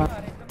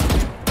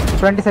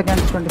 20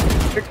 seconds.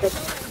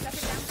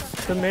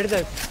 तो मेरे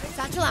देख।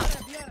 Satchel out.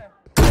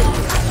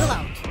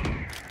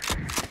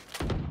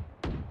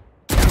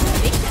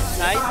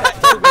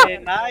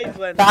 Nice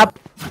one. Top.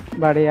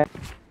 बढ़िया।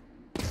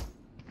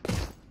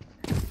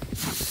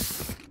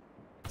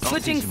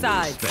 Switching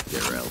sides.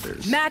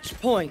 Match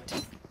point.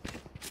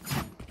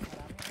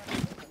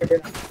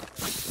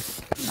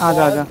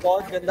 आजा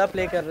बहुत गंदा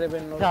प्ले कर रहे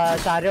हैं लोग।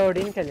 सारे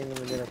ओडिन खेलेंगे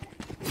मुझे लगता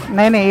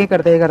है। नहीं ये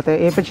करते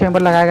ए पे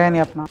चेंबर लगाएगा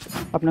नहीं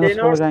अपने को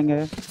स्कोर जाएंगे।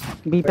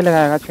 बी पे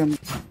लगाएगा चेंबर।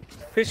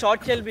 फिर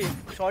शॉट चल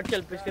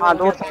पिछले।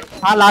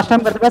 हाँ लास्ट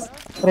टाइम करते बस।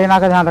 रेना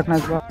का ध्यान रखना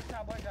इस बार।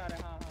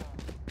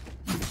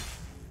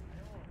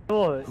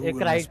 तो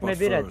एक राइट में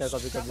भी रहता है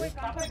कभी-कभी।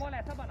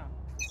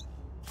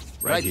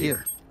 Right here.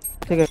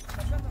 ठीक है।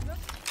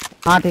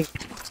 हाँ ठीक।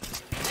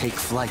 Take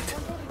flight.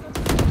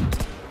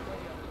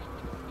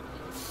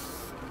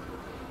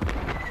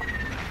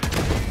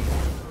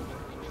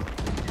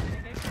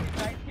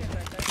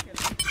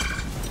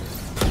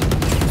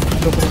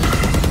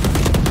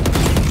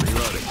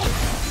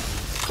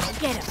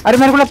 अरे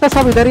मेरे को लगता है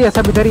सब इधर ही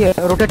है।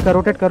 रोटेट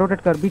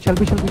कर बी चल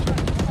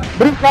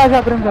ब्रिम जा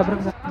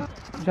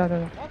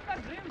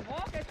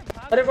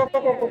अरे वो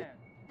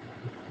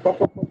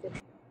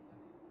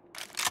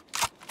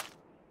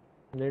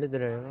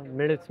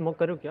मिड स्मोक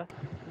करूं क्या?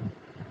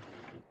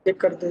 चेक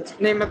कर दे।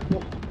 नहीं मत।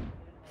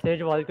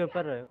 स्टेज वॉल के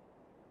ऊपर रहे।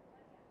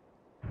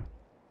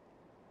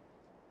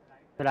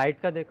 राइट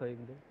का देखो एक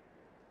दो।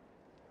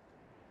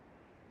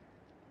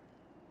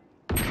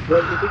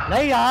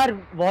 नहीं यार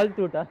वॉल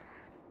टूटा।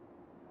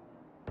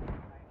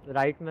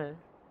 राइट में है।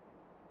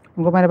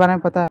 उनको मेरे बारे में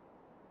पता है।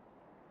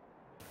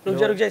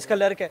 रुक जा इसका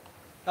लर्क है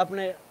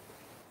अपने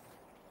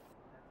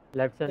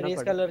लेफ्ट से ना।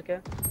 इसका लर्क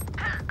है।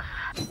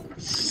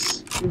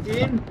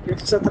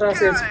 17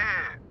 से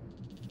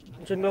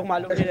जिनको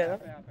मालूम नहीं रहेगा।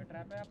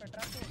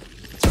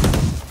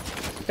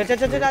 चल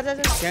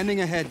Scanning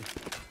ahead.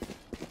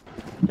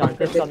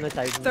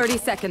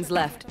 30 seconds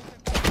left.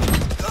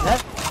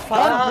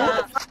 Last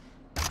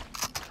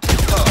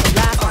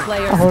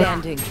player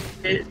standing.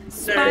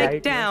 Spike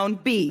down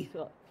B.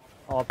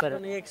 Offer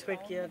नहीं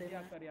एक्सपेक्ट किया रे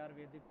यार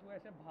वेदिक तू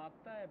ऐसे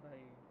भागता है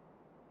भाई।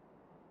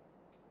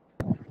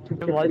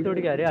 वॉल टूट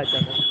गया रे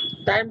अचानक।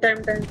 टाइम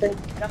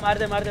क्या मार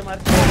दे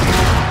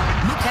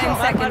 10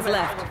 seconds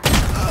left.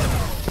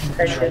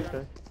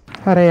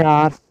 अरे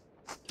यार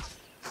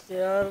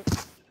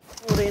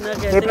ओरेना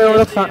ये पे वो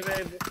लोग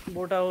कैसे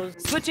बोटा house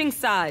Switching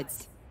sides.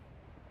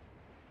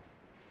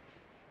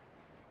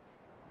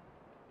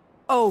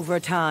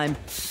 Overtime.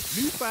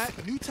 New fight,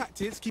 new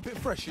tactics, keep it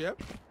fresh, yeah?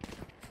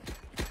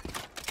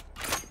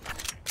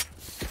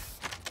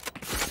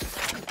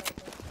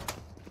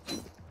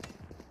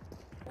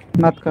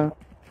 मत कर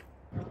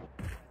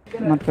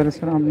इस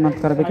मत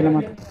कर अभी के लिए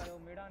मत।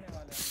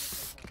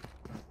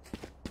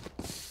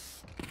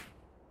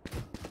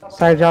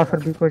 साइड जा फिर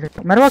भी कोई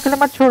मेरे को अकेले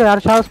मत छोड़ यार।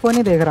 शावर्स कोई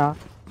नहीं देख रहा।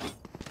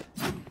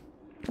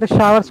 अरे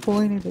शावर्स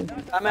कोई नहीं देख।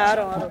 मैं आ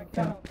रहा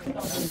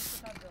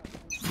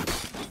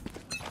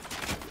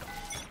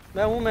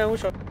हूँ मैं हूँ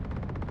शॉट।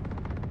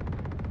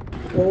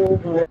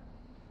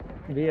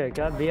 बी है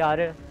क्या? बी आ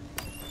रहे हैं।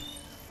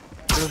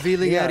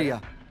 Revealing area.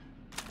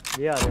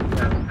 बी आ रहे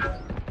हैं।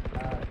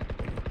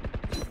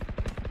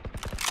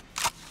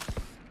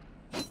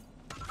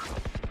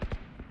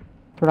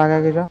 थोड़ा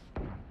आगे जा।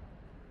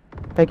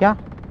 है क्या?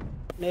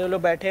 नहीं वो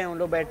लोग बैठे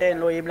हैं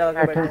लो एम लगा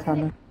के बैठे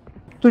हैं।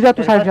 तू जा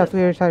तू साइड जा तू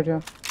ये साइड जा।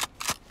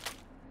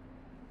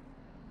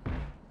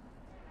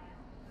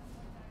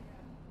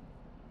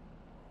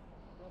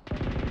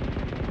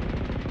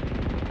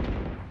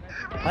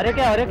 अरे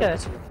क्या अरे क्या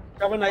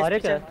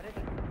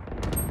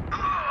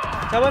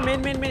चलो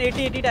मेन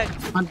 80 टैग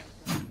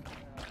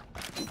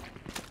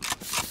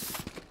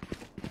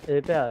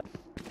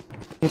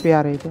ए पे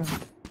आ रही है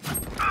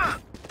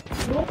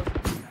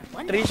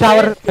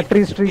शावर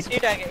ट्रीज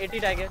 80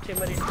 टैग है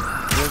chamber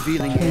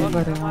Revealing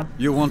area.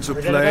 You want to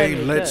play?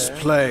 Let's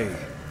play.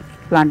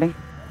 Planting.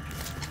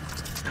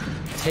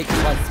 Take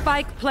one.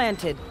 Spike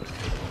planted.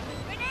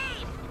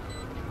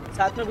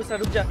 साथ में घुसा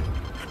रुक जा।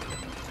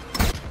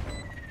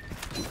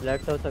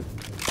 लेट्स हो तक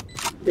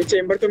ये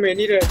चेंबर तो मेन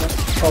ही रहेगा।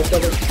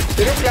 आउटसाइड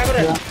तेरे क्या कर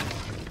रहा है?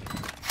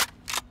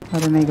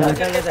 अरे नहीं कर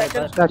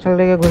चल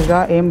लेके घुस जा।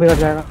 एम बिगड़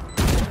जाएगा।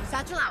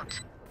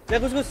 ले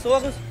घुस सो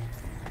घुस।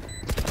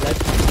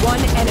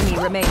 One enemy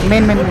remaining.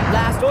 Main.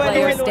 Last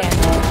player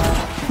standing.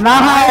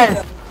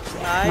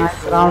 Nice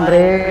round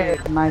रे।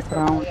 Nice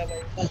round.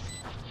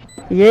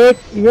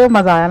 ये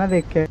मजा आया ना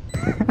देख के।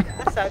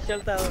 साथ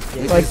चलता है।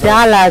 भाई क्या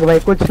लैग भाई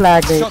कुछ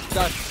लैग नहीं।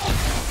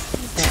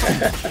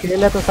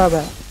 खेले तो सब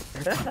है।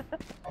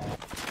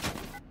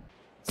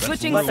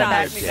 Switching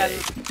sides.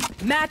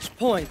 Match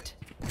point.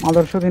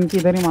 आदर्शो दिन की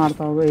इधर ही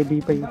मारता होगा ए बी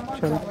पे।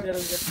 चलो।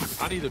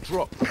 I need a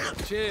drop.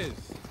 Cheers.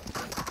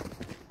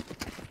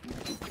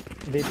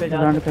 B पे जा।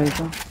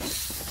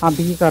 हाँ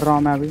बी कर रहा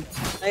हूँ मैं अभी।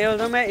 नहीं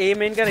होगा मैं ए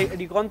मेन का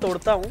रिकॉन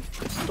तोड़ता हूँ।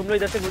 तुम लोग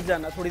इधर से घुस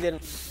जाना थोड़ी देर में।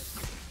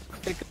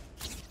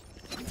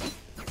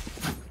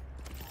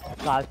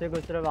 कहाँ से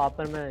घुस रहे वहाँ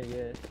पर मैं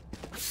ये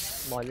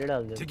मॉली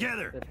डाल दूँ।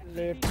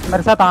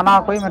 मेरे साथ आना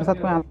कोई मेरे साथ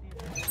कोई आना।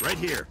 Right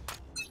here.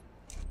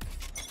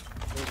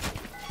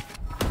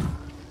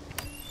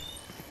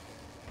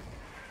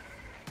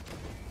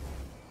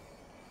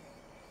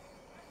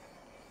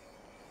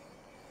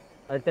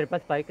 अरे तेरे पास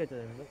स्पाइक है तो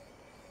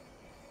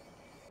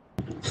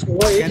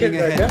वो एक खेल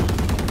रहा है क्या?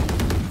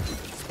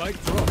 Spike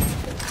drop.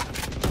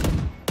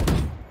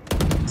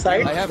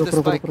 Side I have the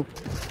spike.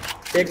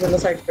 एक बंदा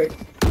साइड पे।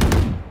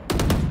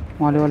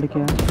 वाले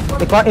क्या है?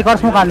 एक और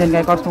स्मोक आन देंगे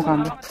एक और स्मोक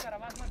आन दे।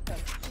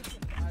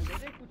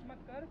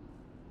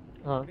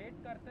 हाँ वेट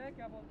करते हैं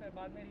क्या बोलते हैं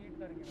बाद में रीड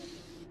करेंगे।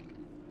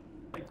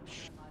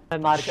 मैं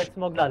मार्केट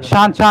स्मोक डालूं।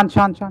 शांत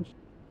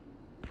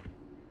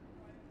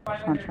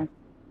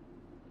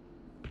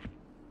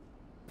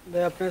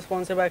मैं अपने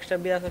स्पॉन से बैक स्टेप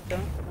भी आ सकता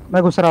हूँ।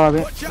 मैं घुस रहा हूँ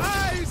अभी।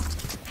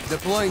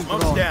 Deploying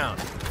Smoke's drone. down.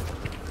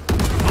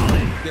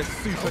 They're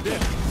super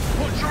dead.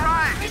 Put your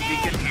eyes.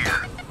 Beacon here.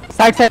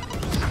 Side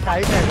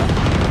side है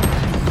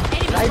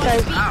Right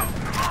side.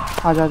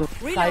 आ जा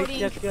साइड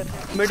चेक कर।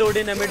 मिड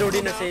ओडिन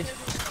है सेज।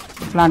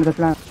 प्लान कर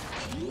plan.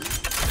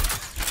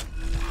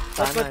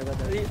 Spike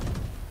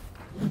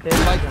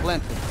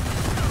planted.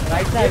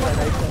 Right side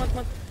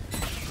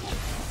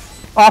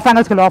of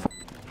angles Khelo of.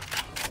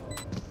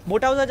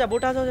 बोटा हो जा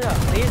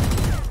race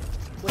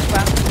कुछ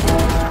पैम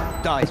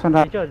Die. इस वन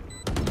रहा।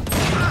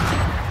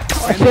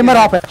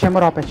 चेंबर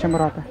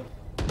ऑफ है।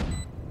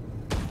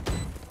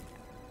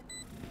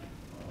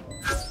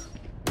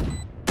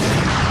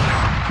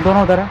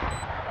 दोनों उधर है।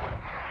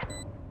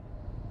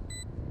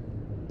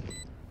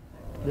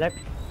 Left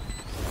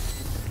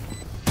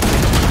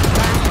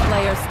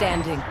Player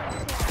standing.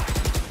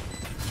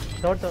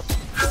 Shot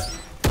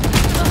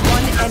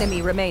One enemy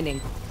remaining.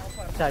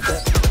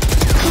 Attackers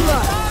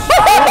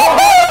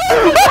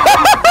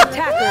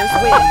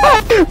win.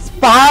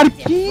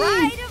 Sparky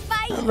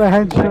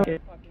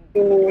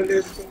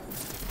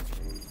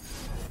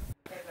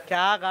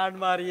क्या गार्ड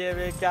मारी है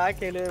बे क्या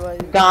खेले भाई।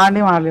 गांड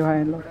नहीं मार ली भाई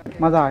इन लोग।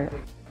 मजा आ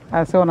गया।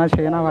 ऐसे होना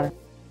चाहिए ना भाई।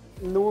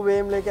 नूब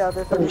एम लेके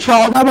आते थे।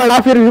 14 बड़ा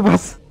फिर भी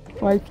बस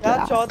भाई क्या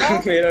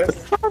 14 मेरा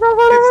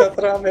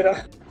 17 मेरा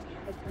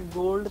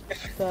गोल्ड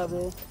था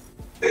बे।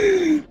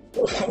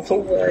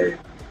 भाई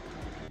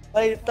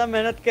भाई इतना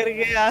मेहनत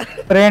करके यार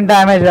ब्रेन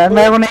डैमेज है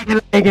मेरे को नहीं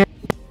खेलेंगे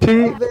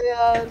अबे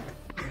यार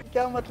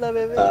क्या मतलब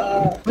है बे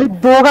भाई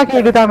 2 का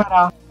KD था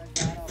मेरा।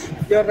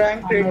 Your rank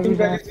rating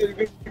values will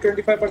be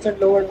 25%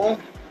 lower now.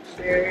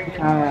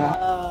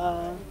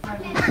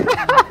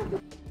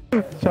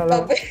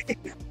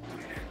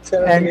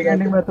 चलो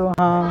एंडिंग में तो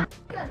हाँ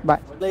बाय।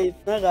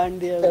 इतना गांड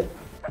दिया बे।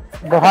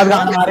 बहुत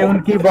गांड मारे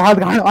उनकी बहुत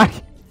गांड मारी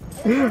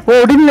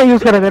वो ओडी नहीं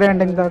यूज कर रहे थे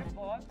एंडिंग तक।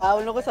 हाँ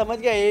उन लोगों को समझ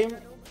गया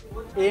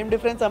एम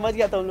डिफरेंस समझ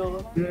गया था उन लोगों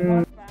को।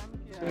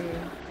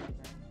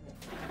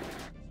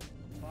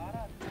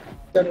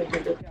 चलो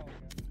ठीक है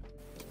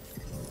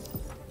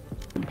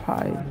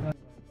भाई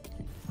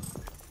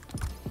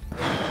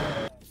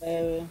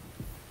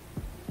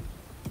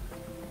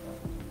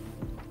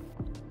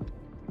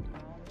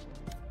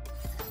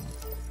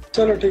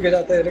चलो ठीक है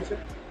जाते हैं फिर।